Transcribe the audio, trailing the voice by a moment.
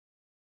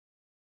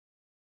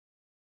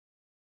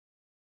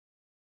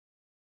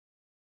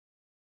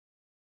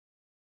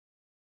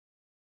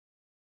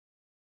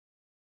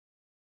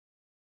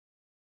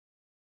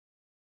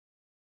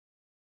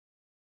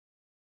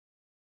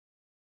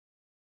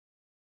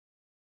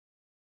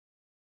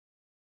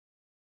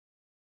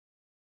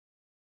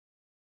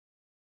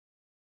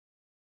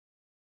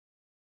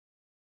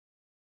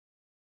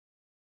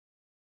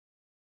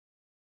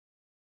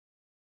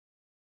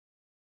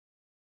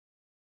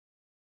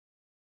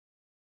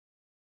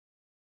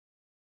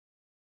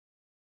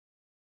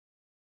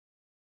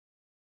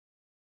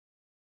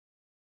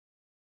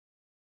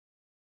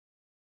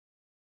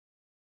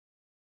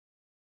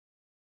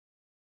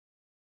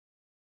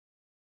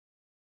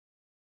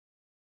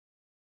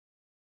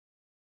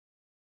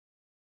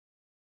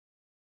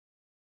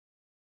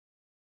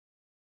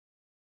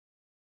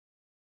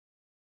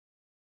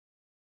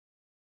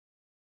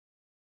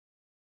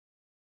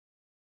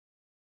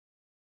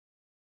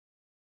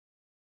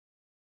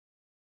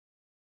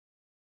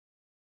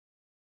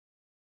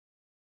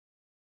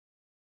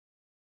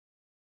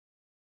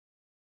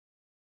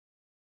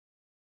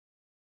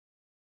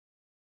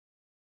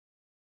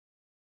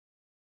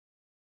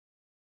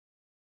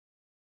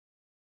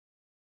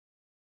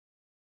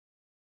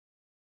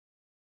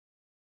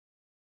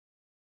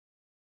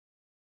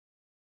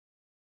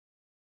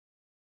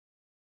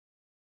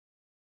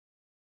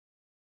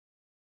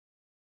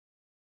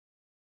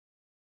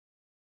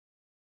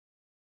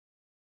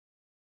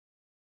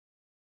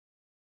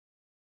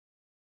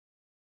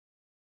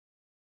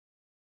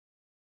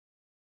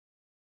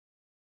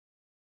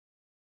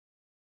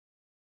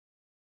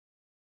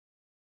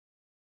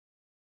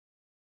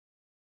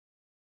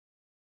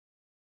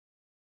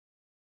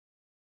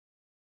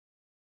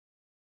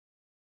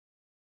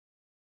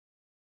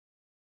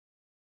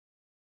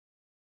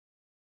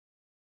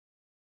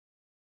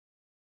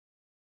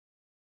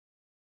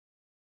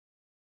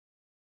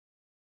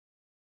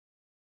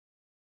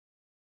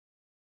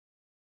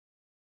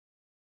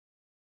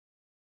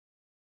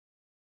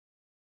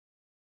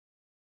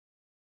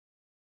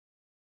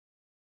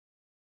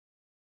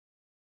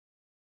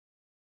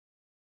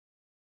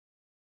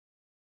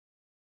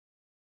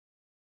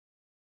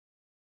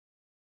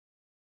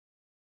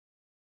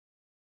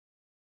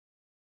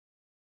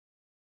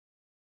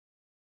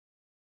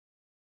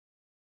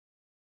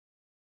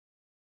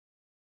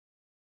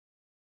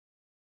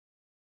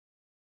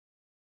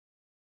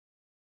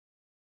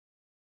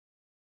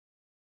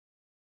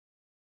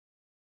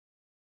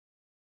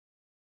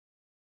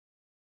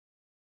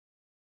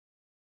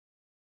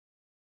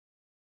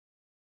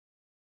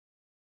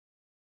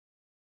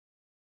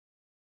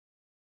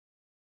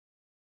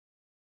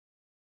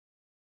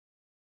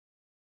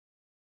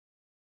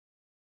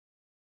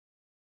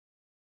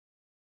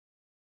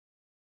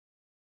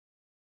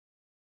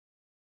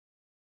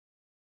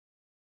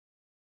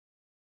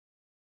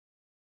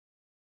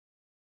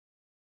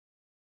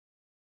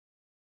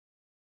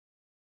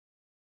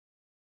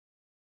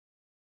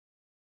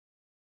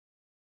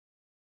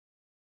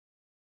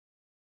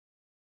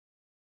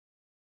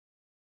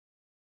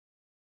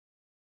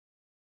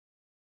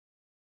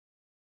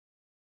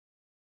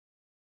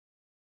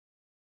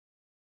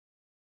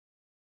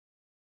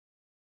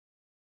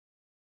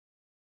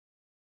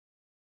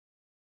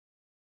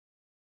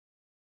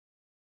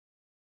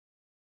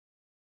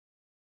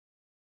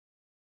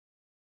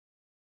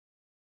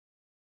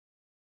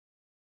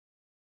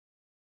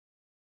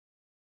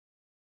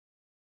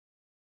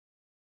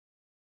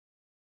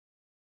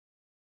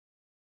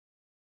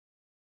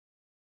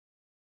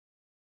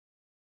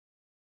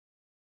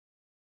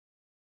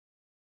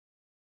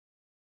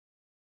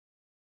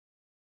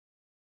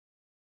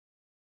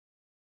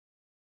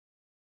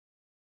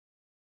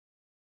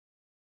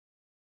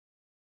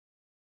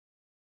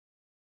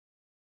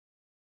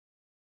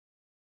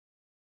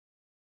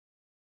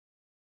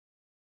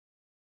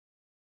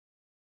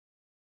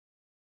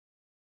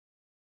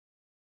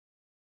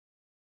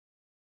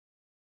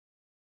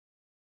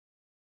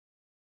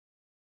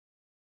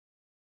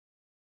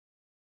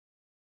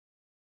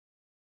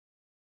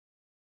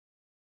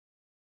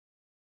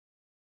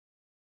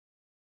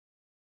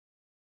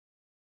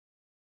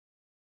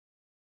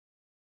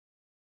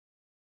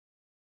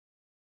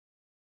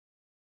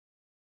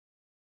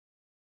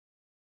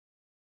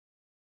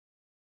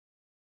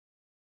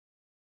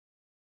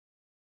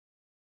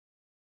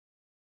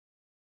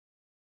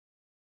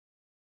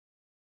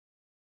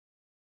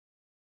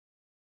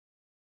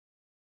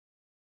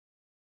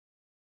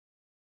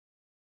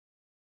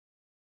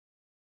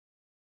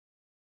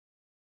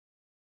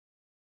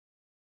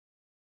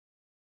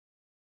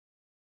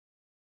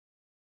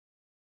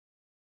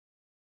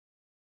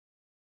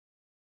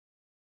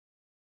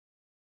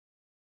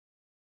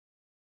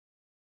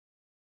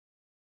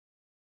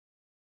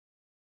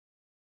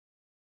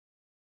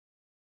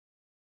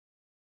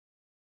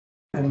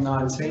and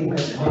 19 at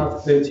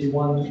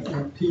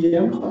 5:31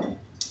 p.m.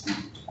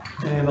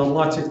 And I'd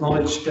like to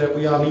acknowledge that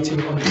we are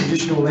meeting on the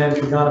traditional land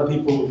of the Kaurna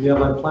people of the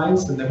Adelaide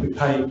Plains, and that we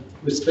pay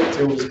respect to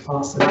elders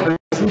past and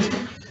present.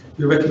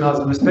 We recognise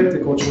and respect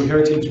their cultural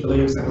heritage,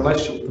 beliefs and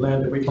relationship with the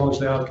land, and we acknowledge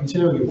they are of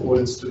continuing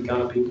importance to the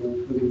Kaurna people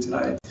living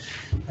today.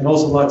 And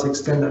also like to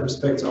extend that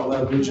respect to all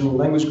Aboriginal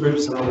language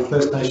groups and other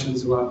First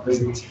Nations who are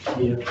present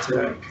here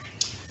today.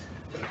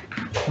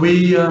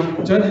 We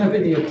don't have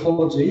any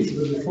apologies,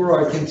 but before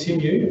I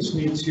continue, I just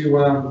need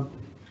to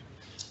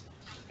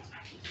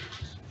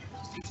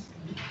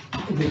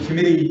the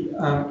committee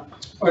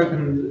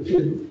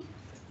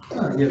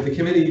the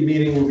committee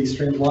meeting will be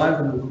streamed live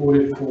and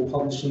recorded for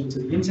publishing to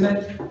the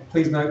internet.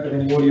 Please note that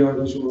any audio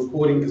visual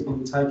recording is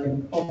being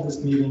taken of this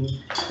meeting.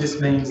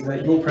 This means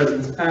that your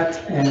presence at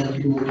and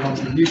your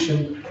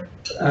contribution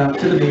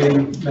to the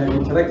meeting may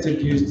be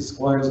collected, used,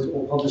 disclosed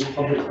or published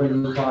publicly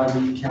by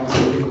the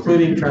Council,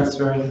 including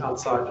transferring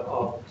outside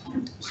of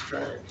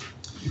Australia.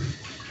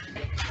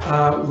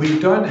 We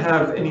don't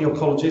have any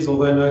apologies,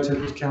 although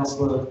noted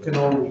Councillor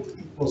Knoll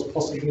was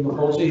possibly an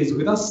apology. He's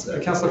with us.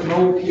 Councillor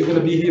Knoll, you're going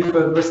to be here for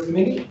the rest of the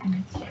meeting?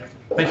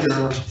 Thank you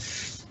very much.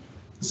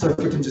 So if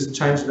we can just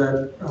change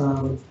that,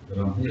 I'll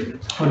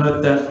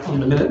note that on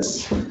the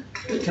minutes.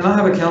 Can I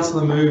have a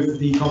councillor move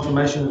the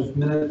confirmation of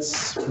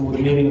minutes for the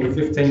meeting of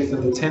the 15th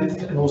and the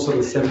 10th and also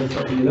the 7th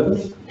of the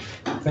 11th?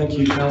 Thank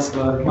you,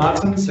 Councillor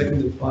Martin,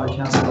 seconded by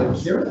Councillor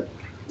Kira.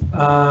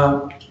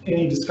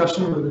 Any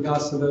discussion with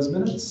regards to those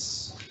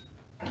minutes?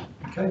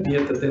 Okay, be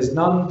it that there's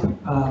none,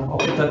 I'll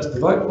put that to the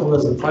vote. All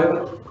those in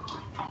favour?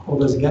 All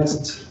those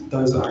against?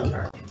 Those are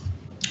carried.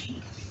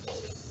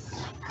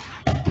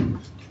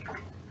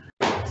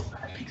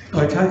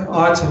 Okay,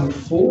 item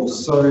 4.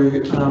 So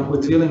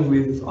we're dealing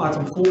with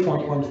item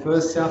 4.1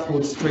 first,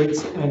 Southward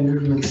Streets and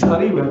Movement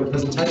Study. We have a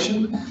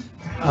presentation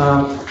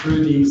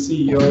through the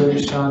CEO,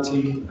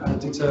 Shanti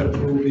Ditta,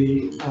 who will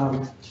be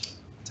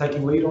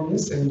taking lead on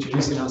this and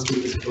introducing our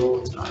speakers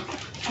for tonight.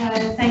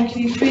 Thank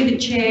you. Through the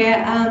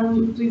Chair,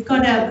 we've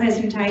got a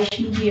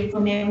presentation here for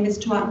members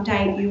to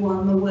update you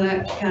on the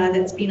work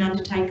that's been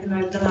undertaken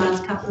over the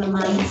last couple of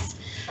months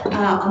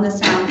on the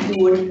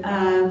Southward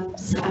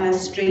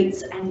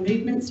Streets and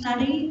Movement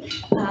Study.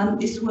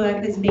 This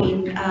work has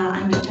been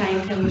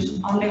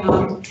undertaken on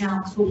behalf of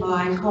Council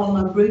by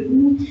Colma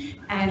Bruton,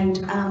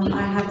 and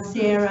I have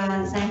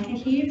Sarah Zanker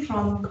here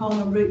from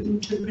Colma Bruton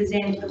to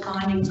present the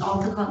findings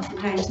of the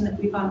consultation that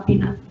we've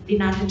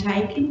been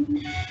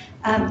undertaking.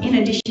 In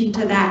addition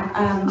to that,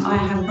 I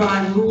have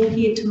Brian Rule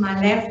here to my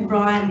left.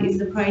 Brian is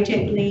the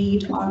project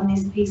lead on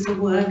this piece of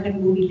work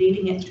and will be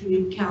leading it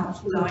through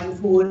Council going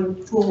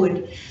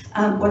forward.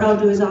 What I'll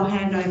do is I'll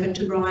hand over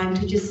to Brian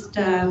to just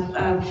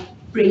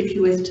brief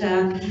you as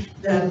to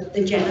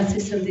the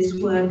genesis of this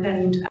work,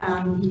 and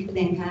he can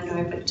then hand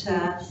over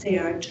to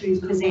Sarah to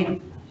present.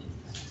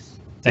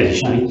 Thank you,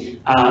 Shani.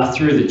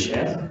 Through the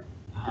Chair,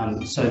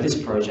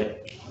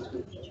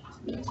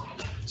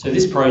 so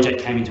this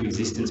project came into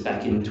existence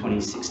back in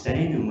 2016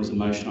 and was a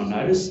motion on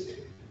notice.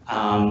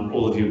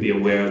 All of you will be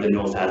aware of the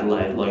North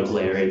Adelaide Local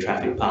Area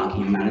Traffic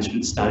Parking and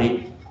Management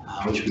Study,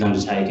 which was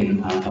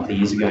undertaken a couple of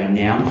years ago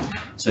now.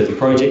 So the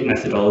project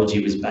methodology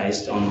was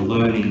based on the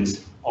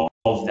learnings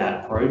of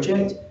that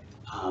project,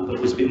 but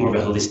was a bit more of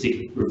a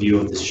holistic review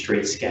of the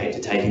streetscape to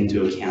take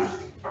into account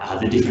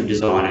the different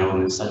design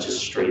elements such as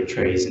street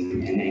trees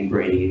and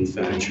greening and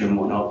furniture and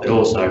whatnot, but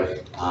also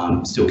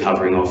still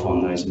covering off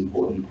on those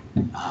important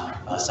topic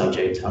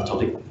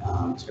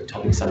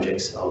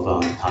subjects of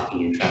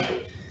parking and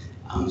traffic.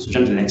 So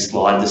jump to the next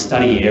slide. The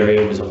study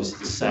area was obviously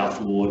the South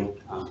Ward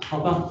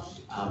proper,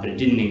 but it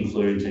didn't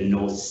include the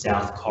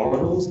north-south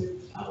corridors,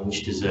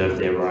 which deserve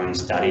their own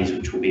studies,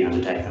 which will be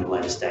undertaken at a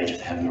later stage if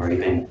they haven't already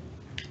been.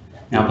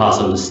 Now I'll pass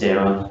on to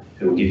Sarah,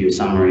 who will give you a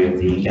summary of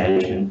the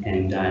engagement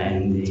and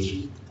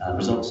the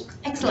results.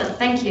 Excellent,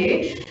 thank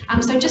you.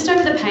 So just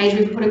over the page,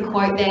 we've put a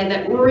quote there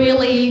that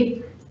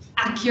really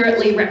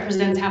accurately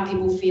represents how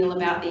people feel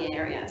about the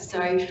area.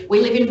 So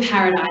we live in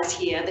paradise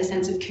here, the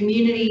sense of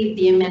community,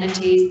 the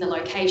amenities, the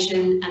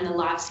location, and the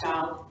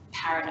lifestyle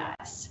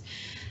paradise.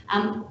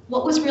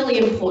 What was really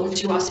important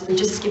to us, if we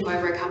just skip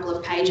over a couple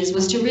of pages,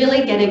 was to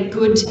really get a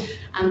good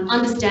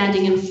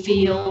understanding and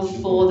feel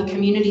for the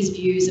community's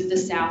views of the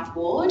South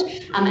Ward.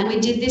 And we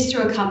did this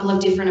through a couple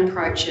of different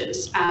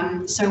approaches.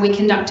 So we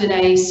conducted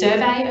a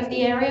survey of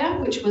the area,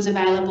 which was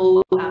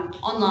available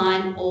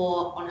online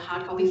or on a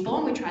hard copy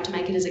form. We tried to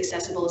make it as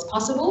accessible as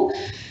possible.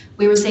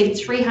 We received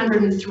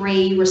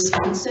 303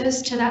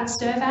 responses to that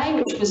survey,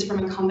 which was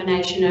from a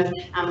combination of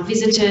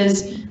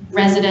visitors,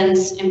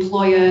 residents,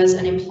 employers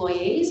and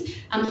employees.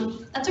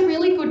 That's a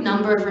really good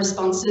number of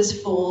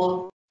responses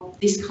for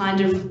this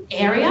kind of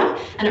area,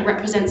 and it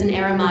represents an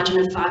error margin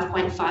of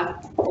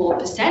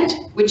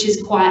 5.54%, which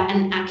is quite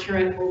an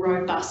accurate or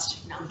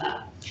robust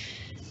number.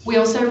 We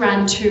also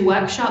ran 2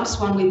 workshops,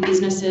 one with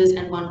businesses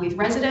and one with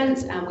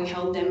residents, and we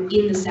held them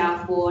in the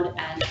South Ward,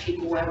 and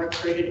people were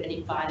recruited and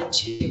invited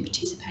to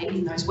participate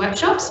in those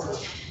workshops.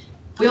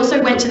 We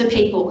also went to the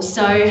people.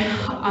 So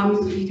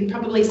you can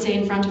probably see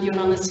in front of you and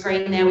on the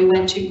screen there, we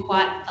went to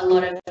quite a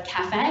lot of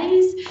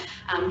cafes,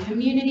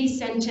 community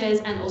centres,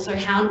 and also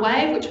Hound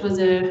Wave, which was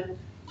a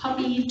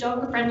puppy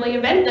dog friendly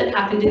event that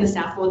happened in the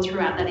South Ward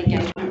throughout that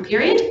engagement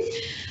period.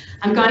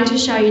 I'm going to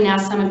show you now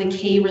some of the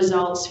key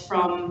results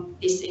from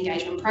this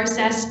engagement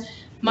process.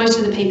 Most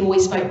of the people we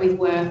spoke with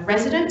were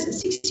residents at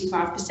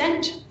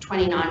 65%,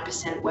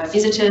 29% were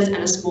visitors, and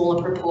a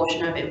smaller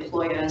proportion of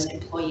employers,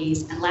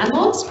 employees and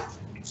landlords.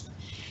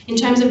 In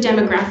terms of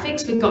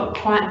demographics, we've got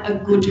quite a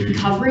good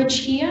coverage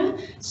here.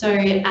 So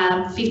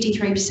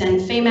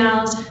 53%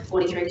 females,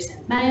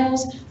 43%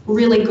 males,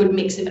 really good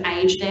mix of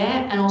age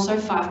there, and also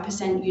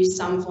 5% use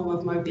some form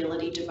of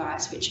mobility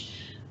device, which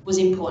was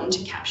important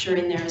to capture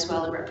in there as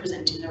well and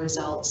represent in the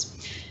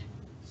results.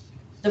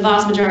 The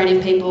vast majority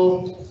of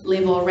people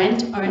live or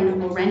rent,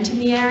 own or rent in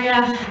the area,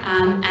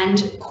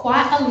 and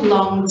quite a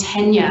long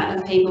tenure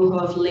of people who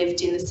have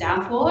lived in the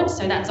South Ward.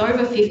 So that's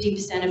over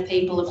 50% of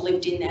people have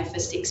lived in there for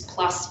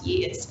 6+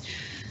 years,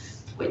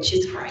 which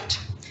is great.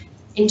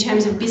 In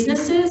terms of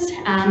businesses,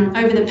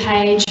 over the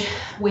page,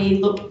 we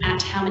look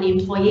at how many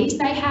employees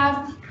they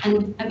have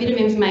and a bit of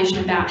information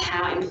about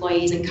how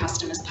employees and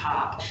customers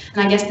park.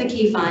 And I guess the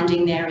key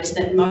finding there is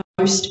that most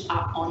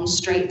are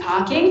on-street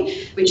parking,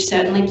 which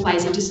certainly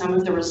plays into some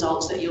of the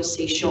results that you'll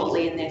see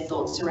shortly in their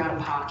thoughts around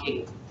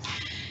parking.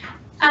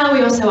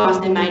 We also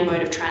asked their main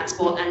mode of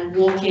transport, and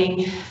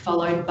walking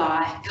followed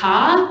by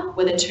car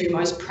were the two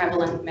most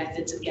prevalent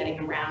methods of getting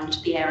around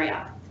the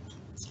area.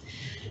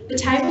 The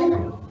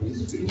table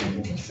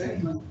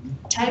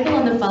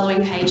on the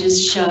following pages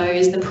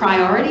shows the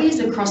priorities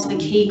across the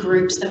key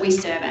groups that we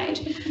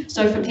surveyed.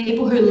 So for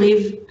people who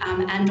live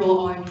and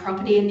or own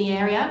property in the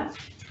area,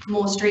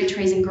 more street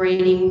trees and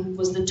greening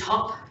was the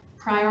top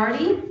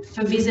priority.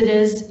 For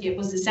visitors, it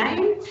was the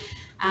same,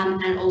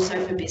 and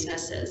also for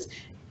businesses.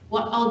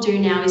 What I'll do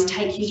now is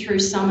take you through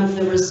some of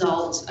the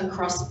results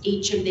across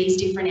each of these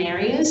different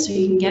areas so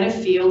you can get a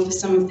feel for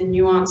some of the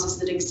nuances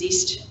that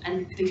exist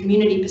and the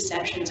community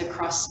perceptions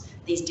across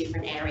these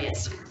different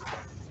areas.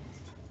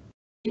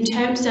 In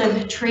terms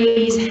of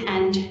trees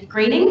and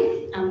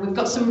greening, we've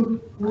got some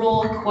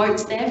raw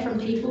quotes there from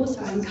people, so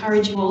I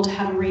encourage you all to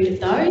have a read of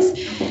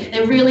those.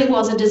 There really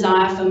was a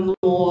desire for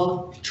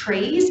more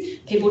trees.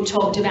 People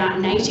talked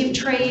about native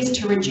trees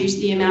to reduce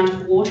the amount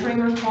of watering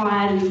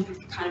required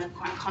and kind of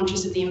quite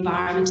conscious of the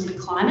environment and the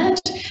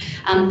climate.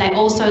 They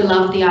also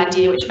loved the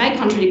idea, which may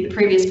contradict the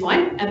previous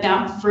point,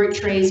 about fruit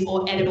trees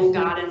or edible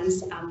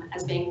gardens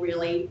as being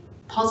really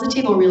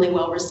positive or really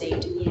well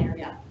received in the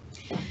area.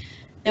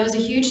 There was a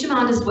huge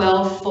demand as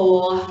well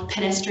for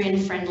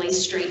pedestrian-friendly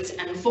streets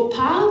and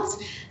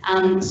footpaths.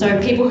 So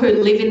people who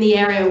live in the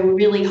area were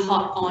really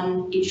hot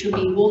on it should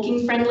be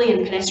walking-friendly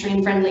and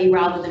pedestrian-friendly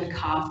rather than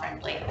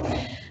car-friendly.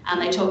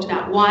 They talked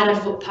about wider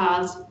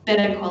footpaths,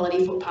 better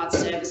quality footpath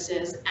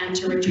services, and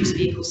to reduce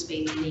vehicle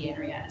speed in the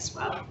area as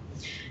well.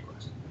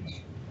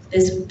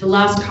 There's the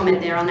last comment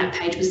there on that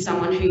page was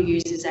someone who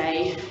uses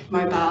a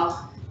mobile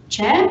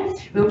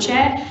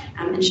wheelchair,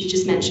 and she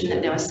just mentioned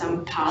that there were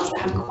some paths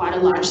that have quite a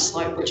large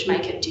slope which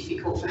make it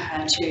difficult for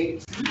her to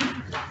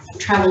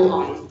travel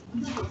on.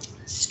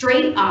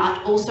 Street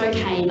art also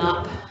came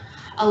up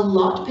a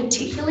lot,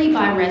 particularly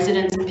by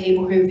residents and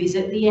people who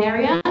visit the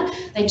area.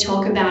 They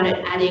talk about it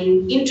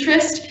adding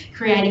interest,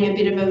 creating a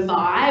bit of a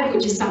vibe,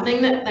 which is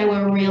something that they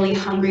were really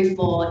hungry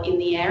for in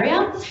the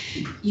area.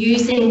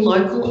 Using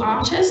local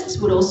artists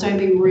would also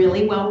be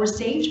really well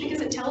received because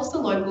it tells the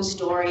local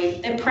story.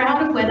 They're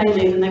proud of where they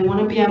live and they want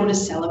to be able to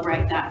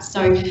celebrate that.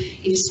 So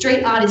if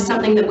street art is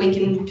something that we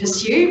can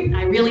pursue,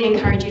 I really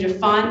encourage you to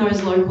find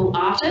those local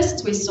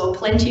artists. We saw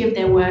plenty of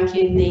their work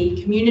in the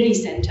community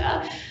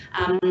centre.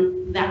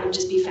 That would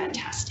just be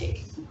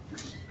fantastic.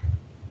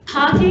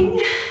 Parking,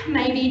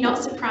 maybe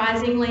not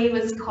surprisingly,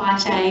 was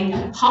quite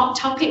a hot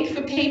topic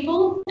for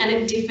people, and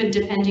it differed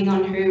depending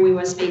on who we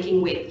were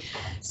speaking with.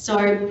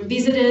 So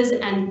visitors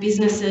and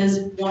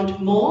businesses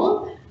want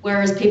more,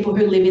 whereas people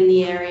who live in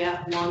the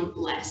area want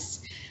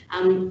less.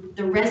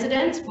 The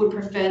residents would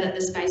prefer that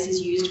the space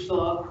is used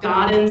for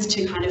gardens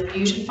to kind of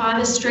beautify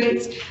the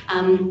streets,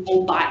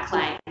 or bike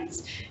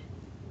lanes.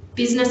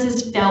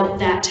 Businesses felt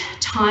that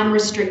time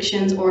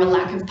restrictions or a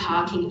lack of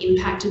parking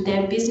impacted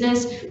their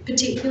business,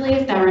 particularly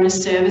if they were in a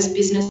service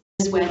business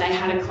where they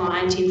had a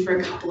client in for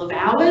a couple of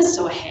hours,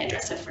 so a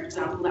hairdresser, for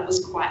example, that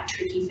was quite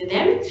tricky for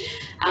them,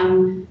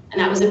 and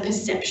that was a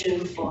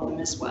perception for them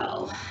as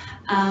well.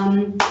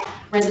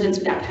 Residents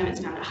without permits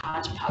found it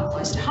hard to park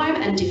close to home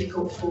and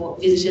difficult for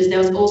visitors. There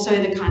was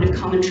also the kind of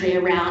commentary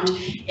around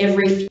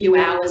every few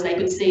hours they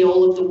could see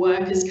all of the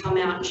workers come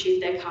out and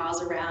shift their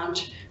cars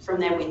around from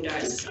their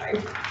windows, so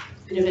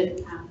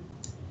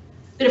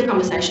bit of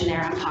conversation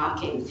there on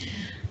parking.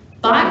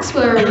 Bikes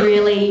were a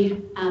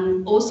really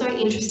also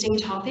interesting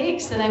topic,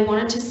 so they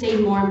wanted to see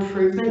more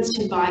improvements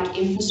to bike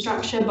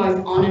infrastructure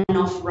both on and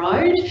off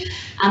road.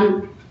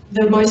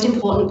 The most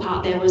important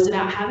part there was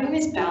about having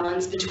this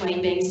balance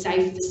between being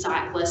safe for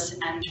cyclists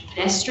and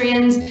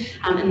pedestrians,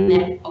 and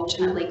then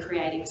ultimately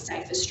creating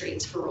safer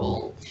streets for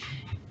all.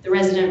 The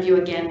resident view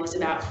again was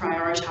about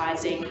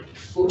prioritising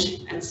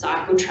foot and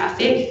cycle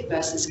traffic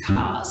versus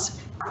cars.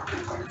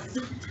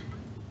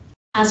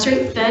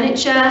 Street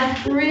furniture,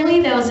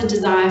 really there was a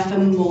desire for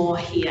more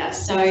here.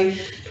 So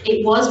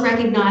it was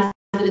recognised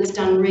that it's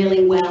done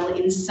really well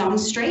in some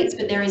streets,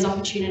 but there is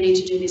opportunity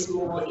to do this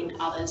more in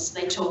others.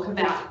 They talk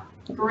about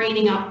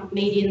greening up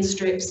median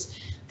strips,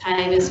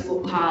 pavers,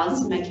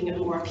 footpaths, making it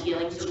more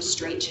appealing from a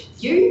street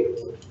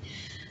view.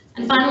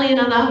 And finally,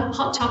 another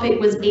hot topic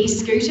was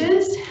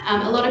e-scooters.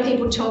 A lot of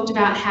people talked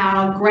about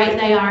how great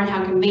they are and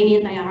how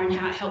convenient they are and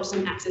how it helps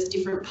them access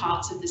different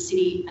parts of the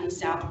city and the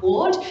South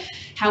Ward.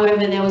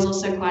 However, there was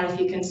also quite a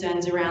few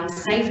concerns around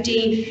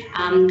safety,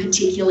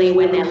 particularly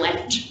when they're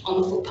left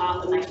on the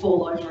footpath and they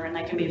fall over and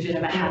they can be a bit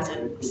of a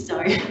hazard. So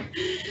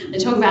they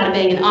talk about it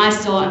being an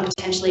eyesore and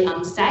potentially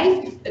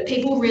unsafe, but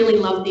people really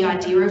loved the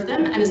idea of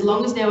them, and as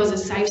long as there was a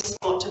safe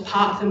spot to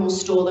park them or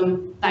store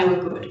them, they were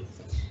good.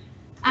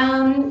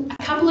 A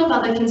couple of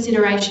other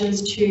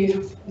considerations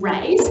to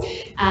raise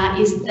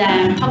is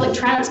the public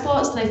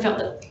transport. So they felt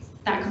that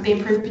that could be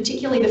improved,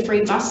 particularly the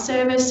free bus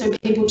service. So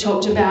people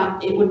talked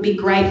about it would be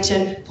great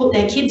to put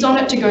their kids on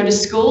it to go to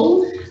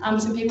school.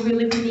 Some people who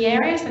lived in the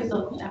area, so they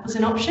thought that was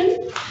an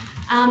option.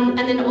 And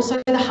then also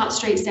the Hutt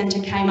Street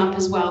Centre came up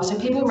as well. So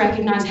people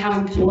recognise how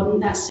important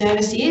that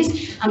service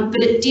is, but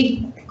it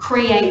did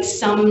create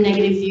some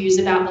negative views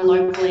about the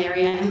local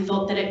area and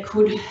thought that it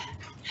could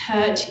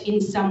hurt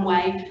in some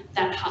way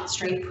that Hutt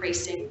Street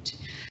precinct.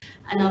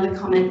 Another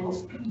comment or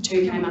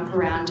two came up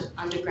around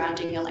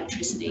undergrounding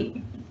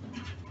electricity.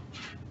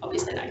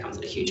 Obviously that comes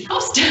at a huge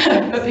cost,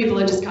 but people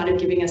are just kind of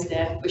giving us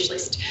their wish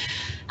list.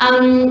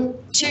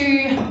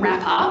 To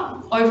wrap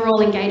up,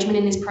 overall engagement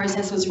in this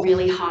process was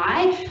really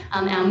high.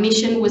 Our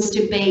mission was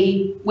to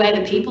be where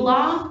the people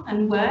are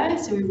and were,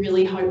 so we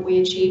really hope we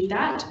achieved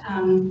that.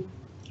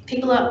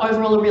 People are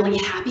overall really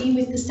happy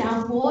with the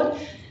South Ward.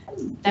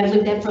 They've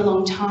lived there for a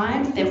long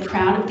time, they're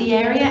proud of the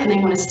area and they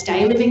want to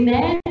stay living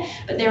there,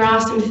 but there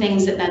are some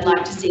things that they'd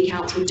like to see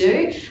council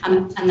do,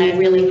 and they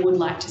really would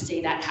like to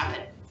see that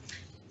happen.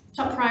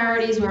 Top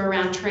priorities were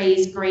around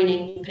trees,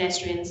 greening,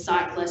 pedestrians,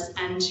 cyclists,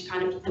 and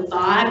kind of the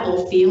vibe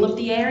or feel of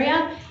the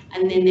area,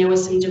 and then there were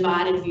some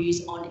divided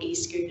views on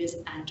e-scooters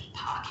and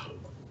parking.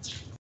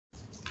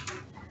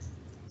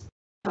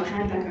 I'll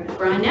hand back over to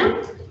Brian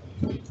now.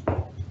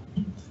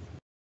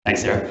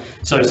 Thanks, Sarah.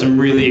 So some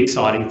really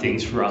exciting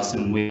things for us,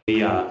 and we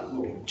are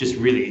just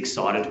really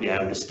excited to be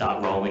able to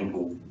start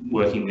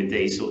working with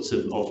these sorts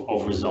of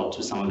results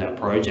with some of our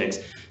projects.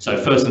 So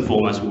first and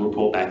foremost, we'll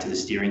report back to the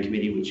steering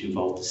committee, which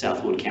involved the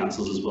South Ward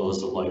councils as well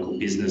as the local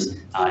business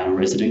and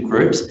resident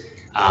groups.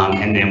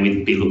 And then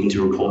we'd be looking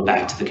to report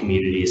back to the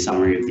community a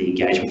summary of the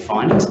engagement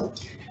findings.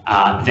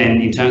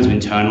 Then in terms of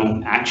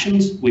internal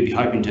actions, we'd be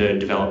hoping to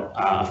develop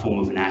a form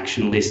of an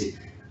action list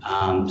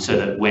so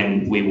that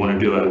when we want to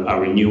do a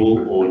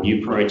renewal or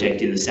new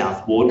project in the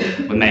South Ward,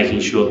 we're making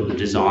sure that the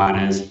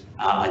designers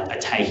are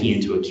taking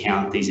into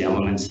account these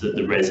elements that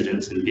the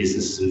residents and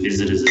businesses and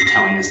visitors are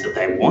telling us that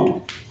they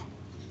want.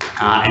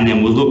 And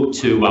then we'll look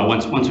to,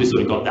 once we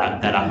sort of got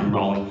that up and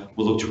rolling,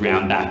 we'll look to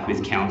round back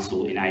with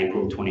council in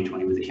April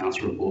 2020 with the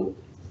council report.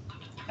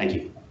 Thank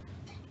you.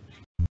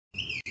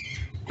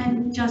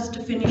 And just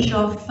to finish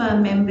off,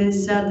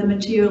 members, the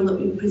material that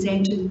we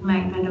presented will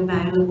make that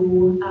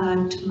available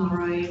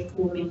tomorrow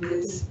for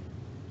members.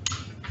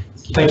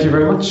 Thank you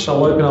very much.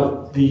 I'll open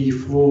up the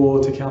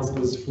floor to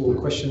councillors for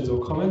questions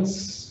or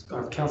comments. I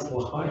have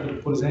Councillor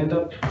Hyde put his hand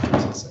up.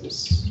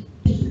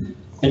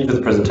 Thank you for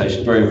the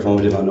presentation, very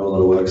informative. I know a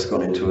lot of work's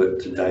gone into it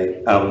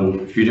today.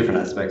 A few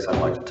different aspects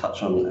I'd like to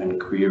touch on and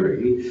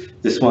query.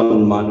 This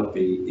one might not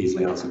be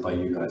easily answered by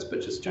you guys, but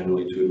just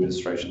generally to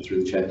administration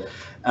through the chair.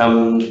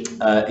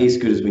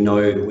 E-scooters, we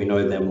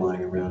know them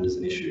lying around as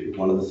an issue.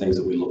 One of the things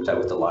that we looked at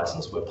with the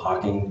licence were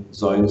parking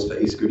zones for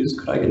e-scooters.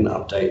 Could I get an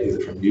update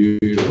either from you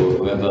or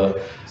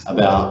whoever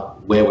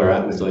about where we're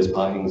at with those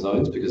parking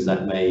zones? Because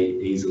that may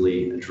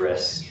easily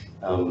address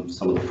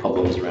some of the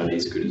problems around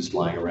e-scooters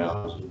lying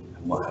around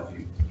and what have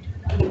you.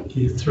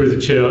 Through the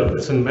chair,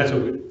 it's a matter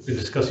we've been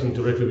discussing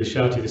directly with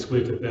Shanti this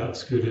week about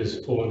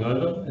scooters falling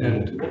over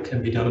and what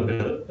can be done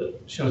about it.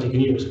 But Shanti,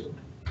 can you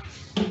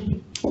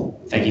respond?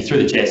 Thank you.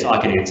 Through the chair, so I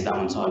can answer that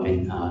one. So I've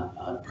been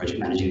project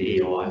managing the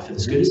EOI for the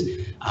scooters.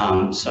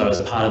 So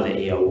as part of the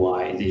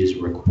EOI, there's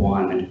a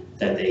requirement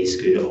that the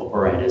e-scooter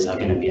operators are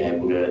going to be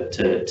able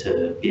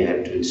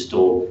to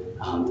install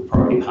the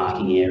priority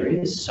parking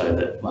areas so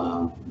that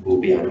we'll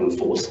be able to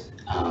enforce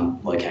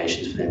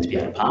locations for them to be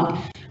able to park.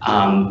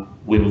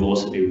 We will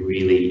also be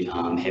really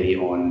heavy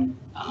on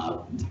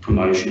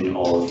promotion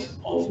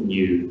of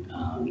new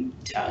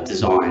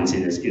designs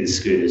in the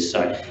scooters.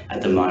 So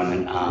at the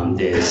moment,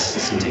 there's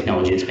some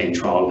technology that's being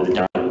trialled with a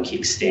double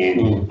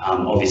kickstand.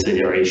 Obviously,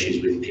 there are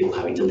issues with people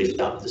having to lift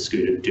up the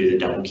scooter to do the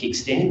double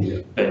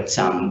kickstand, but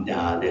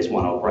there's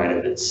one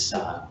operator that's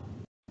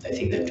they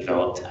think they've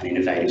developed an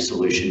innovative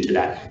solution to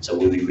that. So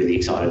we'll be really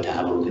excited to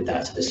have a look at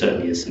that. So there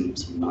certainly is some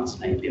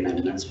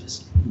amendments for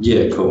us.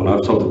 Yeah, cool. And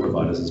I've told the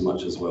providers as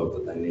much as well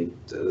that they need,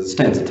 the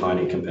stands are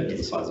tiny compared to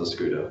the size of a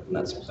scooter, and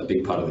that's a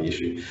big part of the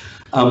issue.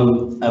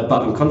 But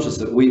I'm conscious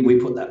that we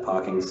put that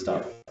parking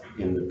stuff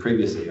in the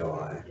previous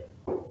EOI,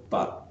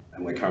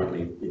 and we're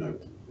currently,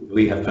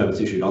 we have permits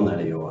issued on that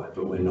EOI,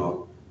 but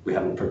we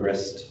haven't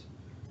progressed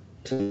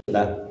to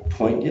that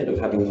point yet of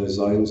having those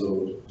zones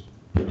or...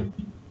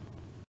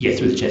 Yeah,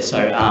 through the chair.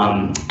 So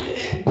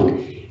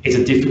it's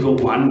a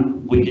difficult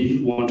one. We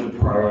didn't want to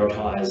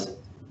prioritise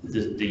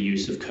the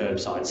use of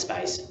curbside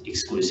space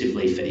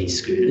exclusively for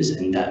e-scooters,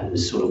 and that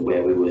was sort of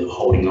where we were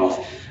holding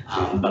off.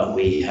 But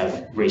we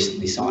have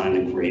recently signed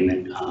an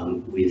agreement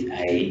with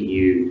a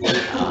new, what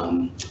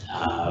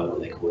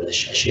they call it, a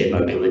shared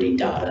mobility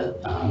data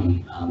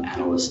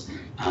analyst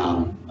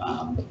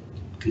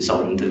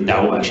consultant, that they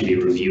will actually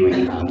be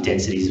reviewing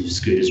densities of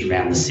scooters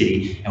around the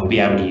city, and we'll be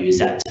able to use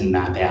that to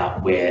map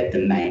out where the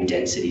main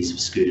densities of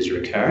scooters are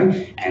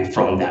occurring, and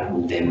from that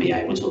we'll then be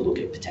able to look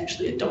at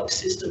potentially a dock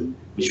system,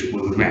 which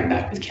we ran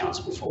back with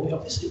council before we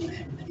obviously went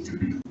ahead with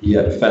anything.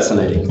 Yeah,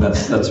 fascinating.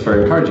 That's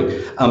very encouraging.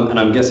 And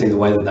I'm guessing the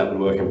way that would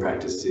work in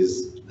practice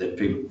is there'd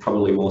be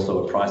probably more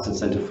so a price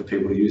incentive for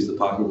people to use the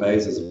parking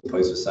bays as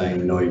opposed to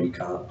saying, no, you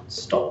can't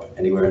stop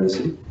anywhere in the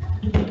city.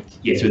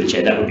 Yeah, through the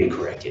chair, that would be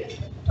correct, yeah.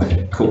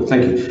 Okay, cool,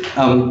 thank you.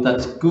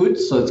 That's good.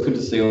 So it's good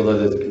to see, although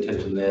there's a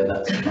contention there,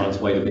 that's on its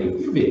way to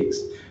being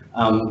fixed.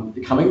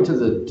 Coming to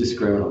the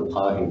disagreement on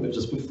parking, but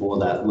just before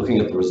that, looking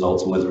at the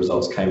results and where the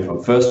results came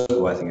from. First of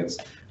all, I think it's,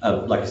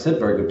 like I said,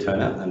 very good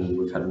turnout, and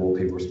we've had more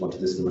people respond to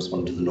this than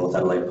respond to the North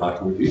Adelaide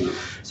parking review.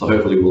 So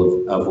hopefully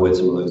we'll avoid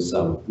some of those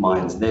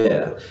minds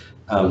there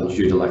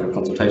due to lack of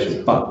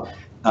consultation, but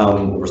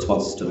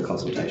responses to the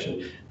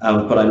consultation.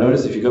 But I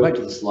noticed if you go back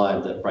to the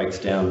slide that breaks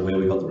down where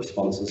we got the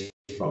responses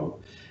from,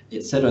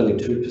 it said only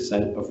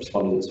 2% of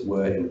respondents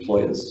were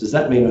employers. Does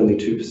that mean only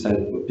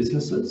 2% were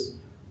businesses,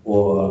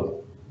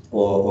 or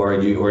are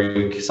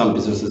you some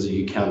businesses, are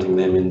you counting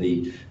them in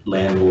the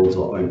landlords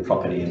or own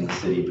property in the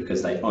city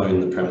because they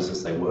own the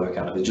premises they work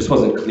out of? It just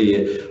wasn't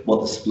clear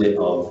what the split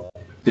of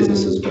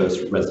businesses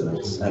versus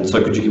residents. And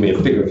so could you give me a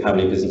figure of how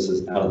many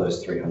businesses out of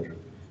those 300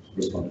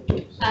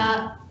 responded?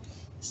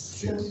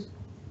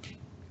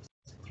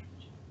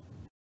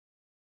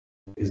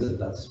 Is it?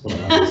 That's what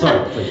I'm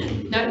sorry,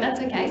 please. No, that's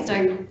okay.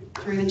 So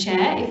through the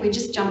chair, if we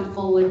just jump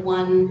forward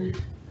one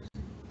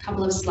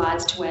couple of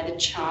slides to where the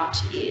chart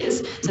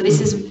is. So this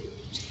is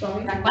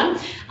back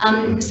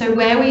one. So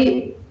where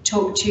we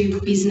talk to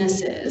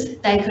businesses,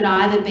 they could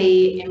either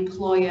be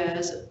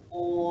employers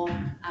or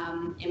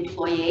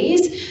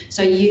employees.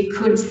 So you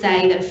could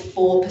say that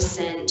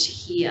 4%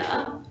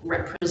 here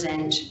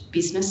represent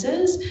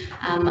businesses,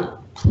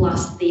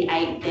 plus the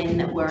 8 then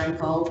that were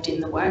involved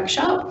in the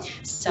workshop.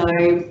 So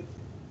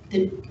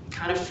the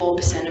kind of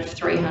 4% of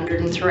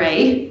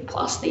 303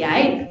 plus the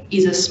 8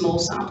 is a small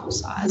sample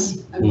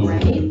size.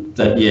 Agree?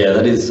 That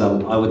is,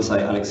 I would say,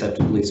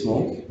 unacceptably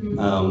small,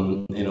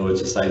 in order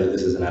to say that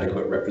this is an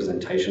adequate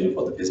representation of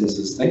what the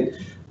businesses think.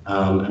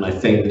 And I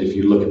think that if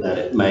you look at that,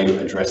 it may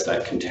address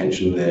that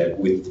contention there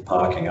with the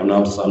parking. I'm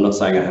not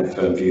saying I have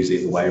firm views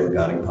either way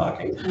regarding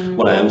parking.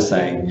 What I am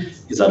saying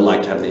is I'd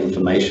like to have the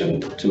information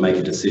to make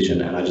a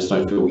decision, and I just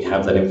don't feel we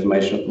have that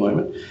information at the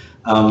moment.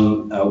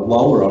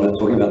 While we're on it,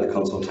 talking about the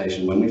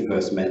consultation, when we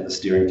first met the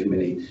steering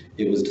committee,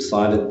 it was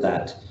decided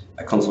that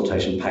a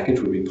consultation package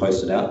would be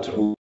posted out to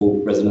all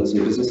residents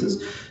and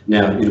businesses.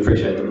 Now, you'd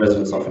appreciate that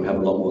residents often have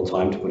a lot more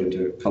time to put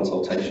into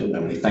consultation,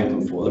 and we thank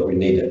them for that, we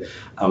need it.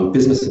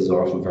 Businesses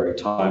are often very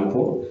time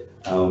poor,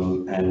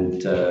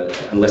 and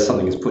unless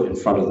something is put in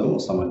front of them or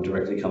someone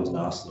directly comes and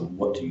asks them,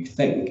 what do you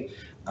think?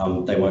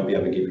 They won't be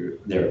able to give you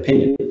their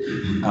opinion.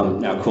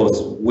 Now, of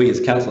course, we as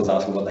councillors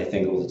ask them what they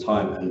think all the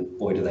time, and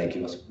boy, do they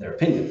give us their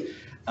opinion.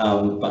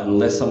 But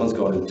unless someone's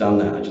gone and done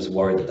that, I just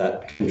worry that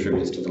that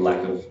contributes to the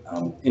lack of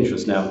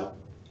interest. Now,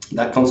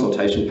 that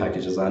consultation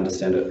package, as I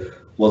understand it,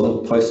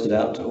 wasn't posted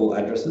out to all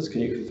addresses. Can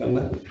you confirm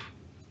that?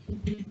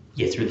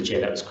 Yeah, through the chair,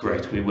 that was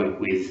correct. We went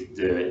with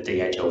the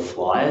DHL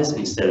flyers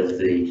instead of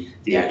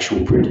the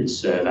actual printed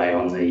survey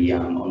on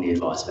the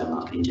advice of our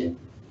marketing team.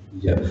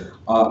 Yeah,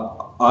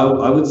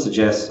 I would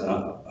suggest,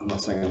 I'm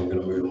not saying I'm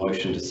going to move a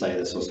motion to say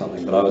this or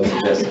something, but I would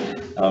suggest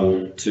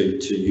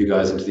to you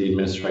guys and to the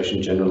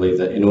administration generally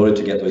that in order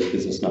to get those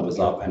business numbers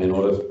up, and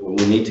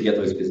we need to get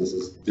those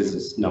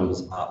business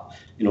numbers up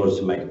in order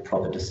to make a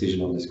proper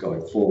decision on this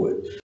going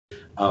forward,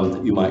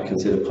 that you might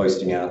consider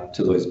posting out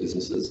to those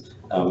businesses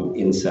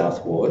in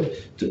South Ward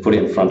to put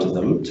it in front of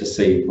them to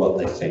see what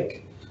they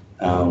think.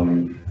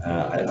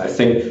 I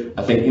think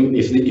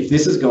if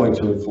this is going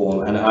to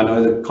inform, and I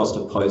know the cost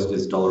of post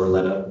is $1 a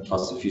letter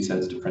plus a few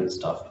cents to print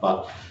stuff,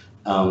 but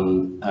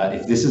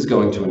if this is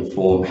going to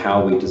inform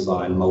how we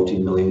design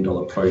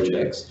multi-million-dollar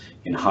projects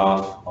in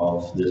half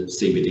of the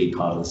CBD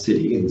part of the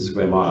city, in the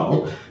square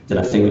mile, then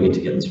I think we need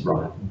to get this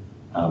right.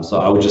 So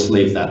I would just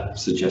leave that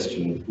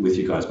suggestion with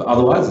you guys. But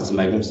otherwise, it's a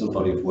magnificent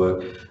body of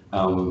work,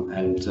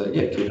 and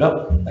yeah, keep it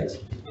up. Thanks.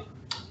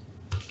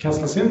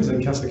 Councillor Sims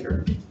and Councillor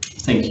Kerr.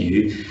 Thank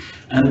you.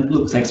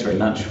 Look, thanks very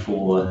much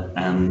for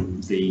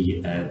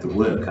the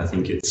work. I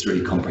think it's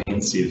really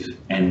comprehensive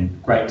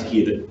and great to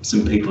hear that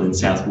some people in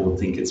South Ward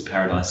think it's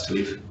paradise to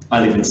live.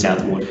 I live in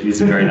South Ward. It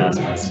is a very nice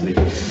place to live.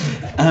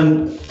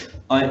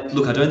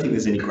 Look, I don't think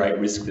there's any great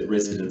risk that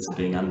residents are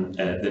being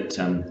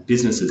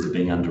businesses are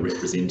being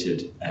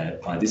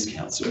underrepresented by this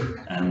council.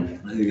 I don't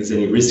think there's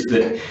any risk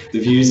that the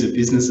views of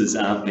businesses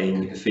aren't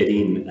being fed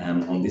in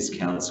on this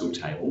council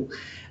table.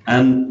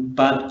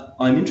 But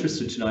I'm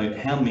interested to know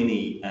how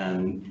many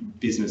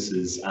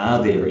businesses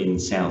are there in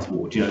South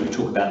Ward. You know, we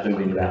talk about them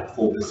being about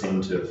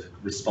 4% of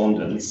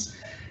respondents.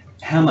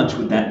 How much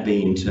would that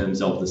be in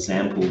terms of the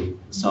sample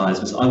size?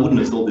 Because I wouldn't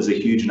have thought there's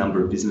a huge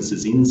number of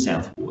businesses in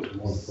South Ward.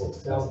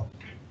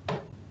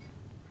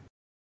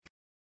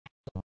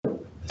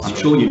 I'm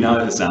sure you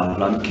know this,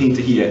 but I'm keen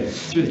to hear.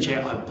 Through the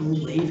chair, I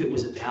believe it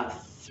was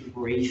about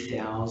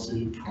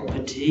 3,000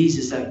 properties.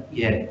 Is that,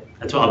 yeah,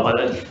 that's what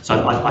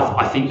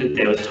I think that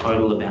there was a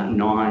total about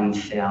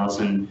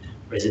 9,000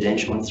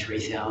 residential and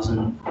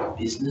 3,000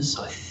 business,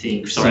 I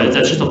think. Sorry,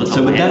 that's just off the top So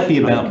of my would head. that be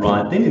about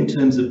right then in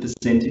terms of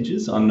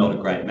percentages? I'm not a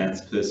great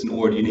maths person,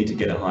 or do you need to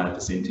get a higher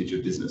percentage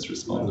of business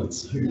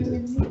respondents? Through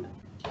the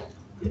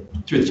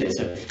chair,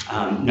 so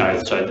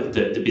no, so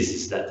the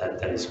business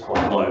that is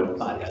quite low,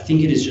 but I think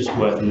it is just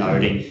worth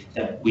noting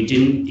that we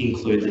didn't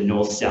include the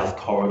north-south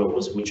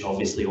corridors, which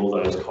obviously all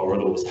those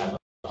corridors have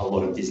a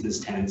lot of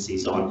business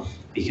tenancies on,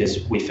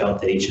 because we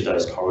felt that each of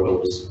those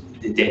corridors,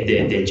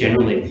 they're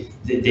generally,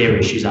 their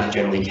issues aren't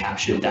generally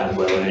captured that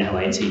well in an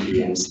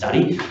LATPM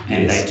study,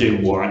 and Yes. they do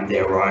warrant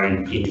their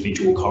own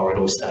individual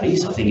corridor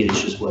studies. I think it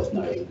is just worth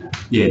noting that.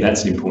 Yeah,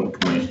 that's an important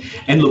point.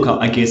 And look,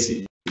 I guess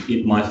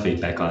my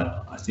feedback, I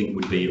think,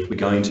 would be if we're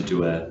going to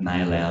do a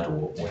mail out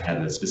or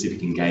have a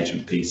specific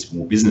engagement piece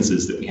for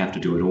businesses, that we have to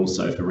do it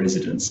also for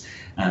residents,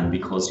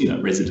 because, you know,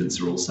 residents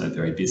are also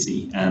very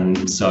busy.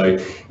 So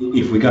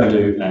if we're going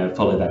to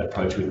follow that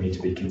approach, we need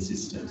to be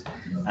consistent.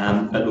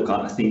 But look,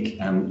 I think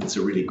it's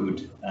a really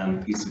good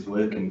piece of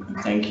work, and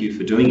thank you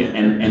for doing it.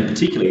 And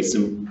particularly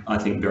some, I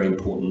think, very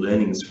important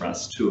learnings for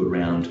us too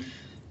around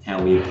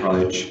how we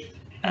approach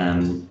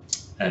our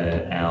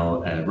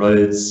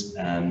roads,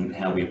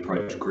 how we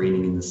approach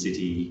greening in the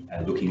city,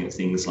 looking at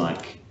things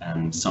like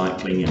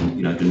cycling, and,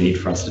 you know, the need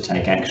for us to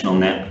take action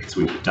on that because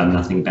we've done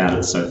nothing about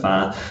it so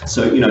far.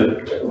 So, you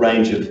know, a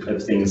range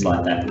of things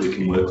like that we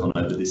can work on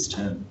over this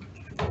term.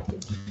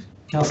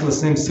 Councillor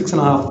Sims,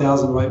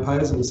 6,500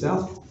 ratepayers in the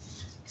south,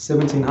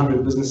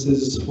 1,700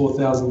 businesses,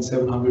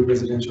 4,700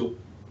 residential.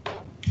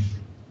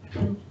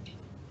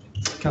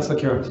 Councillor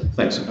Kerr.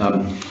 Thanks.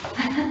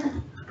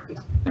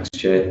 Thanks,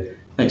 Chair.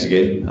 Thanks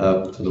again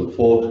for the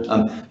report.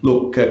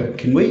 Look,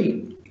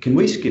 can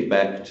we skip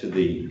back to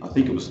the, I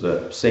think it was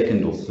the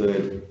second or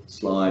third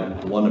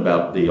slide, the one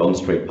about the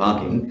on-street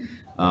parking,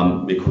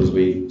 because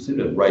we seem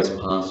to race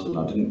past it and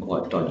I didn't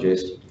quite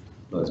digest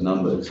those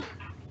numbers.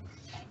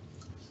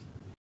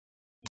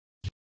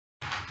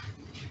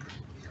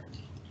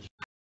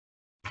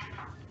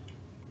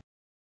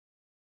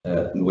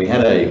 We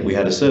had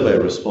a survey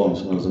response,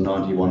 and there was a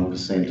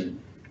 91%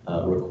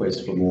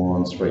 request for more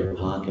on-street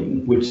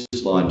parking. Which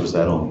slide was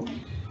that on?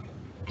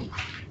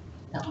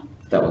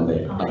 That one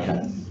there.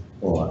 Okay.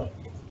 All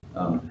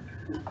right.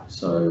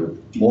 So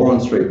more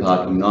on-street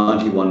parking,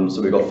 91.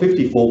 So we've got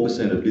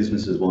 54% of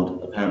businesses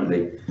want,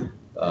 apparently,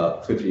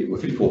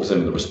 54%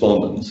 of the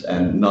respondents,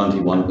 and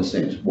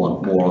 91%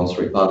 want more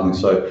on-street parking.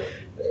 So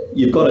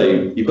you've got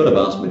a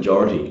vast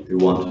majority who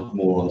want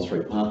more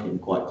on-street parking,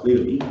 quite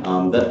clearly.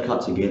 That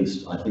cuts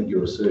against, I think,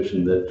 your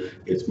assertion that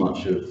it's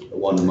much of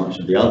one and much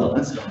of the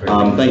other.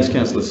 Thanks,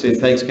 Councillor Sims.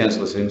 Thanks,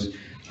 Councillor Sims.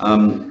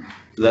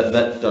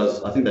 That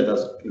does, I think that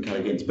does cut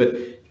against. But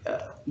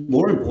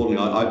more importantly,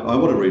 I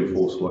want to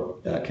reinforce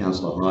what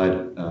Councillor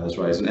Hyde has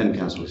raised, and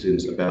Councillor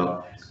Sims,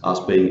 about us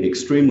being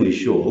extremely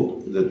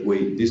sure that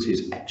this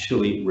is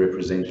actually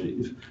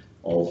representative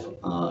of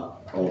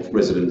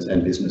residents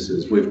and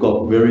businesses. We've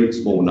got very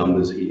small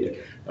numbers here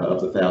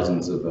of the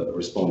thousands of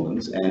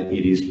respondents, and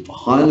it is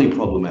highly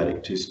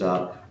problematic to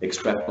start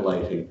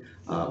extrapolating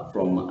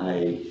from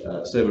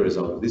a survey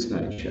result of this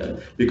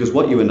nature, because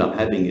what you end up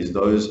having is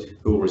those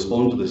who will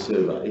respond to the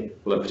survey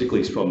will have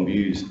particularly strong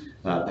views,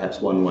 perhaps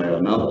one way or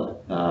another.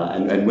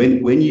 And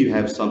when you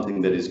have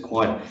something that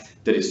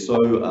is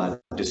so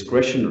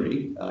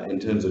discretionary in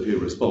terms of who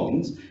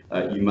responds,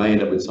 you may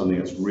end up with something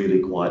that's really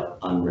quite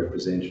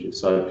unrepresentative.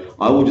 So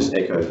I will just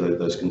echo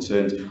those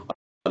concerns.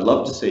 I'd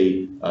love to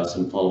see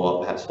some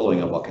follow-up, perhaps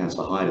following up what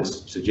Councillor Hyde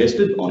has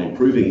suggested on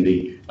improving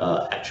the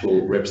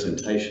actual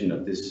representation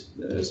of this,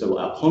 so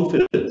our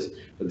confidence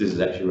that this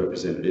is actually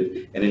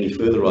representative, and any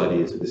further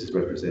ideas that this is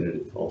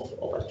representative of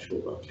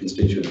actual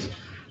constituents.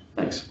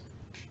 Thanks.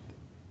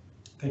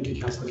 Thank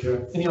you, Councillor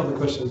Kerr. Any other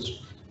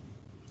questions?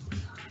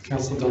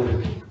 Councillor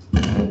Donnelly.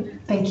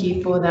 Thank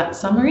you for that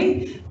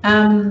summary.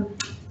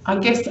 I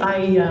guess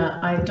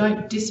I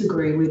don't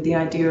disagree with the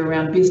idea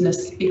around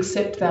business,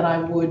 except that I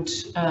would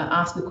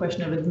ask the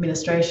question of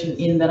administration,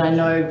 in that I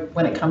know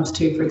when it comes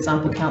to, for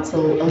example,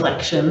 council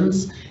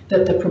elections,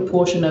 that the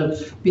proportion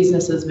of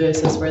businesses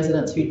versus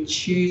residents who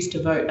choose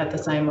to vote at the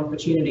same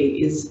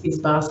opportunity is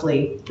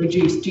vastly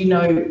reduced. Do you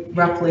know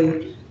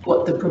roughly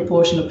what the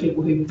proportion of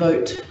people who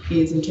vote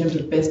is in terms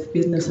of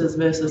businesses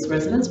versus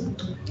residents?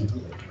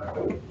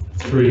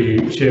 Through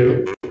you,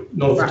 Chair,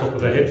 not off the top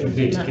of our head, we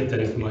need to get that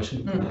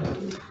information.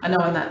 I know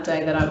on that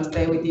day that I was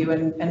there with you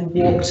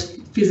and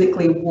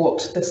physically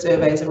walked the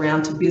surveys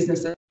around to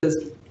businesses,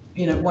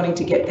 you know, wanting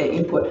to get their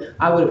input.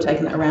 I would have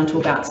taken it around to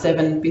about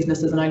 7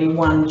 businesses and only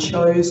 1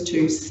 chose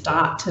to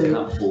start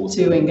to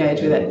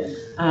engage with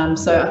it.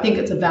 So I think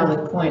it's a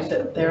valid point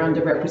that they're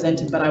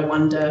underrepresented, but I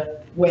wonder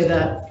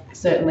whether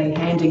certainly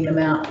handing them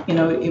out, you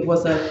know, it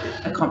was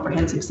a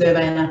comprehensive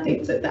survey, and I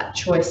think that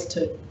choice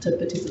to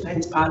participate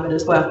is part of it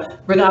as well.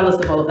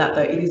 Regardless of all of that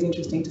though, it is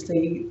interesting to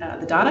see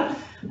the data.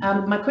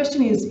 My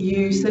question is,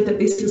 you said that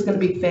this is going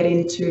to be fed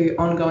into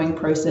ongoing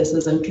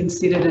processes and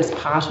considered as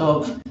part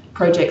of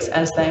projects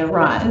as they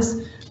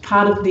arise.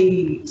 Part of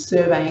the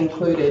survey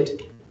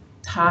included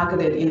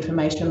targeted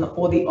information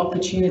or the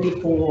opportunity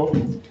for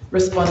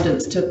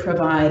respondents to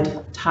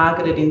provide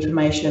targeted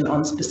information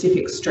on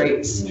specific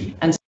streets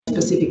and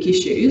specific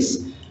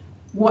issues.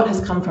 What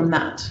has come from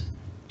that?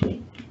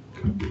 Thank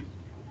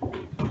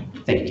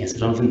you, Councillor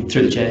Donovan.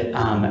 Through the Chair,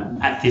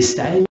 at this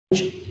stage,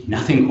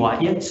 nothing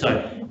quite yet.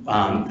 So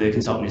the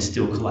consultant is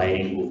still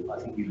collating, I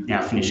think we've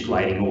now finished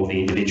collating all the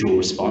individual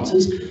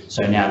responses.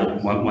 So now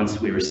that once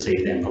we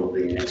receive them,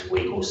 probably in the next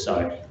week or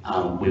so,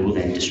 we will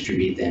then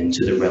distribute them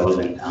to the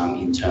relevant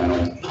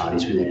internal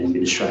parties within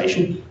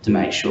administration to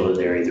make sure that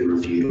they're either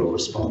reviewed or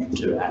responded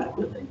to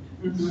adequately.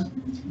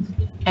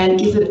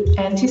 And is it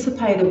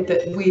anticipated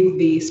that with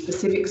the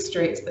specific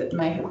streets that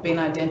may have been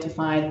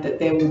identified, that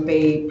there will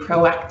be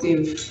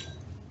proactive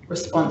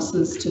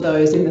responses to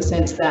those, in the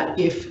sense that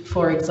if,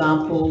 for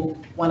example,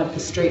 one of the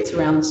streets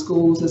around the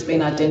schools has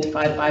been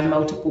identified by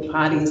multiple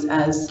parties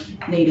as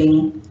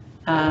needing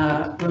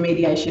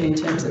remediation in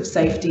terms of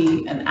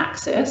safety and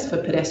access for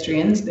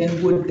pedestrians,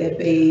 then would there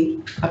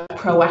be a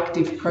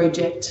proactive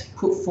project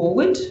put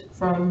forward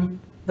from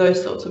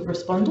those sorts of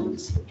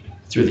respondents?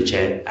 Through the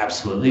Chair,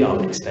 absolutely, I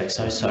would expect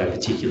so. So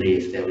particularly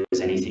if there was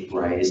anything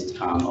raised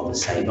of a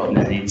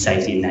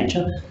safety in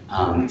nature,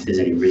 if there's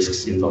any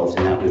risks involved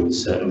in that, we would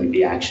certainly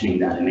be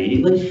actioning that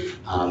immediately.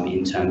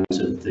 In terms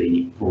of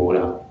the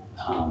broader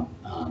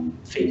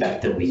feedback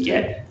that we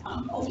get,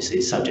 obviously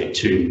it's subject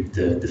to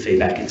the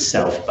feedback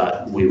itself,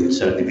 but we would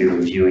certainly be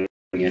reviewing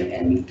it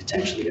and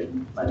potentially at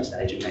a later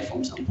stage it may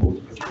form some form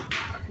of project.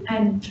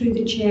 And through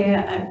the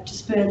Chair,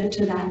 just further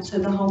to that, so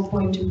the whole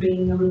point of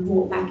bringing a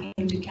report back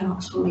into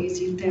Council is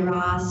if there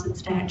are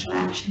substantial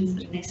actions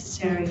that are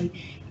necessary,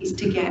 is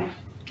to get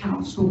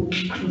Council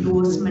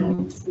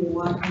endorsement for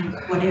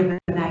whatever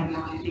they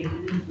might be.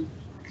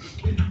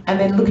 And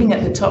then looking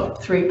at the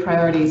top 3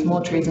 priorities,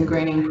 more trees and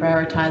greening,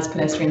 prioritise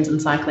pedestrians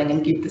and cycling,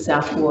 and give the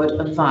South Ward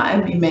a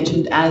vibe. You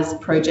mentioned as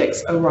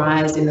projects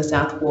arise in the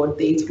South Ward,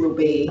 these will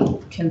be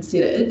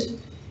considered.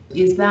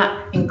 Is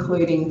that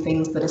including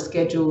things that are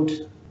scheduled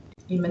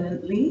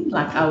imminently?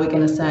 Like, are we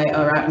going to say,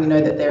 all right, we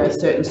know that there are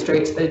certain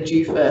streets that are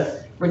due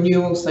for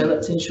renewal, so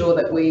let's ensure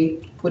that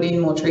we put in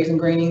more trees and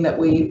greening, that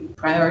we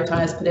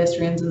prioritise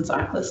pedestrians and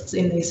cyclists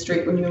in these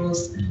street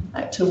renewals?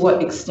 Like, to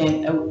what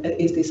extent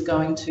is this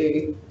going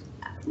to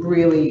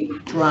really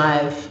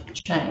drive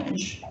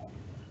change?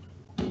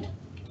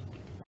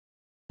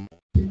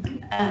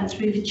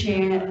 Through the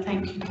Chair,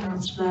 thank you,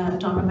 Councillor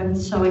Donovan.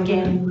 So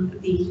again,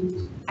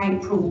 the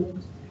April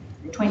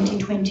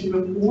 2020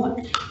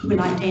 report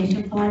will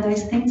identify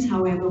those things.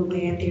 However,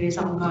 where there is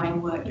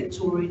ongoing work that's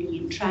already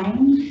in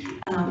train,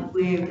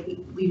 where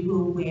we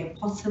will, where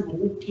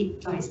possible,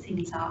 pick those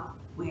things up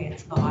where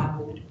it's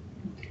viable.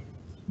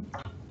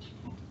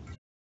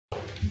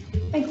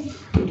 Thanks.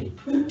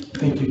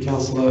 Thank you,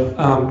 Councillor.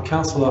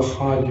 Councillor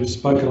Hyde, you've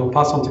spoken. I'll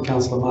pass on to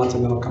Councillor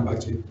Martin, then I'll come back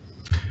to you.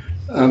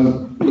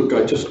 Look,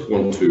 I just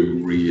want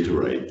to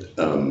reiterate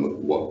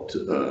what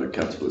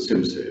Councillor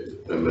Sim said,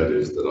 and that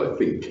is that I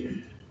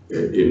think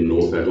in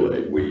North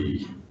Adelaide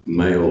we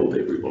mailed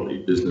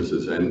everybody,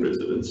 businesses and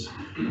residents,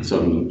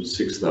 some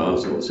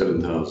 6,000 or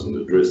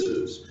 7,000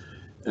 addresses,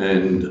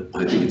 and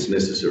I think it's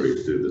necessary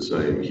to do the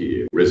same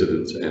here,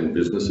 residents and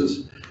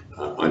businesses.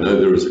 I know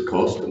there is a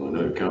cost, and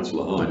I know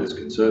Councillor Hyde is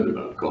concerned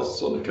about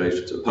costs on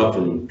occasions, apart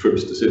from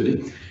trips to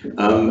Sydney,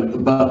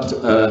 but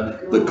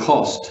the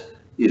cost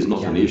is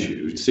not an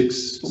issue.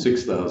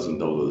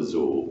 $6,000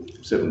 or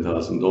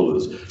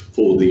 $7,000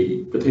 for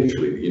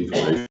potentially the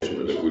information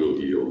that it will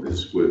yield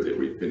is worth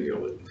every penny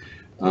of it.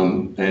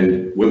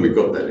 And when we've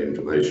got that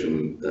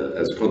information,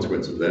 as a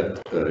consequence of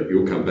that,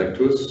 you'll come back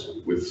to us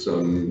with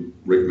some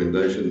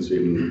recommendations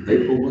in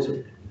April, was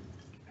it?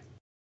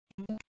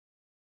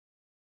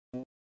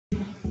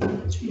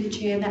 Through the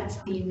Chair, that's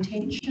the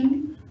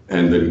intention.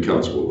 And then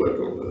Council will work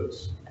on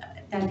those.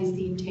 That is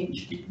the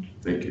intention.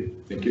 Thank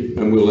you, thank you.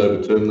 And we'll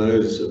overturn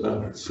those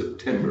about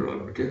September,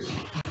 I guess.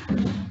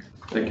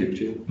 Thank you,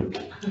 Chair.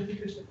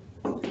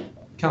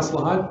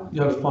 Councillor Hyde,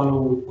 you have a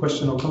final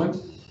question or comment?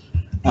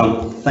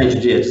 Thank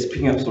you, Chair. Just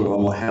picking up sort of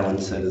on what Helen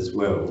said as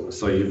well.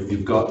 So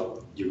you've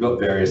got you've got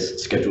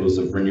various schedules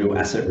of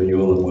asset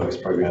renewal and works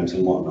programs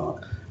and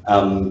whatnot.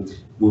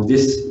 Will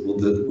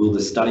the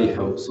study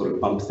help sort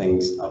of bump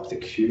things up the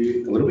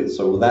queue a little bit?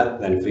 So will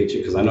that then feature,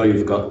 because I know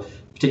you've got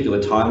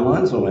particular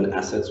timelines on when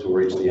assets will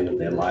reach the end of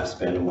their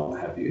lifespan and what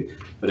have you,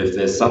 but if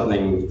there's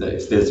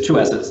if there's two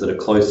assets that are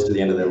close to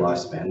the end of their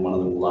lifespan, one of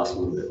them will last a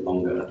little bit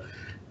longer,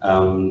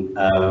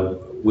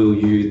 will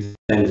you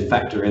then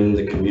factor in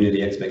the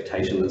community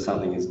expectation that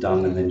something is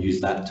done and then use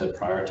that to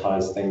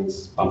prioritise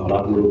things, bump it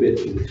up a little bit?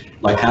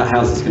 Like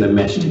how's this going to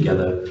mesh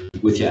together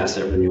with your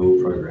asset renewal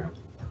program?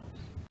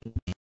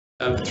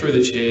 Through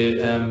the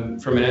chair,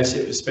 from an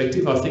asset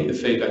perspective, I think the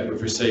feedback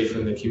we've received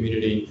from the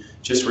community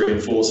just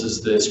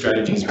reinforces the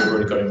strategies we've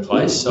already got in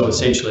place. So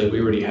essentially, we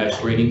already have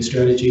greening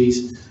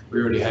strategies, we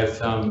already have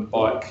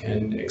bike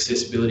and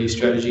accessibility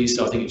strategies.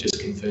 So I think it just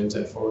confirms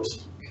that for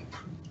us.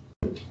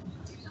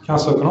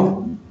 Councillor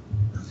Connell.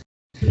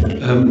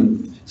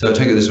 So I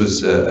take it this was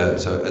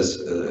so as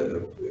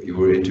you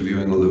were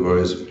interviewing all the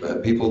various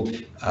people.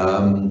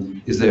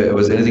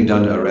 Was anything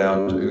done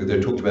around?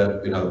 They talked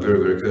about, very,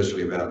 very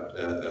cursorily about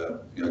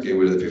getting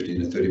rid of the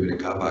 15 and 30-minute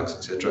car parks,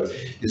 etc.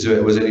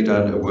 Was any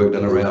work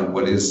done around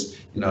what is,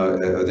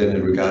 then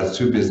in regards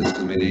to business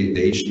committee,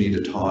 they each need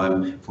a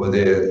time for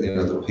their,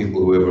 the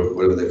people,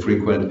 whatever they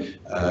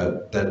frequent,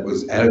 that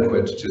was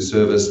adequate to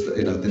service,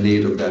 the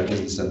need of that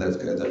business and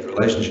that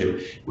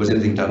relationship. Was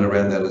anything done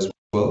around that as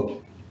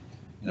well?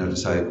 To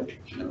say,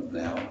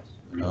 now,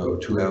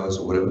 2 hours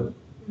or whatever.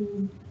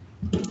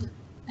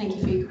 Thank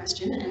you for your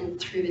question, and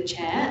through the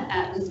chair,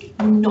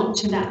 not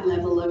to that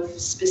level of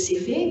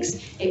specifics.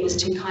 It was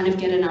to kind of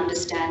get an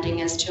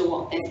understanding as to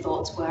what their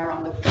thoughts were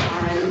on the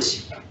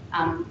current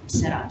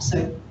setup,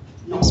 so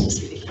not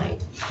specifically.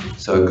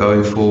 So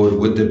going forward,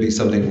 would there be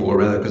something more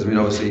around that? Because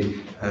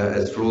obviously,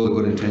 as for all the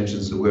good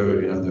intentions that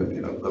were,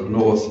 up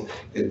north,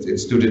 it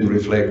still didn't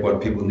reflect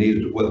what people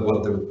needed, what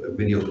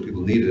many of the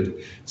people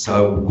needed.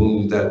 So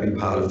will that be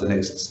part of the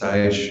next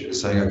stage,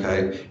 saying,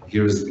 okay,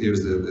 here's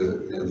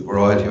the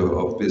variety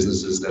of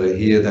businesses that are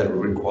here that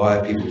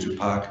require people to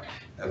park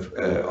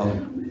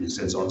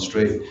on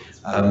street,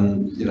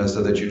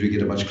 so that you do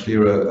get a much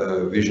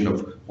clearer vision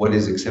of what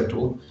is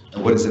acceptable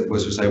and what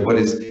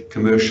is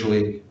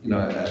commercially, a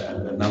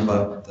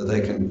number that they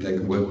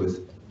can work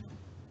with.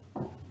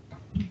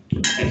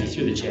 Thank you,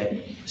 through the chair.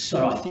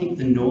 So I think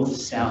the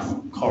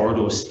north-south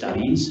corridor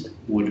studies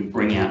would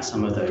bring out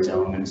some of those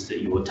elements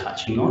that you were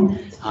touching on.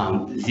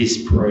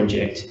 This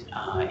project,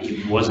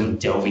 it wasn't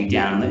delving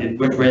down.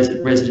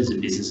 Residents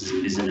and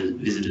businesses and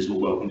visitors were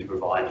welcome to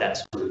provide that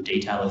sort of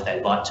detail if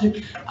they'd like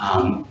to,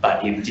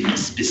 but it didn't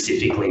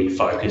specifically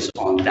focus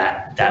on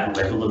that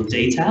level of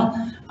detail.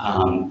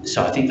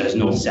 So I think those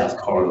north-south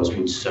corridors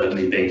would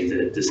certainly be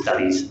the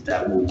studies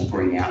that will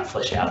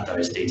flesh out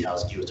those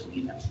details that you were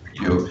talking about.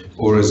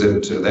 Or is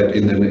it that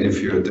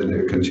if you're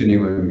then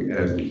continuing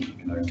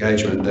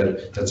engagement,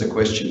 that's a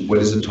question. What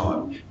is the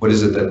time? What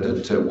is it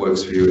that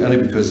works for you? Only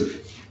because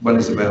one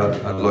is about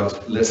I'd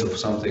like less of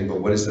something,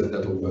 but what is it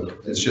that'll work?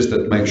 It's just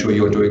that make sure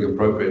you're doing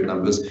appropriate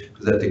numbers,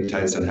 because that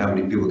dictates on how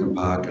many people can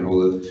park and all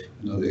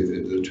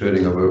the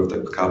turning over of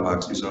the car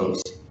parks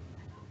themselves.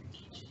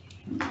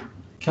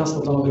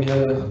 Councillor Donovan, you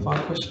had a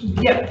final question?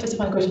 Yep, just a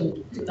final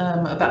question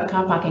about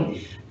car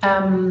parking.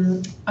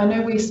 I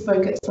know we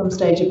spoke at some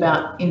stage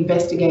about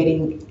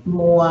investigating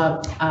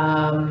more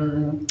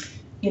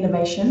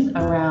innovation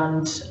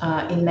around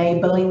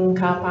enabling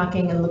car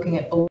parking and looking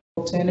at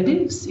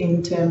alternatives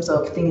in terms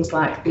of things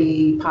like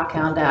the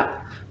Parkhound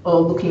app, or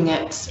looking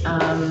at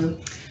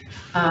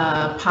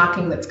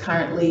parking that's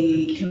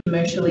currently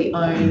commercially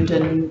owned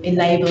and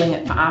enabling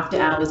it for after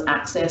hours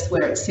access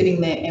where it's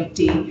sitting there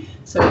empty.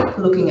 So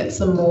looking at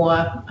some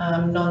more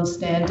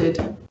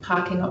non-standard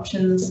parking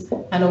options,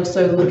 and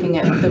also looking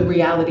at the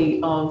reality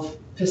of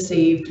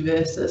perceived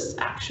versus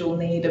actual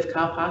need of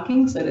car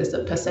parking. So there's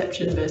a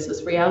perception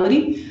versus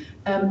reality.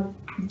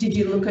 Did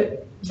you look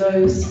at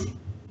those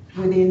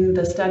within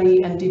the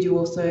study, and did you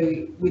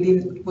also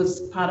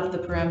was part of the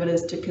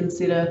parameters to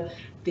consider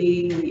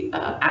the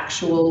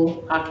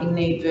actual parking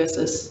need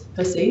versus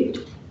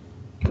perceived?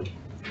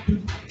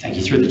 Thank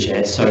you, through the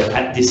chair. So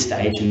at this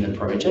stage in the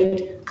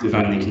project, we've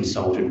only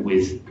consulted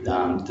with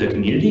the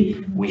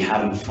community. We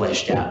haven't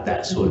fleshed out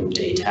that sort of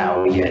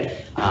detail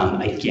yet.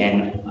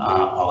 Again,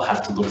 I'll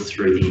have to look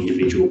through the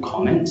individual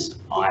comments.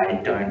 I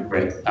don't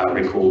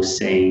recall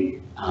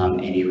seeing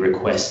any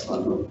requests.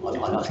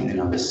 I think the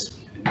numbers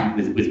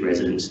with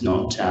residents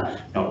not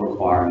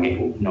requiring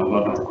it,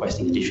 not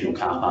requesting additional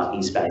car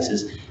parking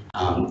spaces.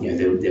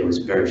 There was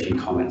very few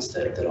comments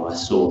that I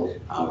saw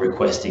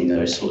requesting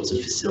those sorts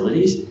of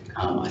facilities.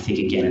 I think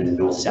again in the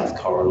north-south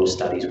corridor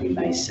studies we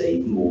may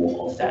see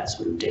more of that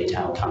sort of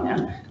detail come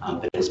out,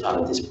 but as part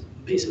of this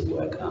piece of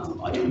work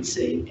I didn't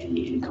see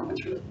any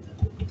comments related to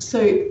that. So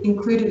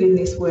included in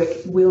this work,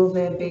 will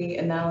there be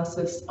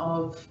analysis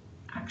of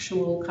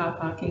actual car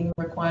parking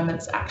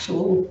requirements,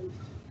 actual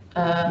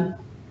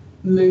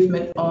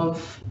movement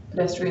of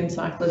pedestrian,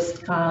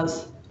 cyclist,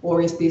 cars,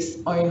 or is this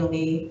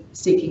only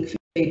seeking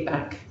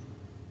feedback?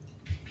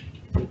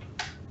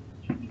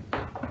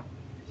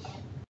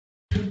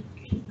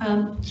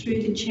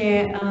 Through the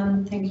chair,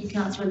 thank you,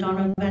 Councillor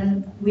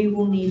Donovan. We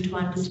will need to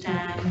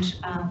understand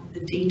the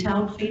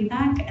detailed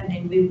feedback, and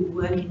then we will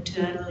work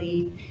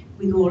internally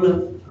with all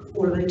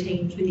of the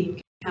teams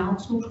within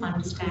council to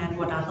understand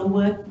what other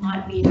work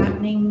might be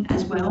happening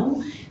as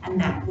well, and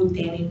that would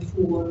then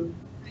inform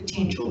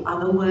potential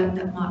other work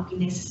that might be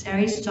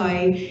necessary. So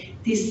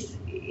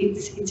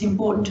it's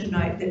important to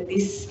note that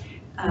this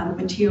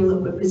material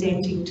that we're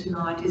presenting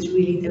tonight is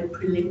really the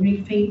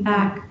preliminary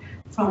feedback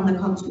from the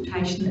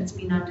consultation that's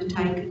been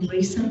undertaken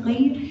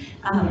recently.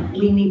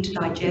 We need to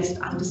digest,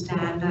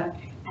 understand it,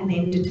 and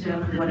then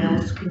determine what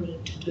else we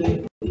need to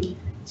do.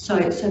 So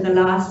the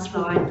last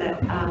slide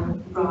that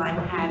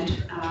Brian had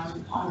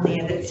on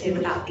there that said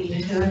about the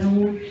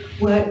internal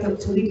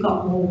work, so we've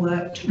got more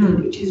work to do,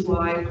 which is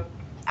why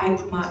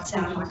April might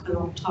sound like a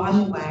long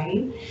time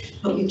away,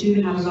 but we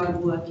do have a lot of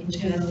work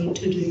internally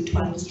to do to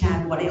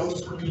understand what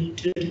else we need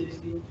to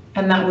do.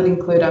 And that would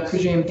include, I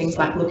presume, things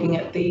like looking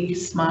at the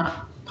smart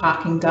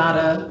parking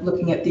data,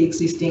 looking at the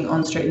existing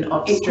on-street and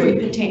off-street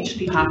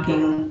potentially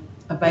parking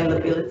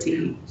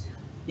availability.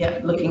 Yeah,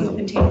 looking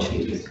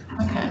potentially.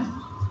 Okay.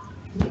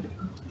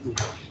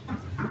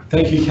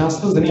 Thank you,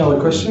 councillors. Any other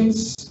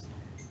questions?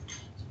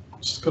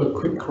 Just got a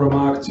quick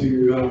remark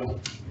to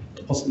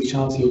possibly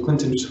Chancellor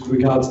Clinton just with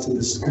regards to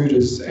the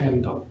scooters,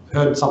 and I've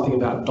heard something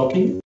about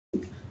docking,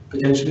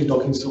 potentially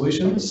docking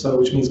solutions, so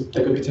which means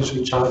they could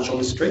potentially charge on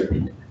the street.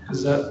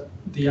 Is that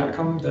the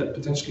outcome that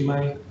potentially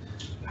may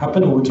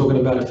happen, or we're talking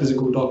about a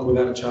physical dock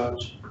without a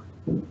charge?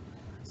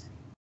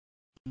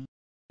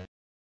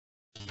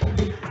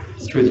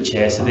 Through the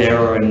chair, so there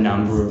are a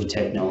number of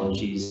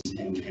technologies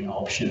and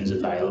options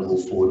available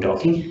for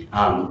docking.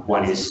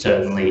 One is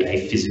certainly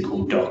a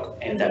physical dock,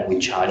 and that would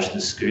charge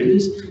the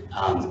scooters.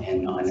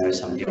 And I know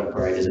some of the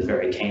operators are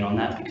very keen on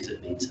that because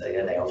it means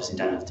they obviously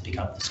don't have to pick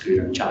up the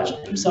scooter and charge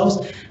it themselves.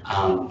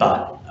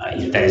 But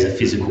that is a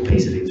physical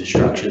piece of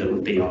infrastructure that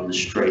would be on the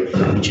street,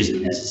 which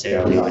isn't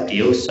necessarily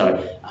ideal.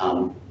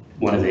 So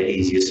one of the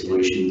easiest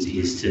solutions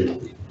is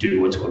to do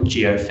what's called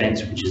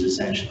geofence, which is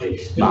essentially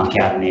mark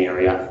out an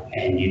area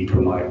and you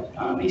promote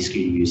e-scooter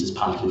users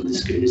parking the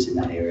scooters in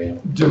that area.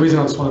 The reason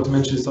I just wanted to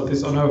mention is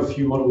that I know a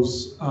few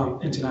models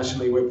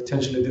internationally where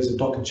potentially there's a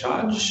dock and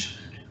charge.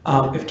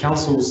 If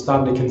council's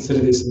starting to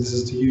consider this, and this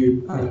is to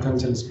you,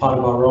 Clinton, as part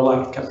of our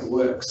rollout of Capital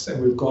Works,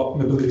 and we've got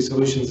mobility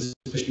solutions,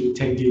 especially with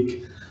 10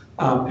 gig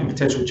and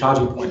potential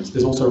charging points,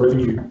 there's also a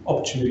revenue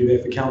opportunity there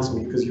for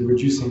council because you're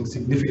reducing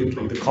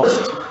significantly the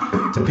cost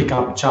to pick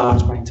up,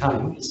 charge,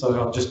 maintain.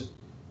 So I just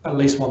at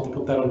least want to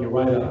put that on your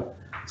radar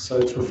so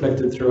it's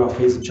reflected through our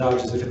fees and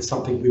charges if it's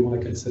something we want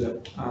to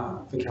consider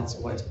for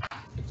council later.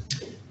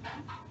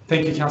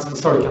 Thank you, Councillor.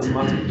 Sorry, Councillor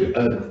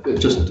Martin.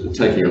 Just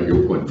taking up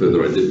your point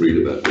further, I did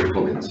read about your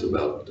comments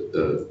about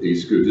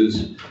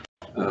e-scooters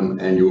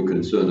and your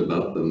concern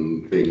about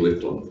them being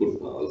left on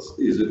footpaths.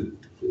 Is it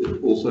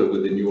also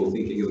within your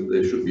thinking that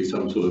there should be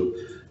some sort of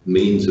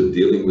means of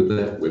dealing with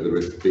that, whether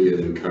it be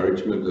an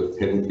encouragement, a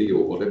penalty,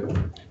 or whatever?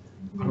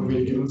 I'm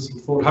really giving some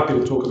thought. Happy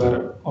to talk about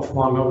it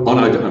offline.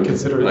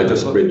 I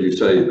just read you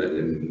say that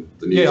in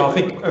the news. Yeah, I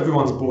think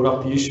everyone's brought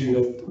up the issue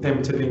of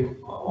them tipping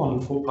on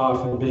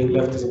footpath and being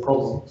left as a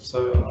problem.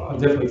 So I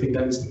definitely think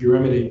that needs to be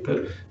remedied.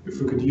 But if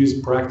we could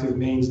use proactive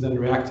means than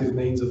reactive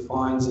means of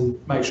fines and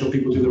make sure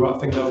people do the right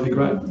thing, that would be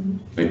great.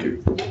 Thank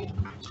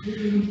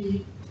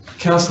you.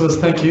 Councillors,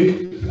 thank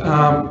you.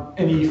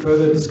 Any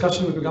further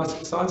discussion with regards to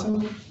this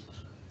item?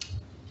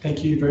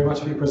 Thank you very much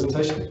for your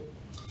presentation.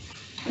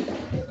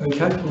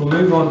 Okay, we'll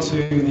move on to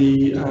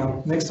the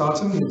next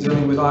item. We're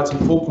dealing with item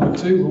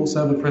 4.2. We'll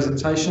also have a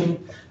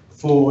presentation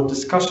for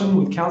discussion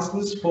with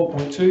councillors.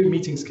 4.2,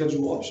 meeting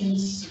schedule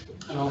options.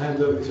 And I'll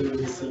hand over to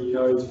the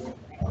CEO.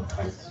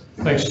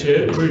 Thanks,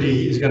 Chair.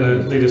 Rudy is going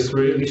to lead us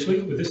through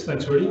initially with this.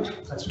 Thanks, Rudy.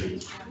 Thanks, Rudy.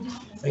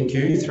 Thank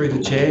you. Through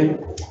the chair.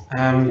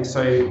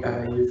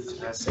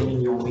 You've seen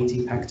in your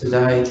meeting pack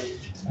today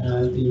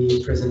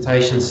the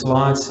presentation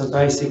slides. So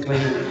basically,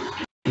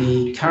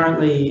 the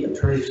currently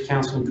approved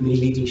council and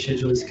committee meeting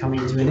schedule is coming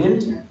to an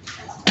end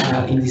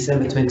in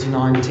December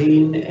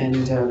 2019,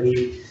 and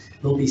we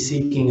will be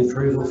seeking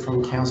approval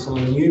from council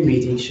on a new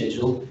meeting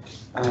schedule,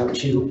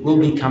 which will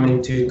be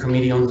coming to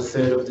committee on the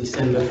 3rd of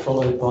December,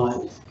 followed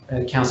by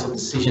a council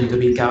decision to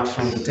be out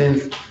from the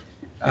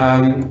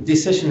 10th.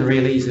 This session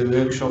really is a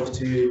workshop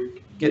to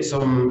get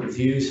some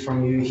views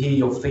from you, hear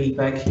your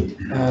feedback.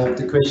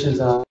 The questions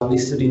are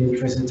listed in the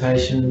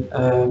presentation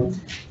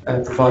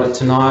provided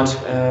tonight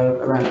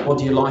around what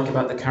do you like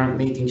about the current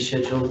meeting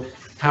schedule,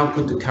 how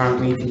could the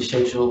current meeting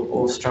schedule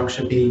or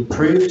structure be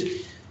improved.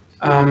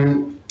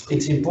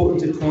 It's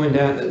important to point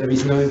out that there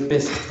is no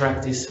best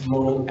practice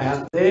model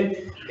out there.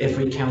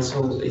 Every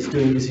council is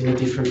doing this in a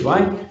different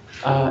way.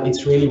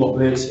 It's really what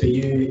works for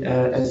you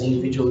as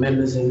individual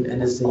members and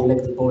as the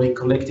elected body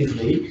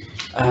collectively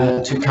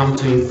to come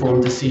to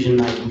informed decision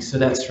making. So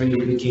that's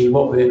really the key.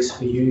 What works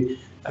for you.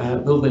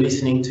 We'll be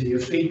listening to your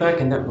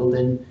feedback, and that will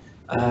then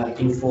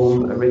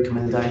inform a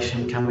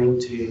recommendation coming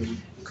to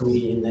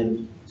committee and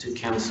then to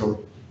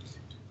council.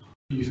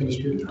 You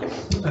finished, Rudy?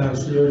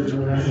 CEO, did you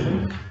want to add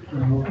anything?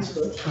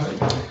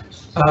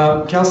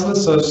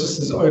 Councillors, so it's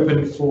just as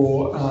open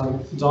for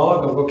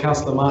dialogue. I've got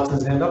Councillor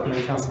Martin's hand up and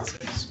then Councillor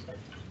Sims.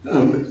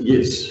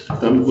 Yes,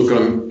 look,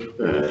 I'm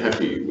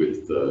happy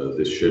with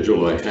this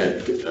schedule. I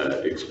had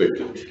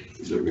expected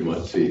that we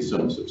might see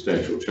some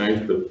substantial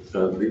change, but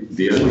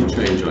the only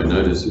change I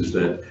notice is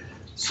that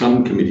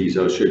some committees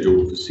are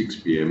scheduled for 6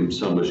 p.m,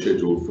 some are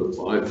scheduled for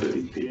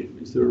 5:30 p.m.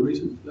 Is there a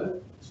reason for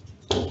that?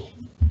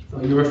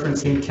 Are you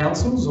referencing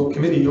councils or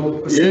committee?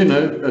 Or yeah,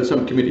 no,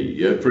 some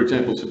committee. For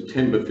example,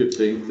 September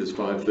 15th is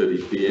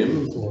 5:30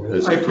 p.m.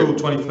 April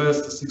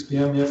 21st is 6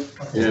 p.m, yes.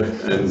 Yeah,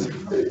 and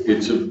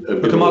it's a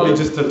but it might be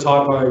just a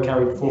typo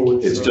carried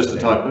forward. It's so just a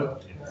typo?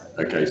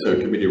 Okay, so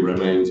committee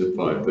remains at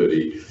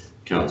 5:30,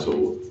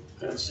 council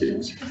at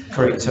 6.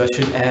 Correct. So I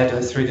should add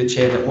through the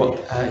chair that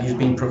what you've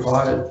been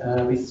provided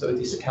with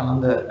this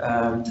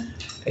calendar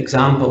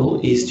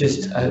example is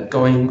just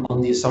going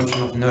on the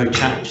assumption of no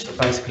change. So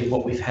basically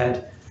what we've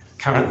had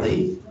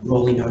currently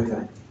rolling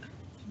over.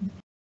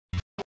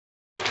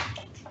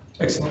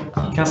 Excellent.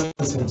 Councillor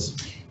Sims.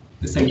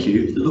 Thank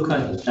you. Look,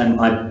 I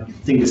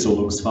think this all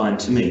looks fine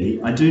to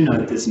me. I do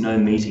note there's no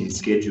meeting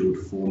scheduled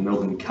for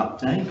Melbourne Cup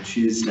Day,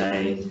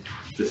 Tuesday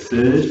the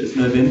 3rd of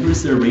November.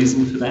 Is there a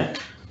reason for that?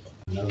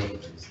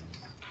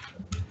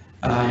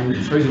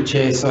 Through the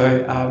chair,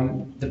 so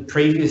the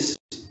previous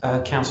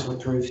council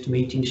approved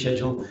meeting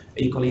schedule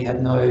equally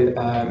had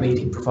no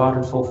meeting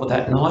provided for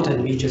that night,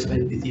 and we just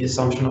went with the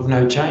assumption of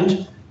no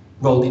change,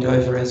 rolled it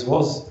over as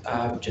was,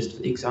 just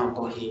for the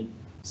example here.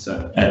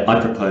 So I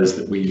propose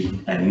that we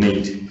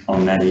meet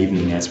on that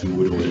evening as we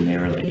would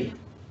ordinarily.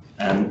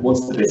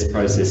 What's the best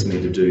process for me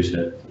to do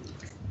to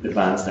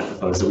advance that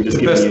proposal? We just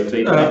give me your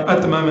feedback?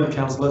 At the moment,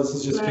 councillor, this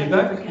is just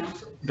feedback.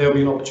 There'll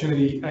be an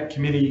opportunity at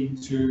committee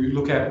to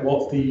look at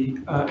what the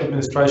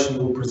administration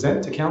will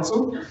present to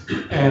council,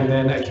 and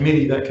then at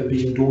committee that can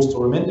be endorsed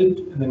or amended,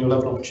 and then you'll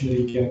have an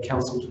opportunity to get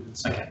council to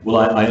consider. Okay. Well,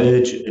 I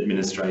urge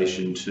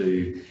administration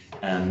to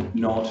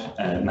not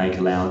make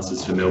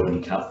allowances for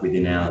Melbourne Cup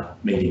within our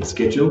meeting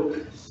schedule.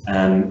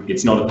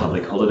 It's not a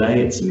public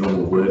holiday, it's a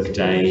normal work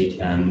day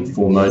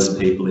for most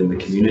people in the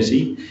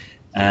community,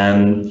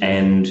 and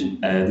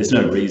there's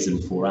no reason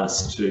for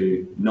us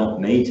to not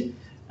meet.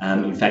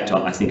 In fact,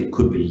 I think it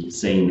could be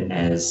seen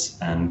as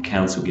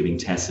council giving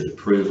tacit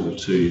approval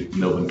to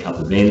Melbourne Cup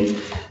event,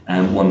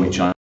 one which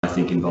I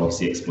think involves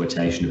the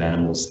exploitation of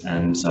animals,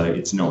 and so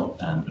it's not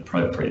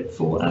appropriate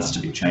for us to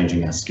be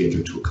changing our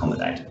schedule to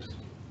accommodate it.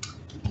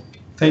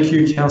 Thank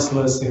you,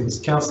 Councillor Sims.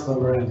 Councillor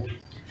Moran.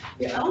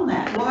 Yeah, on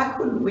that, why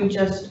couldn't we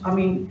just, I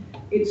mean,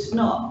 it's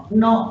not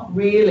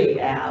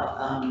really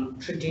our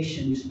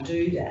tradition to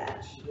do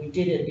that. We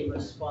did it in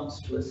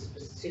response to a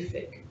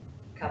specific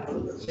couple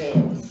of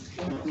events,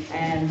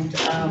 and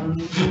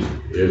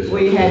yes,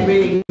 we had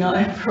really no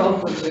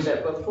problem with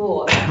it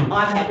before. I'm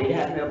happy to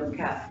have Melbourne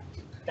Cup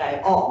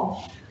Day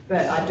off,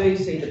 but I do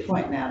see the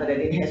point now that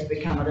it has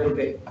become a little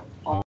bit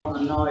on the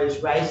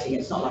nose racing.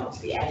 It's not like it's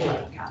the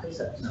Adelaide Cup, is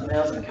it? It's the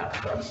Melbourne Cup,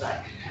 for God's sake.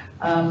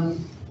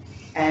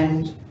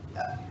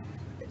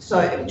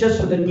 So just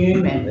for the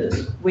new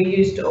members, we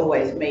used to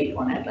always meet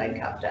on Adelaide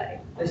Cup Day.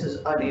 This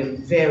is only a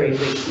very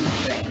recent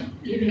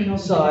thing.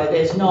 So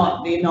there's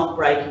not, you're not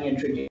breaking a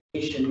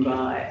tradition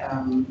by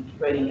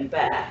bringing it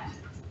back.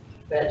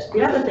 But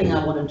the other thing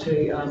I wanted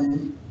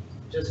to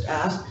just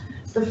ask,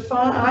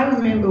 I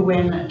remember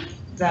when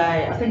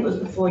they, I think it was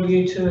before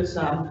you two or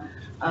some,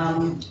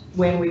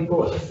 when we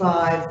brought the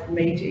 5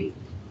 meeting,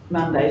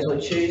 Mondays or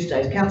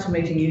Tuesdays. Council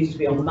meeting used to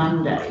be on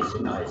Mondays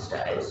in those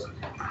days.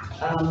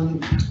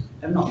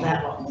 And not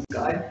that long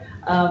ago,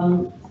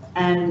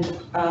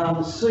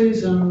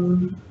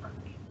 Susan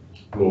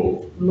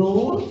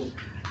Lord,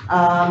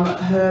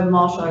 her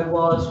motto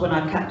was, when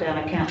I cut down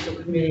a council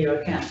committee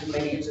or a council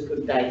meeting, it's a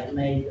good day for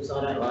me because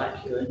I don't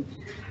like you.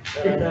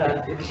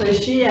 So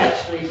she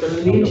actually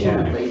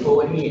belligerently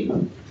brought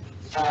in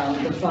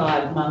the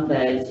 5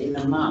 Mondays in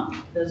a month.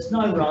 There's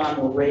no rhyme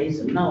or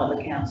reason, no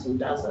other council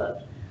does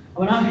it. I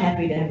mean, I'm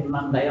happy to have a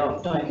Monday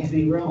off, don't get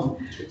me wrong,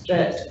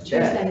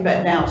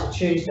 but now it's a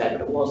Tuesday,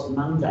 but it was a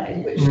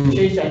Monday, which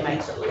Tuesday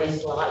makes it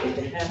less likely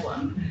to have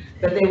one.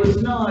 But there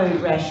was no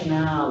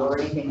rationale or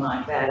anything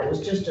like that. It was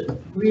just a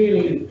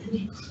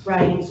really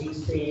crazy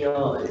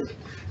CEO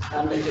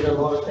that did a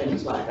lot of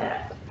things like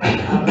that.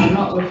 I'm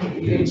not looking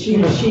at you, she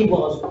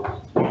was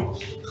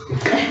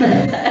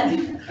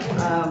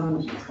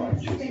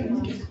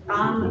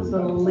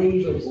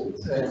unbelievable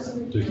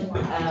person.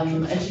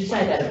 And she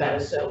said that about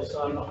herself,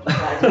 so I'm not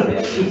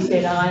complaining. She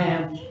said, I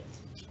am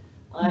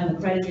the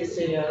craziest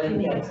CEO in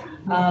here.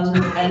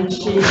 And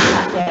she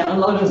cut down a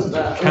lot of things.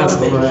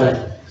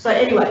 So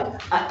anyway,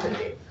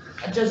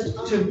 just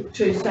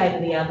to say to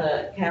the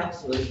other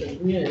councillors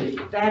that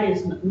knew, that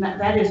is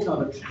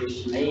not a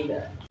tradition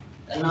either.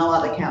 No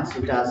other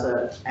council does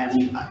it,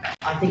 and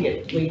I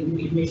think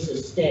we miss a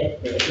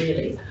step there,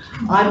 really.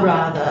 I'd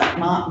rather,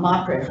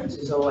 my preference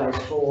is always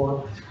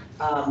for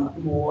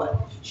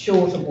more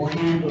shorter, more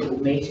handleable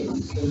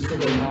meetings than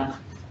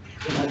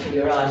sitting, for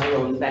your eyes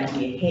rolling back in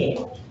your head.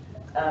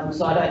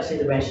 So I don't see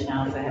the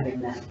rationale for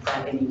having that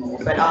anymore.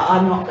 But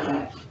I'm not going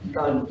to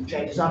go and look at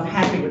changes. I'm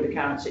happy with the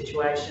current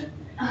situation,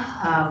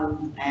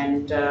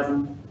 and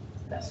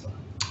that's all.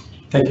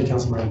 Thank you,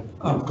 Councillor Moran.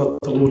 I've got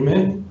the Lord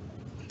Mayor.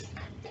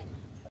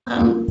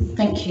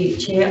 Thank you,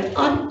 Chair.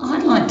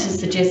 I'd like to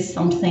suggest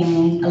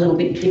something a little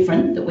bit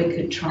different that we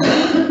could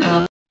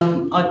try,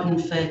 open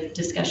for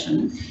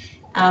discussion.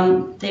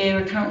 There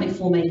are currently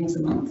 4 meetings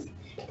a month,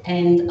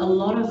 and a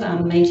lot of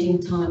our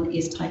meeting time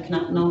is taken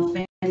up, no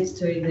offence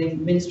to the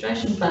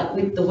administration, but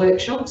with the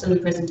workshops and the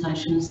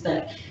presentations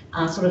that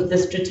are sort of the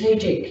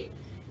strategic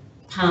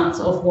parts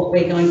of what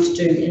we're going to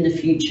do in the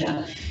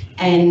future.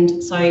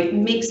 And so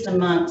mixed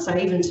among, so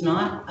even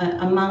tonight,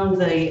 among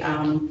the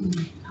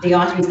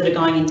items that are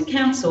going into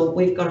council,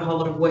 we've got a whole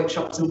lot of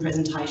workshops and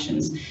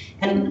presentations.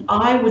 And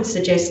I would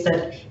suggest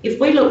that if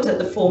we looked at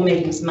the 4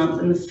 meetings a month,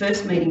 and the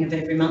first meeting of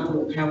every month,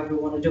 or however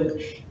we want to do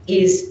it,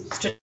 is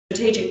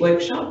strategic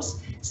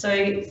workshops.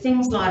 So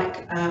things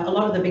like a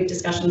lot of the big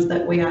discussions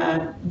that we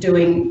are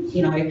doing,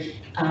 you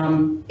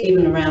know,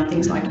 even around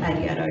things like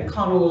 88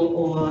 O'Connell,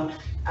 or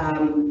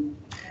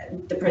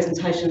the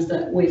presentations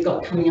that we've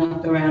got coming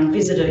up around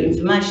visitor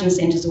information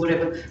centres or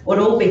whatever, would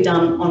all be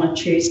done on a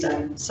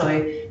Tuesday.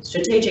 So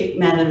strategic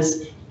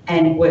matters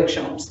and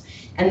workshops.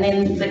 And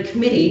then the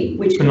committee,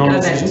 which could go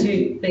back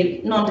to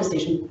be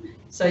non-decision.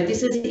 So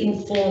this is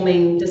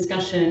informing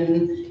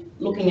discussion,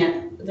 looking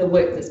at the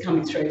work that's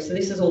coming through. So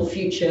this is all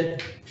future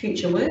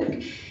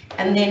work.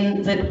 And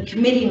then the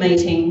committee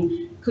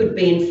meeting could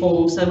be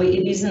informed, so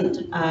it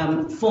isn't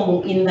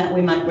formal in that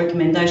we make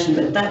recommendation,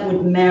 but that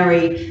would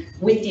marry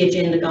with the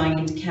agenda going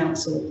into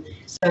council,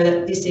 so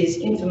that this is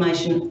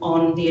information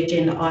on the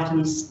agenda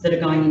items that are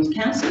going into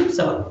council,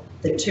 so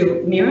the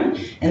two mirror,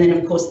 and then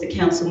of course the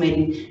council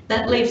meeting.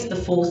 That leaves the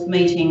 4th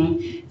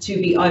meeting to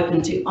be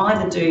open to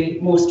either do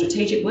more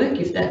strategic work,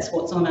 if that's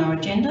what's on our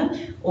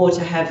agenda, or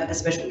to have a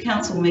special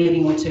council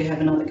meeting, or to have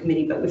another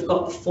committee. But we've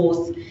got the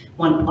 4th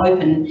one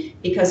open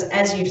because,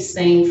 as you've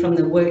seen from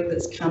the work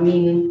that's come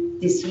in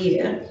this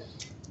year,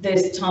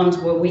 there's times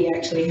where we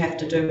actually have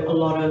to do a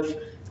lot of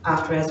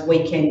after hours,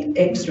 weekend,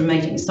 extra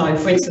meetings. So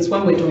for instance,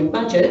 when we're doing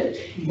budget,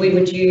 we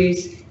would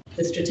use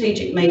the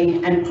strategic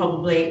meeting and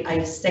probably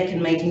a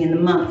second meeting in the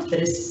month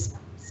that is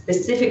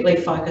specifically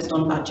focused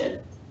on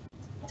budget.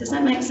 Does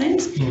that make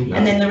sense? Mm-hmm.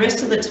 And then the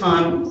rest of the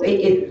time,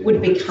 it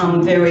would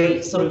become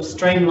very sort of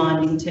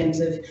streamlined in terms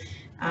of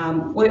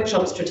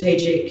workshop,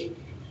 strategic,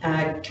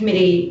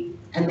 committee,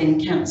 and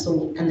then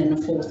council, and then a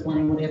 4th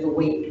one, whatever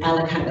we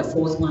allocate a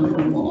 4th one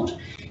we want.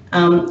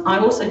 I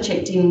also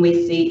checked in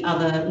with the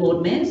other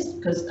Lord Mayors,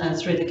 because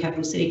through the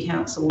Capital City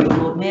Council with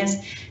Lord Mayors,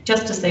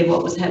 just to see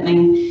what was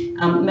happening.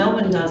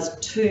 Melbourne does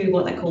 2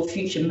 what they call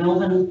Future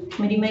Melbourne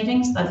committee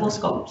meetings. They've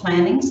also got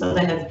planning, so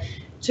they have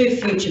 2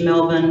 Future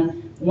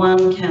Melbourne,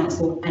 1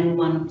 council and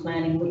 1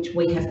 planning, which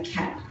we have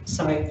capped.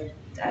 So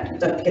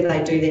don't forget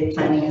they do their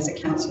planning as a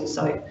council,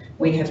 so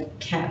we have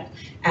capped.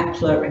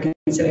 APLA,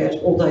 reconciliation,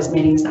 all those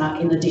meetings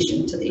are in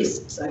addition to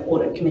this, so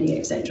audit committee,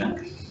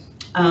 etc.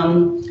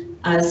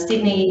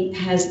 Sydney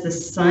has the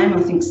same.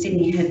 I think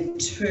Sydney had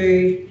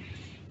 2.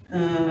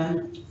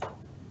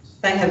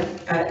 They have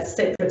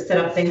separate set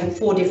up. They have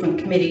 4 different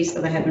committees. So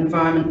they have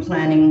environment,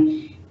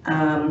 planning,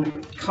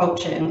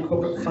 culture, and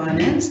corporate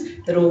finance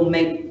that all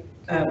meet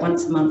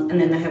once a month, and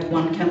then they have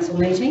 1 council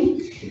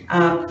meeting.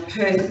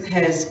 Perth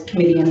has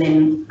committee and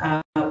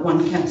then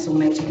 1 council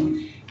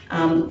meeting.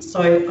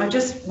 So I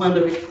just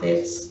wonder if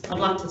I'd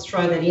like to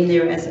throw that in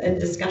there as a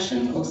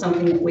discussion, or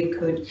something that we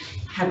could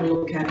have a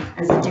look at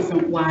as a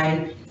different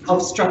way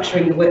of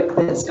structuring the work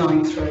that's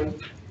going through.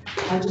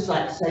 I'd just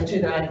like to say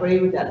too that I agree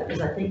with that,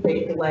 because I think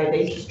the way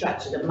these are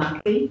structured are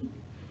mucky.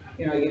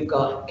 You know, you've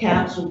got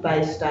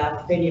council-based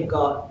stuff, then you've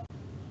got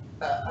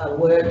a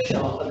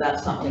workshop about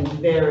something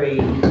very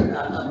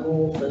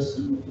amorphous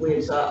and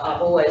weird. So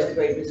I've always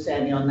agreed with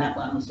Sandy on that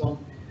one, as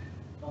long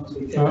as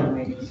we fit our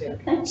meetings.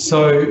 Yeah.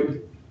 So,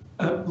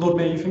 Lord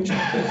Mayor, you finished?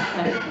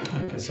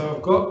 Okay, so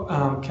I've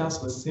got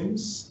Councillor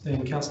Sims,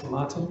 then Councillor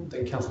Martin,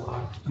 then Councillor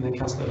Hart, and then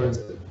Councillor Burns.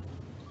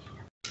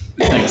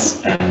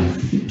 Thanks,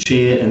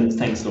 Chair, and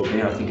thanks, Lord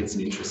Mayor. I think it's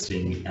an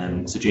interesting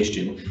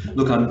suggestion.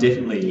 Look, I'm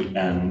definitely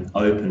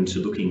open to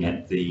looking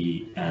at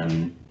the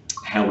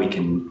how we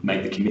can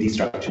make the committee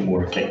structure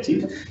more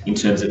effective in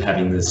terms of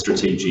having the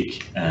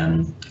strategic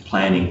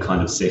planning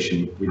kind of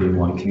session within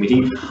 1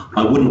 committee.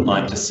 I wouldn't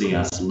like to see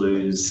us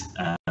lose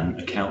a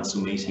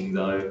council meeting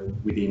though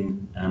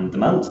within the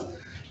month.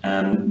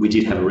 We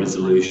did have a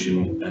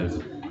resolution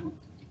of,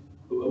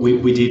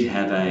 we did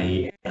have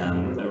a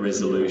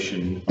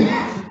resolution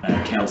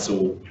of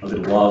council a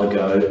little while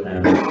ago.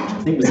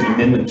 I think it was an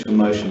amendment to a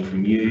motion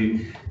from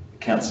you,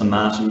 Councillor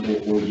Martin,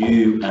 or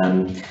you,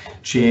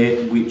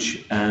 Chair,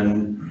 which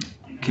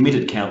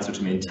committed council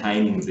to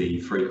maintaining the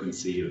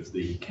frequency of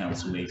the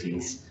council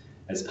meetings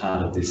as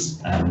part of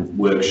this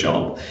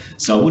workshop.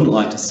 So I wouldn't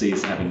like to see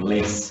us having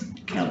less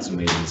council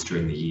meetings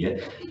during the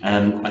year.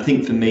 I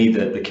think for me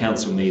that the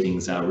council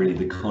meetings are really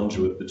the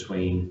conduit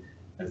between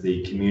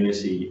the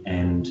community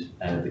and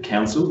the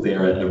council.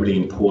 They're a really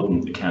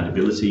important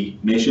accountability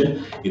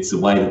measure. It's the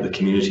way that the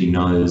community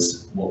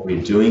knows what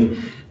we're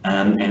doing,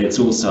 and it's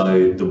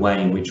also the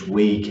way in which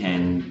we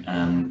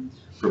can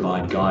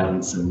provide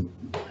guidance and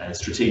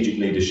strategic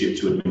leadership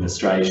to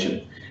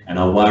administration. And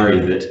I worry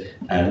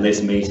that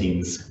less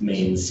meetings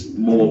means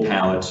more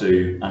power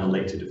to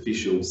unelected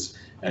officials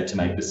to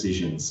make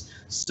decisions.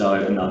 So,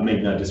 and I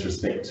mean no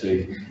disrespect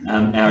to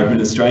our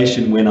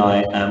administration when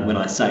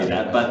I say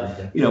that,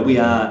 but you know, we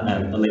are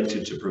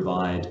elected to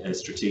provide a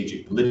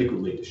strategic political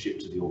leadership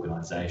to the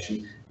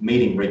organisation.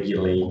 Meeting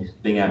regularly,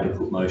 being able to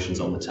put motions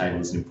on the table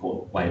is an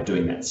important way of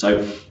doing that.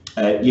 So,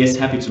 yes,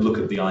 happy to look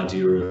at the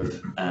idea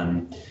of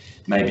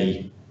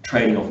maybe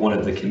trading off one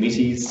of the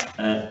committees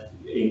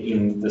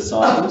in the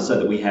cycle so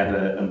that we have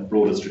a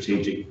broader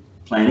strategic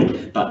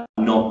planning, but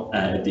not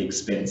at the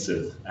expense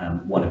of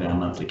one of our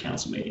monthly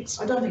council meetings.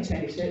 I don't think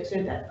Sandy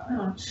said that.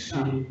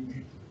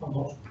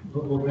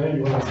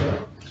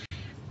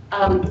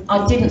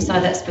 I didn't say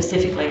that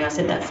specifically. I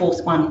said that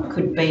fourth one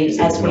could be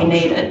as we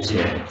need it.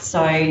 Yeah.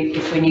 So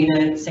if we need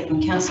a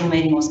second council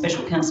meeting or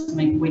special council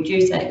meeting, we'd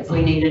use that. If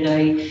we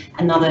needed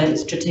another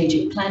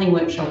strategic planning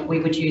workshop, we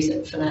would use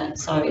it for that.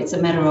 So it's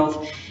a matter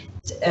of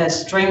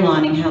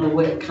streamlining how the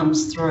work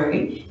comes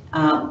through.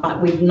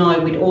 But we'd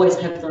always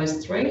have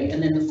those three,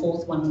 and then the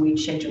fourth one we'd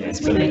schedule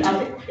as we need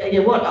to.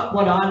 Yeah,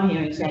 what I'm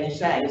hearing Sandy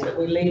say is that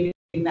we're leaving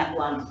that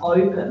one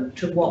open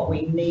to what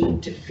we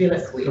need to fill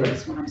it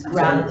with,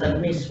 rather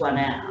than miss one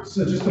out.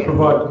 So just to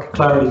provide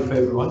clarity for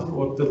everyone,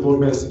 what the Lord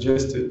Mayor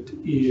suggested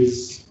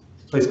is,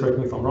 please correct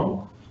me if I'm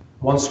wrong,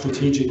 one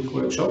strategic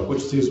workshop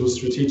which deals with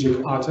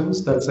strategic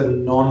items, that's a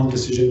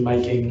non-decision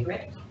making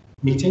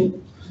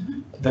meeting,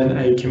 then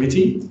a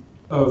committee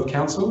of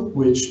council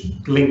which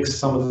links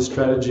some of the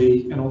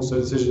strategy and also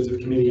decisions of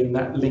committee, and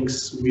that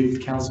links with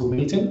council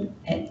meeting.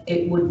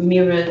 It would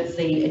mirror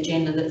the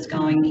agenda that's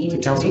going into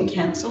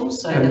council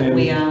so and that then,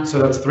 we are... So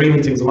that's 3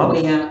 meetings a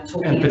month. We are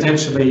talking and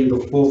potentially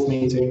the fourth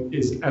meeting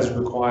is as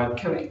required.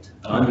 Correct.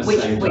 I'm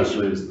saying just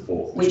lose the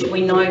fourth. Which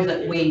we know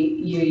that we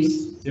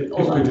use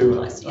all over the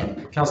place. Yeah.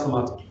 Councillor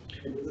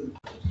Martin.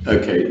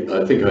 Okay,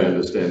 I think I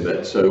understand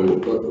that. So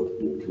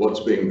what's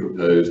being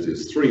proposed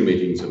is 3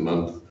 meetings a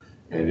month,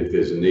 and if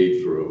there's a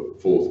need for a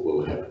fourth,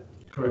 we'll have it.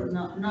 Correct.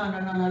 No,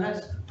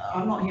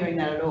 I'm not hearing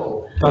that at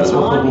all. That's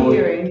what I'm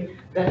hearing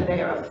that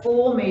there are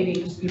 4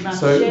 meetings, you must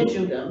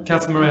schedule them.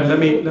 Councillor Moran,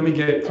 let me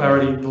get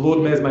clarity. The Lord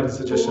Mayor's made a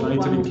suggestion. I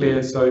need to be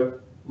clear.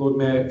 So, Lord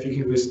Mayor, if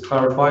you can just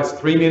clarify, it's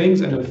 3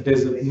 meetings, and if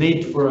there's a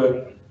need for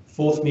a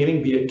fourth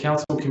meeting, be it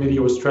council, committee,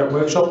 or a strat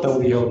workshop, that will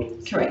be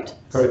held. Correct.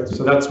 Correct.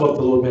 So that's what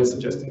the Lord Mayor is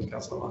suggesting,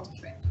 Councillor Martin.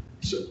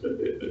 So,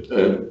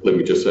 let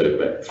me just say it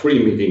back.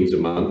 3 meetings a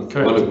month,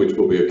 one of which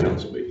will be a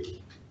council meeting.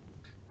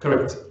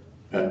 Correct.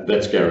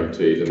 That's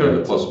guaranteed, and then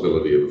the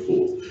possibility of a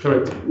fourth.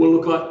 Correct. Well,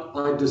 look,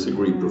 I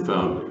disagree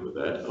profoundly with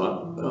that.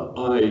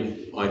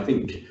 I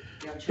think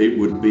it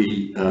would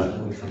be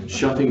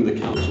shutting the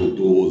council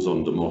doors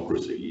on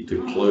democracy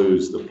to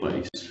close the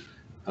place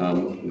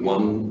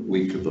 1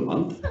 week of the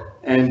month,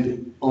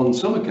 and on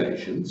some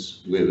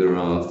occasions where there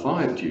are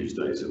 5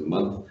 Tuesdays in the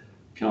month,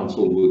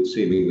 council would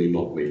seemingly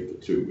not meet for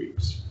 2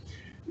 weeks.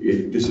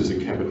 If this is a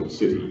capital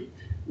city,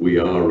 we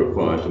are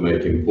required to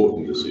make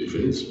important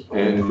decisions,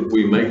 and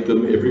we make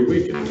them every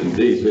week. And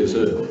indeed, there's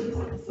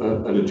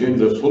an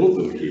agenda full of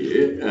them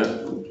here,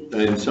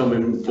 and some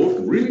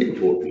important, really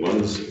important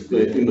ones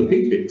in the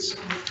pink bits.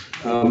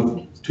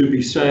 To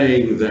be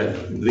saying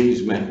that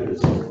these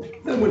matters,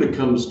 and when it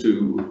comes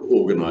to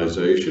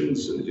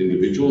organisations and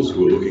individuals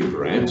who are looking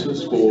for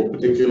answers for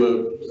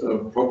particular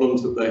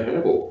problems that they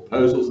have or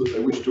proposals that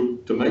they wish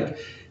to make,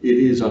 it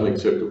is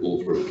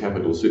unacceptable for a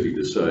capital city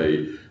to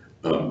say,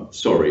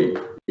 sorry,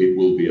 it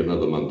will be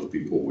another month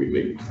before we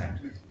meet.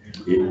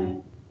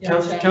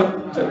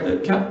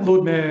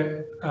 Lord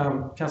Mayor,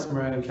 Councillor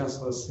Moran and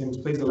Councillor Sims,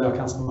 please allow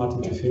Councillor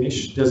Martin to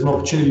finish. There's an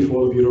opportunity for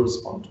all of you to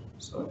respond.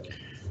 So,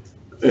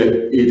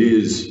 it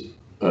is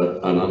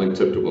an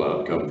unacceptable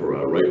outcome for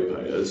our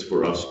ratepayers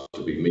for us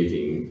to be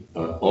meeting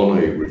on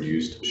a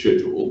reduced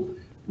schedule.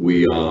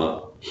 We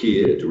are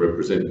here to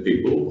represent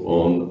people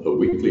on a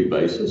weekly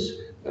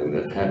basis, and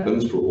that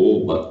happens for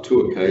all but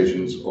 2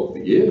 occasions of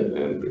the year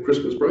and the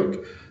Christmas break.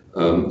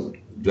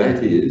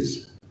 That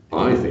is,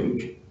 I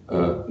think,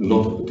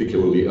 not a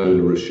particularly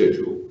onerous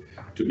schedule.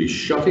 To be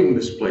shutting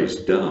this place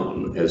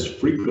down as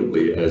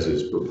frequently as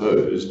is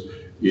proposed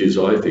is,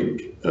 I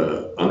think,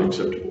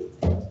 unacceptable.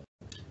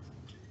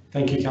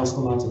 thank you,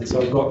 Councillor Martin.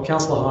 So I've got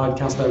Councillor Hyde,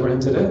 Councillor Abraham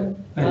today.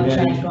 I'll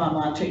change my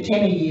mind. 10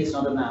 a year is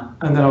not enough.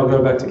 And then I'll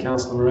go back to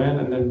Councillor Moran,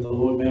 and then the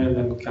Lord Mayor, and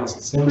then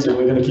Councillor Sims, and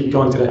we're going to keep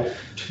going today.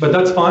 But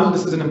that's fine.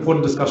 This is an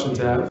important discussion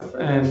to have.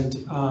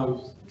 And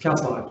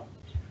Councillor Hyde.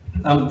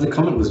 The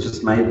comment was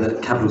just made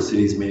that capital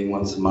cities meeting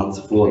once a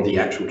month for the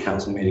actual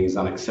council meeting is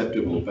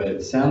unacceptable, but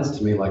it sounds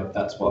to me like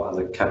that's what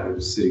other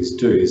capital cities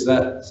do. Is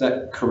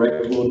that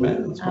correct, Lord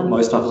Mayor? That's what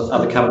most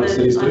other capital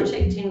cities do? I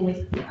checked in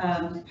with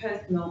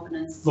Perth, Melbourne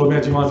and Sydney. Lord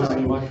Mayor, do you mind just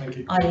saying your mic? Thank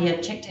you. I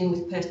checked in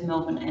with Perth,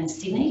 Melbourne and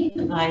Sydney.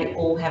 They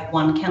all have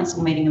 1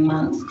 council meeting a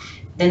month.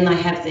 Then they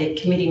have their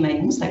committee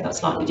meetings. They've got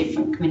slightly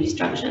different committee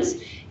structures,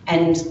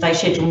 and they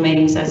schedule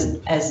meetings as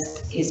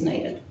is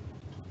needed.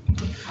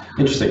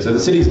 Interesting. So the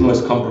city's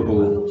most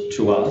comparable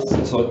to us,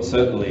 and so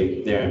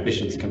certainly their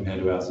ambitions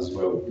compared to ours as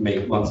well,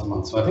 meet once a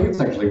month. So I think it's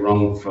actually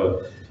wrong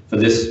for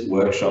this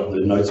workshop,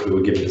 the notes we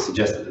were given to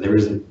suggest that there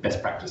isn't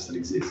best practice that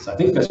exists. I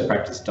think best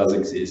practice does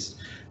exist.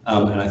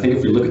 And I think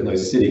if we look at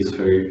those cities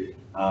who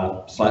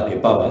are slightly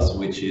above us,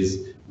 which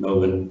is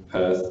Melbourne,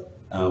 Perth,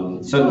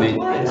 certainly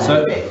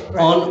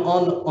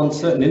on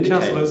certain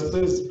indicators,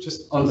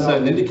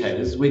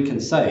 we can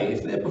say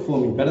if they're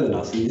performing better than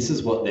us and this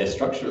is what their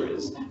structure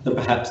is, then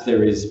perhaps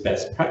there is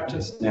best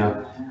practice.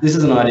 Now, this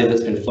is an idea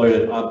that's been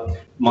floated up.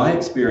 My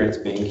experience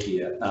being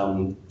here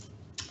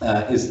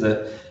is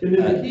that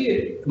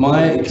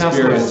my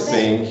experience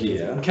being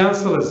here.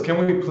 Councillors, can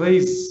we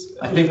please?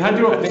 You've had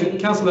your opportunity,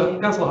 Councillor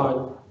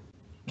Hyde.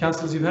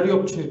 Councillors, you've had your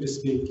opportunity to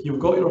speak. You've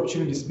got your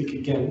opportunity to speak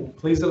again.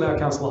 Please allow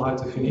Councillor Hyde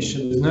to finish,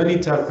 and there's no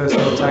need to have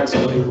personal attacks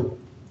on people.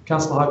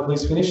 Councillor Hyde,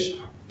 please finish.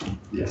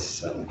 Yes,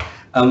 certainly.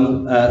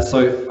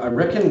 So I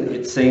reckon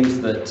it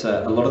seems that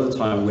a lot of the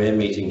time we're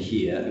meeting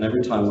here, and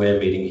every time we're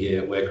meeting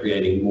here, we're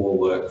creating more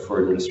work for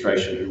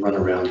administration who run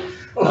around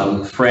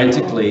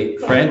frantically,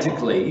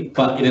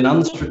 but in an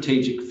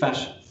unstrategic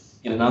fashion.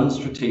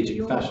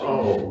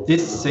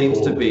 This seems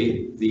to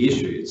be the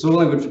issue. It's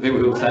all good for people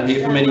who have sat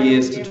here for many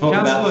years to talk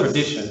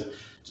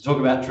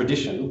about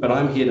tradition, but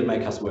I'm here to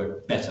make us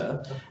work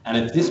better. And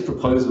if this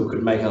proposal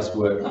could make us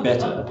work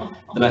better,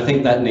 then I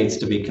think that needs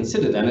to be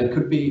considered. And it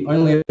could be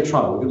only a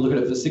trial. We could look at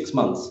it for 6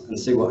 months and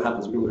see what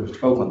happens. We could look at it for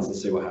 12 months and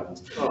see what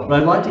happens. But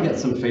I'd like to get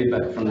some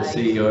feedback from the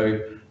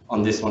CEO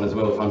on this one as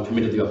well, if I'm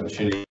permitted the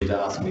opportunity to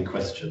ask me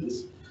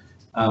questions.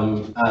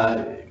 And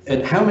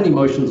how many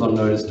motions on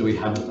notice do we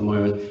have at the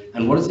moment,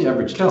 and what is the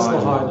average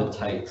time that it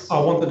takes? I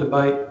want the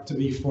debate to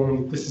be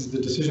formed. This is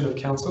the decision of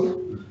council.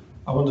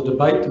 I want the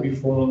debate to be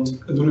formed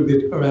a little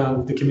bit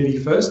around the committee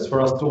first, for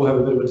us to all have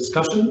a bit of a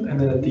discussion, and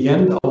then at the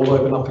end I will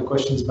open up the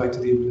questions back to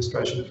the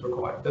administration if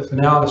required. But for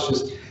now, let's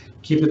just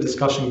keep the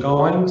discussion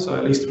going, so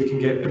at least we can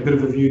get a bit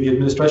of a view. The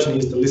administration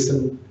needs to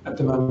listen at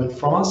the moment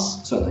from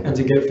us. Certainly. And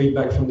to get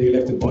feedback from the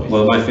elected body.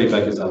 Well, my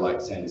feedback is I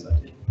like Sandy's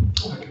idea.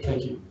 Okay,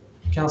 thank you.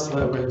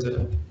 Councillor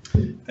Brenzetta.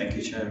 Thank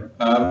you, Chair.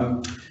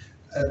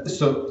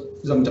 So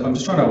I'm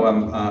just trying to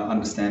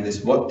understand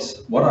this.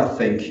 What I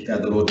think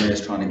the Lord Mayor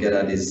is trying to get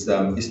at is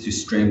to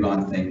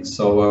streamline things.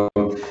 So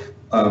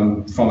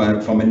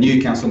from a new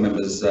council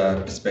member's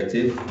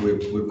perspective,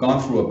 we've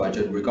gone through a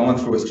budget. We're going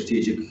through a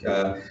strategic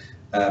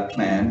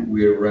plan.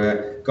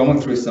 We're going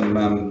through some.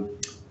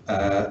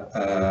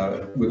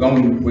 We're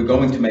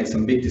going to make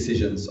some big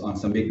decisions on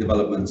some big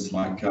developments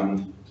like.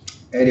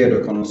 Adelaide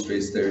O'Connell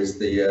Streets, there is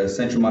the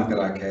Central Market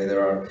Arcade, there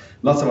are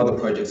lots of other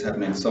projects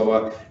happening.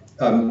 So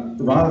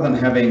rather than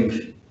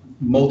having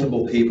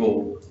multiple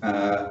people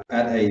at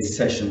a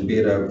session, be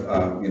it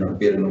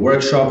in a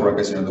workshop, or I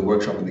guess the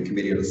workshop and the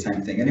committee are the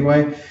same thing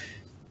anyway,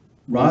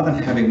 rather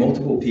than having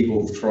multiple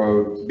people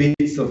throw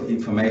bits of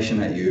information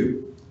at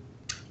you,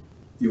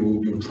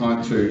 you'll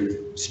try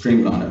to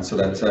streamline it so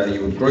that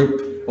you will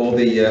group all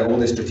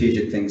the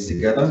strategic things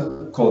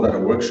together, call that a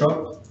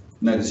workshop.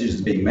 No decisions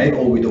being made.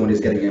 All we're doing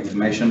is getting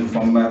information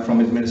from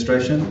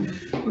administration.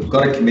 We've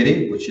got a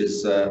committee, which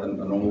is a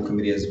normal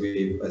committee as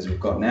we've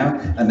got now,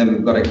 and then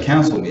we've got a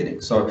council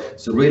meeting. So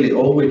really,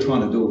 all we're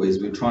trying to do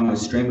is we're trying to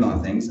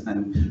streamline things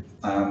and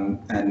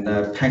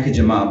package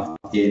them up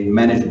in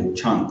manageable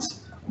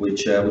chunks,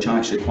 which I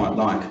actually quite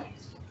like.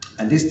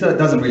 And this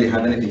doesn't really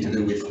have anything to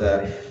do with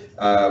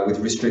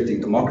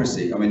restricting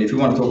democracy. I mean, if you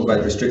want to talk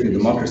about restricting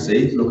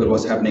democracy, look at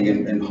what's happening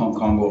in Hong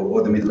Kong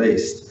or the Middle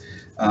East.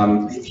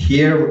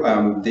 Here,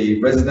 the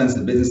residents,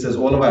 the businesses,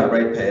 all of our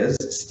ratepayers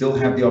still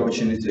have the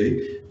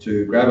opportunity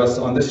to grab us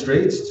on the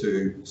streets,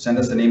 to send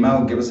us an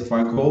email, give us a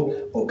phone call,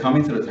 or come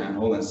into the town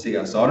hall and see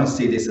us. So I don't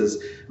see this as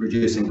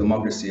reducing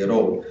democracy at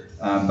all.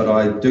 But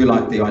I do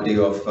like the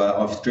idea of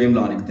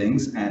streamlining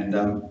things, and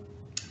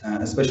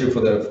especially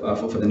for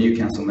the new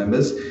council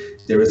members,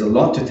 there is a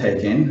lot to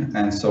take in.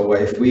 And so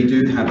if we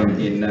do have them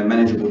in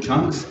manageable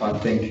chunks, I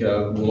think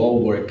we'll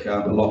all work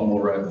a lot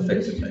more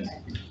effectively.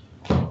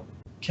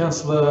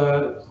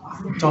 Councillor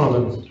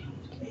Donovan,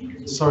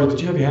 sorry, did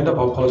you have your hand up?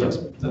 I apologise.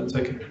 That's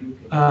okay.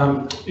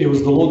 It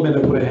was the Lord Mayor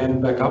that put a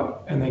hand back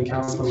up, and then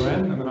Councillor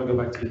Moran, and then I'll go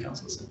back to you,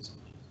 Councillor Sims.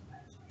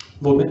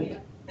 Lord Mayor.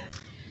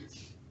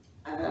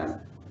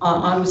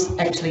 I was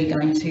actually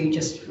going to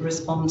just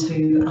respond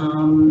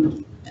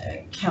to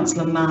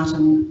Councillor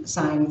Martin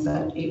saying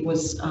that it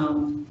was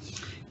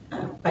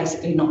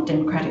basically not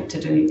democratic to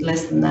do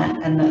less than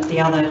that, and that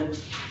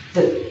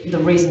the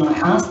reason I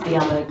asked the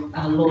other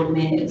Lord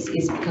Mayors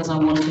is because I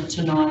wanted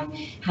to know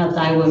how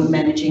they were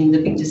managing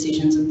the big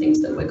decisions and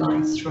things that we're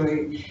going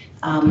through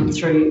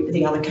through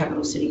the other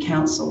capital city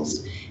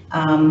councils.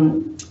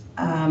 So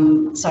I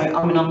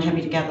mean, I'm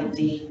happy to gather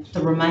the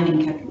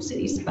remaining capital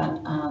cities,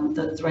 but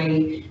the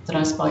three that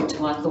I spoke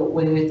to, I thought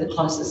were the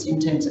closest in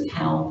terms of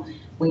how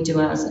we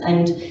do ours.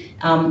 And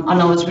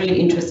I was really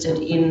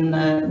interested in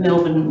the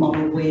Melbourne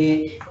model,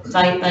 where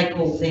they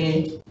call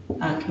their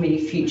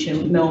committee, Future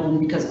Melbourne,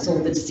 because it's all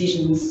the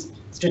decisions,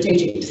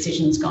 strategic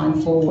decisions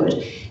going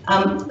forward.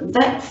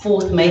 That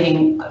fourth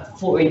meeting,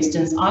 for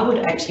instance, I would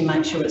actually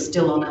make sure it's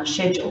still on our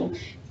schedule,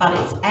 but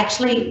it's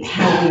actually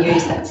how we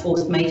use that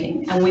fourth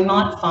meeting. And we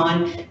might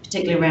find,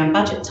 particularly around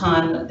budget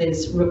time, that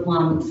there's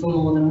requirement for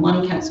more than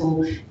one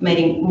council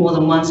meeting, more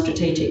than one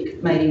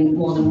strategic meeting,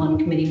 more than one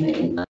committee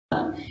meeting.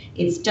 But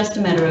it's just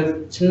a matter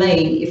of, to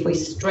me, if we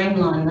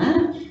streamline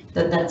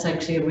that's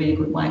actually a really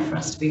good way for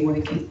us to be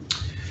working.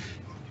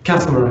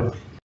 Councillor Moran.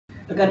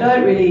 Look, I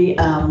don't really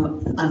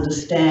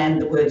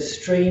understand the word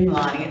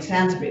streamlining. It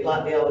sounds a bit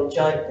like the old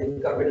joke that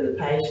you've got rid of the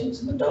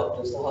patients and the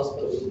doctors, the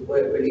hospitals would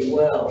work really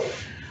well.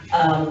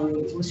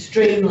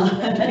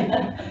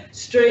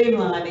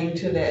 Streamlining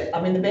to that,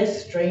 I mean, the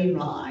best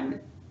streamline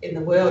in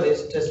the world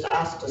is just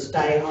us to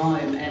stay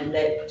home and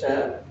let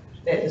the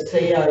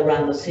CEO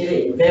run the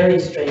city. Very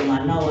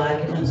streamlined, no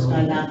arguments,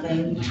 no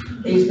nothing.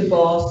 He's the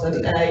boss,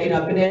 and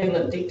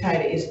benevolent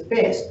dictator is the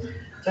best.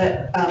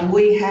 But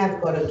we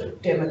have got a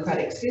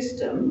democratic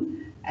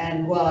system,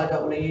 and while I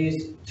don't want to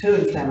use too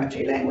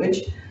inflammatory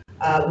language,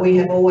 we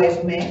have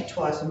always met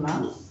twice a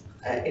month.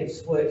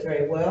 It's worked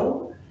very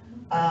well.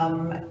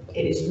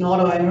 It is not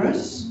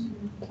onerous.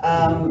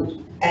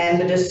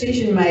 And the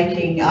decision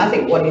making, I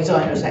think what is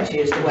onerous actually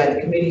is the way the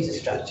committees are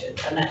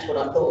structured, and that's what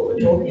I thought we were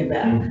talking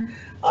about.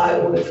 I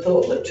would have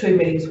thought that 2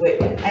 meetings a week,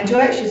 and to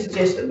actually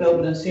suggest that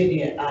Melbourne and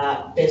Sydney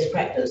are best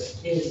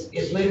practice is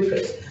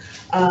ludicrous.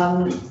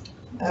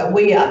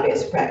 We are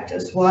best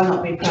practice. Why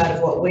not be proud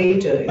of what we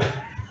do?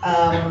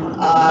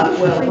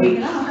 Well, we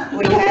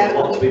have.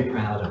 What to be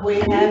proud of. We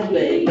have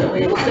been, but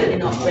we're certainly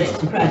not best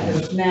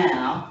practice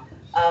now.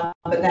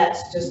 But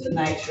that's just the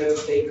nature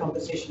of the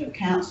composition of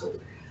council.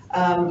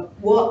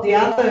 What the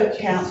other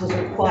councils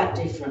are quite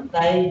different.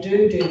 They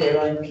do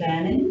their own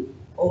planning.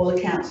 All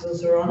the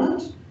councils are on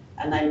it,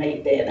 and they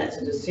meet there. That's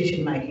a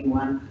decision-making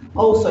one.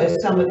 Also,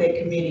 some of their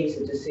committees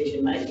are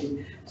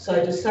decision-making.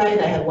 So to say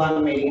they have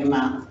 1 meeting a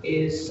month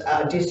is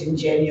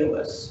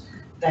disingenuous.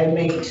 They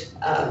meet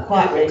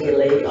quite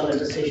regularly on a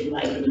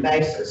decision-making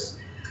basis.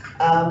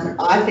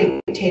 I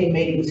think 10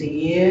 meetings a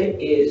year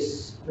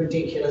is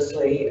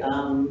ridiculously.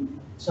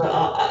 So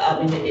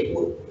I mean, it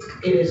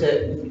is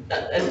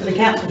for the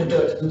council to do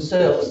it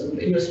themselves.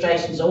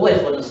 Administrations always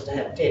want us to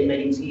have 10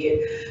 meetings a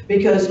year,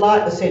 because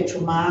like the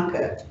central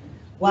market,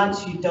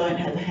 once you don't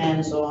have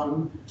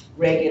hands-on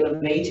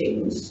regular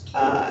meetings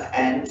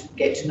and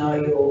get to know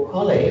your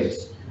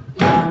colleagues,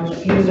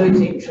 you lose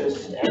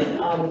interest. And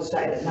I would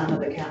say that none of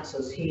the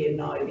councillors here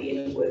know the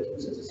inner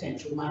workings of the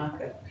central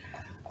market.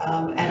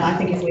 And I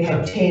think if we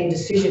had 10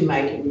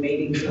 decision-making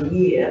meetings a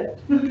year,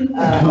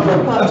 I'll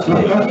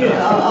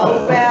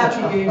bow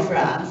to you,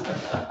 France.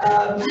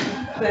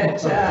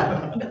 But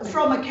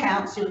from a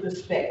council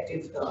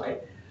perspective, though,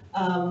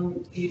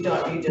 you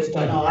just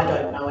don't know. I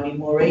don't know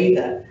anymore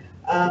either.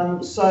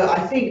 So I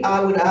think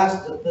I would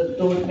ask that the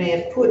Lord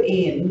Mayor put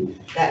in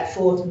that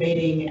fourth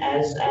meeting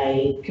as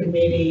a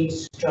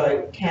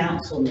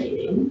committee/council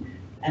meeting,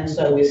 and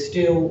so we're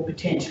still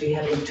potentially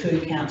having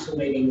 2 council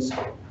meetings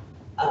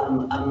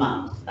a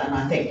month, and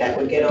I think that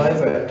would get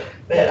over it.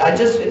 But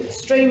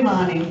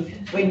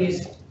streamlining when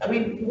I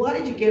mean, why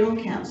did you get on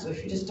council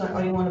if you just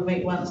only want to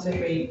meet once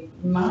every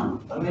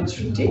month? I mean, it's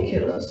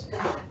ridiculous.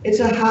 It's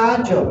a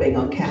hard job being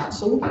on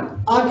council.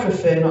 I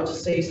prefer not to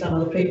see some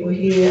of the people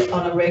here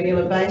on a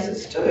regular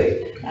basis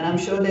too, and I'm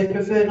sure they'd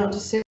prefer not to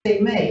see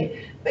me.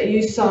 But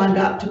you signed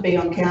up to be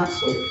on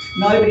council.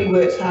 Nobody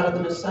works harder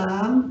than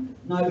Assam.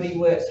 Nobody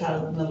works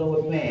harder than the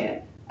Lord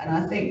Mayor. And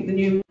I think the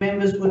new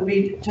members would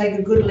take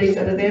a good leaf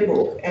out of their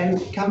book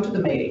and come to the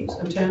meetings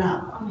and turn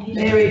up.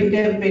 Mary, you've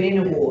never been in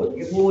a ward.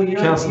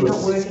 You're not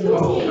working the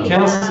ward.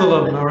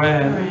 Councillor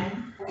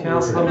Moran.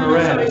 Councillor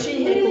Moran. Sorry,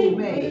 she heckled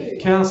me.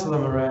 Councillor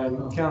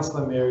Moran.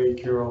 Councillor Mary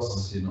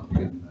Kuros.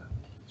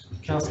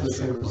 Councillor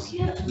Sims.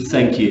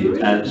 Thank you.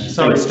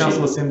 Sorry,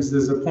 Councillor Sims,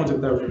 there's a point of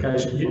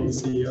clarification from the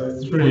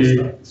CEO.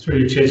 Through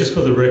you, Chair, just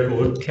for the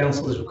record,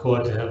 council is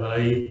required to have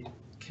a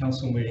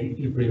council meeting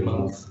every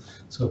month.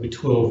 So it'll be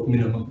 12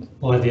 minimum.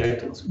 By the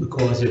Act, it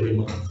requires every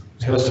month.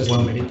 So that's just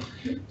 1 meeting.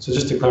 So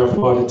just to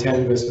clarify, the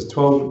 10 versus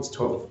 12, it's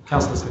 12.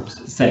 Councillor Sims.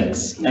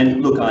 Thanks.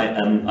 And look, I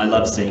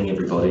love seeing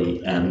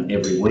everybody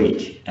every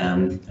week.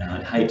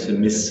 I'd hate to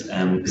miss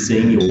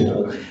seeing you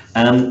all.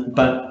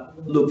 But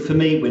look, for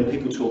me, when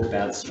people talk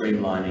about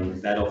streamlining,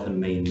 that often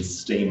means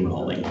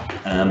steamrolling.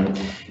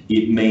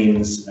 It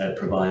means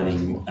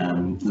providing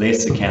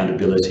less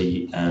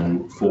accountability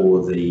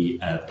for the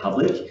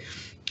public.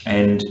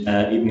 And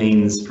it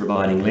means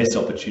providing less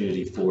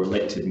opportunity for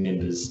elected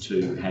members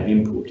to have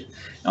input.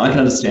 Now, I can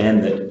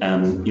understand that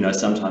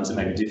sometimes it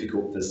may be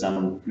difficult for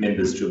some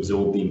members to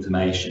absorb the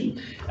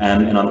information,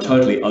 and I'm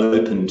totally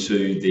open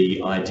to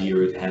the idea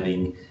of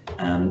having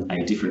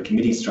a different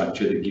committee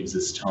structure that gives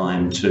us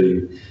time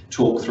to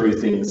talk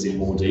through things in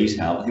more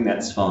detail. I think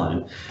that's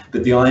fine.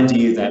 But the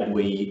idea that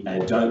we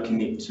don't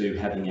commit to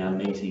having our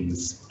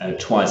meetings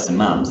twice a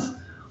month,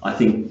 I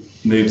think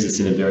moves us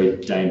in a very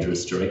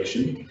dangerous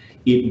direction.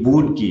 it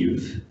would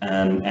give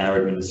our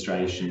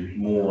administration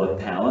more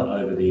power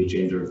over the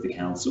agenda of the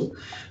council,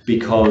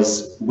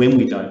 because when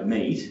we don't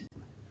meet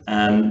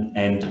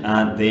and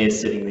aren't there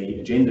setting the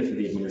agenda for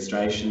the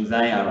administration,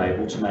 they are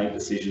able to make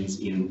decisions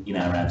in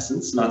our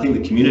absence. And I think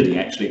the community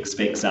actually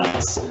expects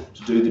us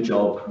to do the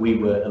job we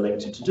were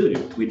elected to do,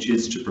 which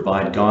is to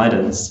provide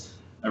guidance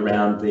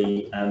around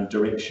the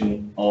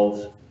direction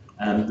of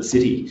the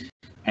city.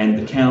 And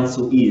the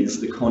council is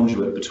the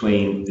conduit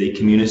between the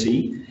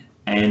community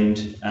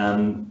and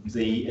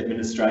the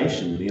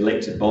administration, the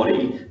elected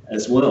body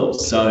as well.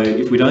 So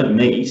if we don't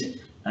meet,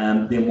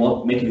 then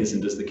what mechanism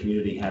does the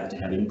community have to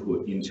have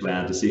input into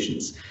our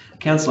decisions?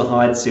 Councillor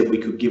Hyde said we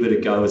could give it a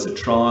go as a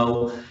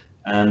trial.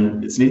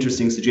 It's an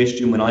interesting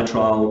suggestion. When I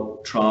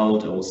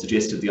trialled or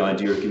suggested the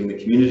idea of giving the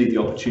community the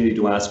opportunity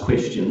to ask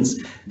questions,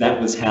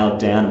 that was held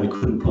down and we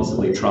couldn't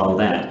possibly trial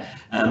that.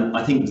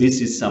 I think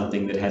this is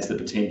something that has the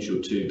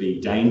potential to be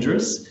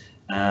dangerous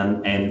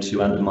and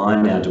to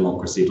undermine our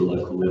democracy at a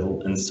local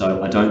level, and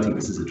so I don't think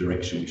this is a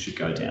direction we should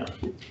go down.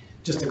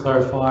 Just to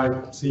clarify,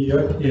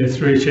 CEO? Yeah,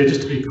 through Chair,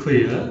 just to be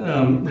clear,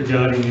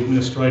 regarding the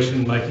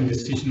administration making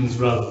decisions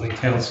rather than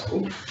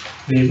council,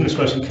 the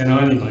administration can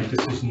only make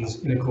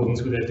decisions in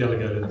accordance with our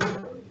delegated.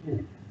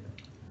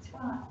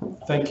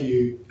 Thank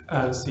you,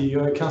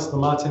 CEO. Councillor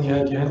Martin, you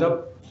had your hand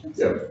up?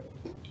 Yeah.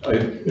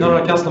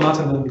 No, Councillor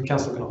Martin and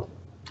Councillor Knoll.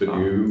 But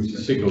you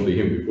signalled to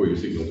him before you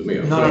signalled to me.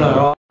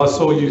 No. I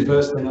saw you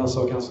first, and then I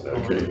saw Councillor.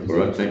 Okay, all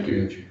right, thank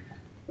you.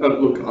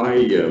 Look,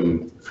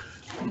 I'm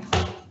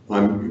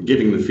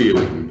getting the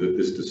feeling that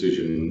this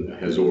decision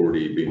has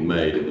already been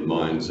made in the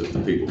minds of the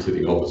people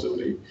sitting opposite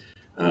me.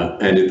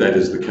 And if that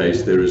is the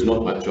case, there is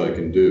not much I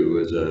can do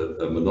as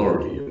a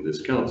minority in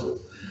this council.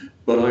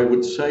 But I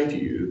would say to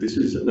you, this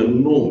is an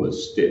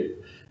enormous step.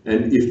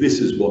 And if this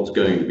is what's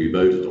going to be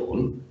voted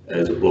on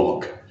as a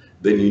block,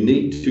 then you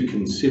need to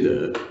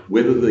consider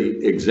whether the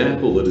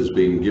example that has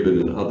been given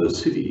in other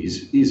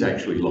cities is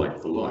actually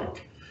like for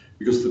like.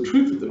 Because the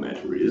truth of the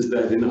matter is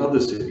that in other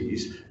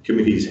cities,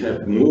 committees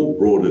have more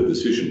broader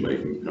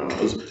decision-making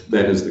powers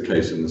than is the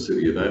case in the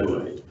city of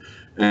Adelaide.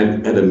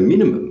 And at a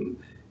minimum,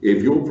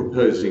 if you're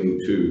proposing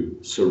to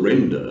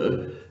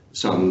surrender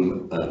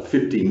some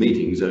 50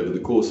 meetings over the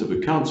course of a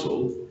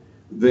council,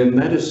 then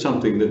that is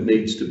something that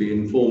needs to be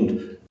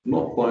informed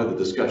not by the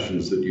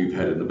discussions that you've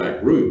had in the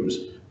back rooms,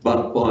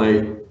 but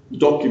by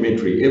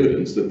documentary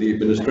evidence that the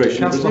administration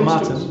Councillor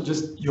presents to Martin, us.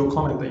 just your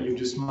comment that you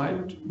just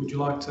made, would you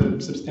like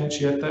to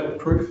substantiate that with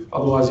proof?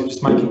 Otherwise you're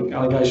just making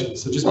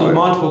allegations. So just be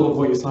mindful of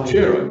what you're saying.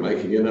 Chair, I'm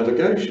making an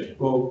allegation.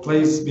 Well,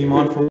 please be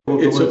mindful of the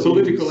words It's a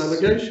political you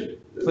use. allegation.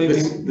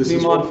 Please This be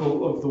is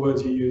mindful of the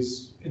words you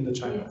use in the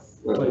chamber.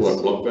 What,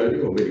 block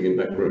voting or meeting in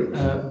back rooms?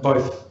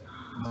 Both.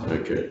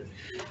 Okay.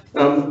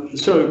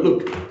 So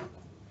look,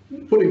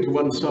 putting to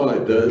one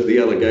side the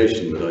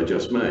allegation that I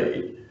just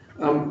made,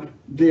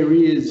 there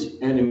is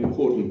an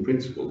important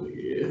principle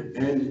here,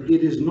 and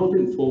it is not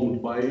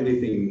informed by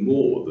anything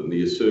more than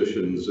the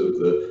assertions of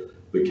the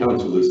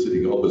councillors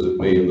sitting opposite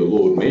me and the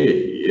Lord Mayor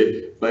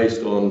here,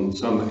 based on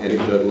some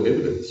anecdotal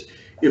evidence.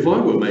 If I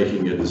were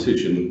making a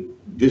decision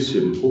this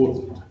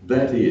important,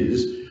 that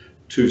is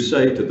to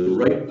say to the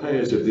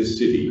ratepayers of this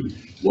city,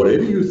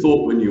 whatever you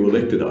thought when you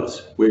elected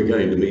us, we're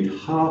going to meet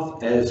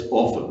half as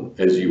often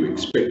as you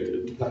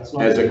expected.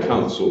 As a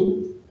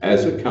council,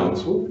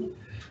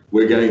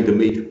 we're going to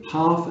meet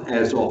half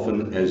as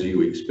often as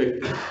you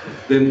expected,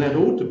 then that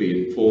ought to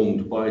be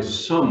informed by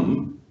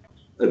some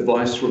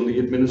advice from the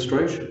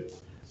administration.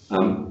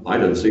 I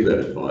don't see that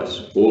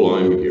advice. All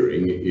I'm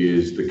hearing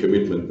is the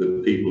commitment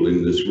that people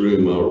in this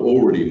room are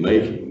already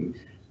making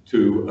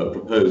to a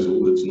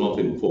proposal that's not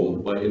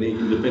informed by any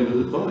independent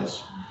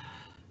advice.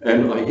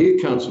 And I hear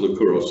Councillor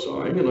Kouros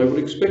sighing, and I would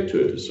expect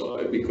her to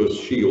sigh because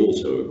she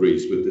also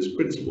agrees with this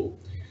principle.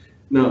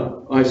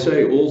 Now, I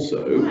say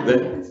also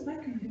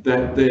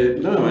that there,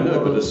 no, I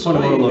know, but a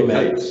sigh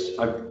indicates.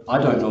 I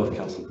don't know if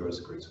Councillor Kouros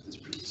agrees with this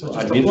principle. So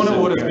just a point of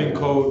order has been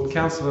called.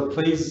 Councillor,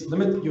 please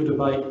limit your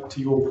debate to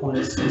your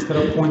points instead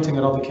of pointing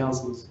at other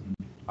councillors.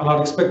 And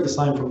I'd expect the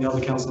same from the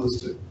other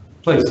councillors too.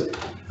 Please,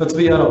 let's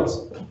be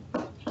adults.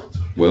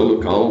 Well,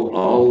 look,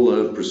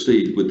 I'll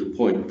proceed with the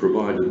point,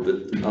 provided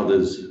that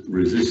others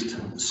resist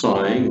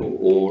sighing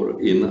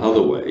or in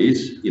other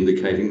ways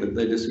indicating that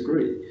they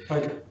disagree.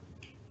 Okay.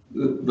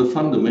 The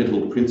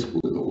fundamental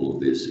principle in all of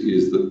this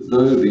is that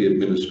though the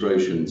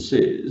administration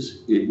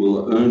says it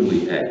will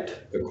only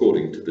act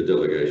according to the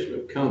delegation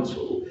of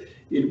council,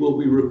 it will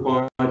be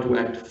required to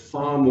act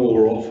far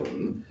more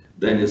often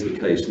than is the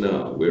case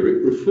now, where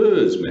it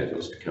refers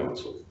matters to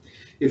council.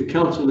 If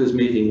council is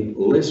meeting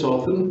less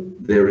often,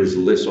 there is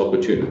less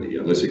opportunity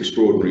unless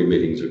extraordinary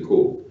meetings are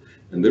called.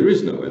 And there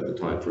is no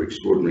appetite for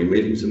extraordinary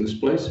meetings in this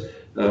place.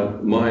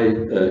 My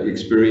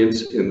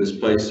experience in this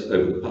place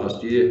over the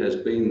past year has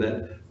been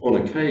that on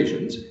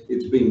occasions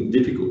it's been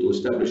difficult to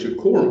establish a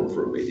quorum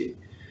for a meeting.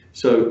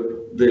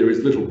 So there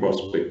is little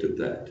prospect of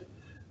that.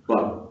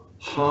 But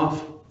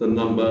half the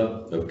number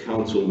of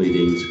council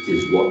meetings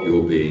is what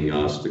you're being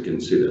asked to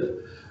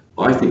consider.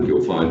 I think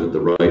you'll find that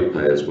the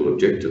ratepayers will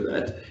object to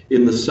that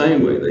in the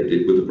same way they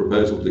did with the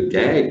proposal to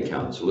gag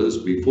councillors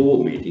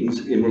before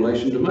meetings in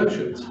relation to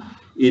motions.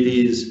 It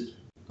is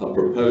a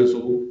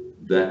proposal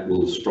that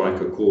will strike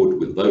a chord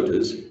with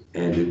voters,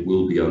 and it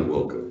will be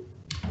unwelcome.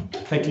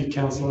 Thank you,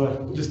 Councillor.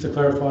 Just to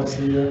clarify,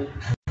 CEO.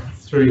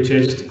 Through you,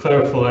 Chair, just to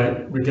clarify,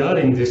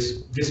 regarding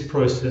this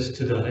process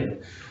today,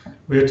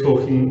 we're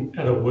talking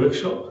at a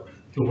workshop.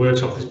 The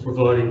workshop is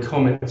providing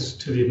comments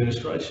to the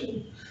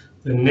administration.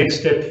 The next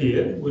step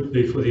here would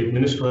be for the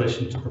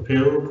administration to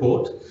prepare a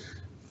report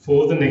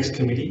for the next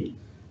committee,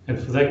 and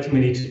for that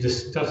committee to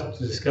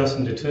discuss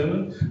and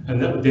determine,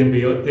 and that would then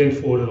be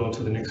forwarded on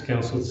to the next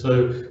council.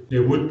 So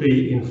there would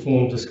be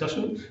informed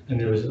discussion, and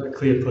there is a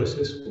clear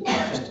process.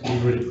 Just to be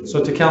really clear.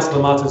 So to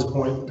Councillor Martin's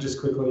point, just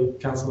quickly,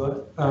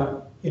 Councillor,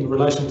 in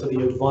relation to the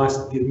advice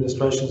that the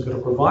administration is going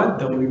to provide,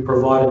 that will be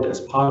provided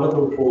as part of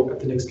the report at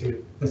the next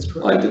committee. That's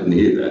correct. I didn't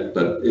hear that,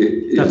 but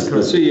is the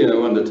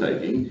CEO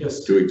undertaking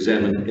to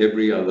examine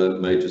every other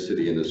major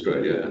city in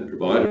Australia and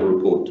provide a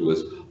report to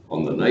us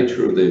on the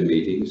nature of their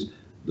meetings,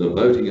 the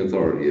voting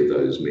authority of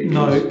those meetings?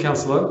 No,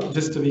 Councillor,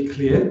 just to be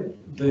clear,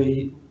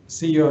 the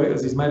CEO,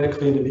 as he's made it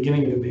clear in the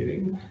beginning of the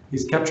meeting,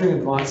 is capturing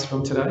advice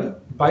from today.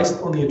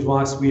 Based on the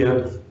advice we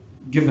have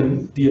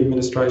given the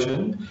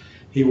administration,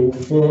 he will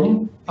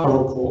form a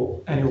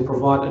report and he will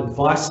provide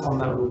advice on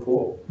that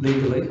report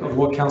legally of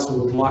what council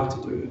would like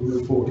to do and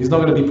move forward. He's not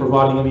going to be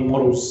providing any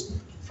models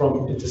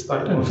from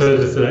interstate. And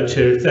further to that,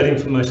 Chair, if that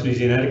information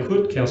is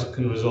inadequate, council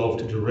can resolve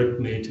to direct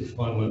me to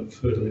find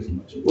further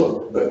information.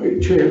 Well,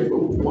 Chair,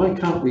 why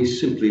can't we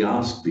simply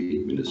ask the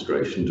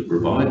administration to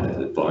provide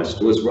that advice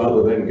to us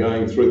rather than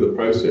going through the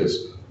process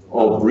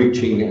of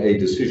reaching a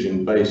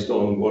decision based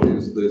on what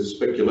is the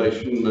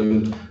speculation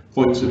and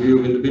points of view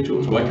of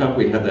individuals? Why can't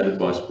we have that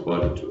advice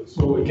provided to us?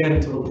 Well,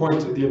 again, to the point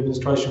that the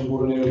administration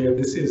brought in earlier,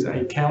 this is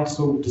a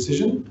council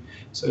decision.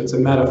 So it's a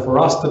matter for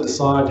us to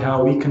decide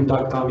how we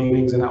conduct our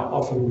meetings and how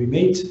often we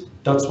meet.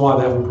 That's why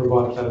they haven't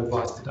provided that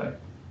advice today.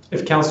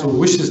 If council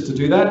wishes to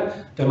do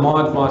that, then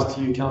my advice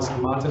to you, Councillor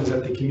Martin, is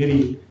that the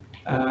committee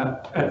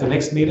at the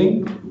next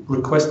meeting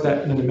request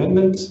that in an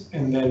amendment,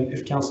 and then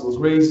if council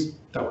agrees,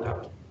 that would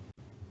happen.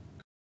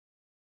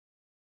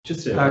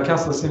 Just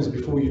Councillor Sims,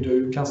 before you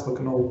do, Councillor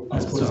Knoll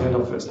has put his hand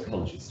up first.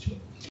 Apologies, Chair.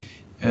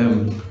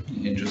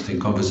 Interesting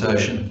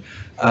conversation.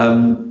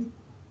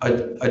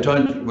 I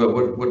don't, well,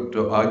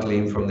 what I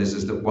glean from this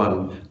is that,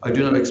 one, I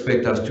do not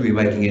expect us to be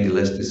making any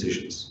less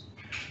decisions.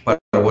 But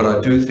what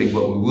I do think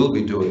what we will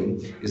be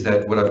doing is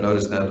that what I've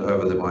noticed now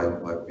over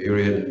my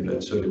period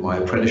and certainly my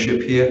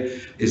apprenticeship here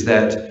is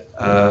that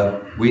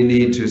we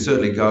need to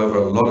certainly go over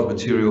a lot of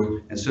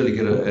material and certainly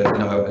get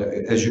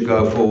as you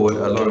go forward,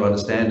 a lot of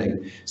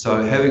understanding.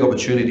 So having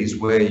opportunities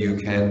where you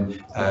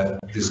can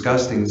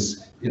discuss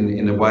things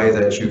in a way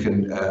that you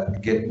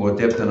can get more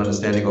depth and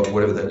understanding of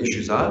whatever the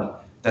issues are,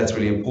 that's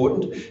really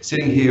important.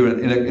 Sitting here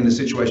in a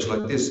situation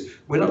like this,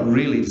 we're not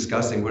really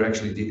discussing,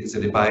 it's a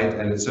debate,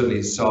 and it's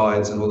certainly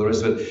sides and all the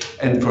rest of it,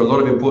 and for a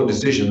lot of important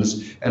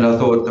decisions. And I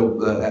thought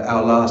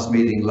our last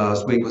meeting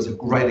last week was a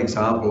great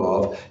example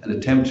of an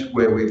attempt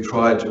where we've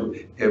tried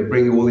to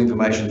bring all the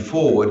information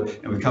forward,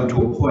 and we've come to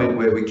a point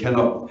where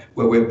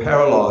we're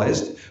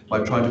paralysed by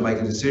trying to make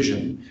a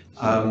decision.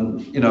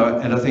 And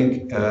I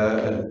think,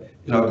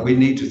 we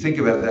need to think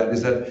about that,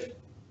 is that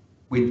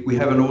we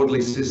have an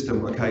orderly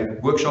system, okay,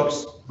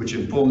 workshops which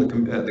inform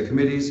the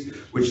committees,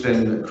 which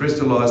then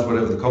crystallise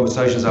whatever the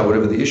conversations are,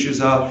 whatever the issues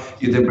are,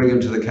 you then bring them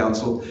to the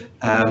council,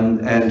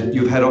 and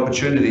you've had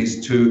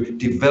opportunities to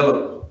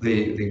develop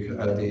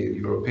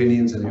your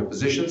opinions and your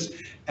positions,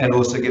 and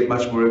also get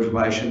much more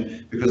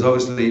information, because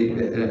obviously,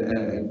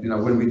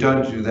 when we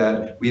don't do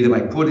that, we either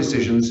make poor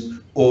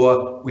decisions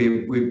or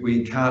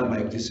we can't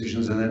make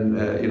decisions, and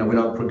then we're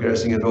not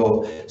progressing at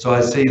all. So I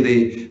see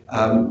the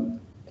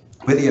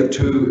whether you have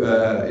two,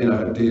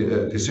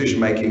 decision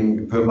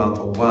making per month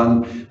or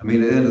one. I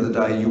mean, at the end of the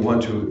day, you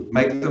want to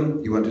make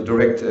them. You want to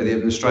direct the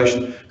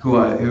administration,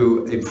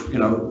 who if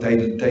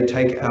they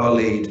take our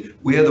lead.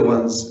 We are the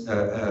ones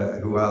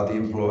who are the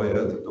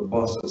employer, the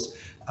bosses.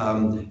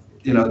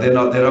 They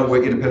don't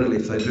work independently.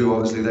 If they do,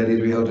 obviously they need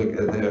to be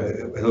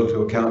held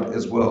to account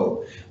as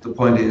well. The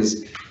point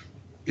is,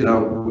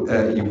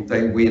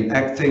 we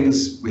enact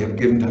things. We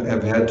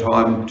have had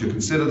time to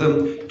consider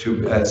them,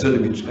 to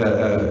certainly be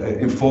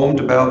informed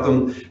about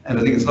them, and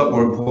I think it's a lot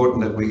more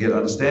important that we get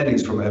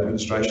understandings from our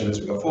administration as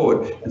we go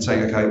forward and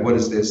saying, okay, what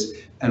is this?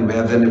 And we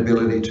have then the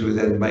ability to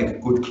then make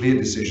good, clear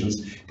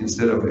decisions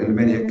instead of, in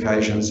many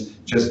occasions,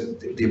 just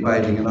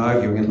debating and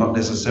arguing and not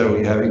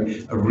necessarily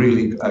having a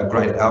really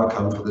great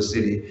outcome for the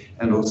city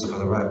and also for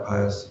the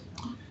ratepayers.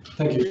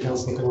 Thank you,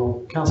 Councillor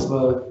Knoll.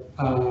 Councillor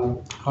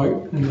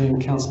Hope, and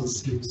then Councillor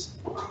Sims.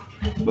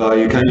 Well,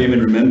 you can't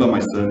even remember my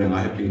surname.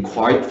 I have been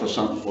quiet for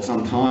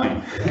some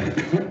time.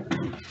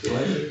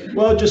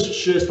 Well, just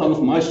share some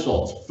of my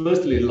thoughts.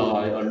 Firstly,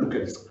 like, I look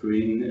at the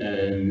screen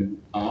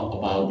and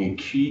about the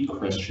key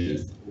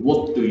questions.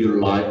 What do you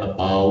like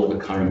about the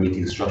current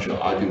meeting structure?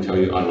 I can tell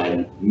you I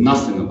like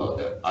nothing about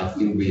that. I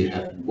think we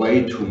have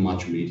way too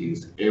much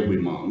meetings every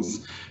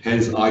month.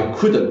 Hence, I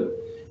couldn't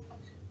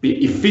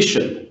be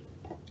efficient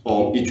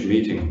on each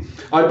meeting.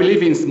 I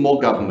believe in small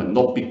government,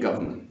 not big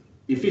government.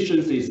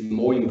 Efficiency is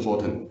more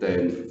important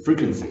than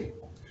frequency.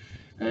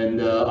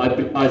 And I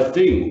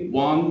think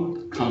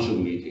one council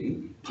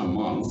meeting per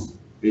month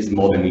is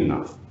more than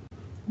enough.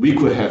 We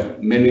could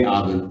have many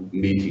other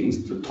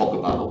meetings to talk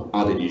about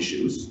other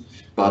issues,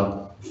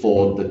 but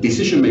for the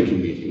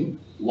decision-making meeting,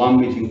 one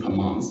meeting per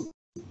month,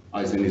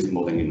 I think is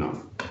more than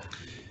enough.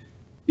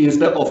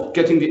 Instead of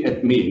getting the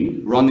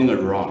admin running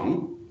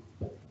around,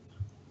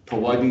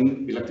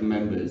 providing elected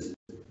members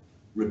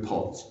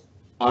reports,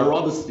 I'd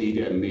rather see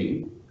the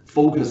admin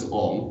focus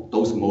on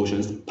those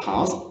motions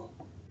passed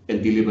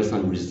and deliver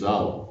some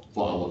result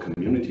for our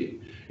community.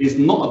 It's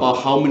not about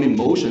how many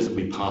motions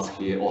we pass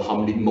here or how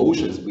many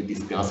motions we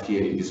discuss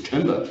here in this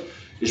chamber.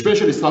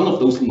 Especially some of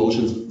those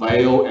motions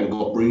fail and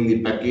got bring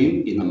it back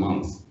in a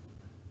month.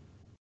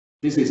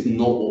 This is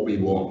not what we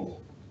want.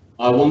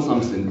 I want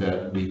something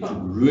that we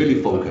could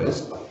really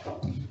focus.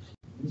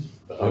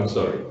 I'm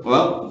sorry.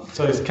 Well,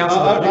 so it's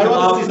Councillor. I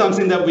want to see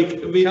something that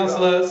we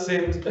Councillor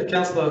Sims,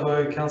 Councillor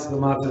Ho, Councillor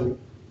Martin.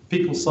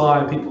 People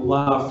sigh, people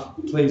laugh.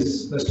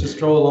 Please, let's just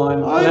draw a line.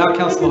 Allow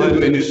Councillor Ho. I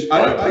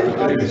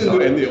didn't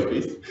do any of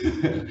this.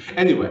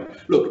 Anyway,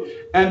 look,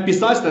 and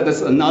besides that,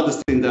 there's another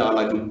thing that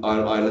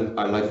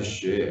I like to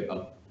share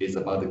is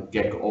about the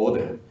gag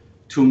order.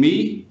 To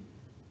me,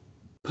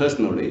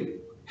 personally,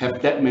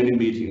 have that many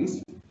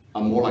meetings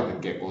are more like a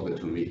gag order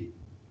to me.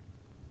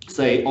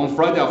 Say on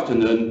Friday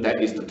afternoon, that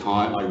is the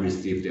time I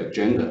receive the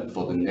agenda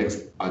for the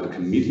next either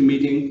committee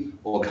meeting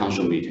or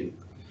council meeting.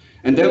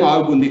 And then I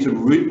will need to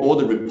read all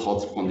the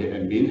reports from the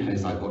admin,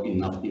 hence I got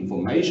enough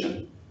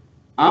information.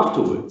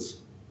 Afterwards,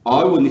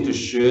 I will need to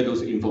share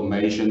those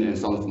information and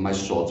some of my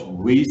thoughts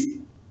with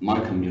my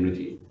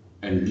community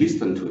and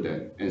listen to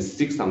them and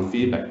seek some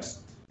feedbacks.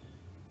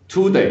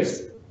 2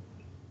 days,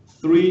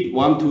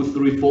 1, 2,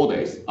 3, 4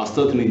 days are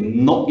certainly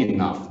not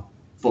enough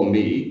for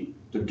me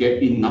to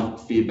get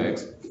enough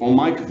feedbacks from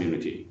my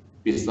community.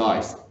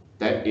 Besides,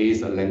 that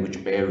is a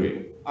language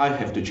barrier. I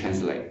have to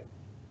translate.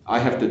 I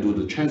have to do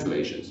the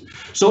translations.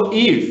 So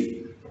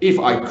if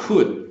I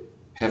could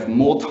have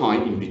more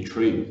time in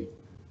between,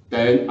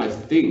 then I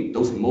think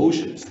those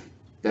motions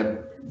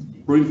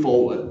that bring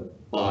forward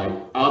by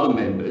other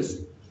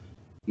members,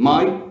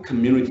 my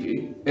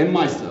community and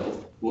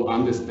myself will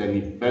understand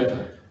it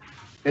better.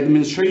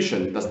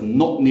 Administration does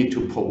not need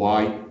to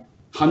provide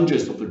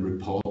hundreds of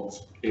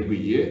reports every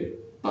year,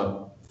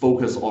 but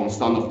focus on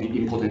some of the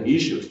important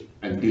issues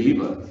and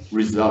deliver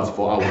results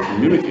for our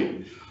community.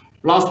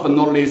 Last but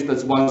not least,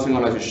 that's one thing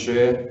I'd like to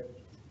share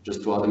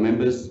just to other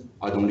members.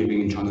 I don't live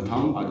in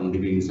Chinatown, I don't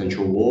live in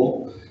Central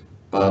Wall,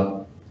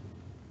 but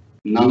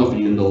none of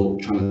you know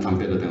Chinatown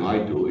better than I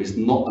do. It's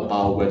not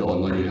about whether or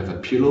not you have a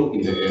pillow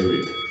in the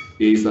area.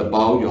 It's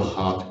about your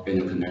heart and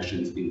your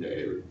connections in the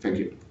area. Thank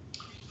you.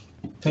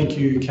 Thank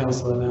you,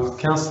 Councillor. Now,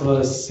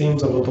 Councillor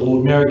Sims, I've got the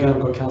Lord Mayor again,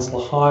 I've got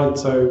Councillor Hyde.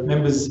 So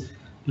members,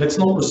 let's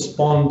not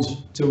respond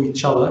to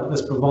each other.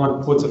 Let's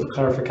provide points of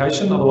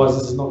clarification. Otherwise,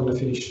 this is not going to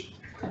finish.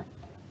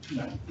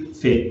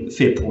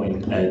 Fair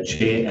point,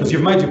 Chair. Because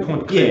you've made your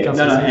point clear,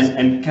 yeah,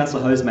 and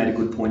Councillor Ho's made a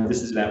good point.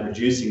 This is about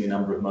reducing the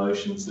number of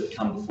motions that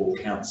come before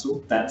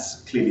council.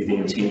 That's clearly the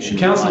intention.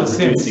 Councillor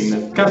Sims,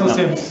 Councillor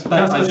Sims,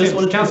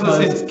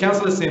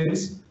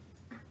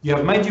 you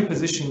have made your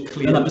position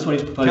clear. And I'm just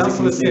wanting to propose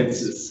Councillor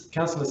Sims,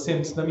 Councillor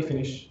Sims, let me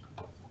finish.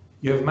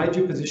 You have made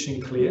your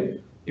position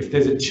clear. If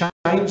there's a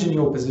change in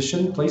your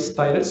position, please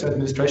state it so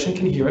administration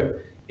can hear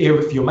it.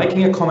 If you're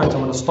making a comment, I'm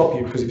going to stop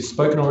you because you've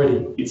spoken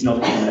already. It's not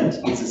a comment,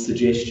 it's a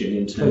suggestion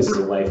in terms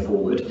of a way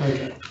forward.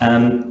 Okay.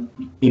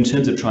 In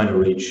terms of trying to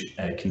reach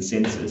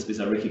consensus, because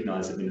I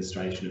recognise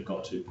administration have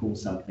got to pull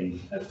something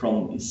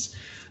from this,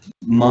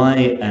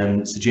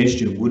 my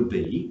suggestion would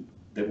be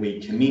that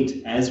we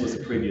commit, as was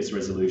the previous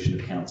resolution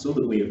of council,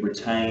 that we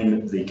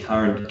retain the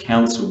current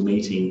council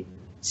meeting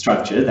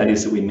structure, that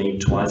is that we meet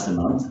twice a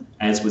month,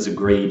 as was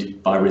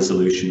agreed by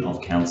resolution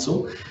of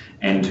council.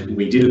 And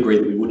we did agree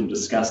that we wouldn't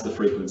discuss the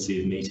frequency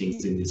of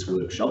meetings in this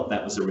workshop.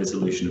 That was a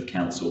resolution of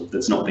council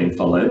that's not been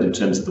followed in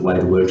terms of the way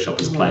the workshop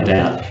has played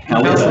out.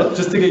 However,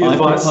 just to get your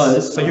advice,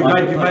 so you've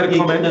made a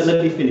comment. No,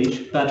 let me finish.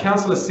 But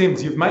Councillor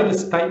Sims, you've made a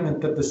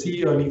statement that the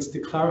CEO needs to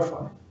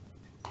clarify.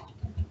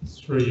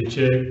 Through you,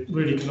 Chair.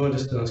 Rudy, can I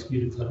just ask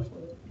you to clarify?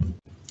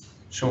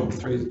 Sure,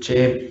 through the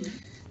Chair.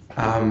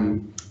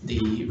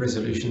 The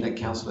resolution that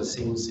Councillor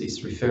Sims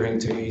is referring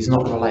to is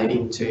not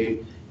relating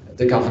to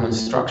the governance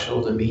structure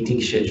or the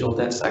meeting schedule.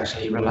 That's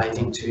actually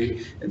relating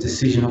to a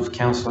decision of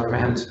council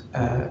around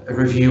a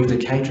review of the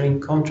catering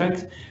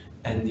contract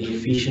and the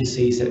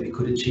efficiencies that we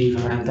could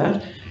achieve around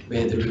that,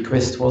 where the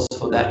request was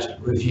for that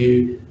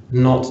review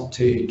not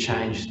to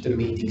change the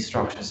meeting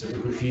structure. So the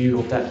review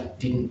of that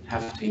didn't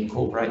have to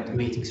incorporate the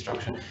meeting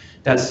structure.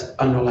 That's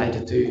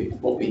unrelated to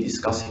what we're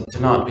discussing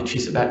tonight, which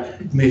is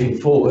about moving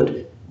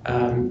forward.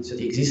 So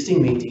the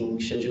existing meeting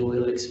schedule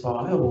will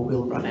expire or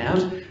will run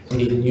out. We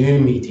need a new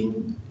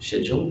meeting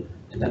schedule,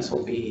 and that's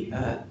what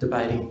we're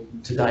debating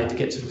today, to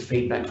get some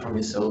feedback from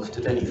yourself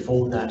to then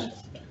inform that.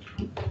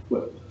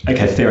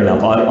 Okay, fair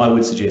enough. I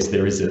would suggest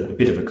there is a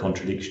bit of a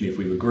contradiction. If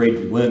we agreed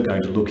we weren't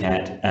going to look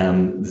at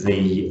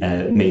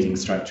the meeting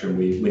structure, and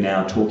we're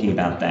now talking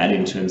about that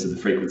in terms of the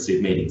frequency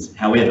of meetings.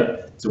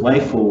 However, as a way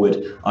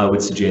forward, I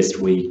would suggest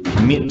we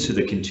commit to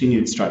the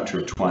continued structure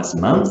of twice a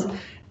month,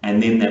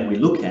 and then that we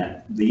look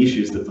at the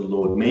issues that the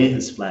Lord Mayor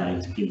has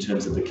flagged in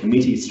terms of the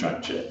committee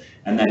structure,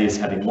 and that is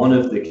having one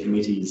of the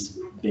committees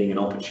being an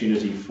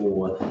opportunity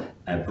for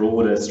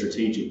broader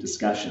strategic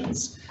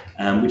discussions,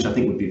 which I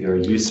think would be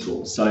very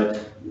useful. So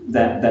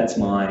that's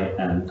my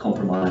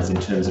compromise in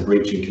terms of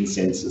reaching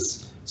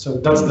consensus. So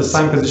that's the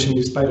same position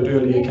you stated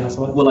earlier,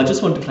 Councillor? Well, I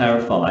just want to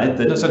clarify that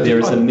there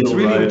is a middle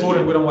road. It's really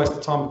important we don't waste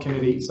the time of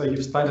committee. So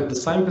you've stated the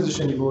same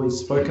position you've already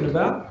spoken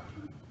about,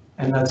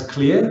 and that's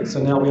clear.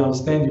 So now we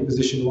understand your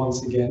position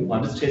once again.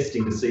 I'm just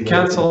testing to see.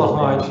 Councillor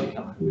Hyde,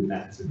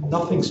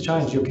 nothing's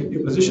changed. Your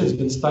position's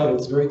been stated.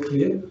 It's very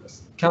clear.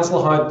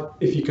 Councillor Hyde,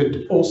 if you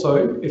could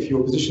also, if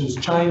your position's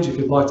changed, if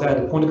you'd like to add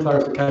a point of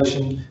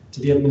clarification to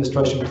the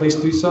administration, please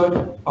do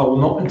so. I will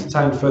not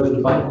entertain further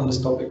debate on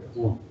this topic.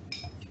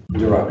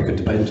 You're right, we could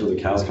debate until the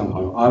cows come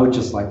home. I would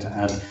just like to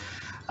add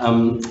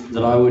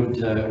that I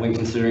would, when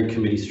considering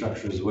committee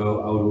structure as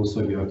well, I would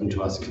also be open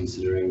to us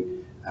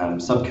considering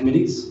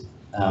subcommittees.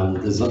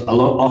 There's a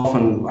lot,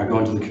 often I go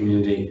into the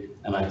community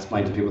and I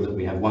explain to people that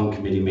we have one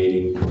committee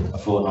meeting a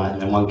fortnight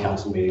and then one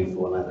council meeting a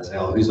fortnight. They say,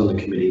 oh, who's on the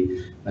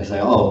committee? They say,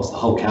 oh, it's the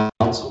whole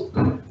council.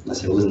 I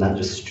say, well, isn't that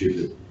just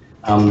stupid?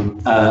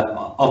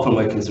 Often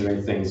we're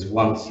considering things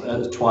once,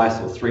 twice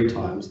or three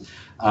times.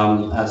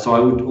 So I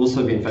would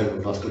also be in favour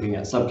of us looking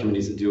at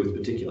subcommittees that deal with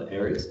particular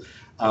areas.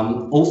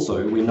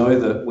 Also, we know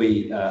that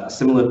we are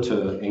similar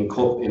to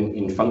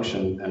in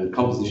function and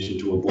composition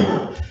to a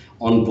board.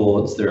 On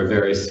boards, there are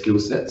various skill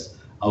sets.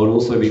 I would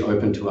also be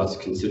open to us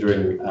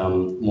considering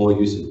more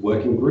use of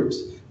working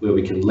groups where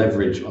we can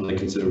leverage on the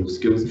considerable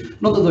skills.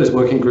 Not that those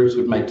working groups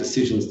would make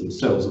decisions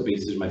themselves or be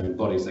decision-making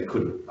bodies, they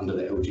couldn't under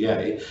the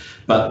LGA,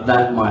 but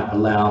that might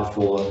allow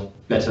for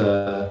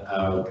better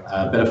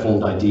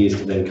formed ideas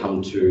to then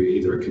come to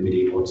either a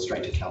committee or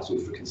straight to council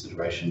for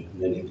consideration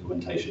and then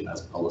implementation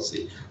as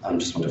policy. I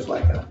just want to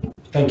flag that.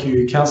 Thank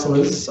you,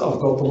 councillors. I've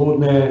got the Lord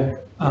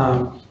Mayor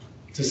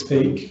to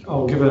speak.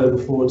 I'll give her the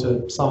floor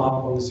to sum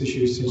up on this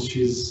issue since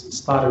she's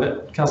started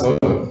it. Councillor,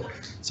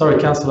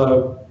 sorry,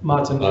 Councillor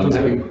Martin. I'm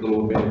having the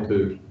Lord Mayor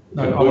to.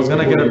 No, I was going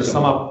to get her to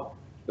sum up.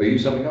 Are you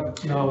summing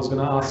up? No, I was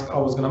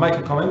going to make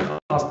a comment,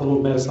 ask the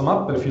Lord Mayor to sum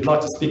up, but if you'd like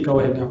to speak, go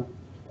ahead now.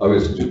 I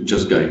was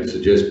just going to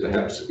suggest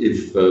perhaps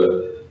if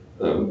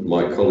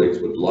my colleagues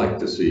would like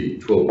to see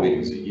 12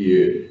 meetings a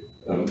year,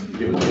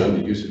 given the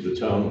underuse of the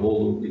town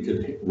hall, we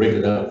could rent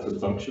it out for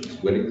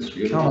functions, weddings,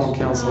 funerals. Come on,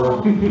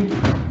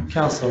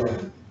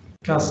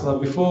 Councillor,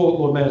 before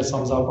Lord Mayor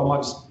sums up, I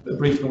might just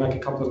briefly make a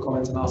couple of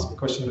comments and ask a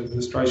question of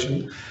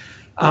administration.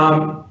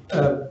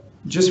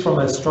 Just from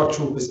a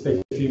structural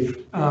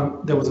perspective,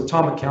 there was a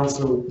time at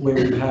council where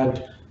we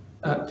had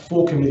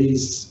 4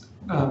 committees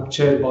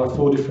chaired by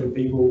 4 different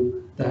people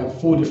that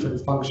have 4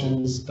 different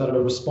functions that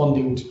are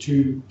responding to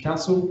 2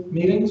 council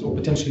meetings, or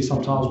potentially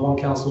sometimes 1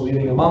 council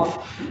meeting a month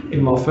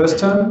in my first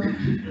term.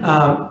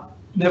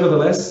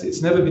 Nevertheless,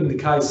 it's never been the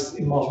case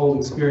in my whole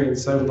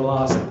experience over the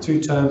last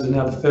 2 terms and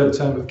now the 3rd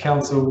term of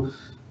council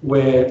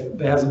where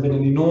there hasn't been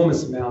an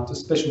enormous amount of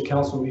special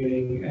council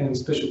meeting and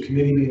special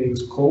committee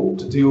meetings called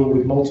to deal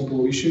with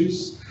multiple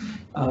issues.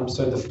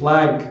 So the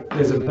flag,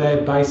 there's a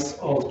bad base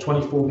of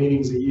 24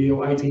 meetings a year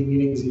or 18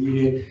 meetings a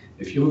year.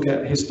 If you look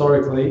at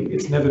historically,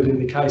 it's never been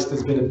the case.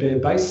 There's been a bare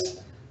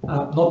base.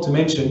 Not to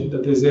mention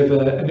that there's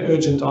ever an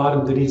urgent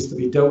item that needs to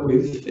be dealt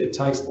with. It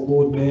takes the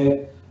Lord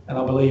Mayor and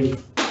I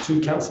believe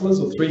 2 councillors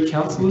or 3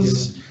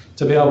 councillors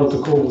to be able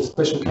to call a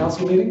special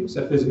council meeting.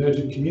 So if there's an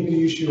urgent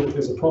community issue, if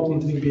there's a problem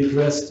that needs to be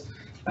addressed,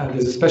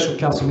 there's a special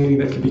council meeting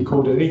that can be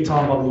called at any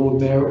time by the Lord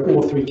Mayor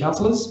or 3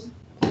 councillors.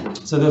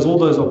 So there's all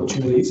those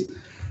opportunities.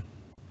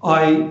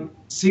 I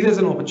see there's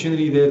an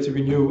opportunity there to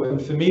renew,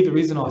 and for me the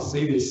reason I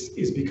see this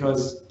is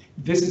because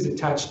this is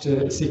attached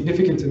to a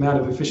significant amount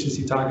of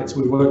efficiency targets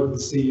we've worked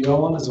with the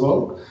CEO on as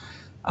well.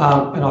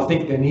 And I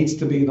think there needs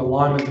to be an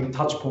alignment and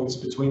touch points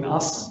between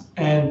us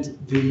and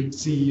the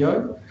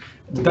CEO.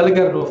 The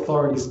delegated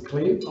authority is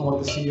clear on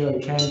what the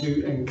CEO can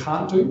do and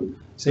can't do.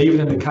 So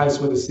even in the case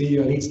where the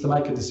CEO needs to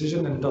make a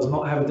decision and does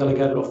not have a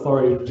delegated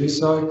authority to do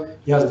so,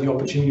 he has the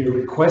opportunity to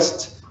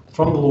request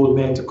from the Lord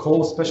Mayor to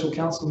call a special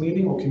council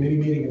meeting or committee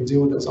meeting and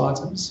deal with those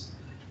items.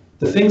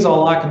 The things I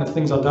like and the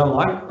things I don't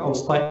like, I'll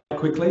state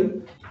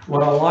quickly.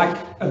 What I like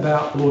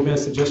about the Lord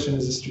Mayor's suggestion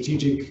is a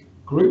strategic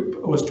group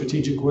or a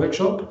strategic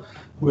workshop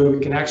where we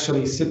can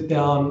actually sit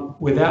down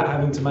without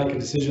having to make a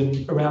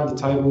decision around the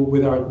table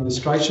with our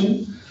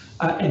administration.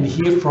 and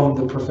hear from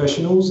the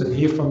professionals and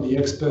hear from the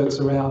experts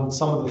around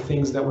some of the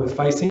things that we're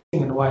facing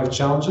in the way of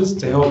challenges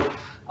to help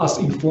us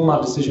inform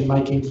our decision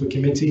making for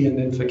committee and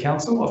then for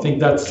council. I think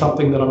that's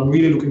something that I'm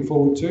really looking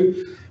forward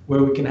to,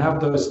 where we can have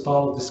those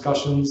style of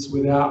discussions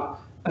without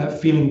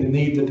feeling the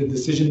need that the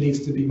decision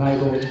needs to be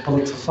made or to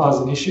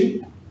politicise an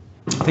issue.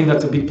 I think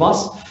that's a big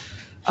plus.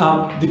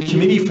 The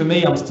committee, for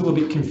me, I'm still a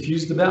bit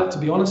confused about, to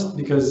be honest,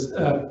 because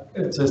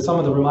to some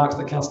of the remarks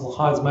that Councillor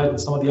Hyde's made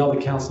and some of the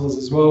other councillors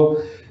as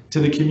well, to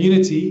the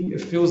community,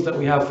 it feels that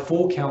we have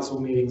 4 council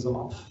meetings a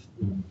month,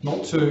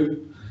 not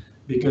 2,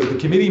 because the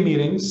committee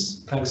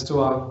meetings, thanks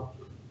to our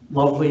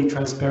lovely,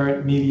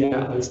 transparent media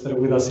outlets that are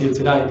with us here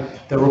today,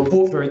 they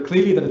report very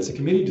clearly that it's a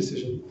committee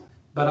decision.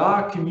 But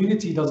our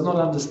community does not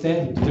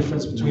understand the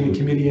difference between a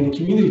committee and a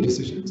community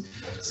decision.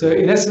 So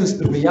in essence,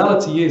 the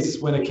reality is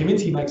when a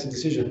committee makes a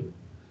decision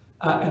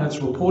and it's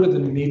reported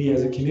in the media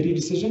as a committee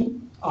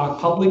decision, our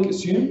public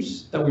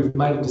assumes that we've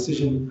made a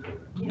decision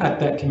at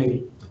that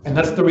committee. And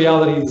that's the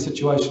reality of the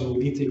situation. We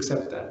need to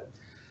accept that.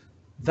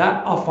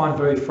 That I find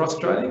very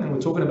frustrating, and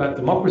we're talking about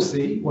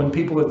democracy. When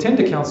people attend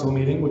a council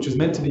meeting, which is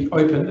meant to be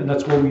open, and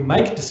that's where we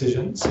make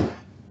decisions,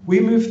 we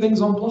move things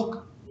on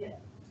block.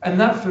 And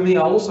that, for me,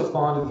 I also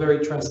find a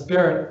very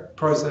transparent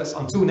process.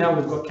 Until now,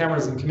 we've got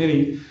cameras in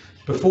committee.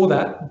 Before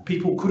that,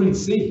 people couldn't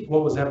see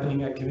what was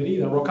happening at committee.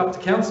 They rock up to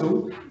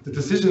council, the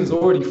decision's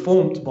already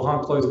formed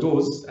behind closed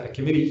doors at a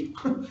committee.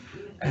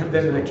 And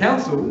then in a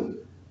council,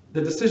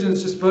 the decision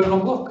is just voted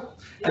on block.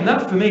 And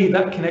that, for me,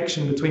 that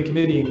connection between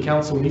committee and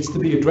council needs to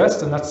be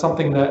addressed. And that's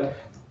something that,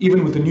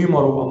 even with the new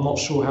model, I'm not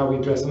sure how we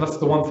address. And that's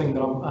the one thing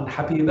that I'm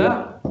unhappy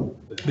about,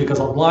 because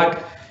I'd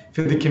like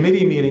for the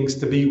committee meetings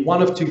to be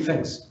one of 2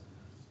 things.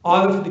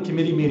 Either for the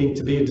committee meeting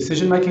to be a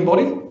decision-making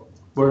body,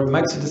 where it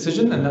makes a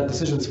decision and that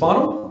decision's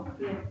final.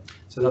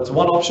 So that's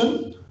one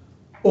option.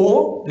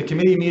 Or the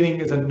committee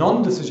meeting is a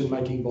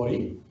non-decision-making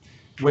body,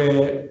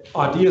 where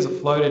ideas are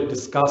floated,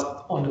 discussed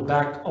on the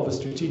back of a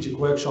strategic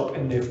workshop,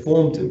 and they're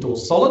formed into a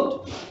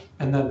solid,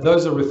 and that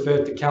those are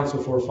referred to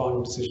council for a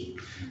final decision.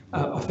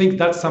 I think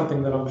that's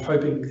something that I'm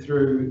hoping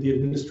through the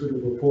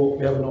administrative report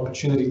we have an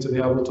opportunity to be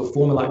able to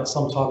formulate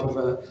some type of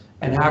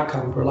an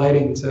outcome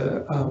relating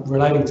to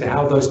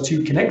how those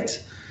 2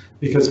 connect.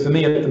 Because for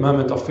me at the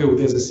moment, I feel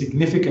there's a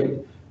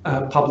significant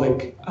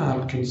public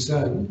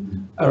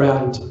concern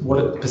around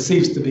what it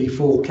perceives to be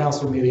 4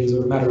 council meetings,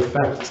 or a matter of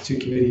fact, it's 2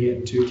 committee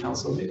and 2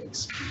 council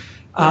meetings.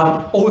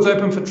 Always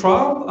open for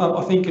trial.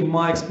 I think in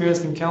my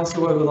experience in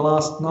council over the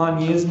last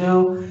 9 years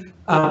now,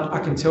 I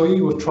can tell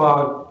you we've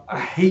tried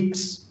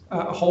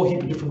a whole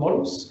heap of different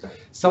models.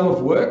 Some have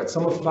worked,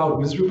 some have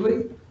failed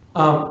miserably,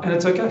 and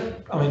it's okay.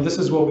 I mean, this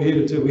is what we're here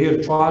to do. We're here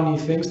to try new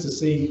things to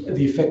see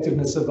the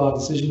effectiveness of our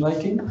decision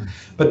making.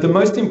 But the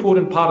most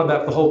important part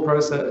about the whole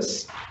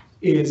process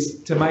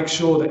is to make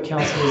sure that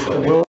councillors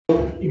are well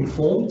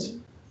informed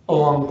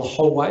along the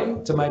whole way,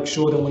 to make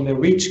sure that when they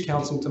reach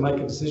council to make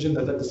a decision,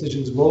 that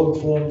decision is well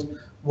informed,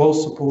 well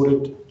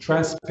supported,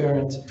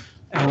 transparent,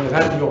 and we've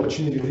had the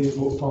opportunity to hear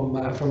from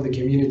the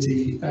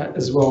community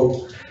as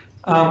well.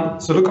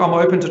 So look, I'm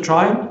open to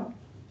trying,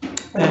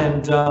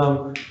 and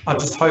I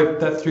just hope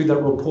that through that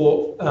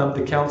report,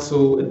 the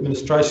council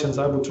administration is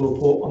able to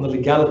report on the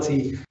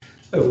legality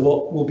of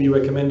what will be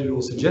recommended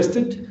or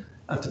suggested,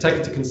 to take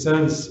into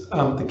concerns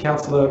the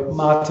Councillor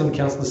Martin,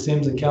 Councillor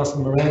Sims and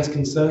Councillor Moran's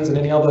concerns, and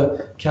any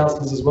other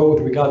councillors as well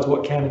with regard to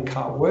what can and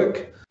can't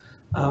work.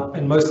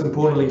 And most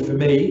importantly for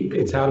me,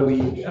 it's how do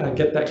we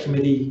get that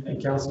committee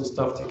and council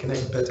stuff to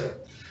connect better.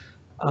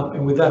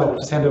 And with that, I'll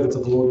just hand over to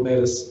the Lord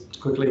Mayor to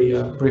quickly,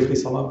 briefly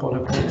sum up on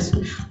her points.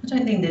 I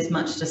don't think there's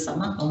much to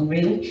sum up on,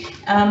 really.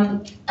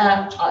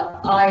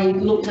 I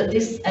looked at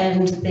this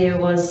and there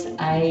was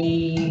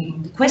a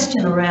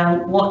question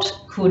around what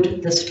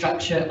could the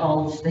structure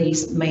of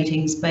these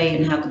meetings be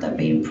and how could that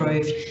be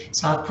improved.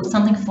 So I've put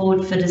something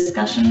forward for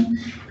discussion.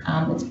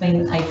 It's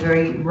been a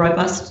very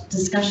robust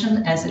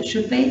discussion, as it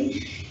should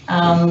be.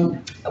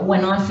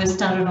 When I first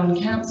started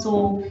on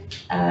council,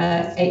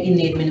 in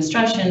the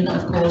administration,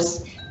 of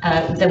course,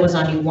 there was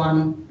only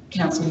 1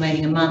 council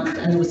meeting a month,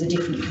 and there was a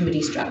different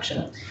committee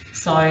structure.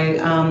 So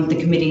the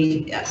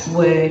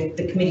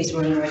committees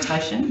were in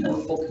rotation. There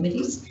were 4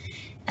 committees,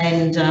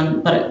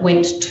 and but it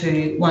went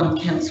to 1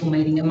 council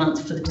meeting a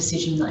month for the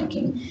decision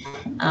making,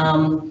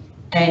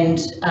 and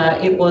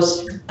it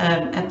was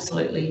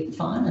absolutely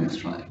fine, and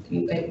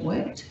it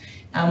worked.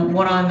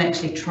 What I'm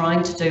actually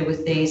trying to do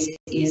with these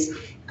is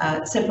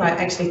separate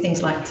actually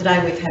things like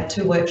today we've had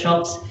 2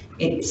 workshops.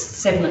 It's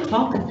 7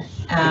 o'clock.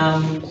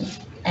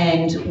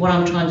 And what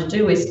I'm trying to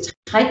do is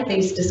take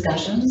these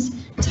discussions,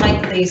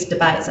 take these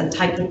debates and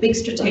take the big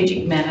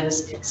strategic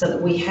matters so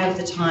that we have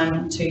the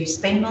time to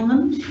spend on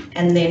them,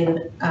 and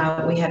then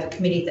we have a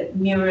committee that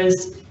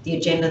mirrors the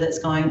agenda that's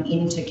going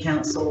into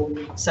council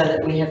so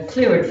that we have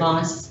clear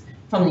advice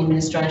from the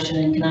administration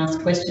and can ask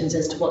questions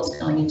as to what's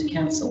going into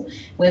council.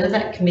 Whether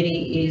that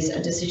committee is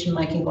a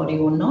decision-making body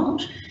or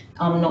not,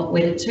 I'm not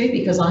wedded to,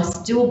 because I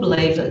still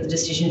believe that the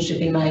decision should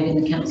be made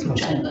in the council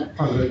chamber.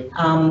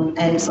 And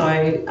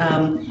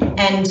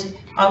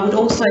I would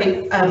also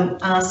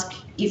ask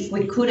if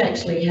we could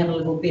actually have a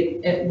little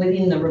bit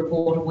within the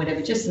report or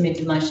whatever, just some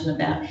information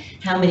about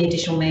how many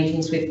additional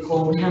meetings we've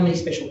called, how many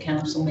special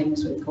council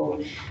meetings we've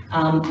called,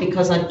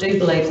 because I do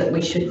believe that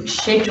we should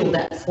schedule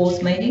that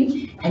 4th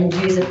meeting and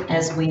use it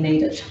as we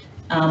need it.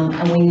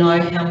 And we know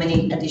how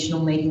many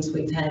additional meetings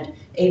we've had,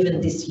 even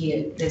this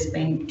year. There's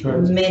been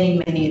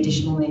many, many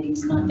additional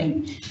meetings, and I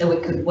think that we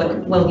could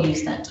well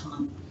use that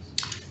time.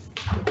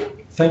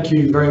 Thank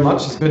you very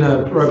much. It's been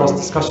a robust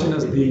discussion,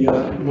 as the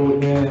Lord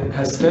Mayor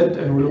has said,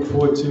 and we look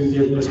forward to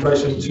the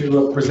administration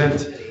to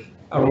present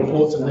a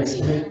report to the next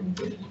meeting.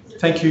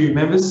 Thank you,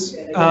 members.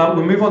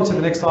 We'll move on to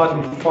the next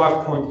item,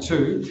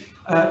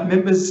 5.2.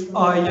 Members,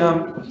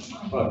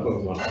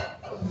 5.1.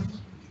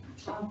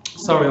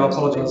 Sorry, I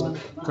apologise.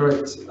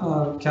 Correct,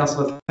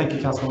 Councillor. Thank you,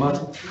 Councillor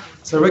Martin.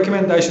 So,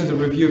 recommendations of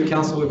review of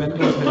council event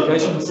noise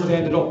mitigation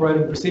standard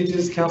operating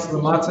procedures.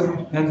 Councillor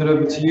Martin, hand it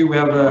over to you. We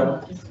have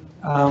a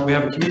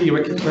committee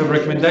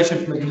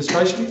recommendation from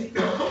administration.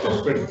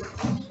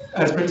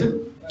 As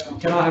printed.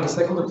 Can I have a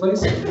seconder,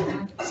 please?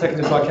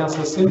 Seconded by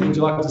Councillor Sim. Would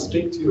you like to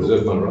speak to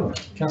Reserve my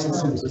right. Councillor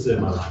Sim?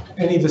 Reserve my right.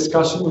 Any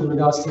discussion with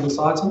regards to this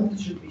item?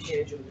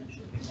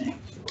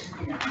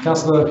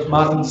 Councillor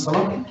Martin, sum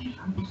up.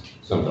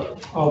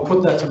 I'll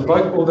put that to the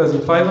vote. All those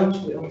in favour?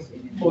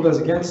 All those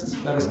against?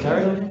 That is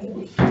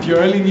carried. If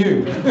you're only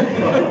new.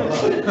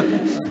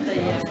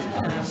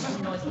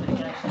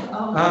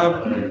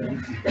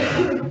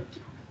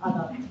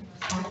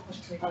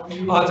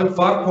 Item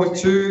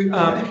 5.2.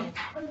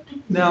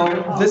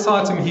 Now, this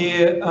item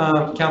here,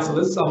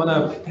 councillors, I'm going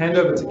to hand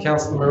over to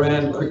Councillor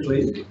Moran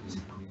quickly.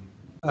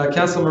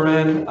 Councillor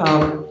Moran,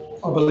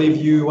 I believe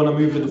you want to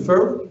move the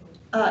deferral?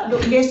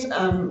 Look, yes,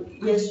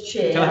 yes,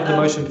 Chair. Can I have the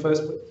motion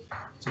first, please?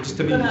 So just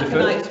to be deferred.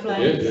 Can I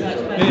explain?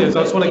 Yeah, so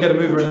I just want to get a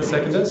mover and a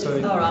seconder. So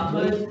all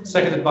right,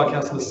 seconded by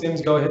Councillor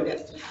Sims. Go ahead.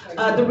 Yes.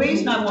 The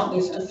reason I want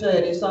this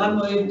deferred is I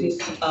moved this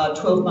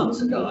 12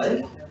 months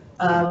ago.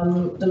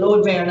 The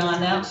Lord Mayor and I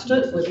announced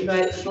it with a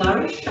great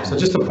flourish. So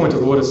just a point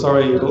of order.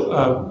 Sorry, I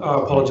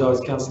apologise,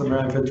 Councillor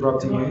Moran, for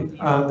interrupting you.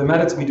 The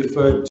matter to be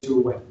deferred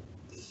to when?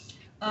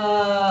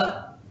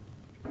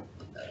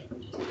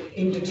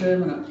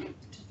 Indeterminate.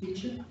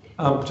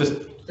 Just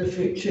the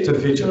future, to the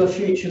future. To a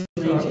future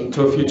meeting.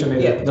 To a future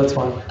meeting. Yeah. That's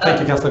fine. Thank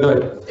you, Councillor. Go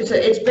ahead.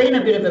 It's been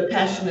a bit of a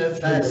passion of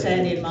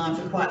Sandy and mine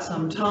for quite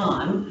some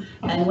time.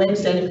 And when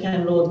Sandy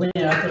became Lord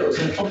Mayor, I thought it was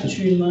an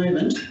opportune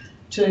moment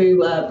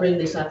to bring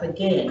this up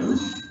again,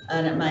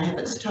 and it may have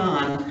its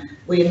time.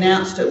 We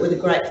announced it with a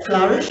great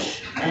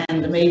flourish,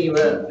 and the media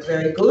were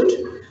very good.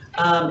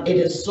 It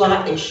has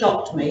slightly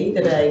shocked me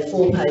that a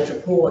 4-page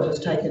report has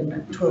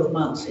taken 12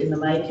 months in the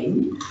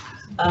making.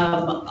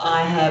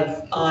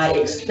 I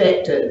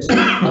expected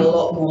a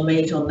lot more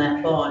meat on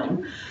that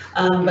bone,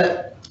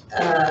 but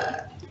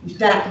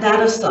that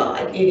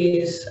aside, it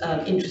is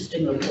an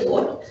interesting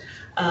report.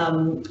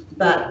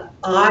 But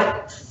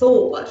I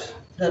thought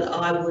that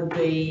I would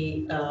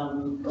be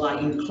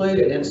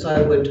included, and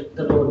so would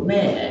the Lord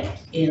Mayor,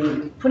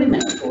 in putting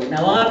that report.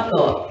 Now, I've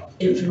got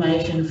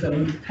information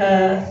from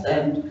Perth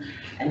and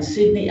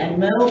Sydney and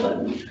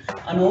Melbourne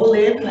on all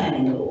their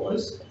planning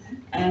laws,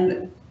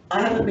 and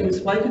I haven't been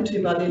spoken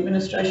to by the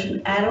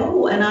administration at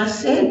all. And I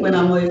said when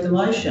I moved the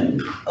motion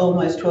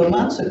almost 12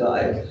 months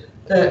ago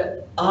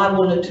that I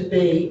wanted to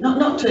be,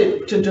 not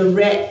to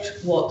direct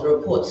what the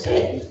report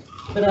said,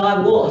 but I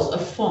was a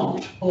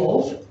font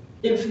of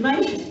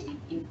information,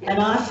 and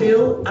I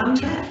feel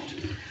untapped.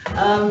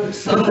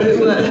 So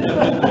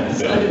to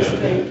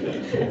speak.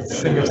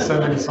 Sing of so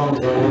many songs,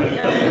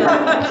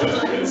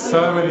 right?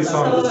 So many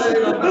songs. So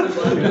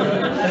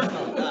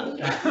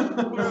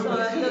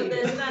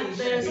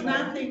there's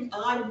nothing,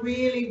 I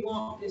really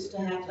want this to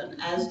happen,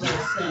 as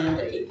does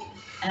Sandy.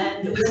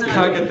 And when I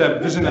can't get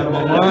that vision out of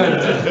my mind.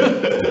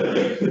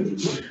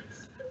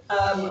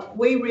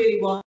 We really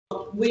want,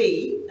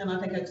 and I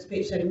think I can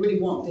speak to Sandy, really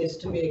want this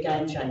to be a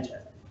game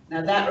changer.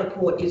 Now, that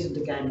report isn't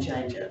a game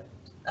changer.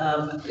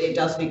 It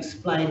doesn't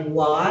explain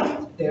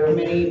why. There are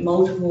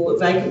multiple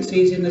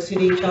vacancies in the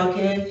city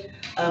childcare.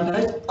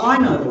 I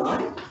know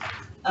why.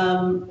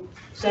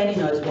 Sandy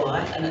knows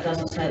why, and it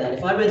doesn't say that.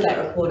 If I read that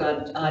report,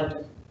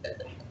 I'd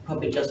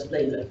probably just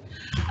leave it.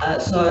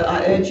 So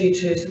I urge you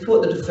to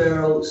support the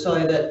deferral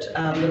so that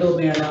the Lord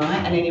Mayor and I,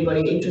 and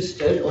anybody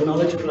interested or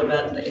knowledgeable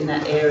about in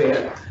that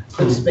area,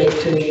 could speak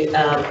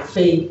to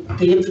feed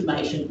the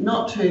information,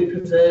 not to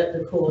pervert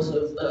the course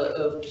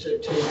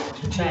to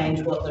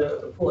change what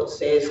the report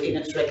says in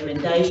its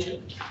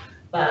recommendation.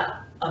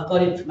 But I've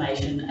got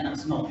information and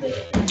it's not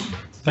there.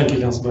 Thank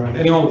you, Councillor Moran.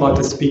 Anyone would like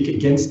to speak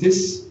against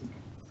this?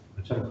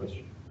 I have a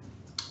question.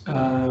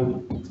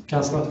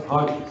 Councillor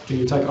Hyde, can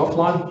you take it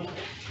offline?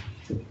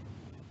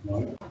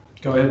 No.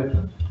 Go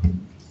ahead.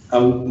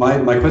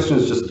 My question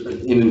is just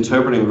in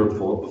interpreting the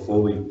report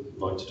before we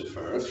vote to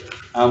defer it.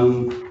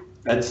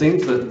 It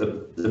seems that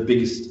the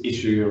biggest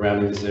issue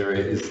around in this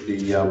area is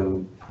the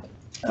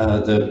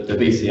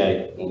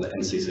BCA, or the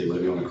NCC,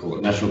 whatever you want to call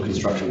it, National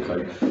Construction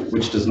Code,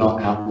 which does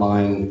not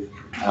outline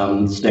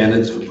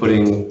standards for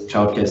putting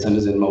childcare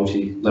centres in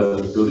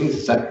multi-level buildings.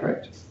 Is that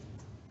correct?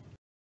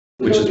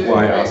 Which is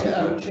why I asked.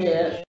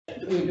 Chair,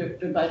 we're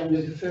debating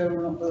the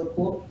deferral of the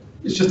report.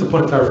 It's just a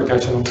point of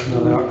clarification. I'm just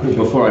going to allow it.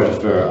 Before I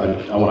defer,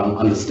 I want to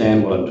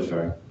understand what I'm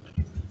deferring.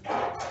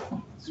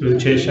 Through the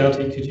chair,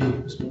 Shelty, could you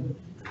respond?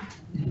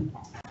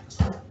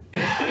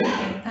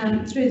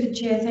 Through the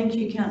chair, thank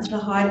you, Councillor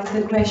Hyde,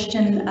 for the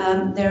question.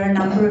 There are a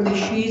number of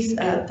issues.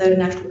 The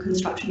National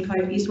Construction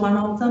Code is one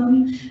of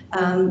them.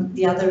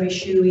 The other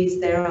issue is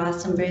there are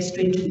some very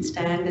stringent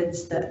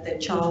standards that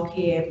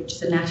childcare, which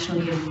is a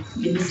nationally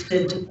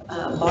administered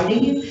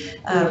body,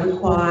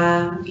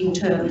 require in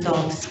terms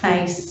of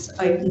space,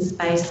 open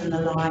space and the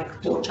like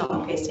for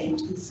childcare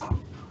centres.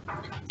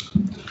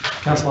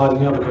 Councillor Hyde,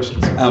 any other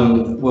questions?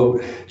 Well,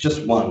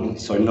 just one.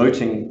 So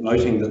noting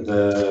that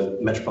the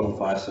Metropolitan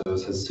Fire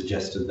Service has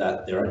suggested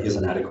that there is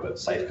inadequate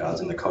safeguards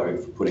in the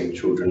code for putting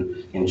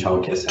children in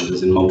childcare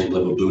centres in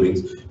multi-level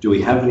buildings. Do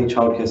we have any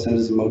childcare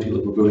centres in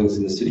multi-level buildings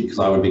in the city? Because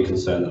I would be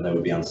concerned that they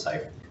would be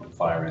unsafe from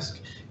fire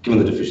risk, given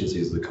the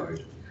deficiencies of the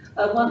code.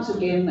 Once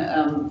again,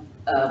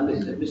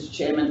 Mr.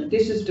 Chairman,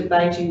 this is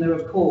debating the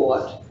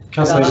report.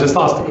 Councillor, you just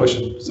asked the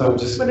question, so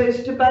just... But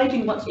it's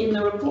debating what's in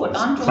the report.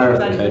 I'm talking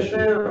about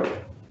deferral.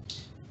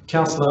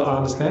 Councillor, I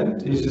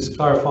understand. He's just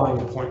clarifying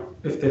the point.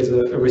 If there's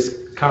a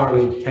risk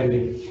currently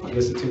pending, I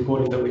guess it's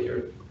important that we hear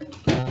it.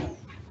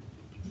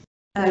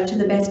 To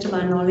the best of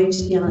our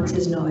knowledge, the answer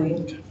is no.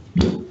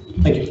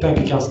 Thank you,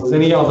 councillors.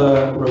 Any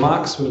other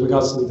remarks with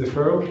regards to the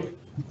deferral?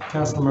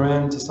 Councillor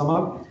Moran, to sum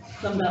up?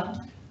 Summed up.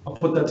 I'll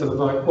put that to the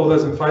vote. All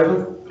those in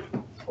favour?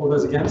 All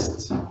those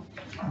against?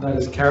 That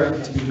is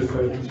carried to be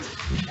deferred.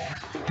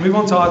 Move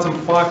on to item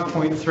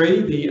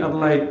 5.3, the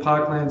Adelaide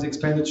Parklands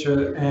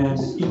Expenditure and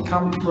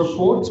Income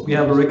Report. We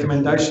have a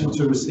recommendation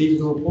to receive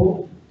the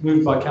report,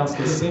 moved by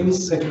Councillor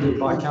Simms, seconded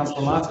by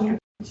Councillor Martin.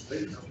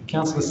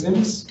 Councillor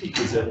Simms.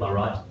 Is my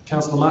right?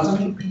 Councillor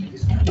Martin.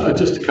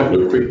 Just a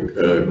couple of quick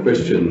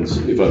questions,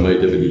 if I may,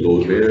 Deputy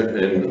Lord Mayor.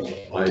 And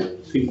I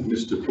think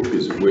Mr. Cook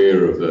is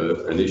aware of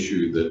an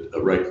issue that a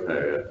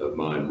ratepayer of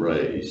mine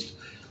raised,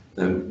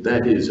 and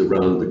that is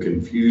around the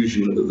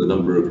confusion of the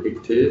number of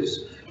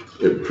hectares.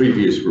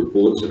 Previous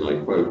reports, and I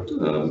quote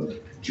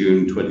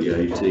June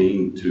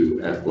 2018 to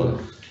APLA,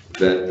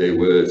 that there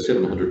were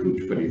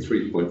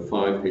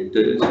 723.5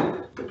 hectares.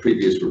 A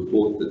previous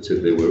report that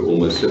said there were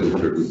almost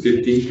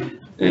 750,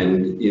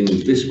 and in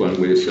this one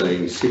we're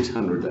saying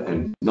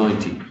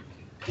 690.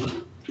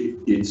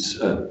 It's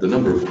the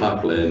number of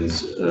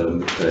parklands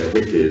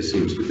hectares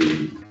seems to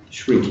be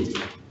shrinking.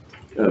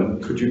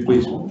 Could you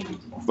please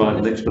provide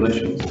an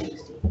explanation?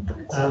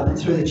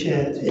 Through the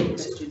chair,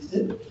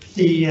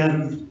 the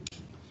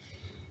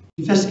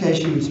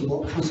investigation into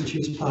what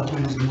constitutes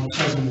parklands and what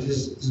doesn't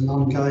is an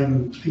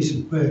ongoing piece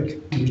of work,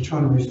 and we're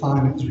trying to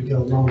refine it as we go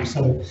along.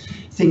 So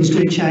things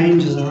do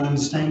change as our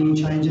understanding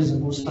changes,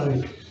 and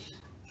also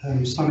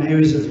some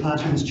areas of the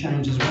parklands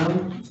change as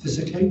well,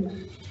 physically.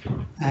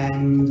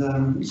 And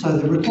so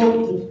the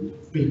report that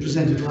we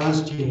presented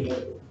last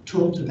year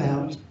talked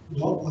about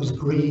what was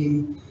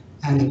green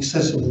and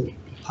accessible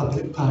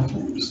public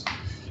parklands.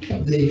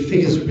 The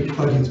figures we're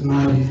quoting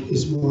tonight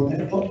is more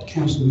about what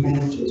council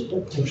manages,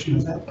 what portion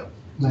of that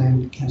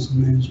land council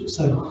manages.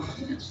 So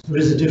there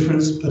is a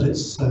difference, but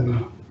it's a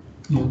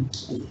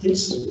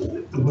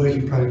work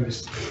in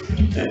progress.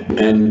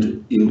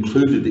 And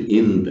included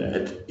in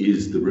that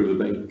is the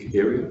riverbank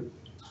area?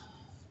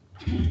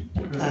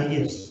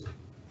 Yes.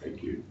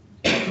 Thank you.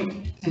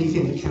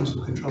 Anything that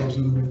council controls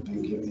in the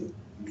riverbank area.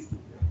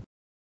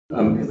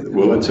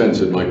 Well, that's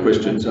answered my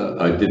questions.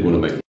 I did want to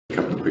make a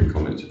couple of quick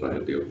comments if I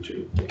had the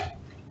opportunity.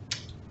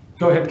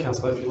 Go ahead,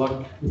 Councillor, if you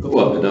like.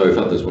 Well, no, if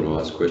others want to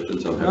ask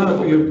questions, I'm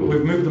happy. No,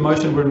 we've moved the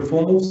motion, we're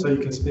informal, so you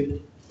can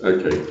speak.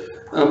 Okay.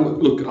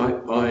 Look, I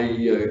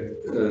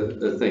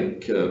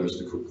thank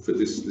Mr. Cook for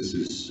this. This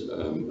is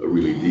a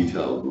really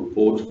detailed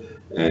report,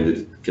 and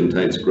it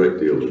contains a great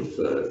deal of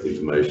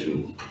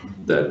information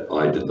that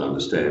I didn't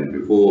understand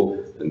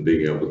before, and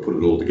being able to put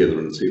it all together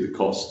and see the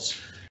costs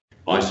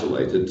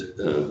isolated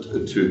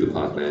to the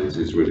parklands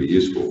is really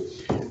useful.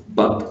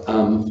 But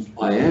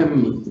I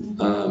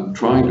am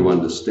trying to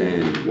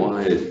understand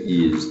why it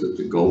is that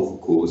the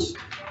golf course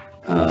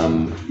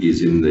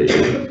is in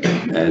there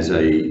as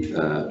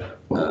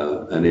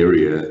an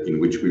area in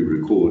which we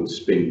record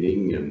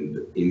spending and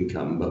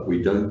income, but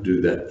we don't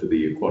do that for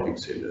the aquatic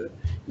centre.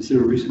 Is there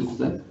a reason for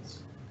that?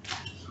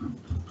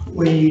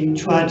 We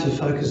tried to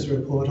focus the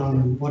report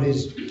on what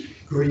is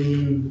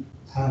green,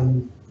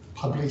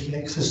 publicly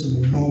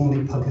accessible,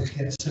 normally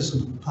publicly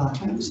accessible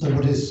parkland. So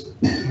what is,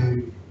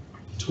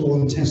 to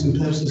all intents and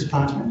purposes,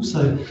 parkland.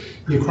 So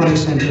the aquatic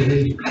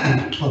centre,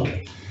 well,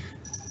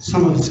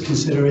 some of us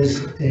consider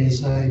is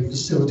a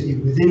facility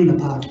within the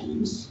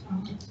parklands.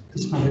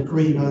 It's not a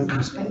green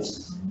open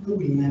space, but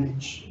we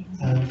manage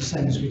the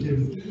same as we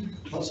do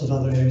lots of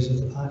other areas of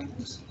the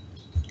parklands.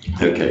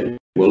 Okay.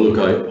 Well, look,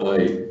 I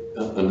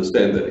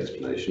understand that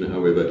explanation.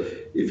 However,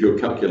 if you're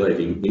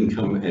calculating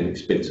income and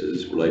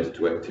expenses related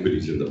to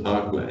activities in the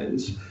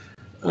parklands,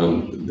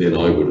 then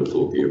I would have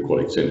thought the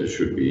aquatic centre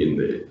should be in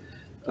there.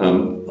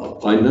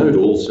 I note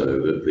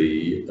also that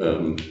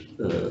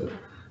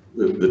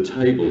the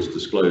tables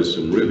disclose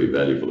some really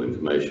valuable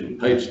information.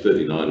 Page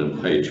 39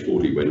 and page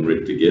 40, when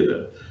read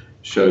together,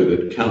 show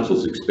that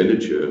council's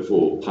expenditure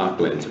for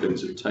parkland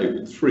spends at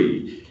table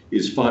 3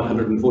 is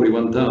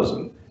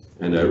 541,000,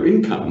 and our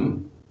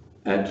income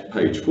at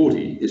page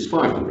 40 is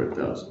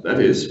 500,000. That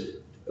is,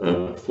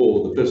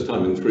 for the first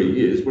time in 3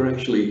 years, we're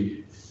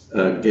actually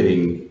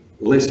getting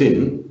less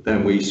in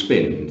than we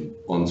spend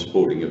on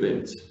sporting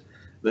events.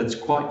 That's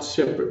quite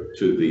separate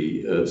to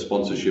the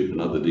sponsorship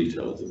and other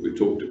details that we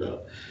talked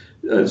about.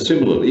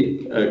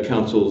 Similarly,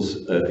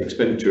 council's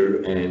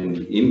expenditure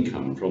and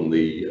income from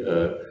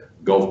the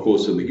golf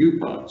course and the U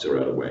parks are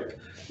out of whack.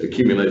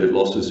 Accumulated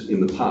losses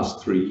in the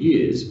past 3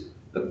 years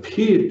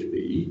appeared to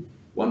be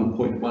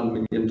 $1.1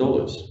 million.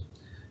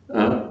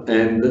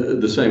 And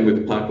the same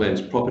with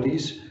Parklands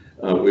properties.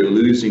 We're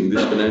losing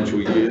this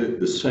financial year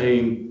the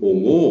same or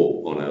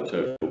more on our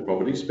total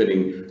properties,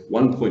 spending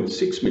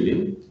 1.6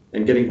 million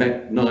and getting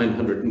back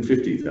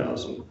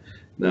 950,000.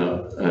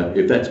 Now,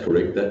 if that's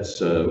correct,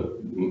 that's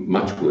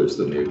much worse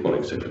than the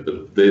aquatic centre,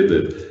 but they're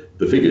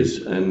the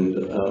figures, and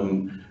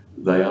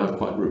they are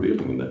quite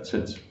revealing in that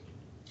sense.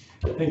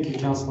 Thank you,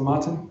 Councillor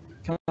Martin.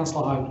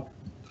 Councillor Hyde.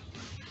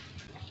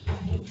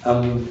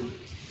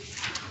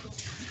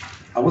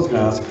 I was going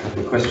to ask a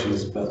couple of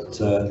questions,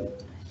 but a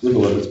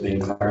little of it's being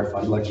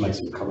clarified. I'd like to make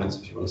some comments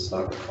if you want to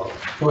start.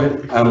 Go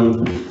ahead.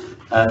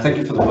 Thank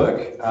you for the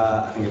work.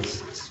 I think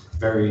it's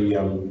very,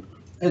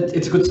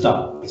 it's a good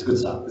start. It's a good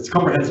start. It's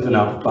comprehensive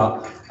enough,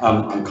 but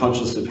I'm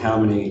conscious of how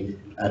many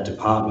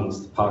departments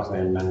the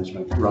parkland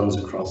management runs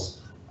across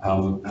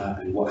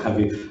and what have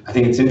you. I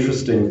think it's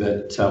interesting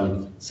that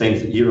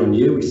seems that year on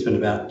year we spend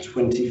about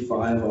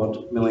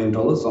 $25 million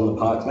on the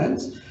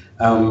parklands.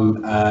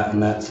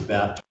 And that's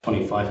about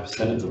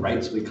 25% of the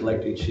rates we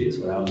collect each year.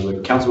 So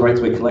the council rates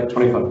we collect,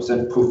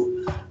 25%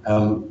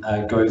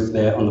 goes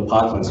there on the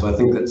parkland. So I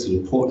think that's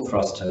important for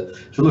us to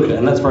look at it.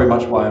 And that's very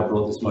much why I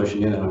brought this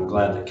motion in, and I'm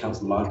glad that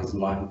Councillor Mark is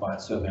enlightened by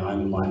it. Certainly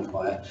I'm enlightened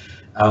by it,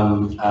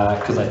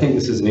 because I think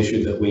this is an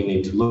issue that we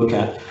need to look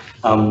at.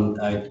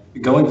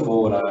 Going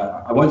forward,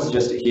 I won't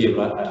suggest it here,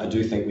 but I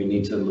do think we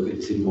need to look at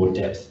this in more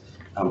depth.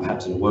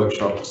 Perhaps in a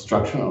workshop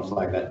structure, and I'll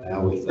flag that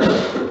now with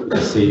the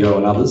CEO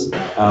and others,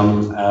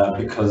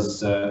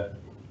 because,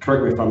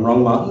 correct me if I'm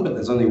wrong, Martin, but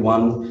there's only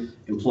one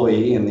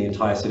employee in the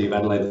entire city of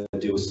Adelaide that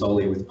deals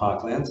solely with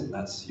parklands, and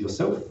that's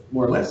yourself,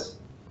 more or less?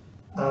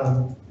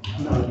 No.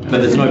 But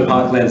there's no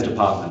parklands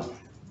department?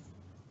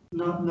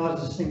 Not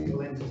as a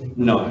single entity.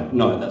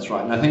 No, that's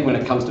right. And I think when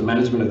it comes to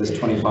management of this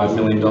 $25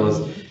 million,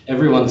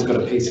 everyone's got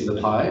a piece of the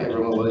pie,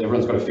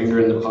 everyone's got a finger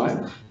in the pie,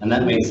 and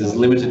that means there's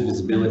limited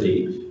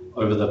visibility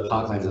over the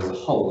parklands as a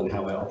whole and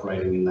how we're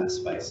operating in that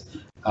space.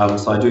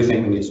 So I do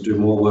think we need to do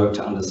more work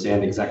to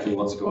understand exactly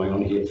what's going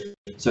on here.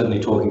 Certainly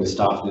talking to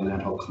staff and in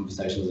ad hoc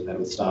conversations I've had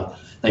with staff,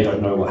 they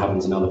don't know what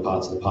happens in other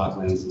parts of the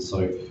parklands, and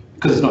so,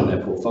 because it's not in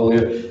their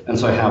portfolio, and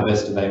so how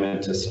best are they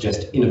meant to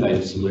suggest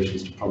innovative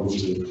solutions to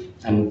problems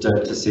and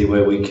to see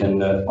where we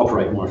can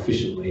operate more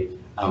efficiently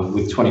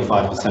with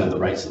 25% of the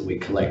rates that we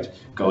collect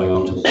going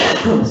on to the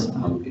parklands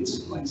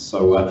instantly.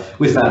 So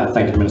with that, I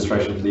thank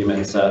administration for the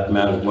immense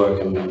amount of work,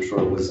 and I'm sure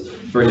it was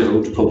very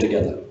difficult to pull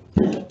together.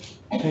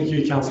 Thank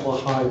you, Councillor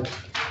Hyde.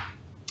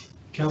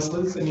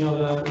 Councillors, any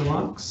other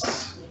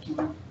remarks?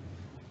 I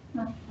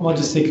might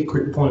just seek a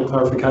quick point of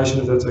clarification,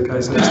 if that's okay.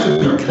 So just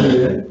to be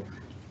clear,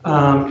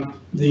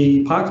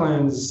 the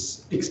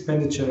parklands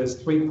expenditure is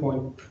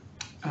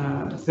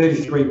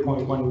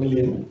 33.1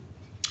 million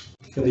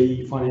for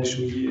the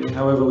financial year.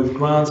 However, with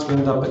grants, we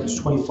end up at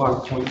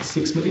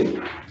 25.6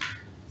 million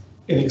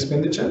in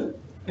expenditure.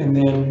 And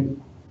then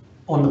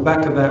on the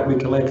back of that, we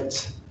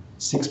collect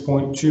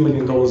 $6.2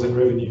 million in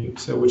revenue,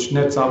 so which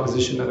nets our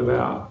position at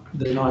about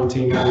the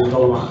 $19 million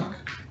mark,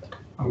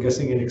 I'm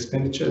guessing, in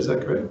expenditure. Is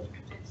that correct?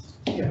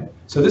 Yeah.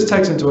 So this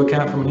takes into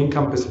account, from an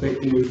income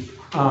perspective,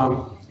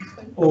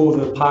 all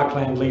the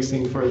parkland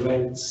leasing for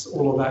events,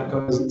 all of that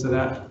goes into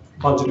that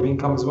budget of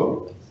income as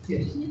well?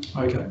 Yes.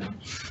 Okay.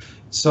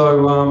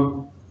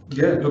 So,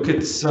 yeah, look,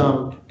 it's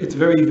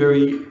very,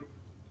 very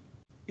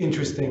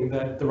interesting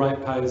that the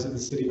ratepayers of the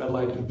City of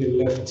Adelaide have been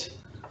left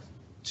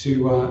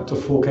to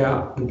fork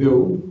out the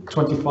bill.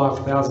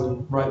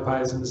 25,000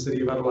 ratepayers in the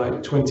City of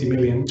Adelaide, 20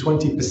 million,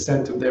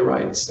 20% of their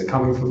rates are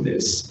coming from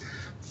this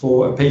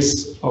for a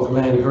piece of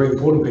land, a very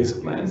important piece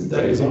of land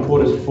that is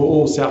important for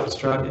all South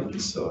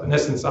Australians. So in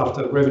essence,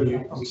 after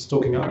revenue, I'm just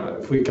talking,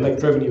 if we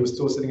collect revenue, we're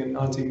still sitting at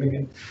 19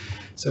 million.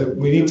 So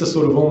we need to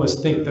sort of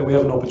almost think that we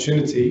have an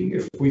opportunity,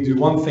 if we do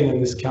one thing in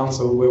this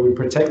council where we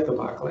protect the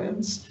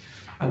parklands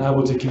and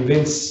able to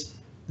convince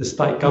the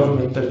state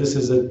government that this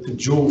is a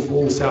jewel for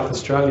all South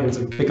Australians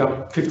and pick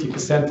up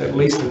 50% at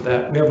least of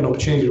that, we have an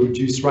opportunity to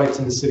reduce rates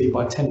in the city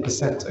by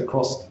 10%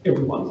 across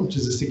everyone, which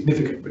is a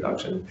significant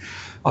reduction.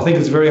 I think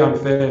it's very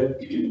unfair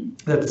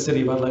that the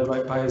City of Adelaide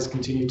ratepayers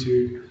continue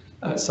to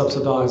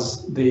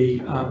subsidise the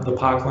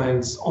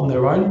parklands on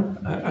their own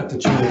at the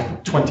tune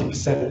of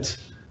 20%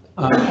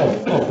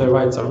 of their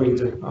rates. I really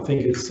do. I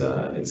think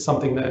it's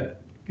something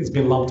that has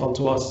been lumped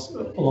onto us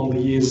along the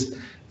years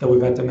that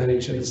we've had to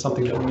manage, and it's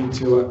something that we need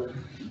to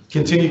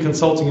continue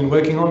consulting and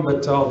working on.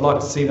 But I'd like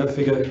to see that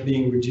figure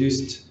being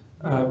reduced,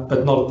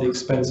 but not at the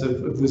expense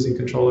of losing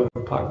control over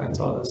parklands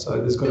either. So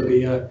there's got to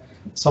be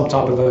some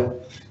type of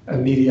a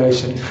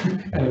mediation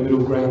and a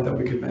middle ground that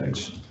we could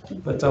manage.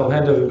 But I'll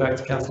hand over back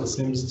to Councillor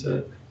Sims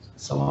to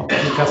sum up.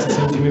 Councillor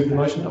Sims, you moved the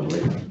motion, I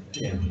believe.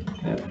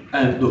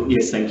 Yeah. Look,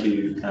 yes, thank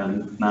you,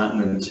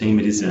 Martin and the team.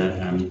 It is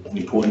an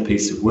important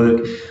piece of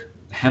work.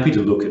 Happy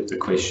to look at the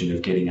question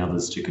of getting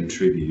others to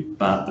contribute,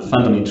 but the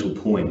fundamental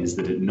point is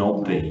that it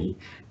not be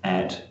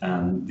at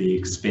the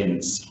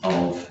expense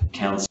of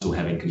council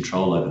having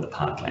control over the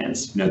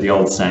parklands. You know, the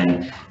old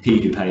saying,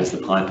 he who pays the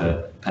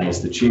piper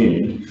pays the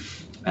tune.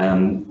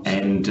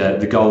 And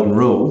the golden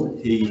rule,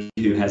 he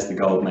who has the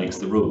gold makes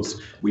the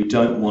rules. We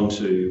don't want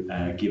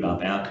to give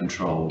up our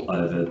control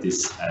over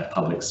this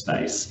public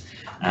space.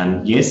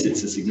 Yes,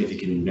 it's a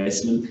significant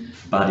investment,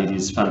 but it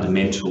is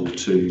fundamental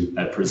to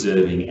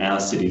preserving our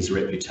city's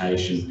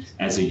reputation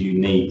as a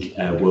unique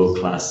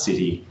world-class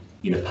city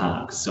in a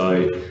park.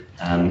 So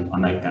I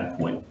make that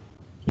point.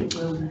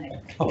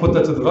 I'll put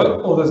that to the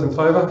vote. All those in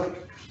favour?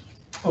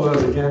 All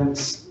those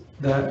against?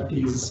 That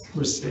is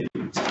received.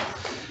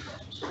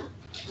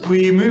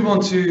 We move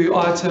on to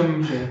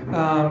item,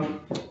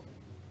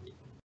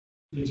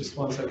 just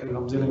 1 second,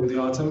 I'm dealing with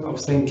the item. I've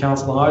seen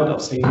Councillor Hyde,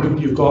 I've seen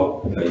you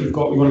want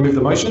to move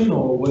the motion,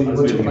 or what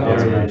are you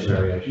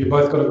planning? You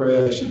both got a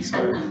variation, so,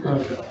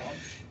 okay.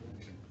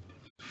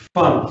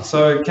 Fine,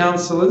 so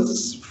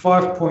councillors,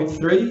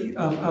 5.3,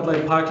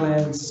 Adelaide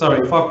Parklands, sorry,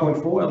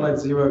 5.4, Adelaide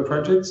Zero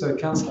project. So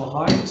Councillor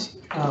Hyde,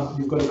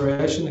 you've got a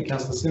variation, and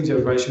Councillor Sims, you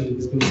have a variation. It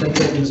has been sent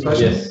to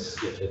administration. Yes.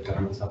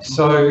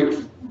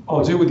 So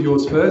I'll deal with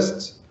yours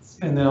first,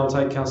 and then I'll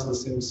take Councillor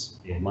Sims.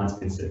 Yeah, mine's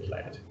been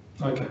circulated.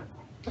 Okay.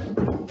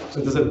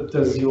 So does the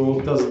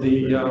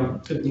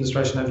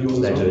administration have yours?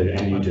 They as well? do,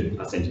 and you do.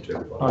 I sent it to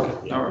everybody.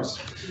 Okay, no worries.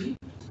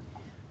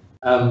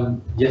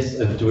 Yes,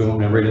 do we want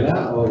me to read it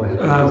out? Or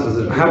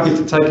happy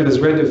to take it as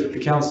read if the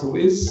council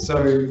is.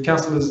 So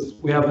councillors,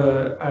 we have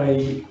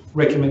a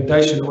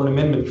recommendation or an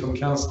amendment from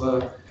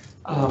Councillor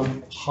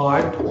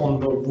Hyde on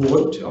the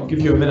board. I'll give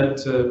you a minute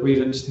to read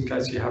it just in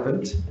case you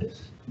haven't,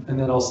 and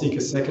then I'll seek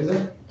a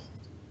seconder.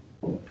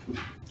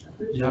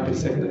 You happy to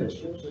second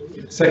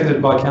it?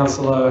 Seconded by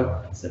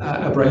Councillor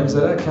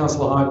Abrahimzadeh.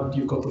 Councillor Hyde,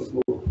 you've got the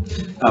floor.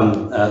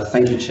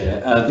 Thank you,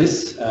 Chair.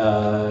 This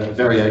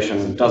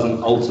variation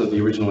doesn't alter the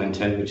original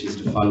intent, which is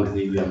to fund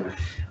the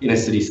Inner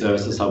City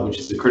Services Hub, which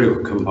is the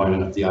critical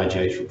component of the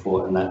IGH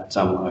report, and that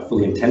I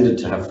fully intended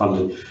to have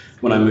funded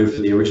when I moved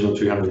for the original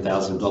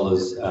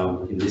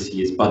 $200,000 in this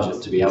year's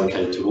budget to be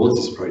allocated towards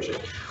this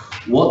project.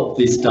 What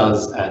this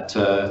does at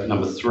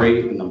number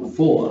 3 and number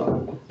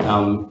 4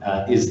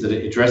 is that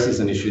it addresses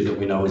an issue that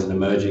we know is an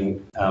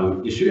emerging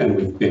issue, and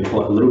we've been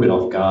caught a little bit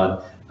off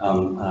guard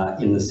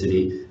in the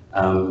city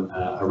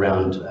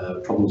around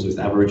problems with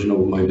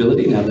Aboriginal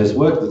mobility. Now, there's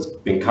work that's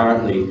been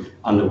currently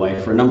underway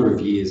for a number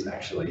of years,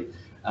 actually,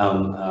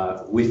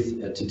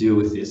 to deal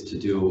with this, to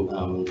deal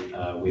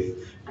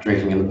with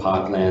drinking in the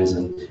parklands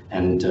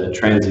and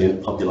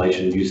transient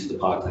population use of the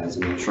parklands,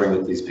 and ensuring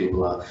that these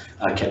people are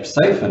kept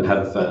safe and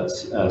have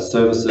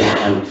services,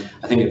 and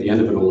I think at the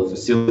end of it all, a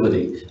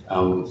facility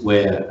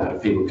where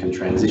people can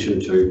transition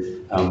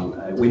to.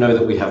 We know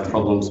that we have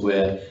problems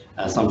where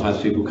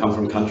sometimes people come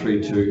from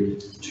country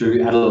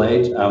to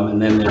Adelaide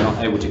and then they're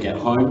not able to get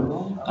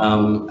home.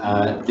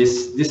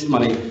 This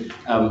money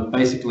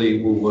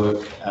basically will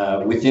work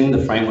within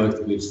the framework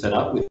that we've set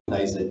up with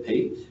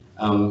AZP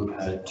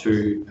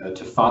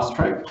to fast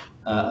track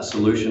a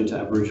solution to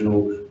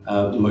Aboriginal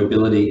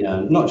mobility,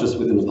 not just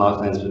within the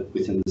parklands but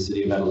within the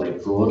City of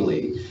Adelaide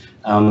broadly.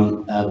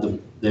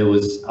 There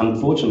was,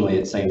 unfortunately,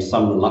 it seems,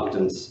 some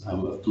reluctance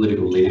of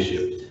political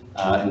leadership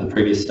in the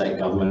previous state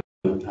government,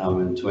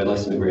 and to a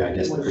lesser degree, I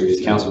guess, the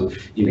previous council,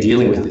 in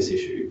dealing with this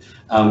issue.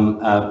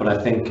 But I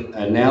think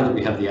now that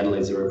we have the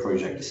Adelaide Zero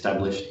project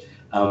established,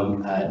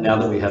 now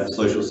that we have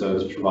social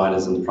service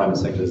providers and the private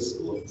sectors,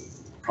 or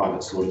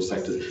private sort of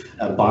sectors,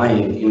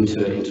 buying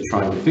into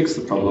trying to fix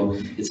the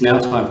problem, it's now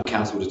time for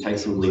council to take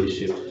some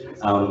leadership.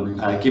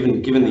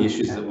 Given the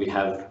issues that we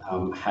have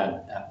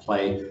had at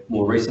play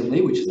more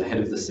recently, which is ahead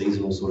of the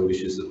seasonal sort of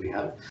issues that we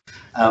have,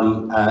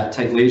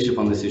 take leadership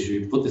on this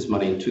issue, put this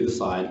money to the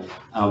side,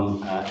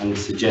 and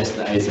suggest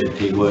that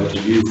AZP work to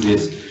use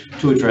this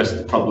to address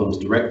the problems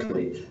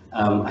directly.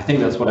 I think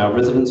that's what our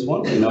residents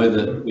want. We know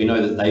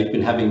that they've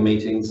been having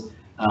meetings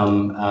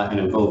and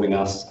involving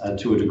us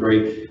to a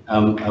degree.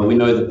 We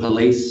know that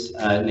police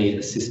need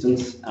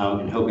assistance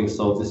in helping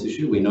solve this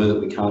issue. We know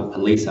that we can't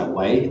police our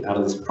way out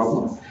of this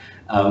problem.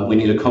 We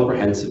need a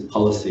comprehensive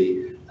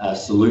policy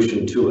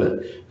solution to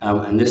it,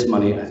 and this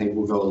money, I think,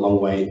 will go a long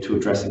way to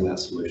addressing that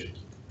solution.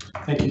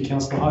 Thank you,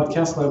 Councillor Hyde.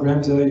 Councillor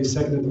Abrahimzadeh, you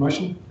seconded the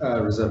motion?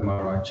 Reserve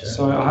my right, Chair.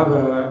 So I have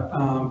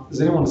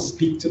does anyone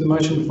speak to the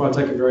motion before I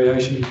take a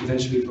variation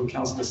potentially from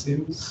Councillor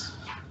Sims?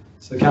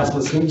 So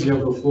Councillor Sims, you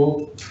have the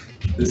floor.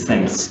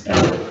 Thanks,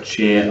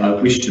 Chair. I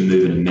wish to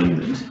move an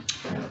amendment.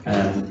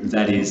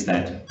 That is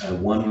that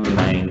 1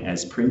 remain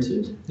as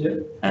printed,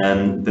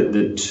 that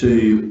the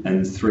 2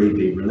 and 3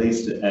 be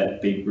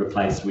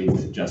replaced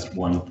with just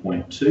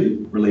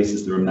 1.2,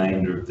 releases the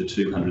remainder of the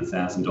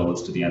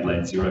 $200,000 to the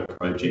Adelaide Zero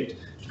project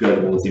to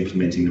go towards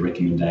implementing the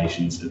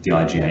recommendations of the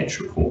IGH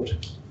report.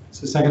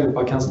 So seconded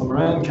by Councillor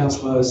Moran.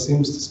 Councillor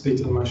Sims to speak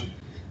to the motion.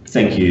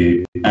 Thank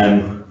you.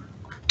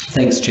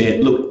 Thanks, Chair.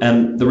 Look,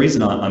 the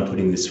reason I'm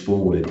putting this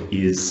forward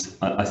is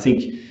I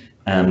think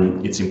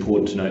it's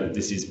important to note that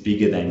this is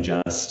bigger than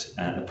just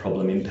a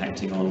problem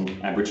impacting on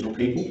Aboriginal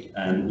people.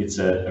 It's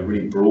a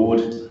really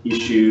broad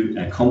issue,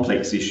 a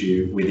complex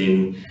issue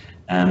within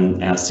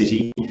our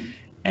city,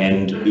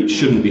 and it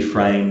shouldn't be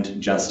framed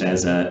just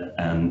as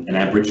an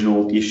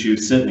Aboriginal issue,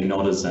 certainly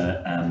not as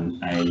a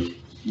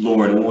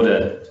law and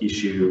order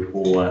issue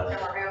or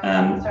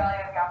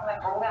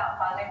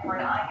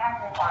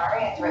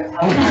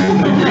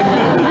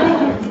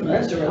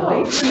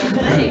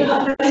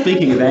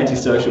speaking of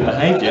antisocial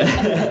behaviour,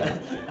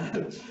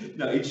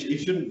 no, it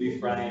shouldn't be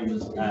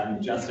framed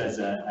just as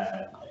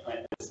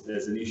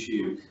an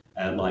issue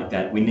like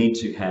that. We need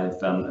to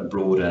have a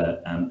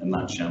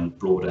much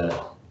broader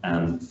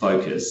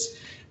focus.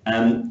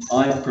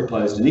 I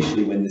proposed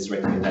initially, when this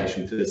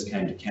recommendation first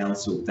came to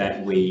Council,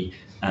 that we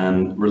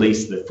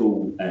release the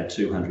full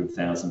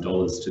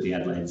 $200,000 to the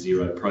Adelaide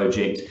Zero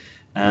project.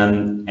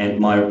 And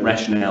my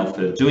rationale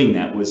for doing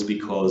that was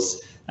because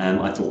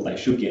I thought they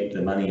should get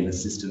the money and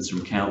assistance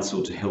from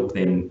Council to help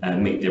them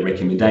meet their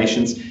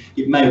recommendations.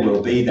 It may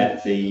well be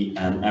that the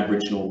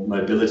Aboriginal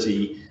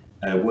mobility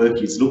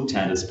work is looked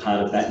at as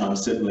part of that, and I'm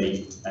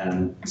certainly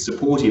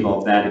supportive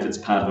of that if it's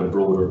part of a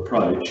broader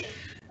approach.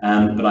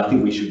 But I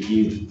think we should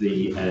give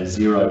the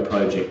Zero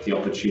project the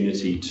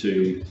opportunity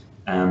to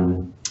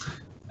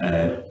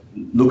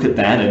look at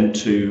that and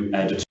to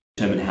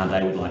determine how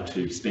they would like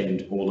to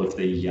spend all of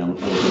the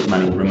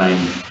money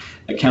remaining.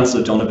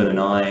 Councillor Donovan and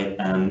I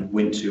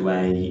went to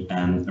a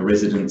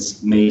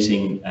residents'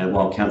 meeting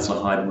while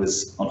Councillor Hyde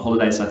was on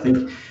holidays, I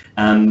think,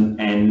 and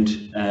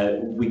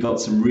we got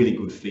some really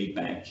good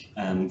feedback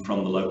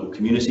from the local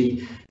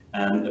community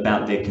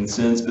about their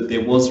concerns, but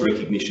there was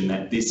recognition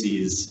that this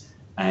is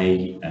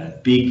a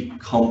big,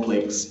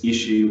 complex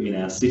issue in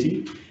our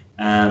city,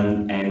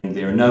 and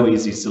there are no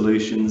easy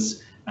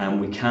solutions.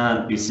 We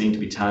can't be seen to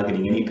be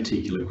targeting any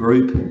particular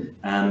group.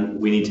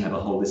 We need to have a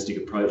holistic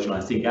approach, and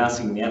I think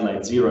asking the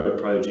Adelaide Zero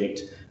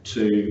project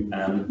to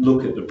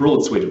look at the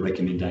broad suite of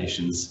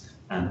recommendations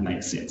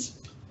makes sense.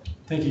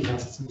 Thank you,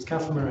 Councillor Sims.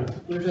 Councillor Moran.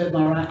 Reserve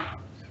my right.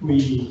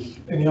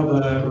 Any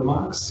other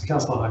remarks?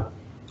 Councillor Hyde.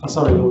 Oh,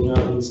 sorry, Lord, no,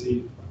 I didn't see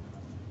you.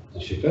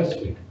 Did she first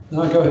speak?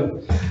 No, go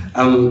ahead.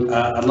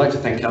 I'd like to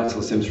thank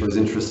Councillor Sims for his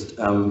interest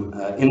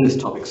in this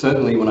topic.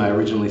 Certainly when I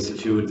originally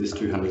secured this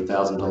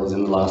 $200,000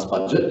 in the last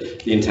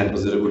budget, the intent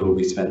was that it would all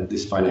be spent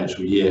this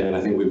financial year, and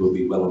I think we will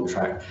be well on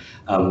track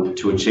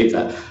to achieve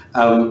that.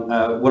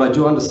 What I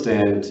do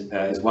understand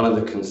is one of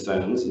the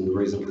concerns, and the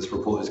reason this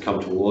report has come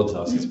towards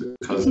us is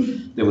because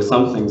there were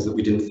some things that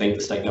we didn't think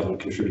the state government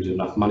contributed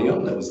enough money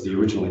on. That was the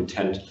original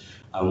intent,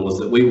 was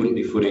that we wouldn't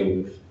be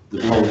footing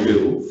the whole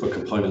bill for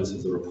components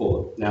of the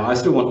report. Now, I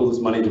still want all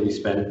this money to be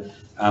spent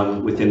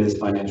within this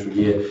financial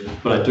year,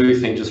 but I do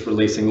think just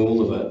releasing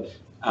all of it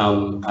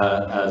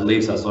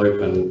leaves us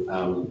open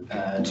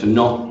to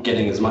not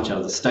getting as much out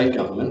of the state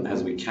government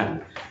as we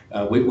can.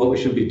 What we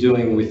should be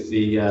doing with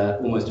the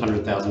almost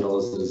 $100,000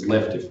 that is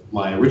left, if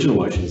my original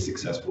motion is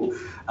successful,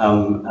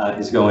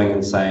 is going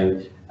and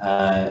saying,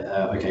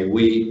 okay,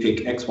 we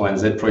pick X, Y, and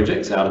Z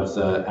projects out of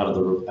the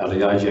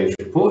IGH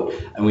report,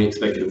 and we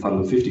expect you to fund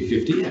them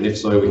 50-50, and if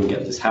so, we can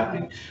get this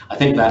happening. I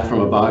think that from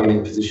a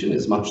bargaining position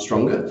is much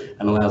stronger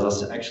and allows us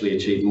to actually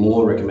achieve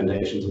more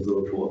recommendations of the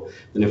report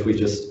than if we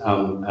just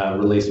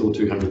release all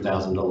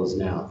 $200,000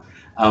 now.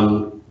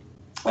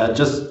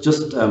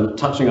 Just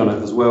touching on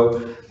it as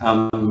well,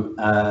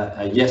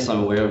 yes, I'm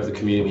aware of the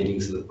community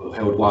meetings that were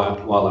held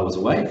while I was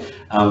away.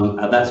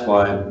 That's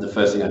why the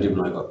first thing I did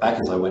when I got back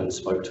is I went and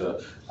spoke to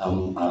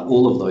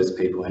all of those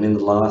people. And in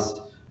the last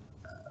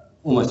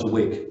almost a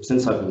week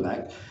since I've been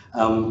back,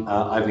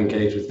 I've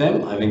engaged with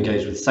them, I've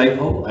engaged with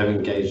SafeHole, I've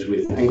engaged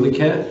with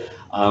Anglicare,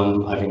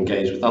 I've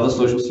engaged with other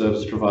social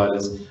service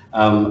providers,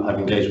 I've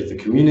engaged with the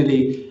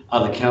community,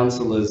 other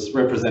councillors,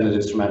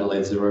 representatives from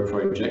Adelaide Zero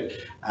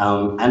Project,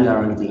 and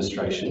our own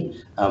administration.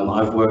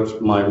 I've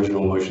worked my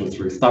original motion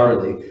through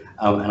thoroughly,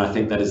 and I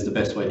think that is the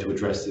best way to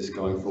address this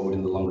going forward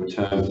in the longer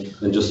term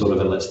than just sort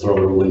of a let's throw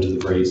it all into the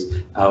breeze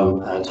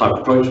type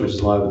approach, which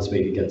is why I would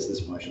speak against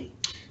this motion.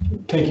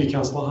 Thank you,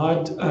 Councillor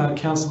Hyde. The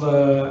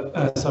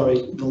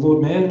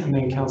Lord Mayor, and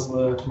then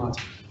Councillor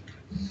Martin.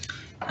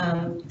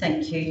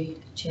 Thank you,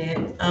 Chair.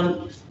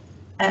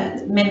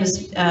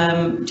 Members,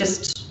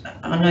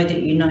 I know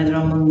that you know that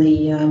I'm on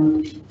the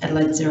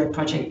Adelaide Zero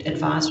Project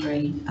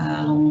Advisory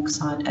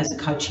alongside as a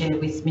co-chair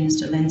with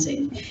Minister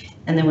Lindsay,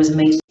 and there was a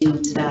meeting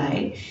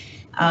today.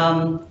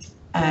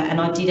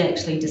 and I did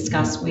actually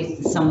discuss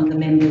with some of the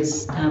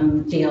members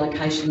the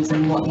allocations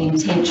and what the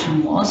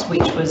intention was,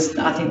 which was,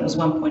 I think there was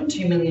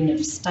 1.2 million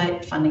of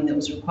state funding that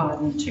was required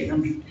and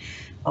 200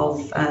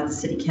 of the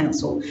City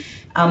Council.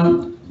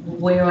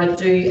 Where I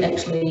do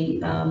actually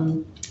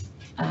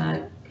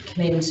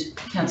commend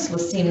Councillor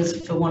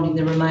Sims for wanting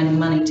the remaining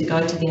money to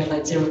go to the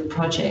Adelaide Zero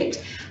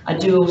project, I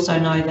do also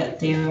know that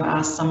there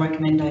are some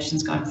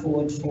recommendations going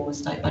forward for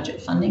state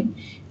budget funding,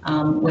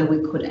 where we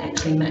could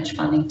actually match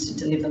funding to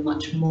deliver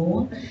much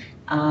more.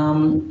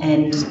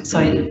 And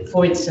so,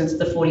 for instance,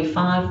 the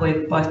 45,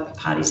 where both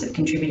parties have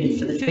contributed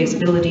for the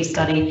feasibility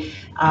study,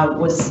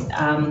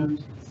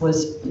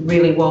 was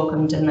really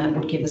welcomed, and that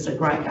would give us a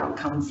great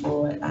outcome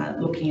for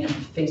looking at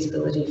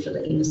feasibility for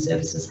the inner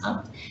services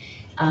hub.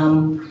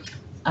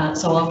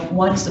 So I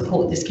won't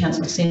support this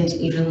council consent,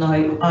 even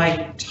though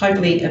I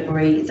totally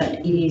agree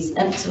that it is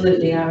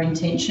absolutely our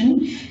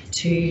intention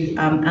to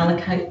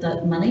allocate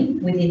that money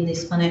within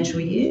this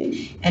financial year,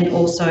 and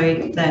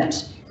also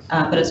that,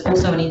 but it's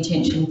also an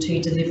intention to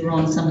deliver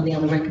on some of the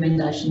other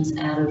recommendations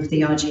out of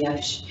the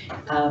IGH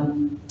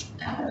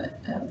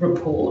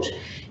report.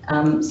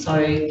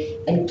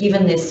 And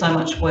given there's so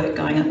much work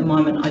going at the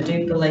moment, I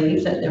do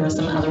believe that there are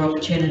some other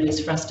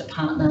opportunities for us to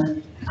partner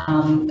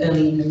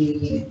early in the new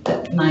year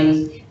that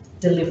may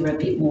deliver a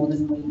bit more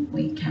than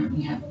we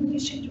currently have on the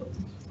schedule.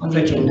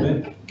 Thank you,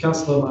 Mayor.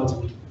 Councillor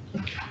Martin.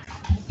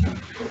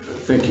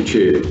 Thank you,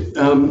 Chair.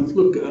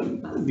 Look,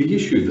 the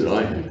issue that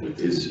I have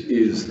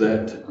is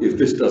that if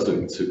this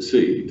doesn't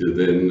succeed,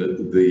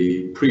 then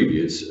the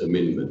previous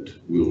amendment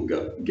will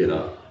get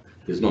up.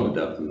 There's not a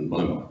doubt in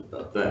my mind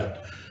about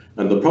that.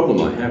 And the problem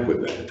I have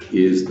with that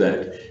is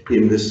that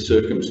in this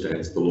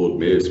circumstance the Lord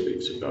Mayor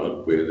speaks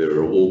about, where there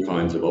are all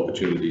kinds of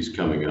opportunities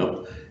coming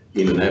up,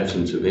 in an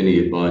absence of any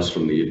advice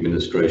from the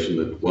administration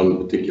that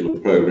one particular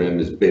program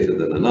is better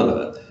than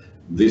another,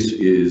 this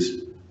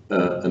is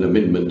an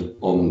amendment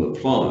on the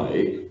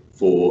fly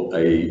for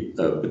a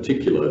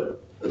particular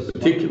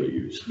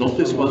use. Not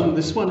this one.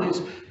 This one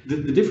is,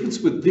 the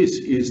difference with this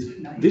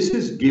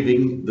is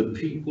giving the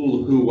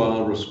people who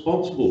are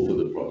responsible for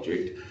the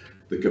project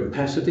the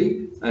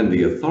capacity and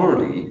the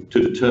authority to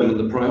determine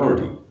the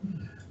priority.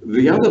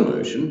 The other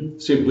motion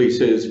simply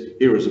says,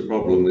 here is a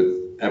problem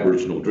with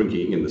Aboriginal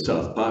drinking in the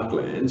South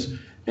Parklands,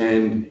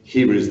 and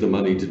here is the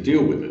money to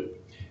deal with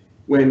it.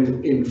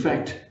 When in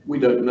fact, we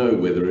don't know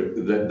whether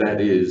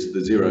that is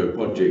the Zero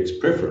project's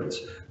preference.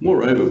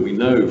 Moreover, we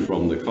know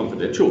from the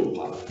confidential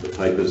part of the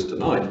papers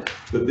tonight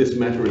that this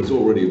matter is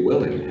already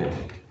well in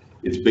hand.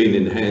 It's been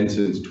in hand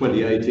since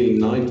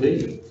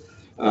 2018-19.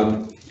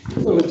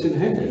 Well, it's in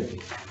hand.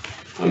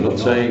 I'm not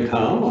saying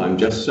harm, I'm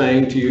just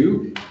saying to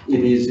you, it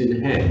is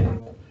in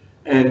hand.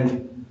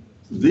 And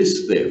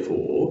this,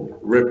 therefore,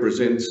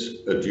 represents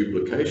a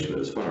duplication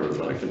as far as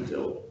I can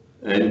tell.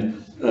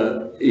 And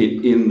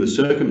in the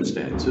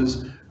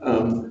circumstances,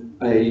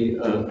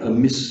 a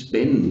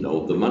misspend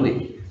of the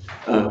money,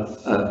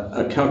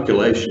 a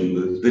calculation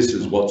that this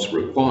is what's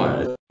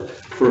required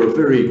for a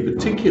very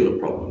particular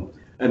problem,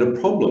 and a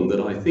problem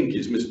that I think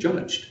is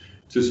misjudged,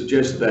 to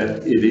suggest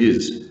that it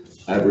is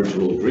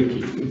Aboriginal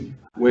drinking,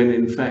 when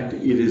in fact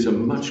it is a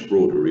much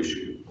broader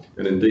issue.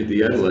 And indeed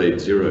the Adelaide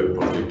Zero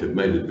project have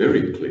made it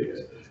very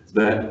clear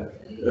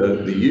that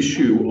the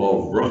issue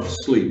of rough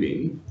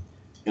sleeping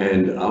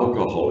and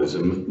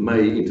alcoholism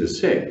may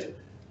intersect,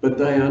 but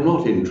they are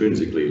not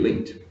intrinsically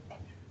linked.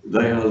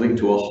 They are linked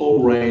to a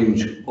whole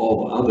range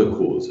of other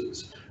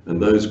causes, and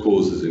those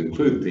causes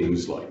include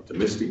things like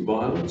domestic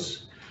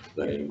violence.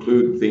 They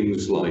include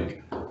things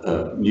like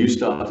New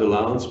Start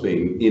allowance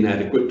being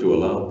inadequate to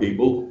allow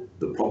people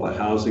the proper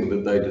housing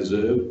that they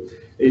deserve.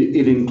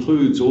 It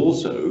includes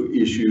also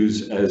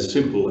issues as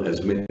simple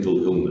as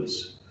mental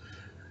illness.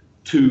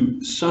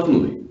 To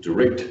suddenly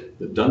direct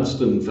the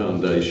Dunstan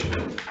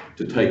Foundation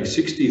to take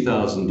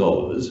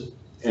 $60,000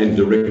 and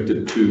direct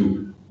it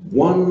to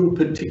one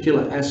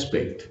particular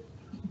aspect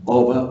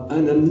of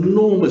an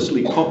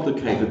enormously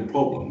complicated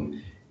problem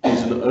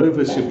is an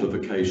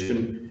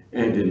oversimplification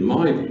and, in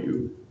my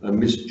view, a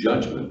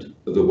misjudgment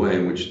of the way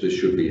in which this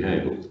should be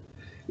handled.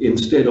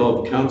 Instead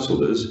of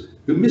councillors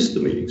who missed the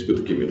meetings with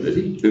the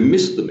community, who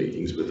missed the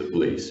meetings with the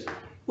police.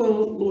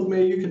 Well, Lord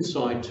Mayor, you can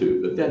side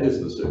too, but that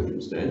is the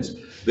circumstance.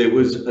 There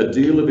was a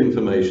deal of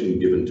information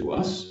given to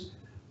us,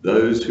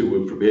 those who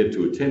were prepared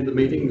to attend the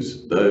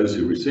meetings, those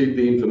who received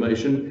the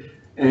information,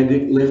 and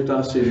it left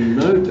us in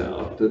no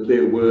doubt that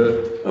there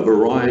were a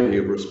variety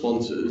of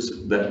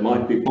responses that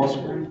might be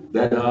possible,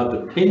 that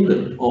are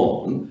dependent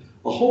on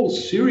a whole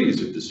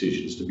series of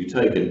decisions to be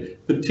taken,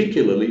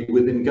 particularly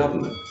within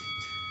government.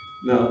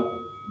 Now,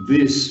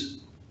 this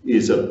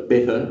is a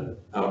better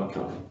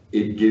outcome.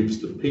 It gives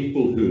the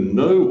people who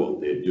know what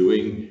they're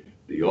doing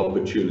the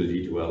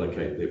opportunity to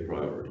allocate their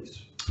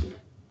priorities.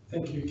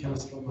 Thank you,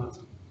 Councillor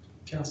Martin.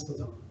 Councillor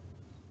Dunn.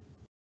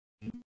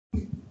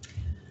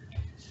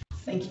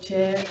 Thank you,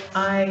 Chair.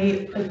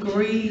 I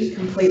agree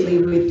completely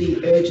with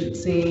the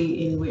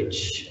urgency in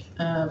which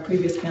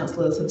previous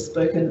councillors have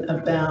spoken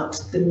about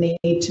the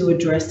need to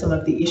address some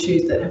of the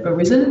issues that have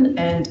arisen,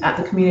 and at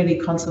the community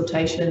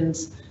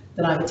consultations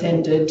that I've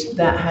attended,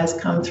 that has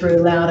come through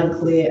loud and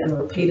clear and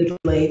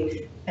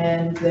repeatedly,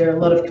 and there are a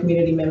lot of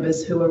community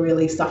members who are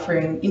really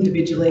suffering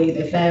individually,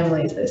 their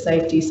families, their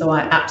safety, so I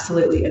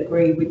absolutely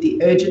agree with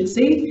the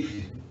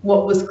urgency.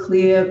 What was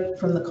clear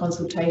from the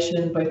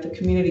consultation, both the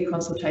community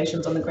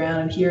consultations on the ground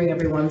and hearing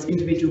everyone's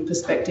individual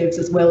perspectives,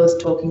 as well as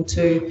talking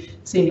to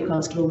Senior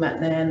Constable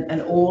Matt Nan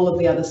and all of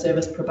the other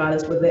service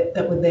providers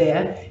that were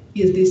there,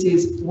 is this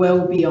is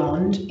well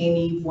beyond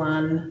any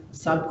one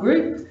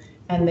subgroup.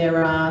 And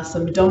there are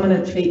some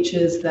dominant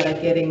features that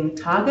are getting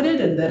targeted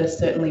and that are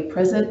certainly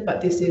present, but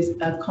this is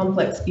a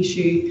complex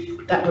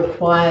issue that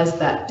requires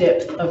that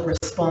depth of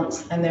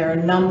response. And there are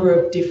a number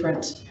of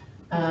different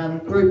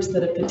groups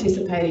that are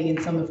participating in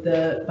some of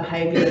the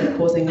behaviour that are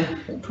causing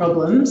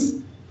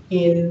problems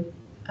in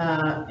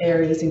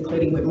areas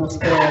including Whitmore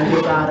Square and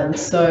Hill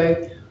Gardens.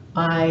 So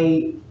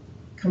I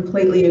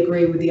completely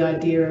agree with the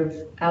idea of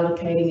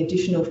allocating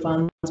additional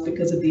funds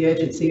because of the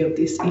urgency of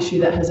this issue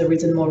that has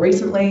arisen more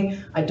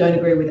recently. I don't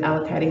agree with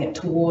allocating it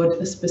toward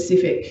a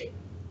specific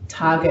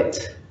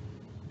target.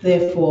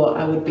 Therefore,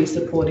 I would be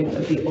supportive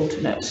of the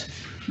alternate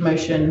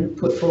motion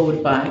put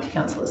forward by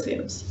Councillor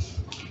Sims.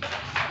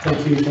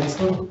 Thank you,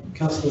 Councillor.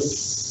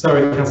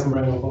 Councillor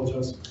Moran, I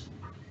apologise.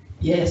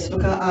 Yes,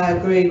 look, I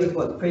agree with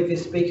what the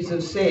previous speakers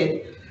have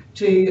said.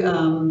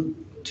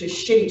 To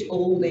sheet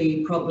all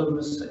the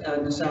problems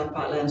in the South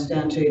Parklands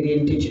down to the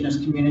Indigenous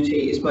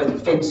community is both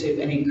offensive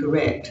and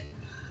incorrect.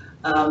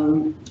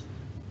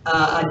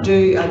 I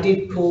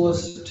did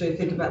pause to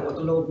think about what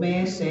the Lord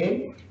Mayor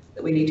said,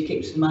 that we need to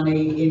keep some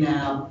money in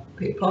our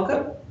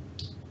pocket.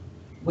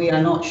 We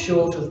are not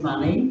short of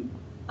money.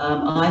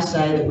 I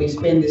say that we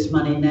spend this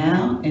money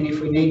now, and if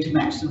we need to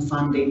match some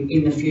funding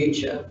in the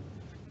future,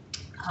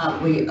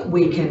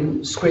 we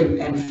can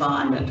scrimp and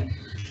find it,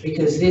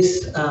 because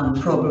this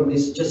problem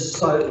is just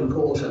so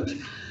important.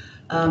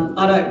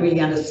 I don't really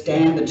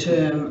understand the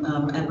term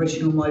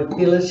Aboriginal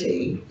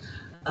mobility.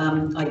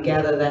 I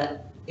gather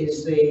that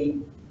is the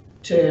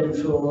term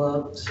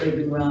for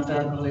sleeping rough,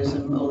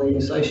 alcoholism, all the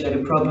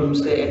associated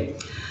problems there.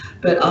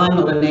 But I'm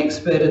not an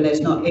expert, and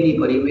there's not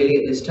anybody really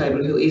at this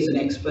table who is an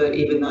expert,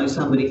 even though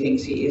somebody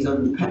thinks he is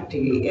on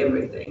practically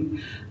everything.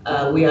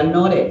 We are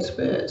not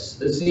experts.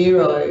 The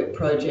Zero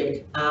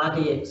Project are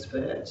the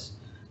experts,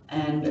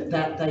 and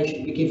that they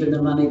should be given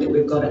the money that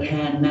we've got at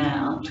hand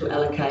now to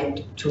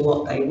allocate to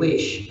what they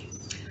wish.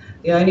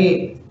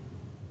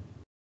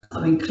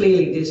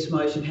 Clearly this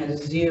motion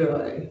has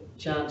zero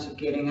chance of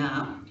getting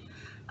up,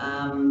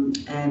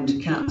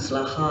 and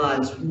Councillor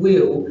Hyde's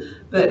will,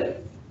 but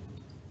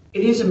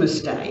it is a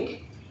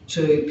mistake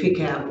to pick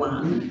out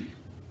one.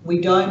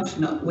 We don't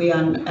know,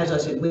 as I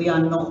said, we are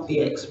not the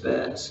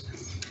experts.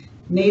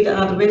 Neither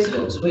are the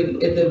residents.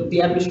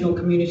 The Aboriginal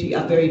community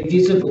are very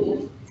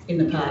visible in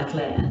the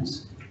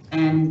parklands,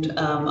 and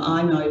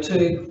I know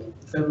too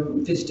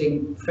from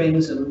visiting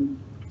friends and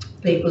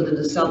people in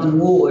the Southern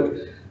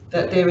Ward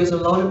that there is a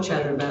lot of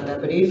chatter about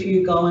that. But if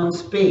you go and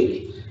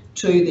speak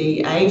to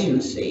the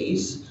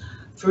agencies,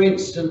 for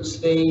instance,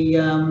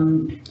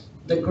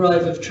 the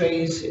grove of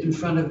trees in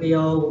front of the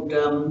old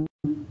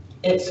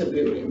ETSA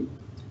building,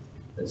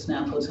 that's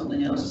now called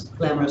something else,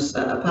 Glamorous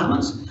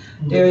Apartments.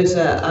 There is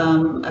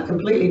a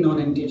completely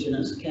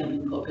non-Indigenous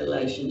camping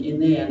population in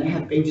there, and they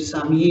have been for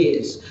some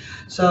years.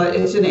 So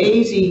it's an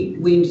easy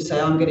win to say,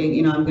 I'm going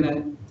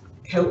to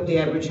help the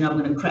Aboriginal, I'm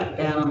going to crack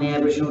down on the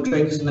Aboriginal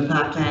drinkers in the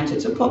parklands.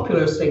 It's a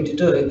populist thing to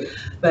do,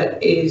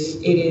 but it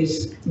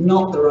is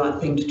not the right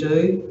thing to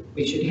do.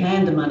 We should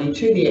hand the money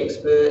to the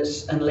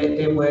experts and let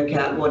them work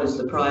out what is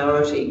the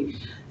priority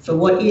for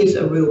what is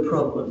a real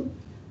problem.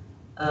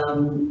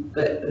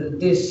 But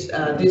this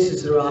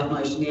is the right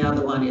motion. The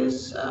other one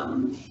is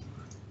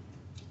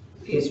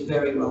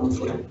very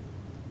wrong-footed.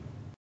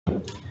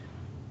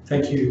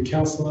 Thank you.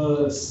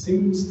 Councillor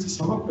Sims, to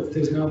sum up, if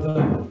there's no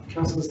other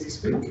councillors to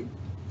speak.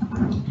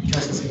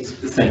 Councillor Sims.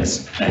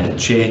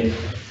 Thanks, Chair.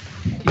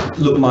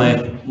 Look,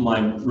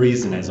 my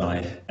reason, as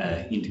I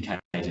indicated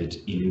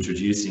in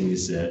introducing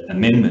this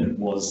amendment,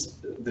 was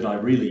that I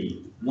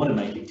really want to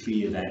make it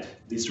clear that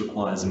this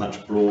requires a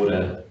much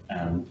broader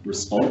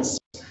response.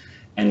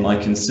 And my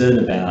concern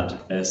about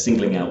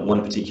singling out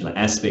one particular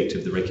aspect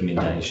of the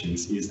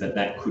recommendations is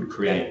that could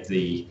create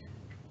the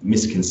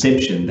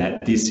misconception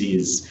that this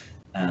is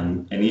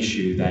an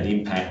issue that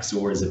impacts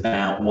or is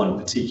about one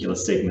particular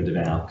segment of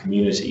our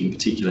community, in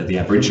particular the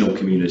Aboriginal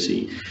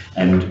community.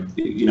 And,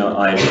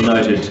 I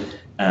noted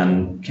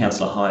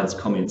Councillor Hyde's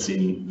comments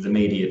in the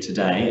media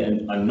today,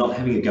 and I'm not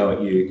having a go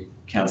at you,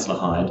 Councillor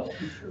Hyde,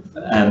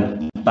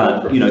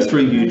 but,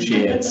 through you,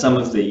 Chair, some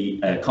of the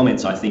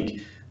comments, I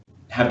think,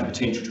 have the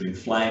potential to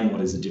inflame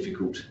what is a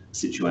difficult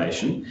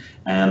situation.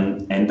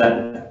 And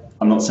that,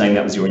 I'm not saying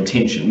that was your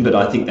intention, but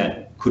I think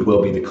that could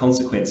well be the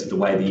consequence of the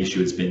way the issue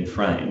has been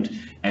framed.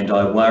 And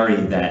I worry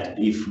that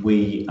if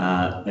we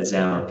are, as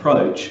our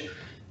approach,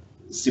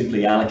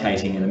 simply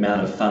allocating an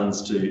amount of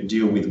funds to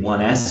deal with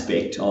one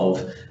aspect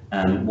of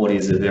what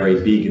is a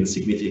very big and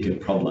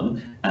significant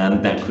problem,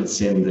 that could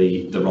send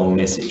the wrong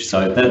message.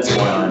 So that's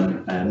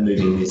why I'm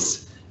moving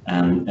this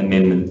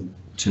amendment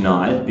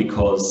tonight,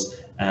 because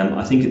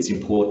I think it's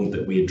important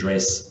that we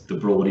address the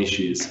broad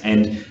issues.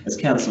 And as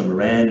Councillor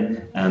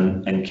Moran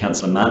and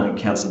Councillor Martin and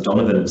Councillor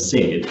Donovan have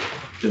said,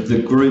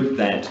 the group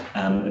that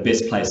are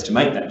best placed to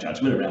make that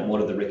judgment around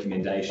what are the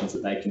recommendations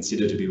that they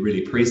consider to be really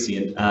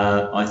prescient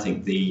are, I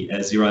think, the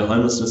Zero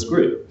Homelessness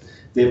group.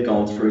 They've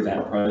gone through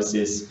that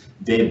process.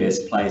 They're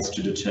best placed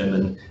to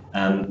determine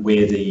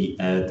where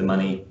the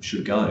money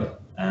should go.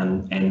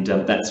 And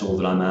that's all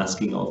that I'm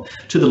asking of.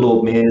 To the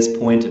Lord Mayor's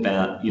point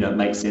about, it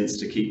makes sense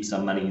to keep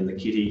some money in the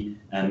kitty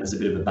as a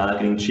bit of a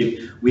bargaining chip.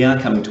 We are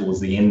coming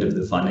towards the end of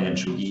the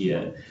financial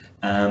year.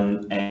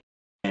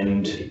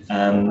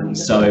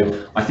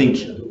 So I think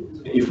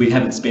if we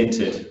haven't spent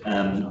it,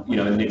 in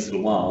the next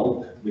little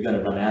while, we're going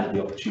to run out of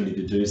the opportunity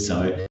to do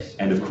so.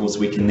 And of course,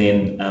 we can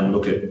then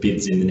look at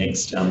bids in the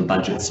next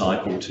budget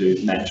cycle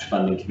to match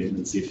funding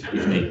commitments if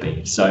need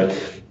be. So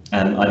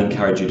I'd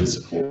encourage you to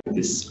support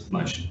this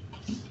motion.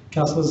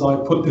 Councillors, I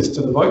put this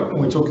to the vote, and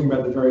we're talking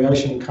about the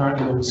variation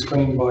currently on the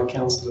screen by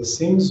Councillor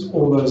Sims.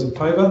 All those in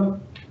favour?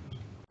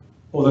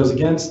 All those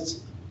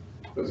against?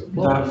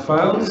 That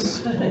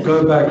fails. We'll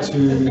go back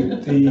to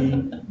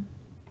the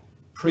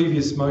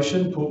previous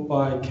motion put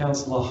by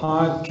Councillor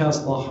Hyde.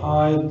 Councillor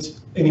Hyde,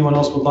 anyone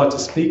else would like to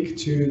speak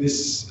to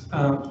this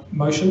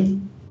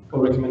motion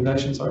or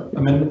recommendation,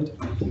 amendment?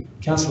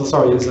 Councillor,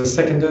 sorry, is there a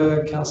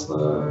seconder?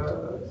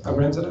 Councillor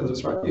Abraham, is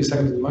that right? You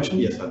seconded the motion?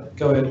 Yes, sir.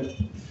 Go ahead.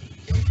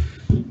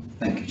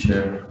 Thank you,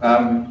 Chair.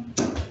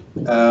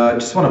 I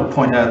just want to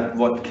point out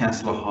what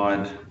Councillor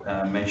Hyde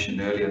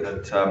mentioned earlier,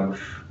 that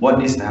what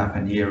needs to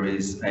happen here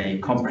is a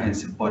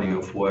comprehensive body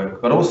of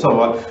work, but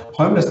also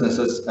homelessness,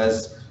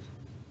 as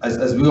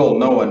we all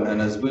know,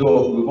 and as we've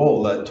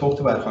all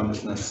talked about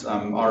homelessness.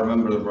 I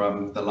remember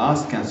the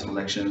last council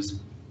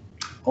elections,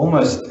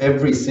 almost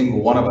every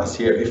single one of us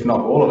here, if not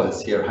all of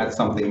us here, had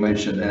something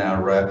mentioned in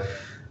our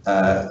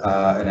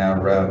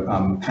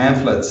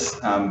pamphlets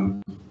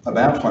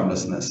about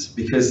homelessness,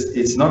 because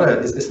it's not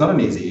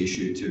an easy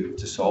issue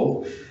to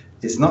solve.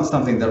 It's not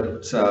something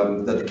that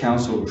the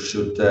council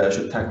should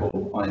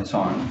tackle on its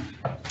own.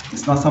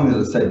 It's not something that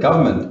the state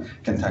government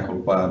can tackle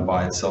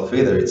by itself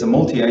either. It's a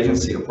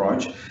multi-agency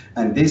approach,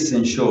 and this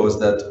ensures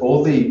that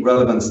all the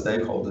relevant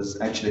stakeholders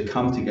actually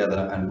come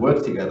together and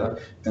work together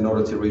in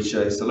order to reach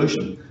a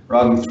solution,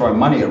 rather than throw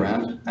money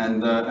around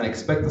and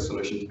expect the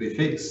solution to be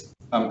fixed.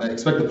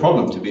 Expect the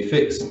problem to be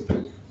fixed.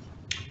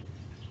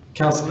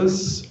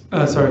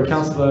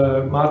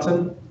 Councillor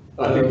Martin.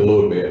 I think the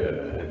Lord Mayor had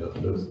a hand up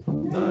first.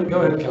 No,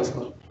 go ahead,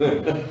 Councillor.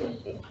 Look,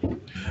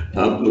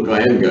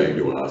 I am going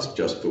to ask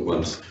just for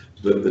once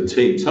that the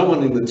team,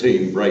 someone in the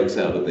team breaks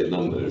out of their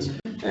numbers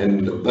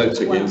and votes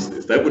against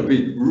this. That would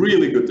be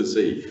really good to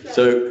see.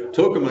 So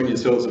talk among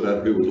yourselves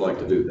about who would like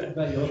to do that.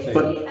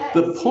 But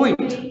the point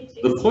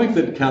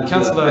that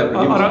Councillor,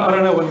 I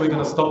don't know when we're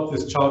going to stop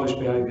this childish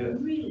behaviour.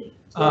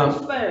 No,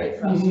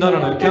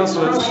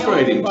 Councillor.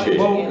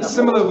 Well,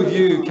 similar with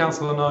you,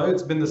 Councillor. No,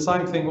 it's been the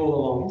same thing all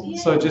along.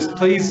 So just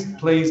please.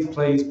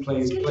 Councillor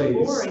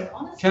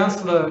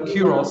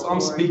Kuros, I'm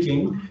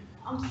speaking.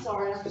 I'm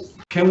sorry.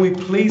 Can we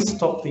please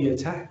stop the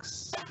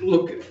attacks?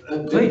 Look,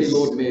 Deputy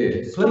Lord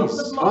Mayor,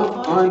 please.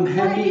 I'm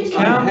happy.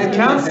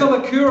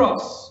 Councillor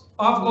Kuros,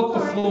 I've got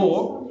the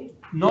floor.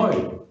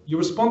 No, you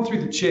respond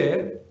through the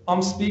chair.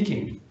 I'm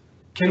speaking.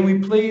 Can we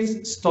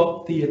please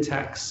stop the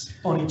attacks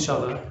on each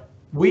other?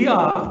 We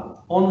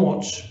are on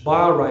watch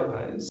by our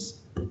ratepayers.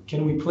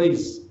 Can we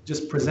please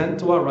just present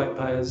to our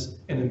ratepayers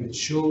in a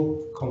mature,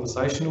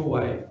 conversational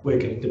way where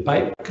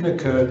debate can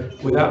occur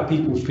without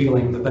people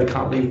feeling that they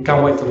can't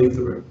wait to leave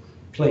the room?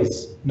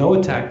 Please, no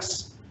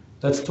attacks.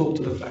 Let's talk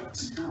to the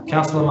facts.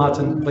 Councillor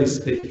Martin, please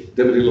speak.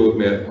 Deputy Lord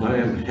Mayor, I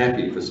am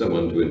happy for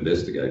someone to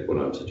investigate what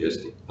I'm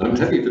suggesting. I'm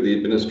happy for the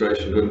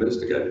administration to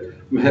investigate it.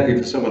 I'm happy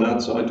for someone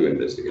outside to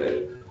investigate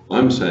it.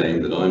 I'm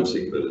saying that I'm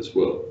sick of it as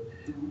well.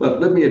 But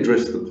let me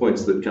address the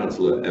points that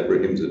Councillor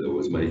Abrahimzadeh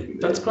was making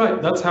there. That's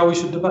great. That's how we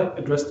should debate.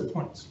 Address the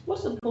points.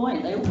 What's the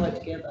point? They all work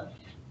together.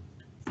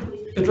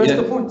 Address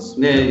the points.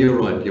 Yeah, you're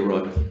right.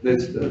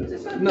 There's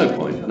no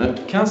point. No.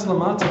 Councillor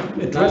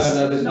Martin, address.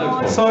 No, there's no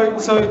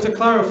point. So to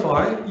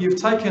clarify, you've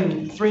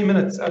taken 3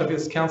 minutes out of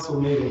this council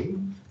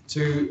meeting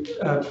to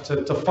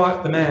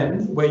fight the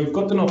man, where you've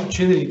got an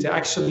opportunity to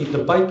actually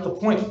debate the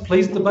point.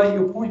 Please debate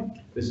your point.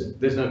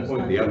 There's no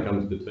point. The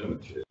outcome's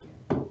determined, Chair.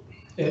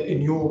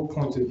 In your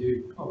point of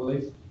view, I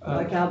believe.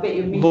 Okay, I'll bet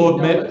you're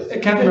Lord Mayor,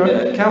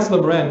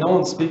 Councillor Moran, no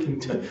one's speaking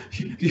to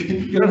you.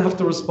 You don't have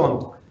to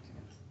respond.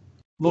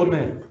 Lord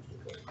Mayor.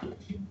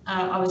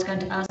 I was going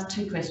to ask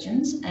 2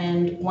 questions,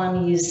 and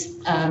one is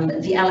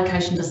the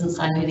allocation doesn't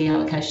say who the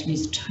allocation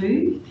is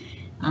to.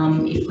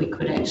 If we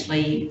could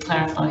actually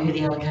clarify who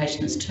the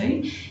allocation is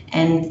to.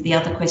 And the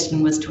other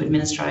question was to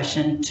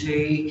administration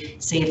to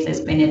see if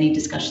there's been any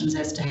discussions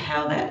as to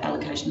how that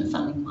allocation of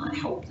funding might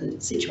help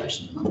the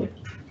situation at the moment.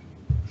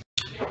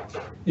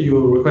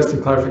 You're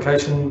requesting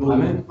clarification, Lord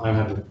Mayor? I'm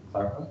happy to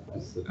clarify.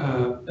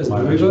 As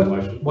the mover,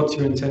 what's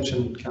your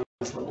intention,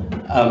 Councillor?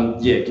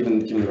 Yeah, given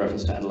the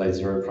reference to Adelaide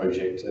Zero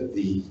project,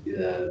 the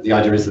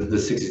idea is that the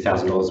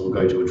 $60,000 will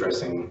go to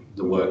addressing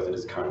the work that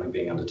is currently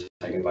being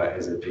undertaken by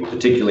AZP.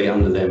 Particularly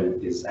under them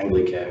is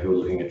Anglicare, who are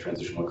looking at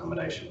transitional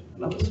accommodation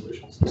and other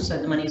solutions.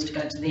 So the money is to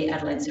go to the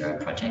Adelaide Zero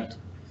project,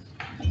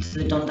 to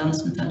the Don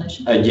Dunstan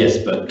Foundation? Yes,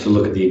 but to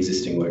look at the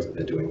existing work that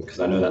they're doing, because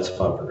I know that's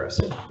far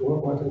progressive.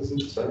 Why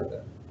doesn't it say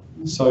that?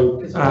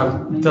 So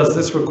does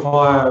this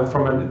require,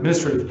 from an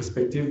administrative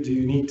perspective, do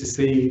you need to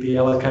see the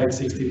allocate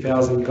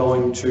 60,000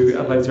 going to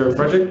Adelaide Zero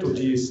project, or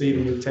do you see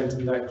the intent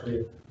in that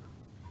clear?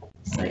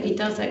 So it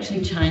does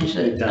actually change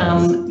it,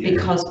 yeah.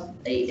 because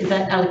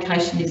that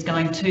allocation is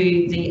going to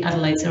the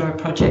Adelaide Zero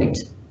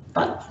project,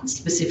 but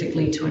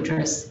specifically to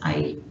address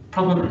a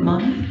problem at the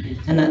moment,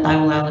 and that they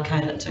will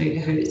allocate it to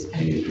who is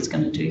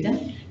going to do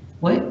that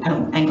work,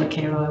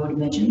 Anglicare, I would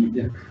imagine.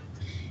 Yeah.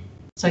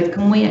 So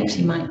can we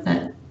actually make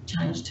that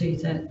change to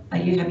the, are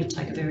you happy to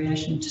take a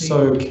variation to?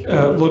 So,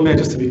 Lord Mayor,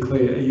 just to be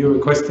clear, are you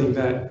requesting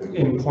that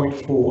in point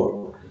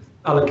 4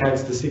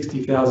 allocates the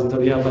 60,000 to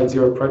the Adelaide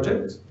Zero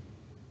project?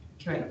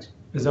 Correct.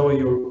 Is that what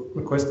you're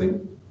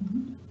requesting?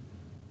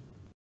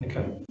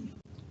 Okay.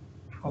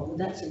 Well,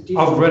 that's a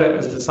I've read it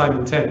as the same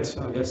intent,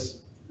 I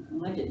guess.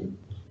 No, I didn't.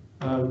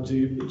 Do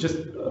you just,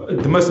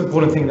 the most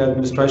important thing, the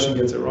administration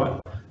gets it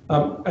right.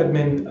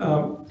 Admin,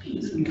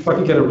 if I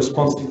could get a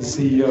response to the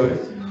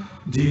CEO,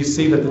 do you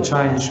see that the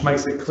change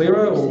makes it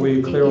clearer, or were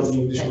you clear on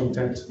the initial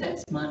intent?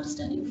 That's my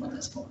understanding of what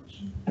that's for.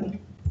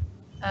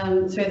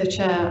 Through the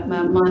chair,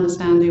 my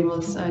understanding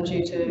was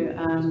due to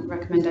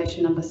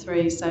recommendation number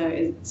 3, so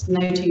it's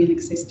noting an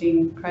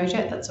existing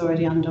project that's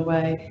already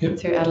underway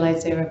through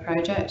Adelaide Zero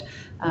project.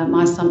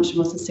 My assumption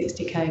was the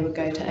 60k would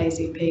go to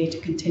AZP to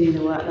continue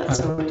the work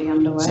that's already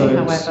underway. So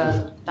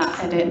however,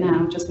 that edit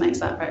now just makes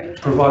that very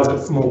clear. Provides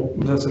it more,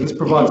 so this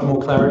provides more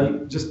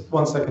clarity. Just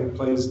 1 second,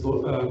 please,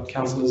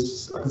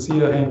 councillors. I can see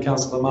your hand,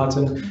 Councillor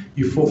Martin.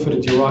 You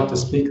forfeited your right to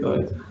speak,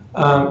 though.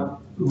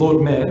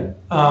 Lord Mayor,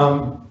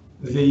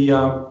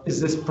 is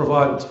this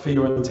provide for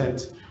your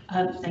intent?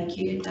 Thank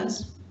you, it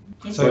does.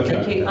 Yes, So,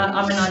 thank you.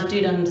 I mean, I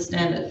did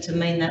understand it to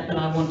mean that, but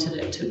I wanted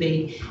it to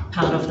be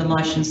part of the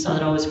motion so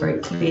that I was very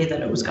clear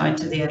that it was going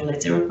to the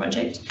Adelaide Zero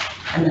project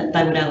and that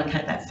they would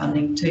allocate that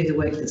funding to the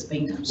work that's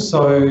being done.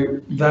 So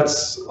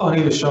that's, I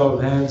need a show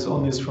of hands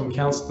on this from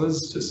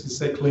councillors, just to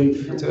seek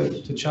leave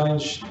to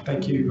change.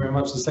 Thank you very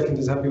much. The second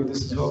is happy with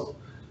this as well.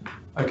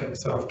 Okay,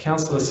 so I have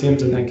Councillor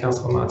Sims and then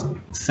Councillor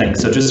Martin.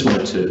 Thanks. I just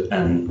wanted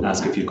to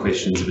ask a few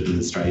questions of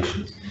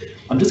administration.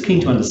 I'm just keen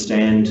to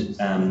understand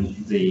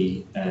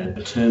the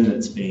term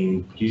that's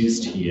being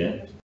used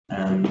here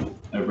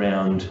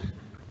around,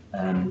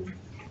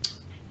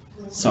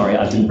 sorry,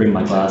 I didn't bring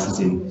my glasses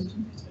in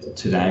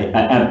today,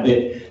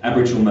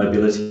 Aboriginal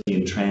mobility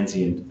and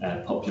transient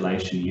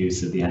population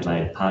use of the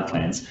Adelaide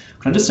parklands.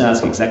 Can I just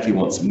ask exactly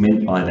what's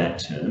meant by that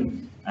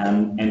term,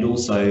 and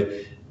also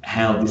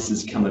how this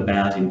has come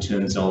about in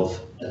terms of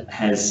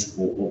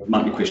or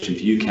might be a question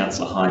for you,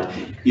 Councillor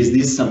Hyde, is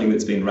this something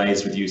that's been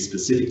raised with you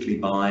specifically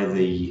by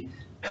the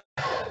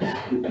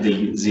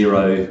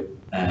zero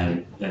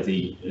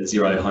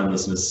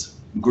homelessness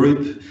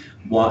group?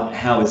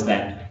 How has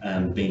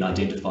that been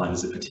identified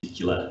as a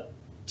particular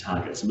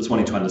target? So I'm just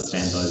wanting to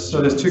understand those. So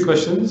there's 2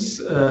 questions.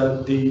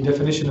 The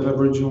definition of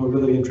Aboriginal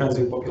mobility and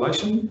transient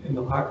population in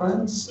the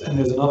parklands, and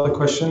there's another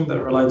question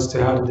that relates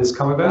to how did this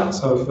come about.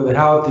 So for the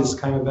how this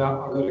came about,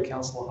 I'll go to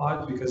Councillor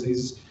Hyde because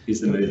he's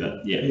the mover.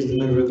 Yeah, he's the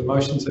mover of the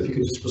motion. So if you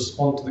could just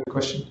respond to the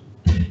question.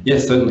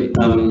 Yes, certainly.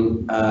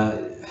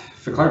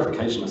 For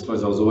clarification, I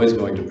suppose I was always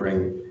going to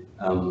bring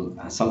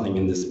something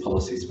in this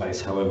policy space.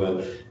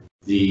 However,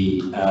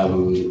 the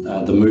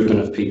movement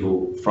of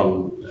people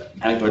from,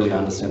 anecdotally I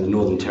understand, the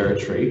Northern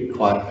Territory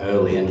quite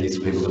early, and these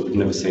are people that we've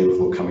never seen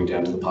before coming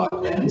down to the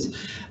parklands,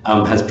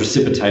 has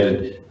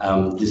precipitated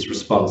this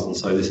response. And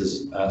so this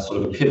is sort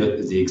of a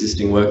pivot of the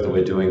existing work that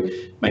we're doing,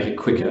 make it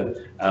quicker,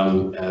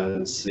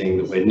 seeing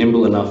that we're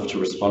nimble enough to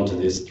respond to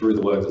this through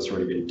the work that's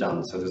already been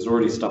done. So there's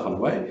already stuff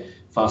underway,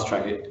 fast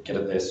track it, get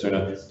it there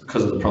sooner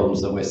because of the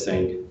problems that we're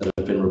seeing that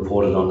have been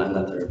reported on and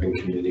that there have been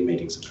community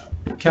meetings about.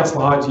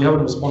 Councillor Hyde, you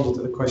haven't responded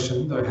to the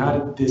question though. How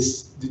did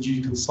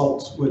you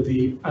consult with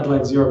the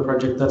Adelaide Zero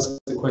project? That's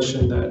the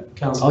question that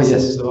Councillor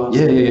yes. have asked.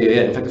 Yeah.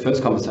 In fact, the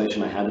first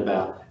conversation I had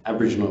about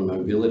Aboriginal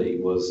mobility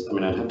was, I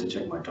mean, I'd have to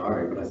check my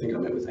diary, but I think I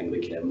met with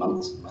Anglicare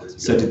months and months ago.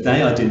 So did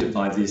they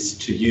identify this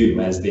to you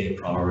as their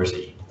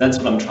priority? That's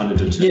what I'm trying to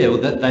determine. Yeah, well,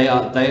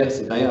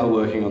 they are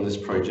working on this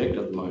project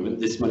at the moment.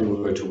 This money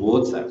will go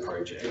towards that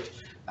project.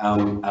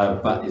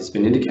 But it's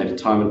been indicated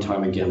time and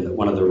time again that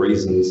one of the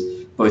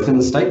reasons, both in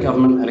the state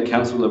government at a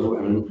council level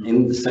and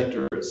in the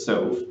sector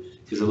itself,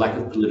 is a lack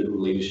of political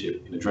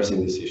leadership in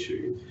addressing this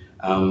issue.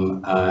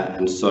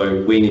 And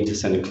so we need to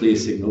send a clear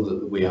signal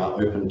that we are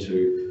open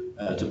to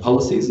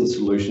policies and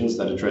solutions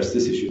that address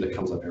this issue that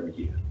comes up every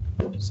year.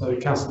 So,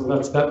 Councillor,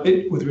 that's that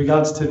bit. With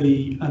regards to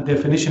the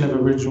definition of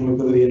Aboriginal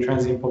mobility and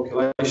transient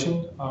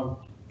population,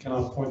 can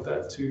I point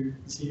that to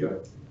the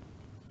CEO?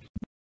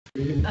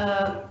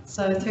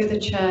 So through the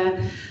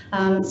chair,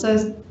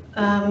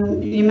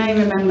 you may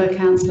remember,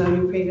 Councillor, in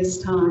your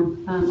previous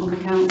time on the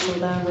council,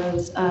 there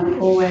was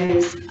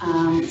always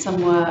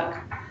some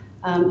work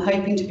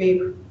hoping to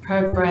be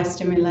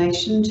progressed in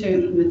relation to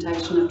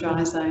implementation of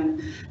dry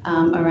zone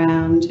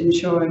around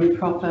ensuring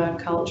proper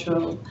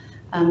cultural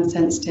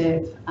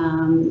sensitive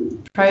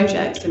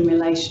projects in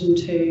relation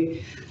to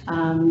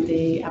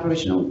the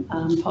Aboriginal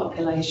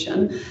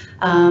population.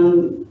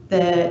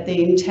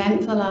 The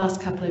intent for the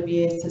last couple of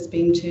years has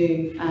been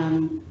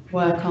to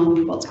work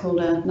on what's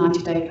called a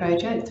 90-day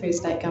project through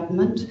state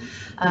government.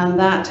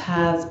 That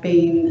has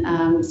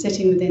been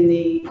sitting within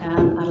the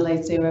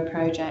Adelaide Zero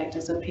project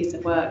as a piece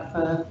of work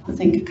for, I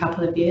think, a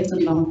couple of years,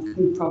 and Long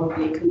can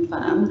probably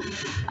confirm.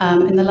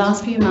 In the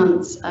last few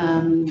months,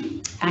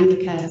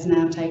 Anglicare has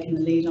now taken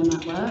the lead on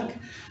that work.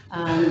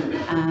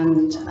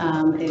 And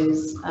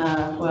is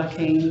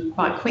working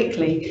quite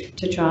quickly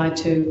to try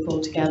to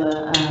pull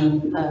together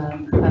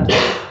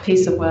a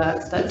piece of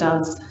work that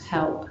does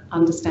help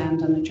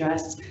understand and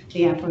address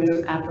the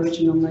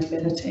Aboriginal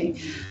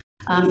mobility.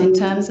 In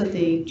terms of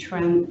the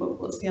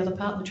what's the other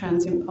part, the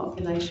transient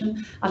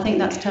population? I think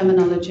that's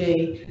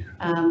terminology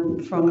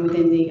from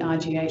within the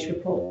IGH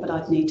report, but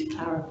I'd need to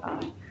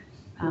clarify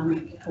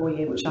for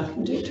you, which I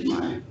can do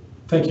tomorrow.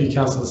 Thank you,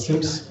 Councillor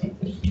Sims.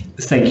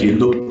 Thank you.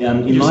 Look,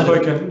 in light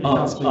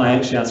of, I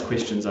actually asked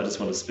questions. I just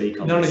want to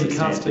speak on No, this. you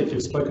can't speak.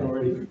 You've spoken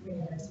already.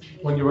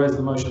 When you raise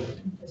the motion.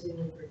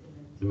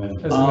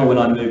 Oh, when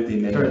I moved the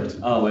amendment. Correct.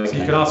 Oh, okay. So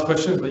you can ask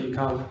questions, but you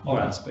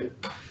can't speak.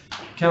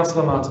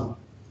 Councillor Martin.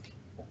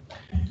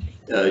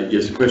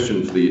 Yes, a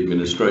question for the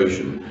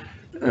administration.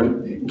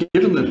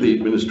 Given that the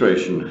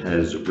administration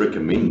has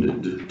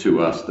recommended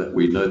to us that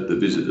we note the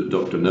visit of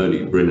Dr.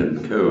 Noni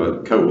Brennan,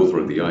 co-author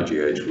of the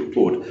IGH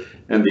report,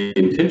 and the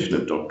intention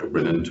of Dr.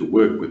 Brennan to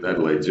work with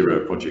Adelaide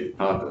Zero project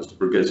partners to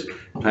progress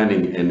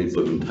planning and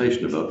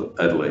implementation of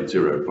Adelaide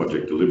Zero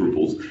project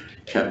deliverables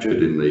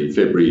captured in the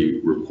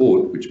February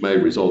report, which may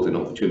result in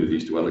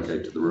opportunities to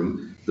allocate to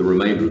the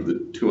remainder of the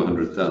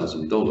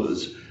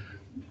 $200,000,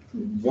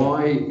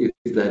 why,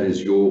 if that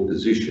is your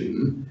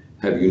position,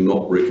 have you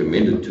not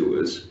recommended to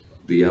us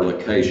the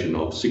allocation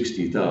of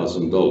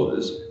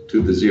 $60,000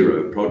 to the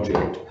Zero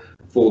project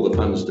for the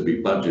funds to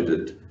be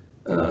budgeted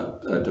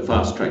to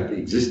fast track the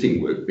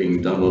existing work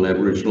being done on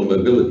Aboriginal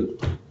mobility?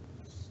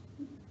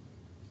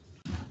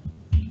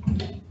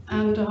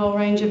 And a whole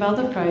range of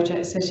other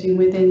projects sitting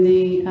within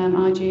the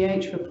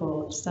IGH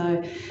report.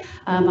 So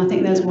I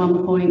think there's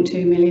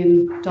 $1.2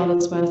 million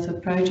worth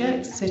of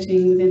projects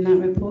sitting within that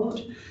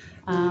report.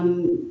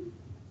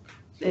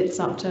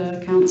 It's up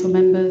to council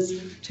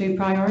members to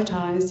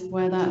prioritise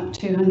where that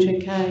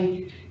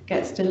 200k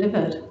gets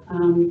delivered.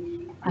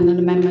 And an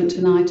amendment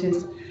tonight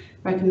is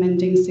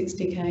recommending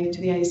 60k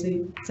to the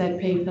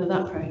AZP for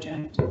that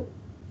project.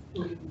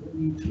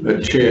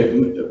 Chair,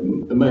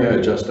 may I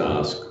just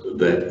ask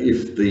that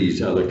if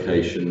these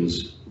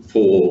allocations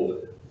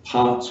for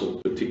parts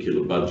of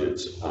particular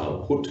budgets are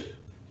put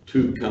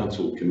to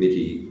council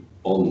committee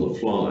on the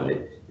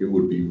fly, it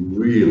would be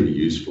really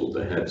useful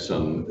to have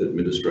some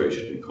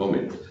administration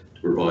comment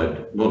to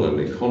provide not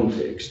only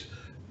context,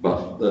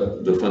 but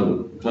the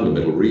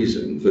fundamental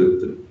reason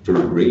for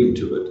agreeing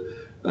to it,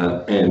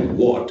 and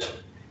what,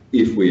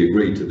 if we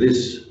agree to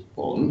this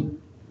bond,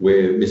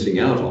 we're missing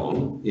out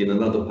on in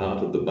another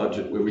part of the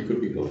budget where we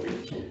could be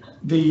helping.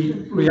 The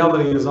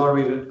reality, as I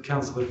read it,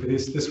 Councillor, for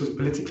this was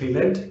politically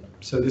led.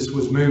 So this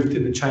was moved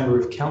in the Chamber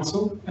of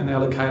Council and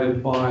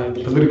allocated by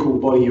the political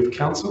body of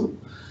Council.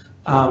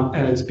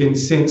 And it's been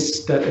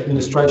since that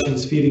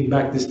administration's feeding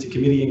back this to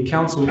committee and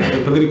council,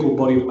 the political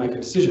body will make a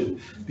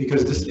decision,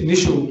 because this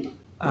initial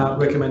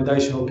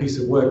recommendation or piece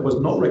of work was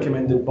not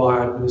recommended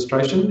by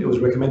administration, it was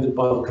recommended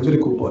by the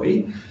political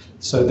body.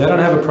 So they don't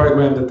have a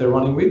program that they're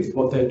running with.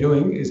 What they're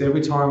doing is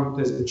every time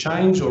there's a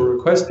change or a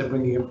request, they're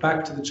bringing it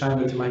back to the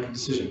chamber to make a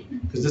decision,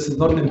 because this is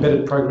not an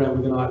embedded program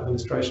within our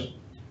administration.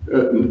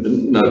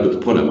 No, but the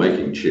point I'm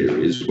making, Chair,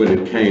 is when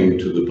it came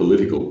to the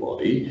political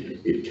body,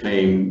 it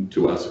came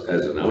to us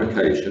as an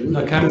allocation. No,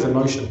 it came as a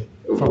motion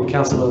from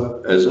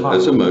Councillor as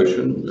a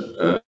motion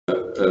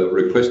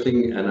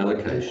requesting an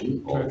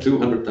allocation of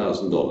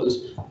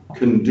 $200,000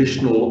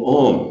 conditional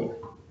on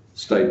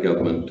state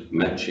government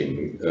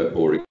matching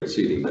or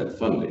exceeding that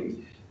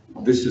funding.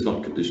 This is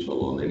not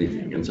conditional on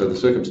anything, and so the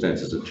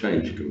circumstances have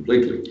changed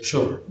completely.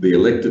 Sure. The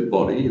elected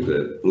body,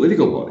 the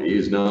political body,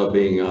 is now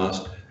being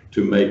asked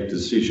to make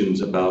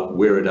decisions about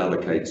where it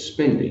allocates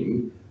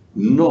spending,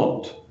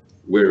 not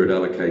where it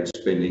allocates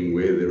spending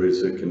where there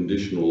is a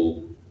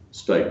conditional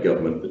state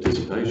government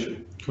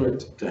participation.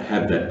 Correct. To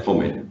have that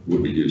comment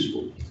would be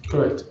useful.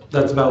 Correct.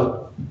 That's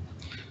valid.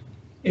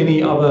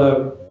 Any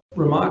other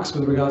remarks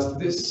with regards to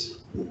this?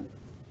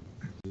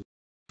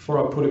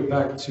 Before I put it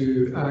back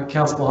to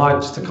Councillor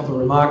Hyde, just a couple of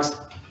remarks.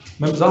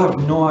 Members, I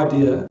have no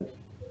idea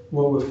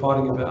what we're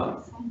fighting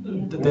about.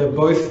 They're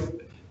both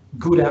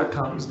good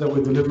outcomes that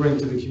we're delivering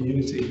to the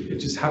community. It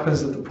just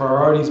happens that the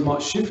priorities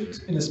might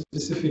shift in a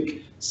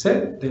specific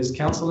set. There's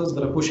councillors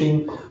that are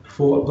pushing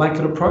for a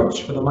blanket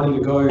approach for the money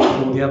to go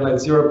for the Adelaide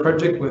Zero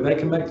project where they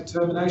can make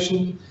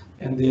determination,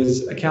 and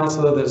there's a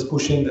councillor that's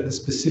pushing that the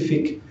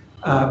specific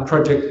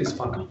project is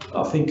funded.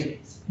 I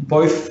think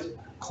both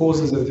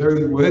causes are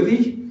very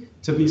worthy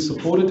to be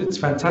supported. It's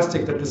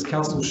fantastic that this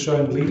council's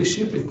shown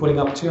leadership in putting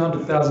up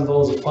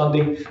 $200,000 of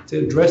funding to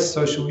address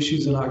social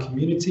issues in our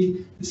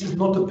community. This is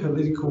not a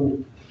political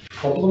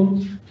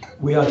problem.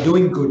 We are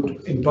doing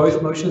good. In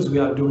both motions, we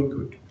are doing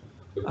good.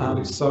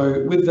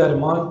 So with that in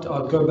mind,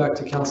 I'll go back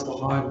to Councillor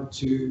Hyde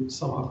to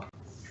sum up.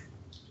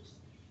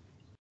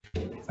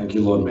 Thank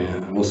you, Lord Mayor.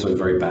 I'm also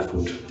very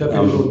baffled. Deputy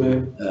Lord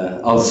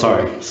Mayor.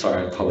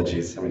 Sorry,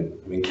 apologies. I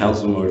mean,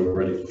 council mode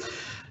already.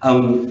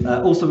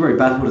 Also very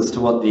baffled as to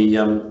what the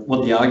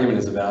argument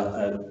is about.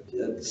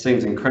 It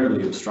seems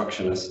incredibly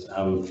obstructionist,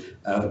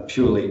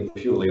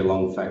 purely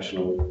along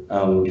factional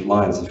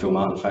lines, the Phil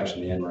Martin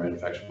faction, the Anne Moran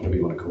faction, whatever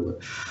you want to call it.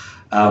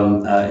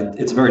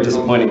 It's very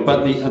disappointing.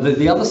 But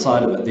the other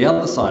side of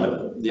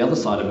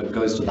it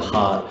goes to the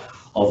heart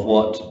of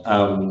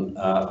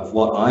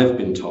what I've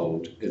been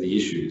told are the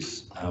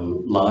issues,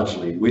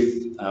 largely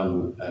with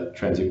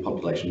transient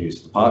population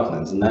use of the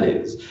parklands, and that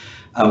is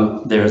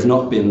there has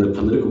not been the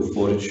political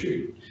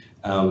fortitude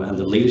and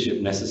the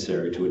leadership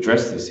necessary to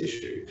address this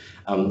issue.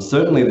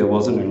 Certainly there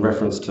wasn't in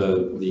reference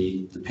to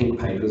the pink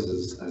papers,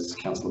 as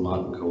Councillor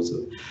Martin calls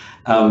it.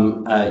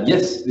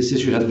 Yes, this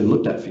issue has been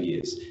looked at for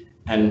years,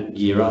 and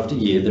year after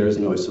year there is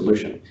no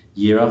solution.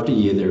 Year after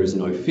year there is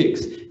no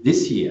fix.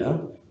 This year,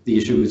 the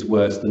issue is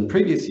worse than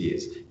previous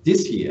years.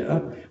 This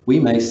year, we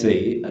may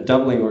see a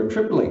doubling or a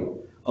tripling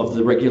of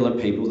the regular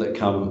people that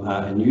come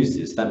and use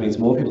this. That means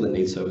more people that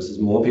need services,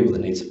 more people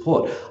that need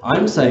support.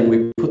 I'm saying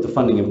we put the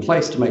funding in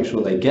place to make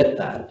sure they get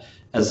that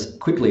as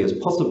quickly as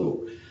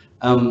possible.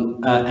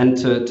 And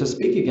to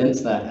speak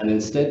against that and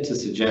instead to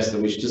suggest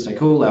that we should just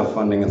take all our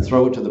funding and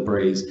throw it to the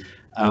breeze,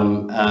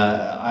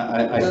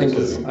 I think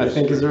is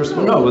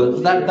irresponsible. No, well,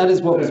 that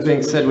is what was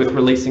being said with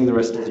releasing the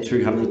rest of the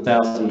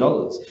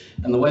 $200,000.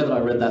 And the way that I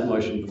read that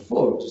motion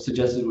before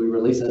suggested we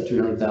release that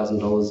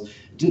 $200,000.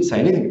 It didn't say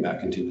anything about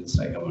contingent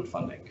state government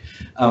funding.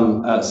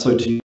 So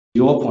to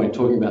your point,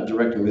 talking about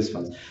directing this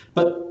funds.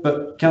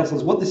 But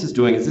councillors, what this is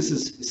doing is this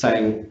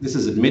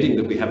is admitting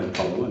that we have a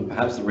problem, and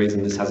perhaps the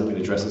reason this hasn't been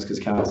addressed is because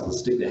councillors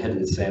stick their head in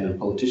the sand and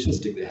politicians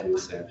stick their head in the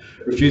sand,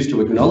 refuse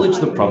to acknowledge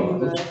the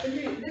problem.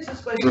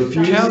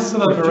 Refuse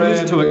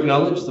to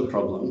acknowledge the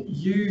problem.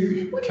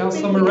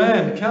 Councillor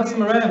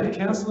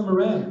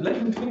Moran, let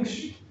him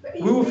finish.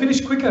 We will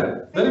finish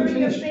quicker. Let him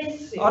finish.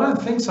 I don't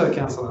think so,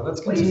 Councillor. Let's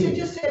continue. You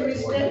just said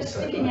we're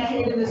sticking our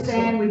head in the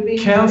sand. We've been.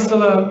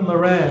 Councillor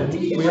Moran,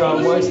 we are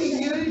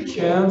wasting.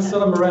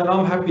 Councillor Moran,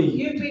 I'm happy.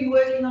 You've been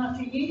working on it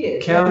for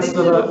years.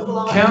 Councillor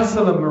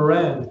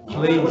Moran,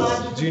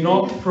 please do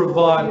not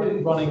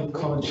provide running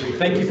commentary.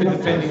 Thank you for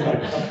defending me.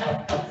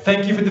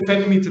 Thank you for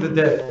defending me to the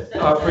death.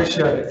 I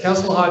appreciate it.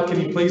 Councillor Hyde,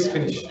 can you please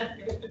finish?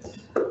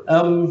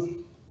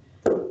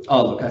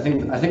 Oh, look, I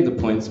think the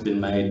point's been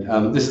made.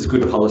 This is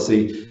good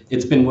policy.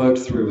 It's been worked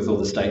through with all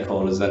the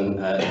stakeholders, and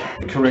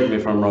correct me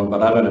if I'm wrong,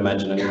 but I don't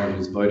imagine anyone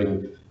who's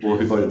voting or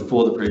who voted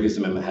for the previous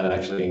amendment had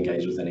actually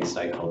engaged with any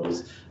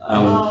stakeholders.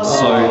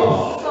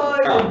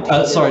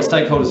 Sorry,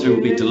 stakeholders who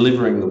will be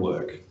delivering the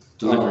work.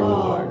 There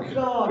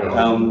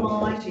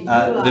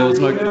was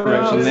no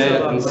correction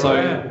there, and so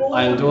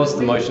I endorse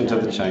the motion to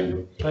the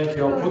chamber. Thank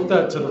you. I'll put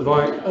that to the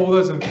vote. All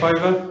those in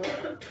favour?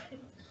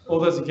 All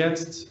those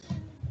against?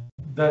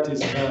 That is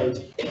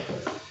carried.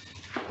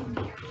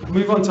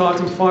 Move on to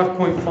item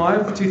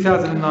 5.5,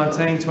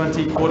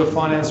 2019-20 Quarter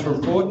Finance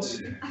Report.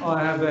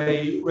 I have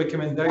a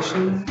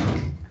recommendation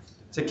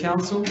to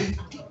Council,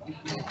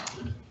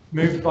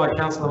 moved by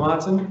Councillor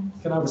Martin.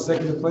 Can I have a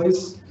seconder,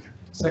 please?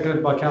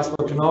 Seconded by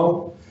Councillor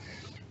Knoll.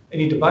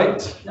 Any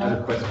debate?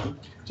 No question.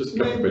 Just a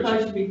couple of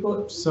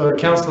questions. So,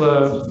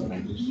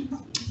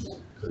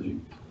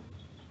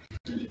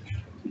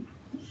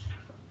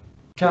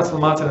 Councillor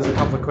Martin has a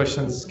couple of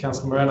questions.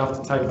 Councillor Moran, I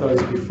have to take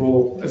those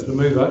before, as the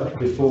mover,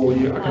 before I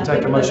can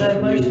take a motion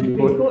from you to be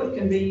put.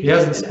 He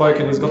hasn't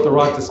spoken. He's got the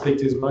right to speak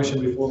to his motion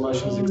before a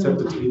motion is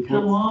accepted to be put.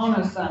 Come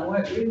on, son,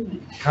 work with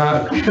me.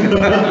 Can't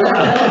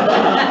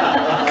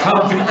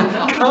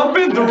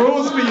bend the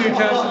rules for you,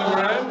 Councillor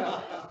Moran.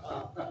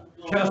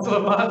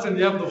 Councillor Martin,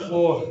 you have the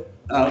floor.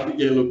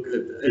 Yeah, look,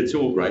 it's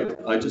all great.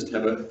 I just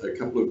have a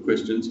couple of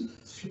questions.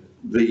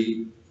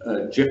 The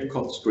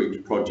Jeffcoff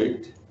Street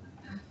project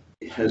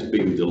has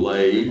been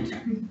delayed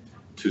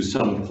to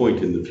some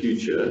point in the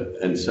future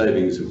and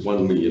savings of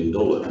 $1 million.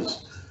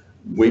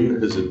 When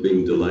has it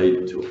been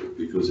delayed to?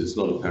 Because it's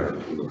not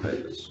apparent in the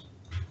papers.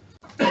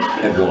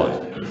 And why?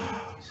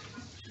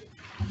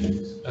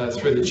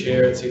 Through the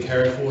chair, it's a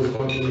carry forward of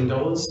 $1 million,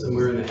 and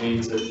we're in the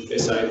hands of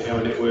SA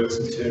Power Networks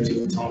in terms of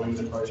the timing of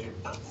the project.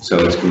 So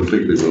it's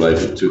completely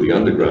related to the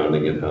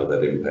undergrounding and how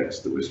that impacts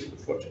the rest of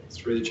the project.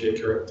 Through the chair,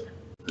 correct.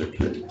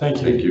 Okay. Thank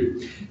you. Thank you.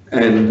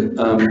 And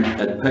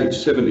at page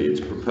 70, it's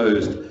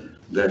proposed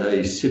that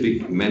a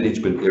civic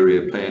management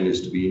area plan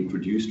is to be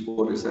introduced.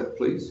 What is that,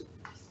 please?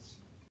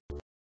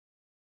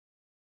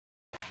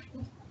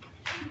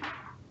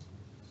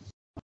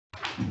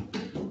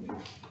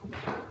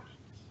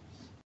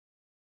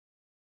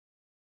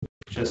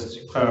 Just to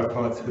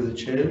clarify through the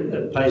chair,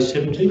 at page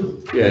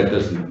 70. Yeah, it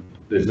doesn't,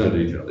 there's no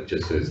detail, it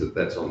just says that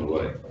that's on the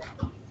way,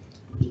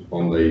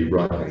 on the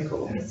right-hand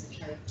column.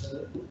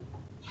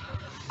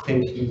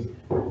 Thank you.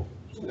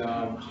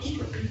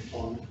 It's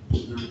on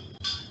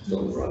the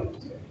right.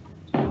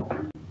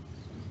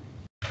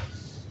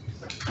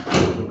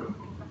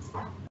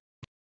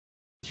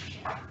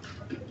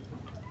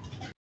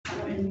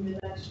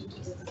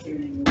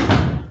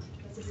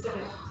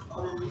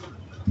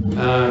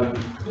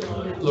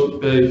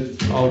 Look,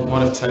 I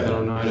wanted to take that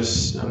on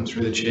notice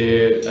through the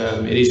chair.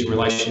 It is in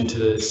relation to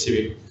the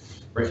Civic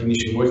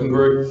Recognition Working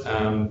Group.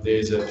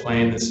 There's a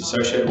plan that's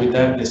associated with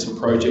that. There's some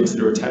projects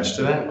that are attached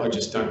to that. I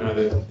just don't know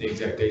the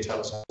exact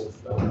details of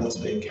what's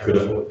being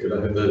carried forward. Could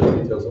I have those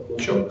details of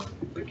that? Sure.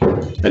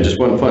 And just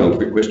one final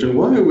quick question.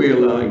 Why are we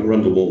allowing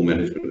Rundle Mall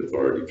Management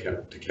Authority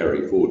to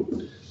carry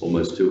forward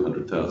almost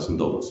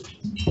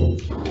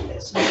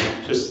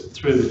 $200,000? Just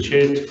through the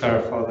chair to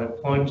clarify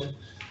that point,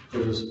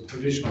 there was a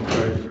provisional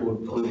carry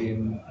forward put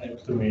in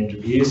April and end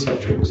of year,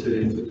 subject to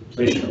the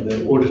completion of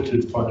their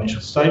audited financial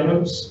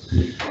statements.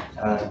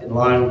 In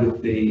line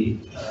with the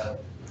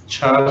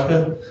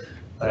charter,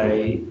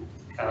 they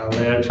are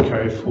allowed to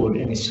carry forward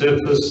any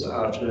surplus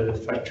after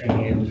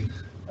factoring in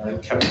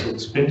capital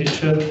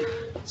expenditure.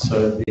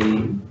 So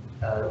the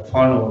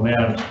final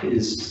amount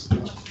is, I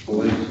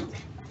believe,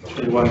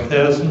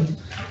 21,000.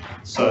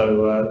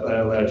 So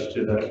they're allowed to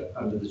do that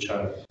under the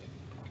charter.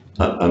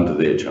 Under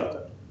their charter?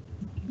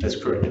 That's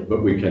correct.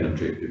 But we can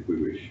object if we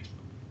wish.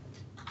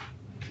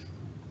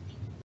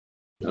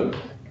 No?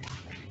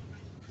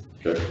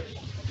 Okay.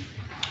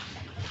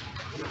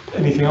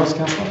 Anything else,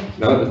 Councillor?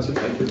 No, that's it,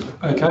 thank you.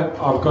 Okay,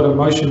 I've got a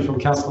motion from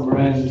Councillor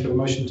Moran for a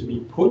motion to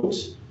be put.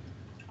 So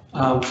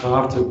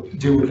I have to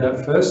deal with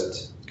that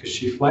first because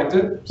she flagged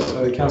it.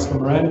 So Councillor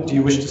Moran, do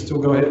you wish to still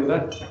go ahead with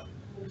that?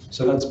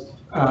 So that's,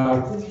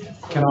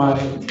 can I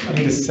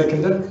need a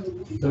seconder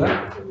for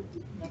that?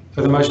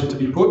 For the motion to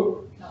be put?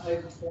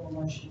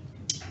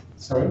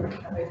 Sorry?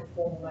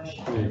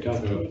 Yeah, you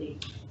can't do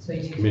it.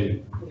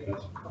 Committee.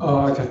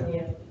 Oh,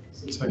 okay.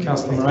 So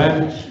Councillor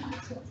Moran.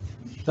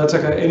 That's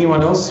okay.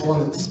 Anyone else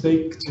wanted to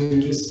speak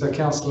to this,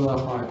 Councillor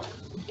Hyde?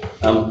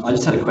 I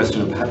just had a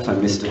question, and perhaps I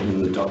missed it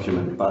in the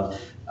document, but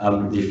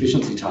the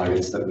efficiency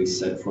targets that we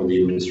set for the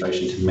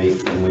administration to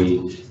meet when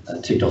we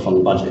ticked off on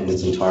the budget in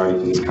its entirety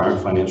for this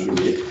current financial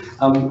year.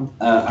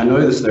 I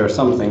noticed there are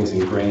some things in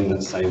green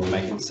that say we're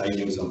making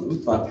savings on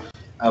them, but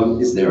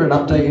is there an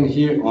update in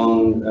here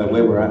on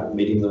where we're at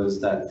meeting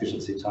that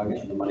efficiency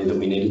target and the money that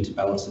we needed to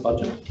balance the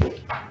budget?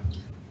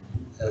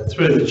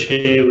 Through the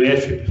chair, we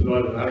actually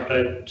provided an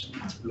update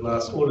to the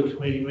last audit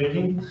committee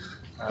meeting.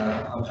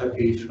 I'm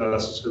happy for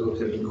us to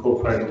look at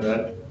incorporating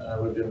that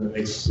within the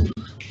next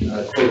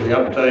quarterly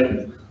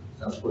update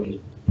for you.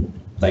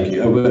 Thank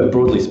you.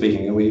 Broadly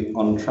speaking, are we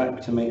on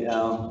track to meet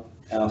our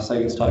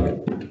savings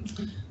target?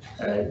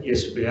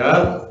 Yes, we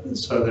are.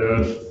 So there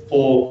are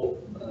 4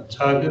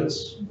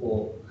 targets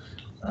or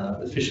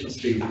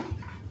efficiency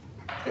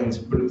things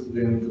put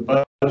within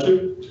the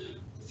budget.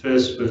 The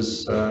first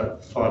was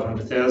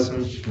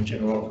 500,000 from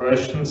general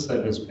operations.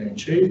 That has been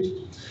achieved.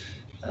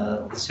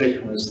 The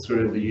second was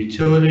through the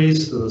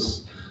utilities. So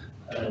there's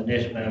a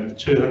net amount of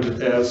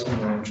 200,000.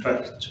 We're on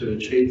track to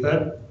achieve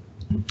that.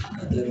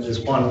 And then there's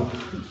one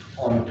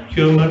on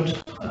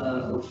procurement,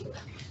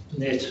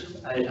 net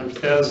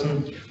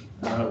 800,000.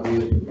 We're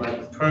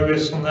making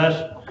progress on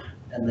that.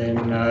 And then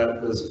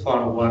there's a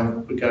final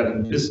one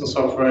regarding business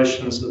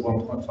operations of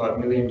 $1.5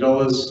 million.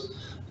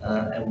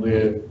 And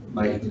we're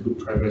making good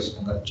progress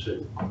on that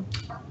too.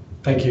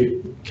 Thank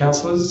you.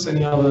 Councillors,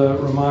 any other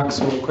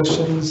remarks or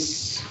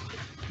questions?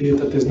 Here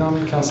that there's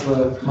none.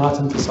 Councillor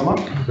Martin to sum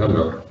up?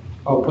 No.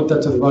 I'll put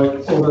that to the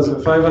vote. All those in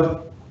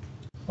favour?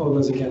 All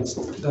those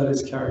against? That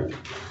is carried.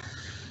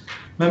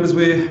 Members,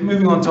 we're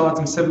moving on to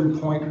item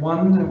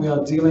 7.1 and we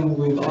are dealing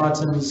with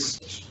items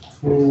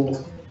for,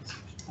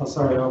 oh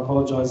sorry, I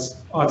apologise,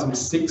 item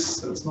 6,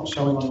 so it's not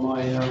showing on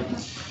my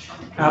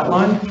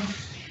outline.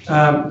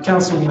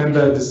 Council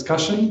member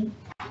discussion.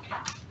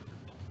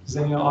 Is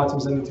there any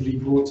items that need to be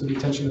brought to the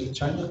attention of the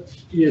chamber?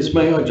 Yes,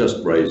 may I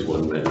just raise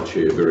one, Madam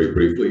Chair, very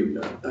briefly?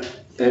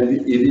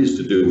 And it is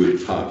to do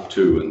with Part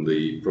 2 and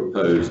the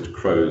proposed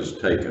Crows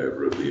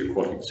takeover of the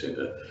Aquatic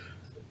Centre.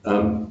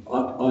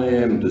 I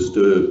am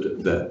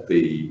disturbed that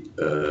the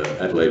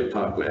Adelaide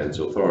Parklands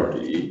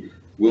Authority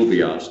will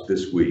be asked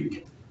this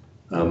week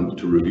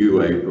to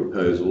review a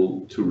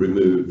proposal to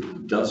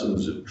remove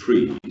dozens of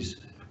trees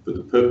for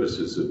the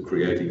purposes of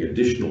creating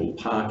additional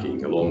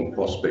parking along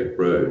Prospect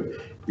Road,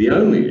 the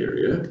only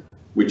area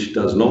which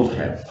does not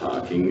have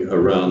parking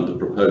around the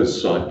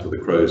proposed site for the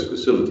Crows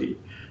facility.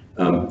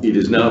 It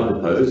is now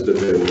proposed that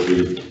there will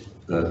be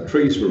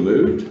trees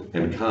removed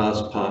and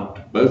cars parked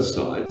both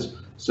sides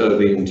So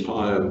the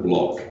entire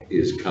block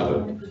is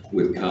covered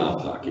with car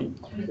parking.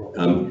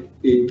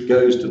 It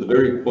goes to the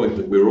very point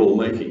that we're all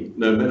making.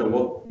 No matter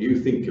what you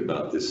think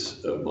about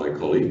this, my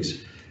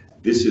colleagues,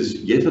 this is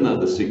yet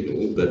another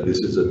signal that this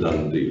is a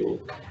done deal.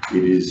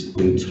 It is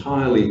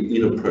entirely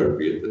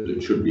inappropriate that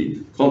it should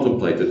be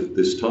contemplated at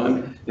this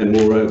time. And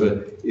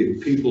moreover,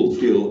 if people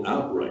feel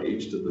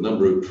outraged at the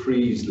number of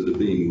trees that are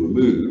being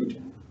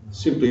removed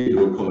simply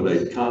to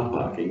accommodate car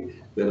parking,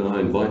 then I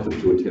invite them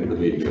to attend the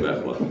meeting of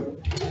Adelaide.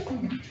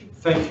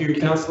 Thank you,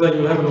 Councillor.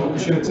 You'll have an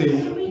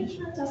opportunity.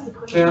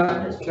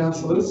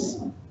 Councillors,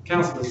 I'm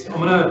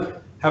going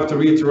to have to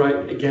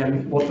reiterate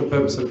again what the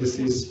purpose of this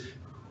is.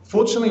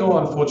 Fortunately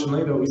or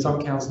unfortunately, there will be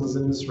some councillors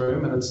in this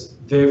room, and it's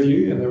their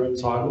view, and they're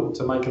entitled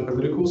to make a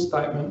political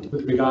statement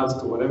with regards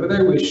to whatever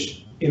they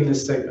wish in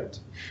this segment.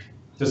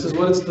 This is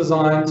what it's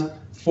designed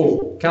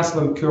for.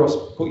 Councillor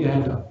Kouros, put your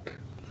hand up.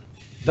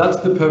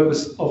 That's the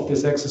purpose of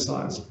this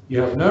exercise.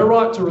 You have no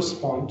right to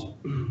respond.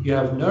 You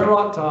have no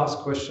right to ask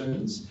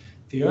questions.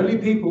 The only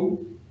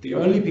people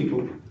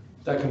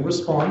that can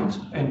respond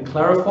and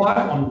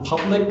clarify on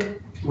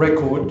public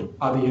record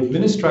are the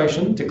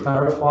administration to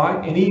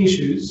clarify any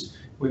issues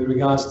with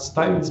regards to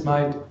statements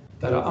made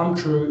that are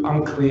untrue,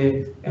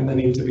 unclear, and they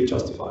need to be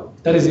justified.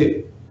 That is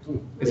it.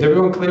 Is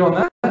everyone clear on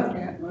that?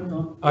 Yeah, move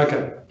on.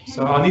 Okay,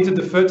 so I need to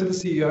defer to the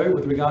CEO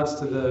with regards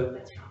to the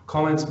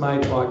comments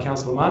made by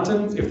Councillor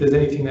Martin. If there's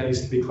anything that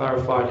needs to be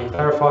clarified, he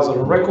clarifies on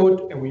a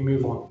record and we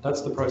move on.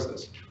 That's the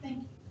process.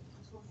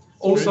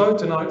 Also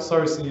tonight,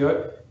 sorry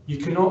CEO, you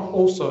cannot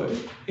also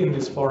in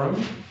this forum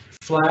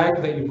flag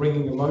that you're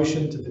bringing a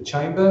motion to the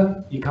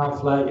chamber. You can't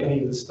flag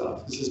any of this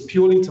stuff. This is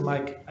purely to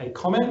make a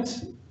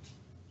comment,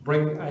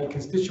 bring a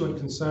constituent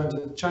concern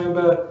to the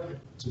chamber,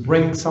 to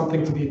bring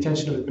something to the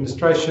attention of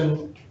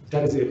administration.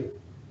 That is it.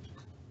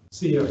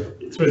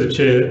 CEO. Through the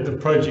chair, the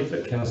project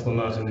that Councillor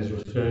Martin is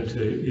referring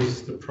to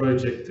is the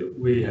project that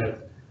we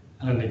have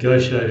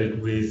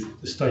negotiated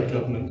with the state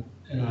government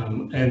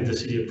and the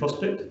City of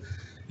Prospect.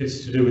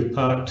 It's to do with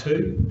Part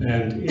 2,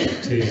 and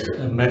it is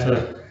a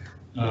matter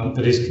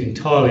that is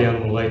entirely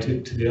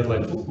unrelated to the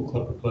Adelaide Football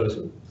Club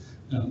proposal.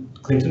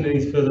 Clinton,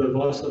 any further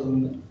advice other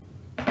than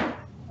that?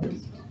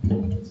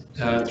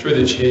 Through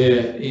the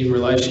chair, in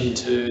relation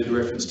to the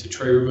reference to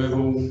tree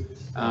removal,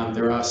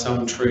 there are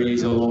some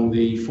trees along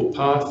the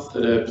footpath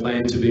that are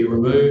planned to be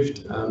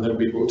removed that will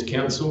be brought to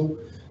council.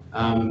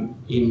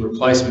 In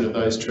replacement of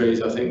those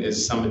trees, I think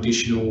there's some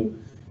additional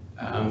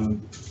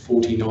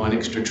 49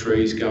 extra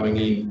trees going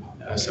in,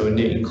 so a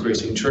net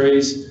increase in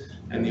trees.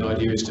 And the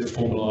idea is to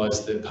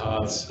formalise the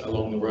paths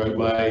along the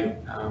roadway,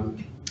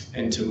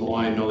 and to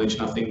my knowledge,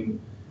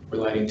 nothing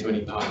relating to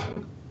any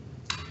parking.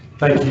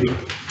 Thank you.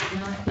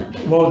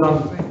 Well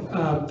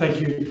done.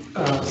 Thank you,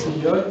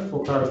 CEO,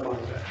 for clarifying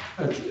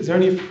that. Is there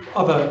any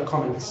other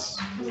comments?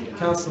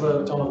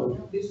 Councillor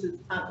Donovan. This is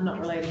not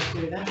related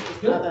to that.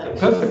 Yeah,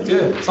 perfect,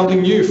 yeah.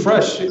 Something new,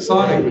 fresh,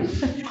 exciting.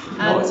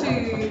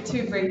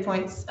 Two brief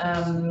points.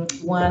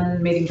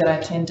 One meeting that I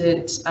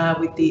attended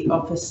with the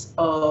Office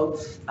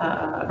of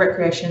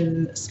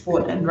Recreation,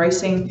 Sport and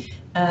Racing,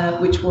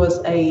 which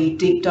was a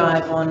deep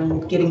dive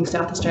on getting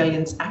South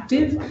Australians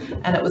active,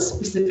 and it was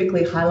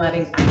specifically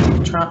highlighting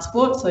active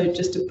transport. So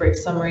just a brief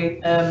summary,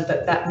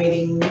 that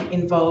meeting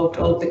involved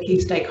all of the key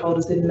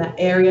stakeholders in that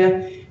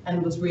area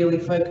and was really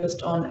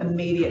focused on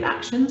immediate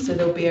action. So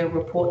there'll be a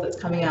report that's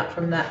coming out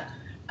from that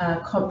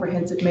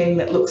comprehensive meeting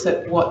that looks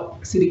at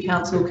what City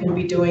Council can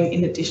be doing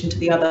in addition to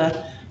the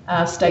other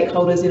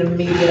stakeholders in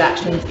immediate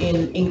actions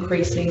in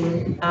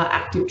increasing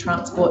active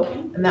transport,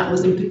 and that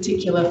was in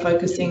particular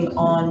focusing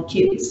on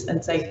kids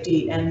and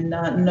safety, and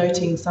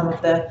noting some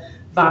of the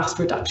vast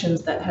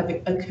reductions that have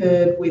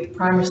occurred with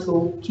primary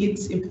school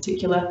kids in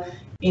particular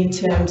in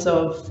terms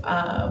of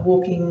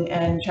walking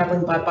and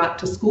travelling by bike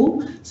to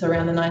school. So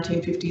around the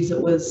 1950s it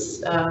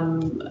was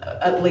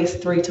at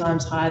least 3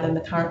 times higher than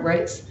the current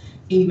rates,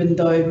 even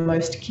though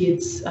most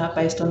kids,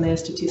 based on their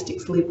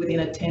statistics, live within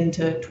a 10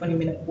 to 20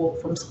 minute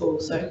walk from school.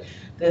 So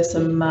there's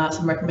some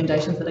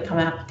recommendations that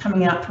are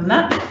coming out from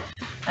that.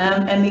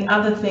 And the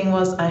other thing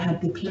was I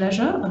had the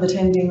pleasure of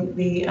attending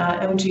the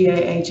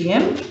LGA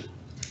AGM.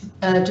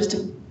 Just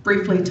to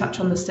briefly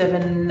touch on the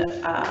 7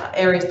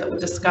 areas that were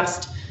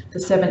discussed, the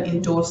 7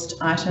 endorsed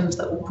items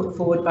that were put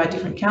forward by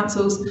different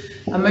councils: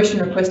 a motion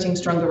requesting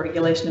stronger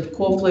regulation of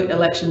corflute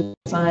election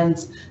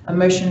signs, a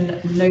motion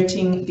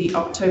noting the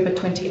October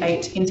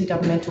 28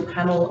 Intergovernmental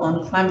Panel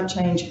on Climate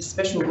Change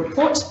special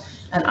report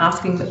and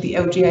asking that the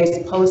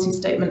LGA's policy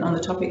statement on the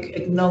topic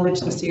acknowledge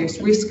the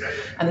serious risk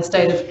and the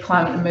state of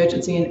climate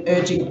emergency, and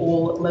urging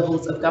all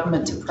levels of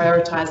government to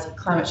prioritise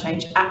climate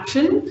change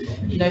action,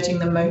 noting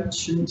the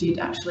motion did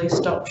actually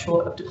stop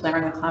short of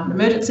declaring a climate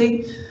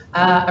emergency.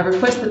 A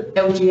request that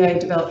LGA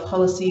develop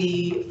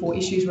policy for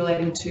issues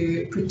relating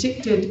to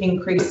predicted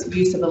increased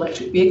use of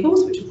electric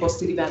vehicles, which of course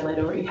City of Adelaide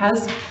already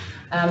has.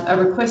 A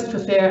request for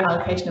fair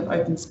allocation of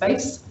open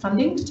space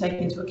funding to take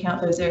into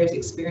account those areas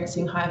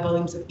experiencing higher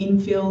volumes of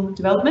infill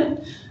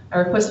development. A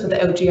request for the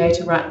LGA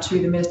to write to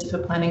the Minister for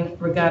Planning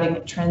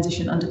regarding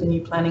transition under the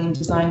new Planning and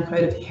Design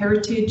Code of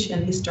heritage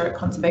and historic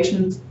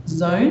conservation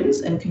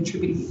zones and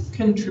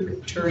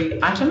contributory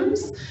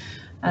items.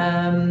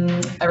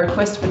 A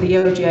request for the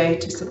LGA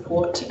to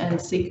support and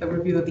seek a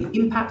review of the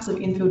impacts of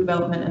infill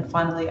development, and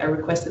finally a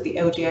request that the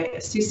LGA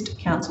assist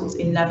councils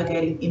in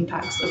navigating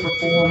impacts of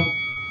reform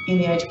in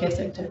the aged care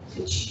sector.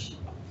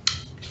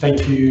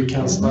 Thank you,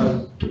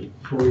 Councillor,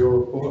 for your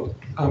report.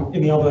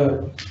 Any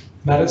other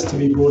matters to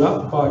be brought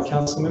up by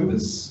council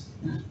members?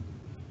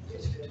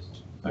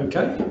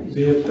 Okay,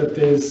 be it that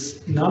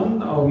there's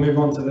none, I'll move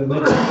on to the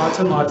next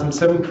item. Item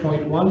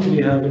 7.1, we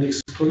have an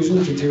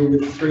exclusion to deal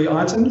with 3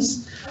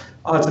 items.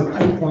 Item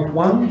 8.1,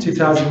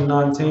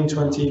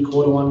 2019-20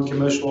 Q1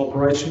 Commercial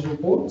Operation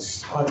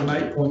Reports. Item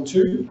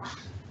 8.2,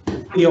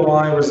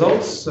 EOI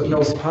results of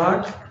Bells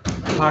Park,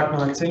 Park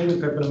 19,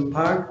 Peppermint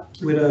Park,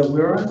 Witta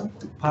Wirra,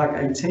 Park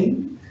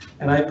 18,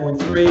 and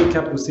 8.3,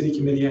 Capital City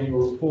Committee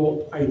Annual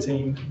Report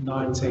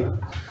 18-19.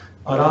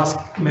 I'd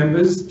ask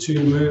members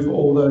to move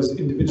all those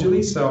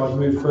individually, so I'd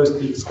move first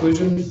the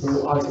exclusion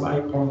for item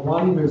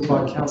 8.1, moved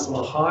by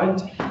Councillor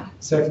Hyde,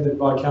 seconded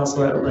by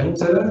Councillor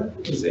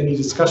Rahimzadeh. Is there any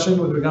discussion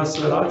with regards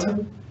to that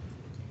item?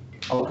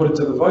 I'll put it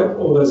to the vote.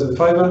 All those in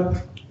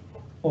favour?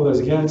 All those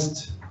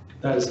against?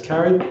 That is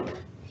carried.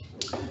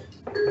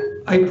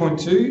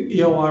 8.2,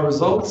 EOI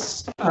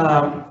results,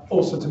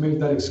 also to move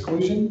that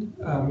exclusion,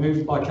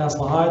 moved by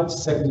Councillor Hyde,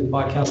 seconded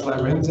by Councillor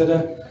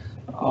Rahimzadeh.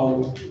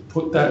 I'll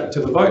put that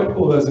to the vote.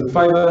 All those in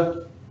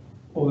favour?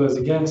 All those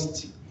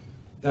against?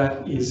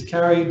 That is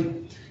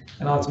carried.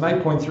 And item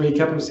 8.3,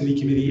 Capital City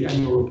Committee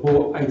Annual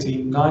Report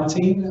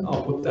 18-19.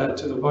 I'll put that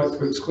to the vote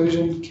for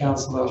exclusion.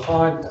 Councillor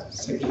Hyde,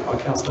 seconded by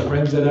Councillor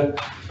Rahimzadeh.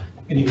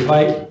 Any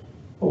debate?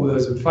 All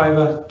those in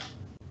favour?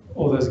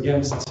 All those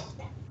against?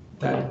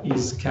 That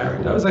is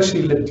carried. That was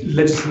actually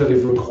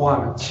legislative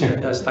requirement,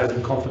 that statement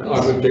of confidence.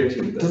 I'm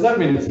objecting. Does that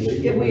mean it's legal?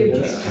 Yeah, we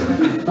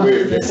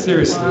object.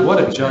 Seriously, what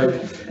a joke.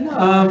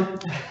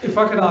 If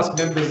I could ask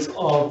members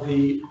of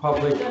the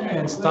public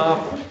and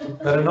staff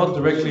that are not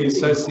directly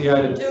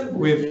associated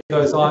with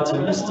those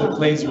items to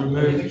please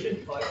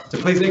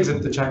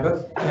exit the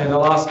chamber, and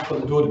I'll ask for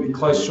the door to be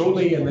closed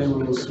shortly, and then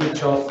we will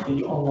switch off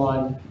the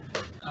online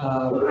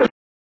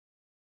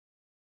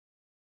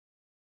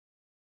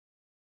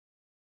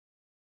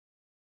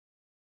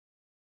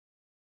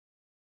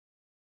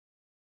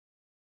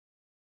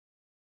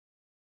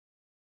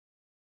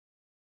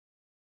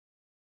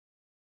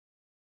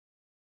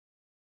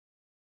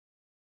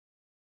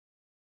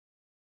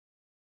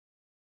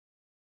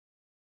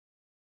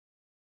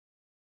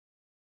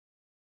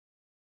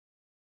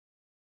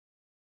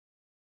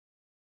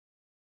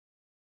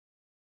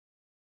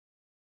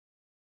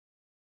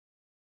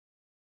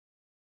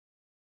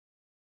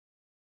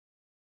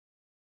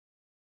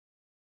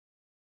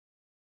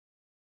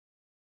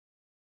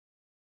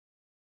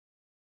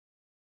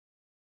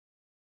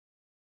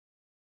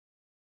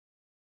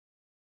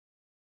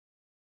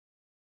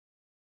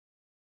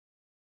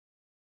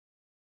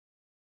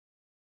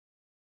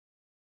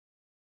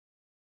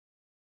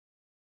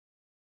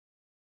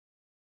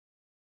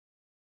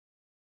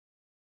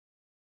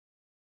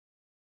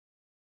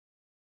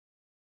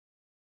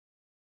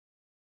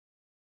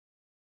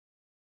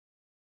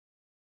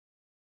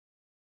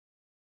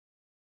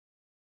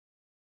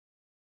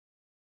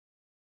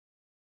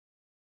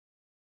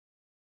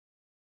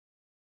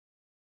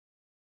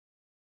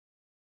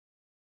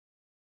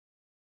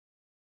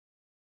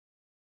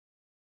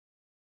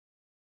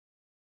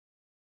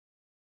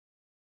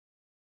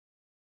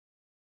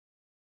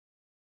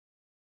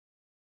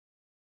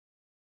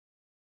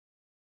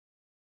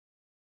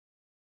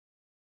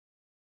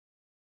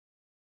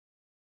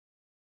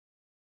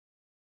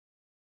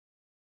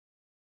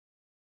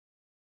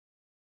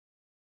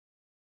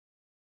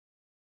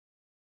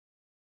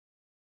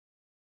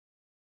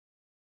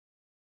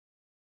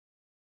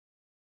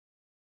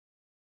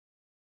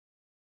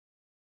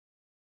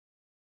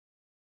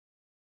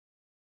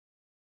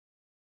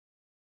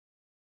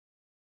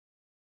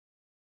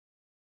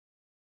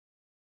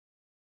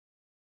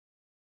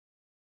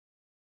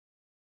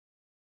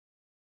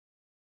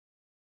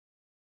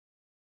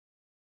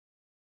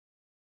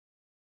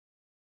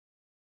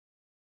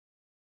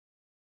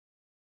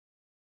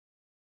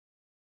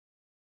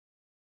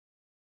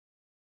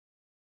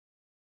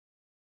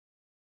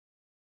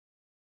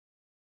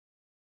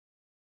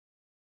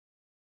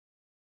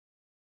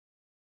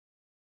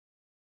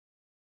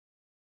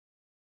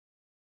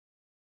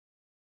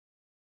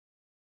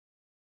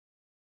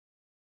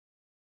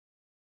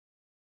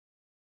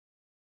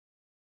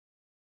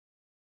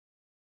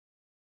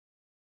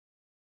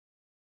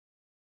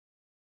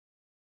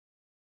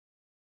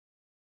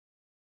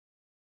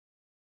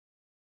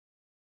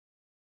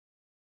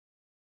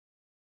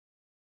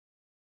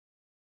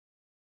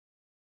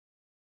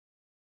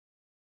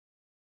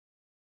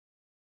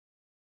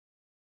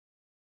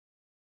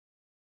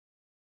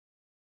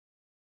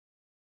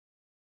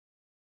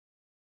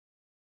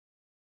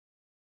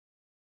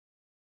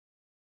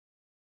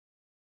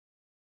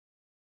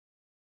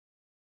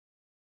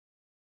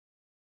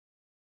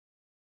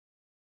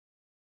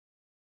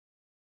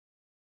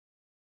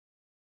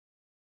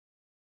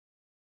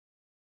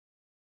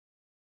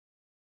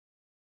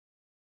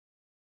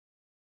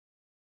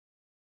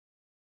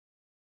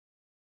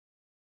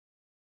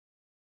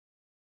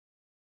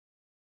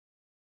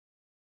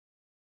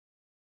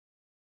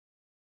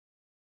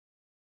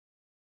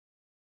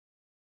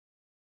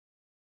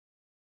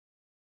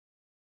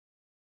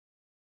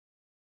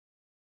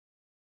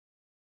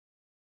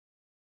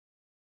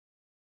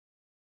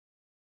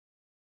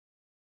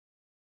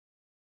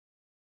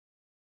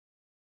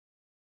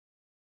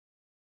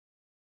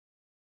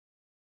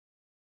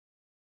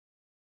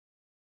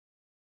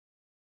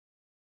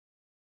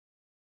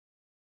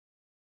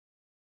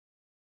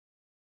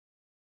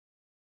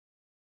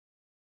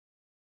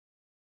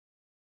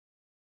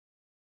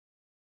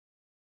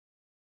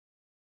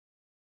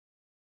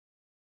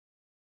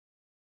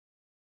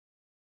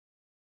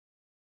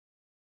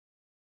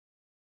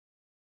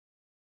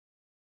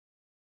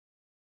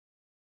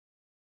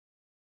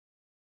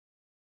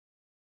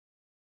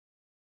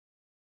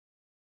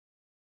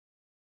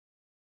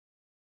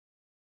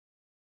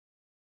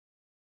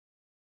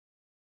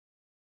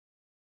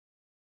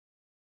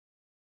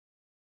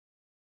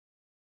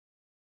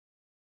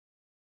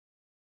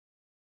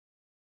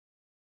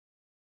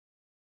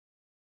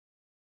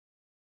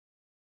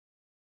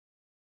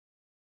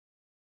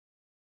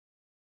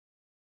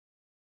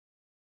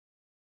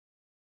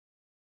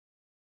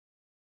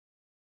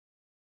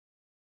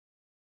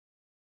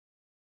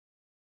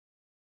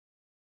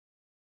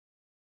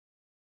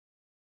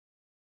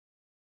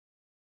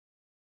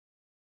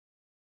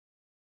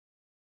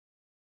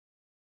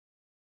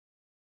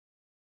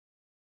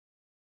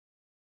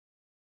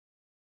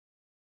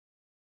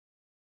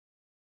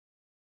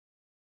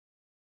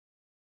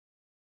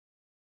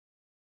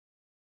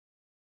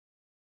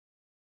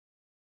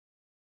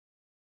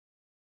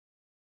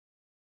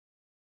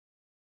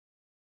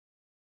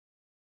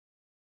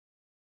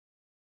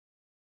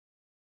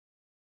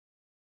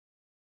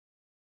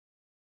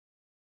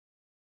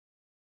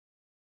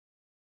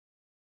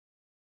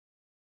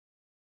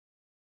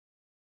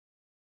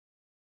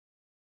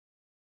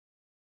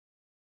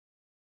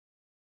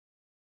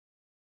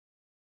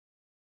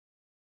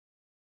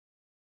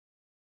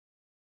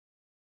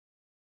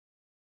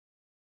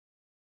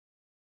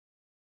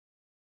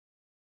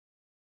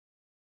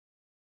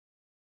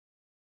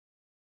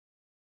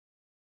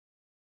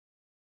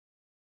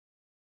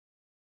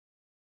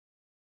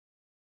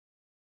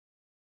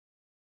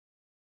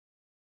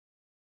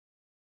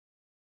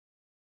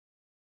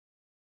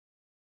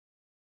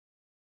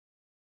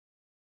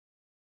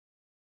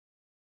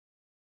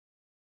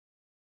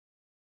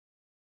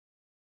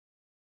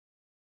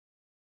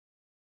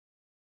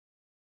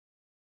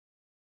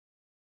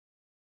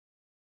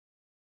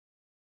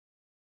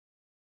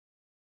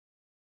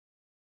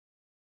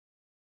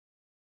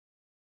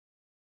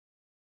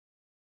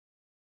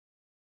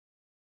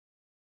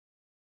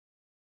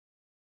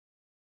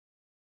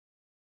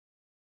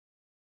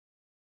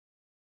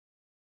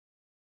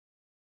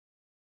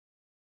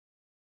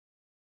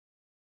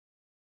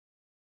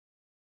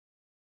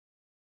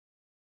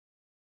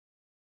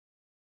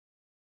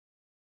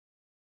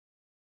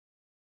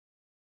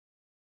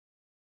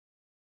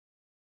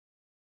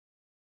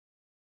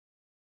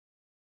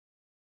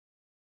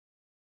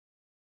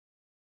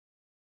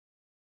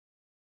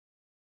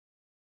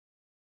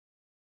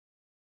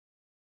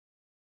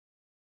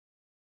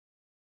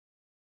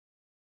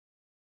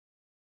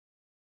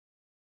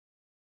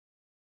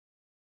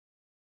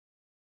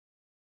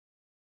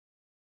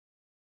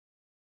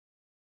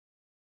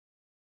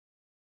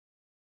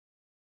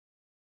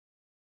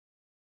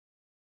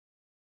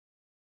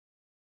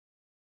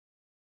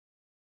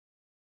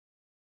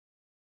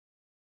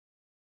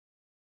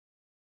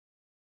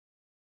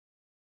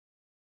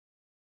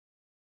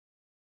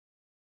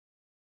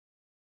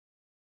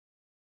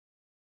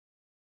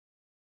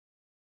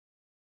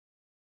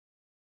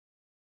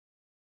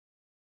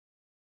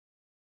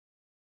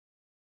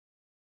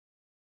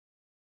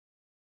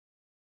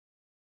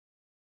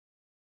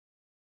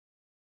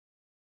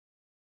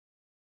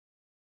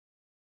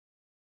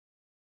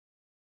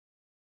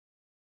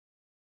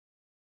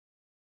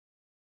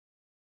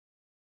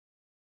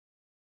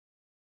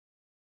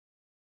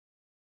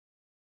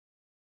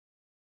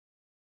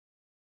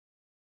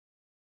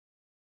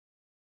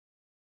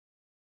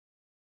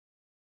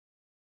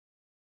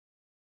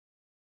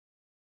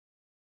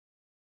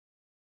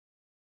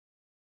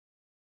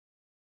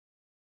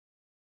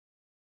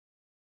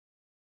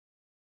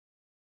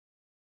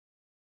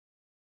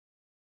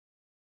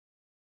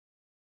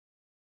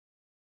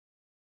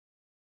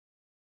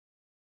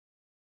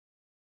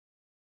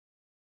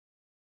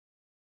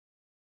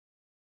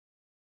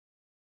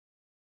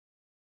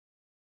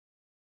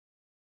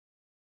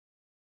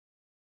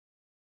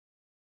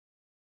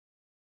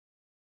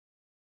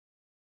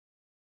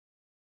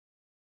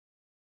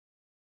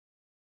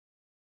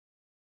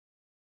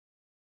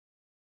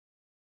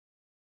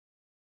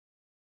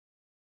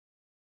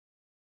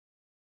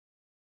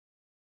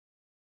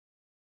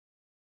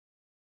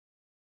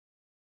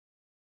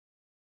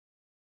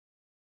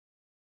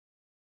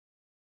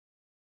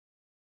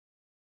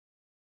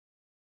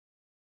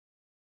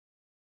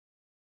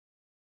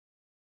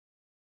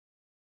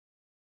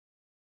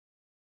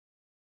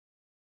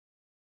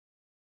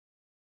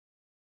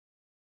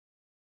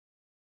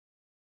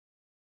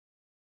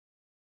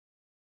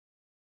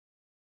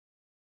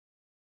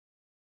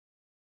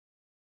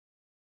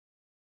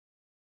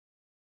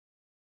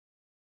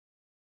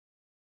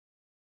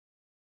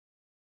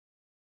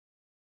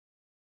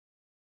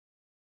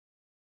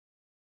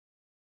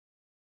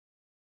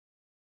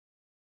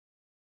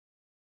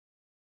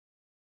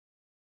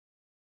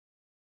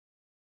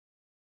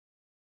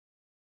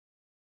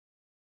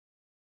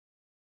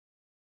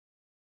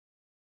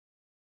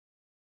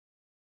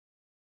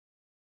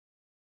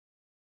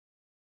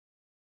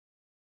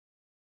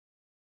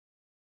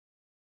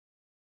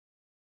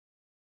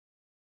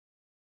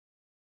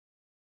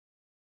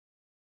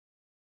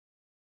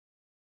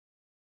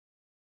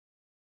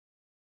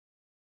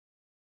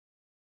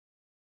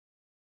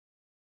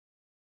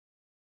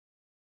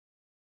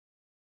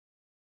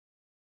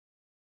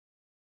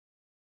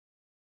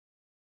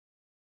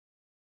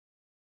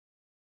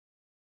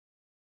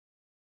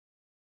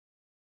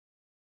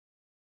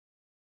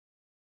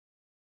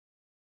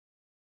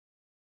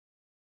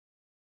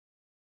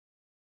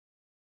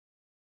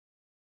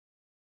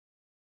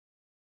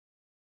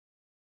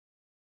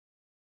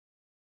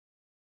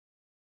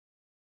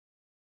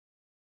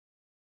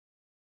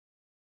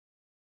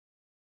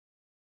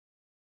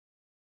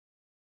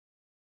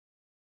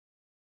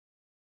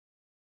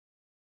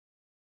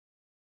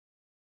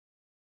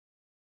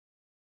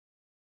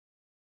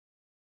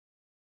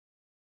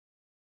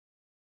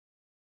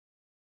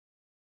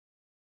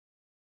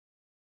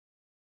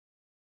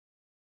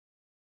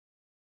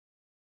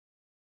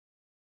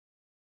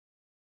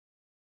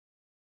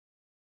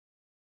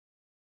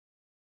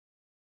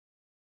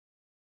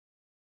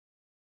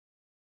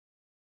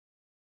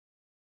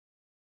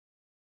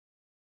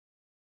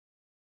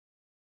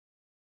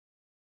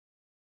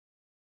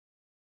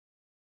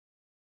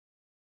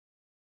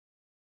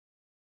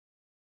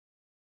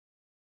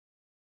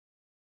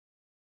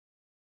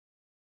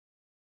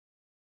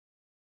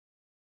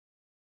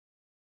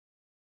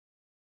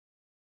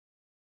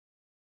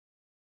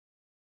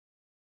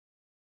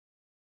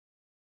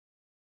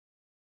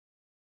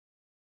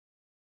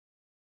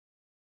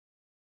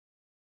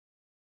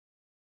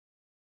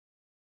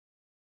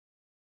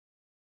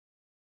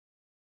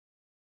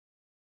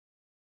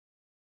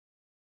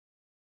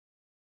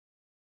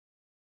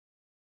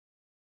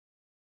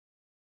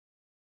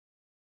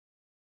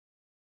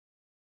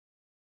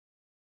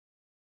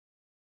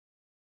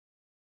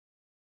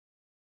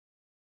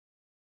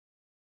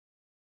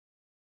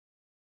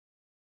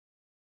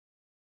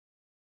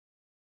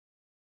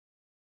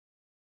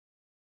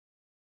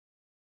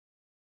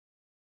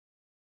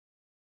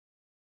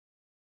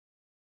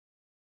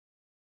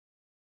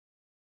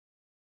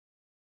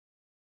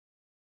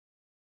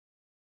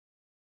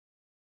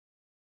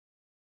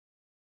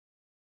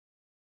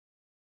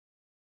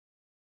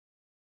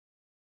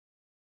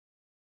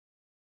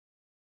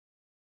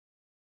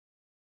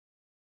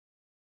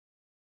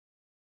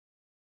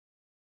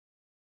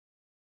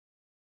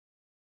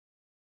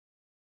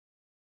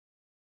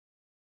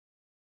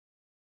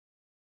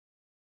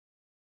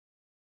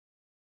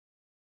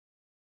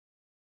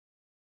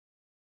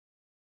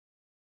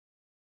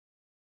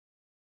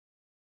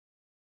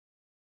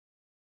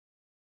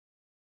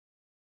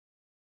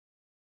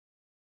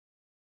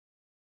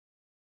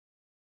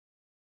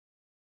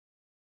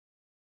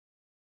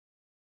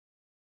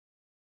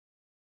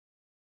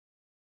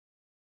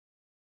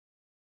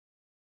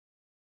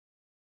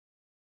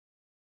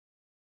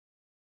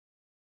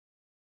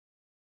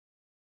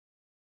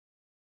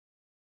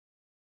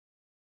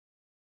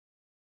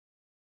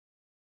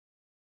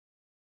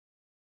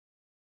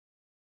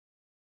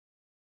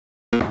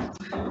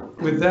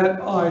With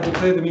that, I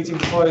declare the meeting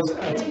closed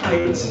at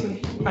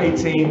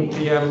 8:18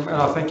 p.m. and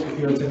I thank you for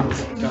your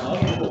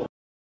attendance.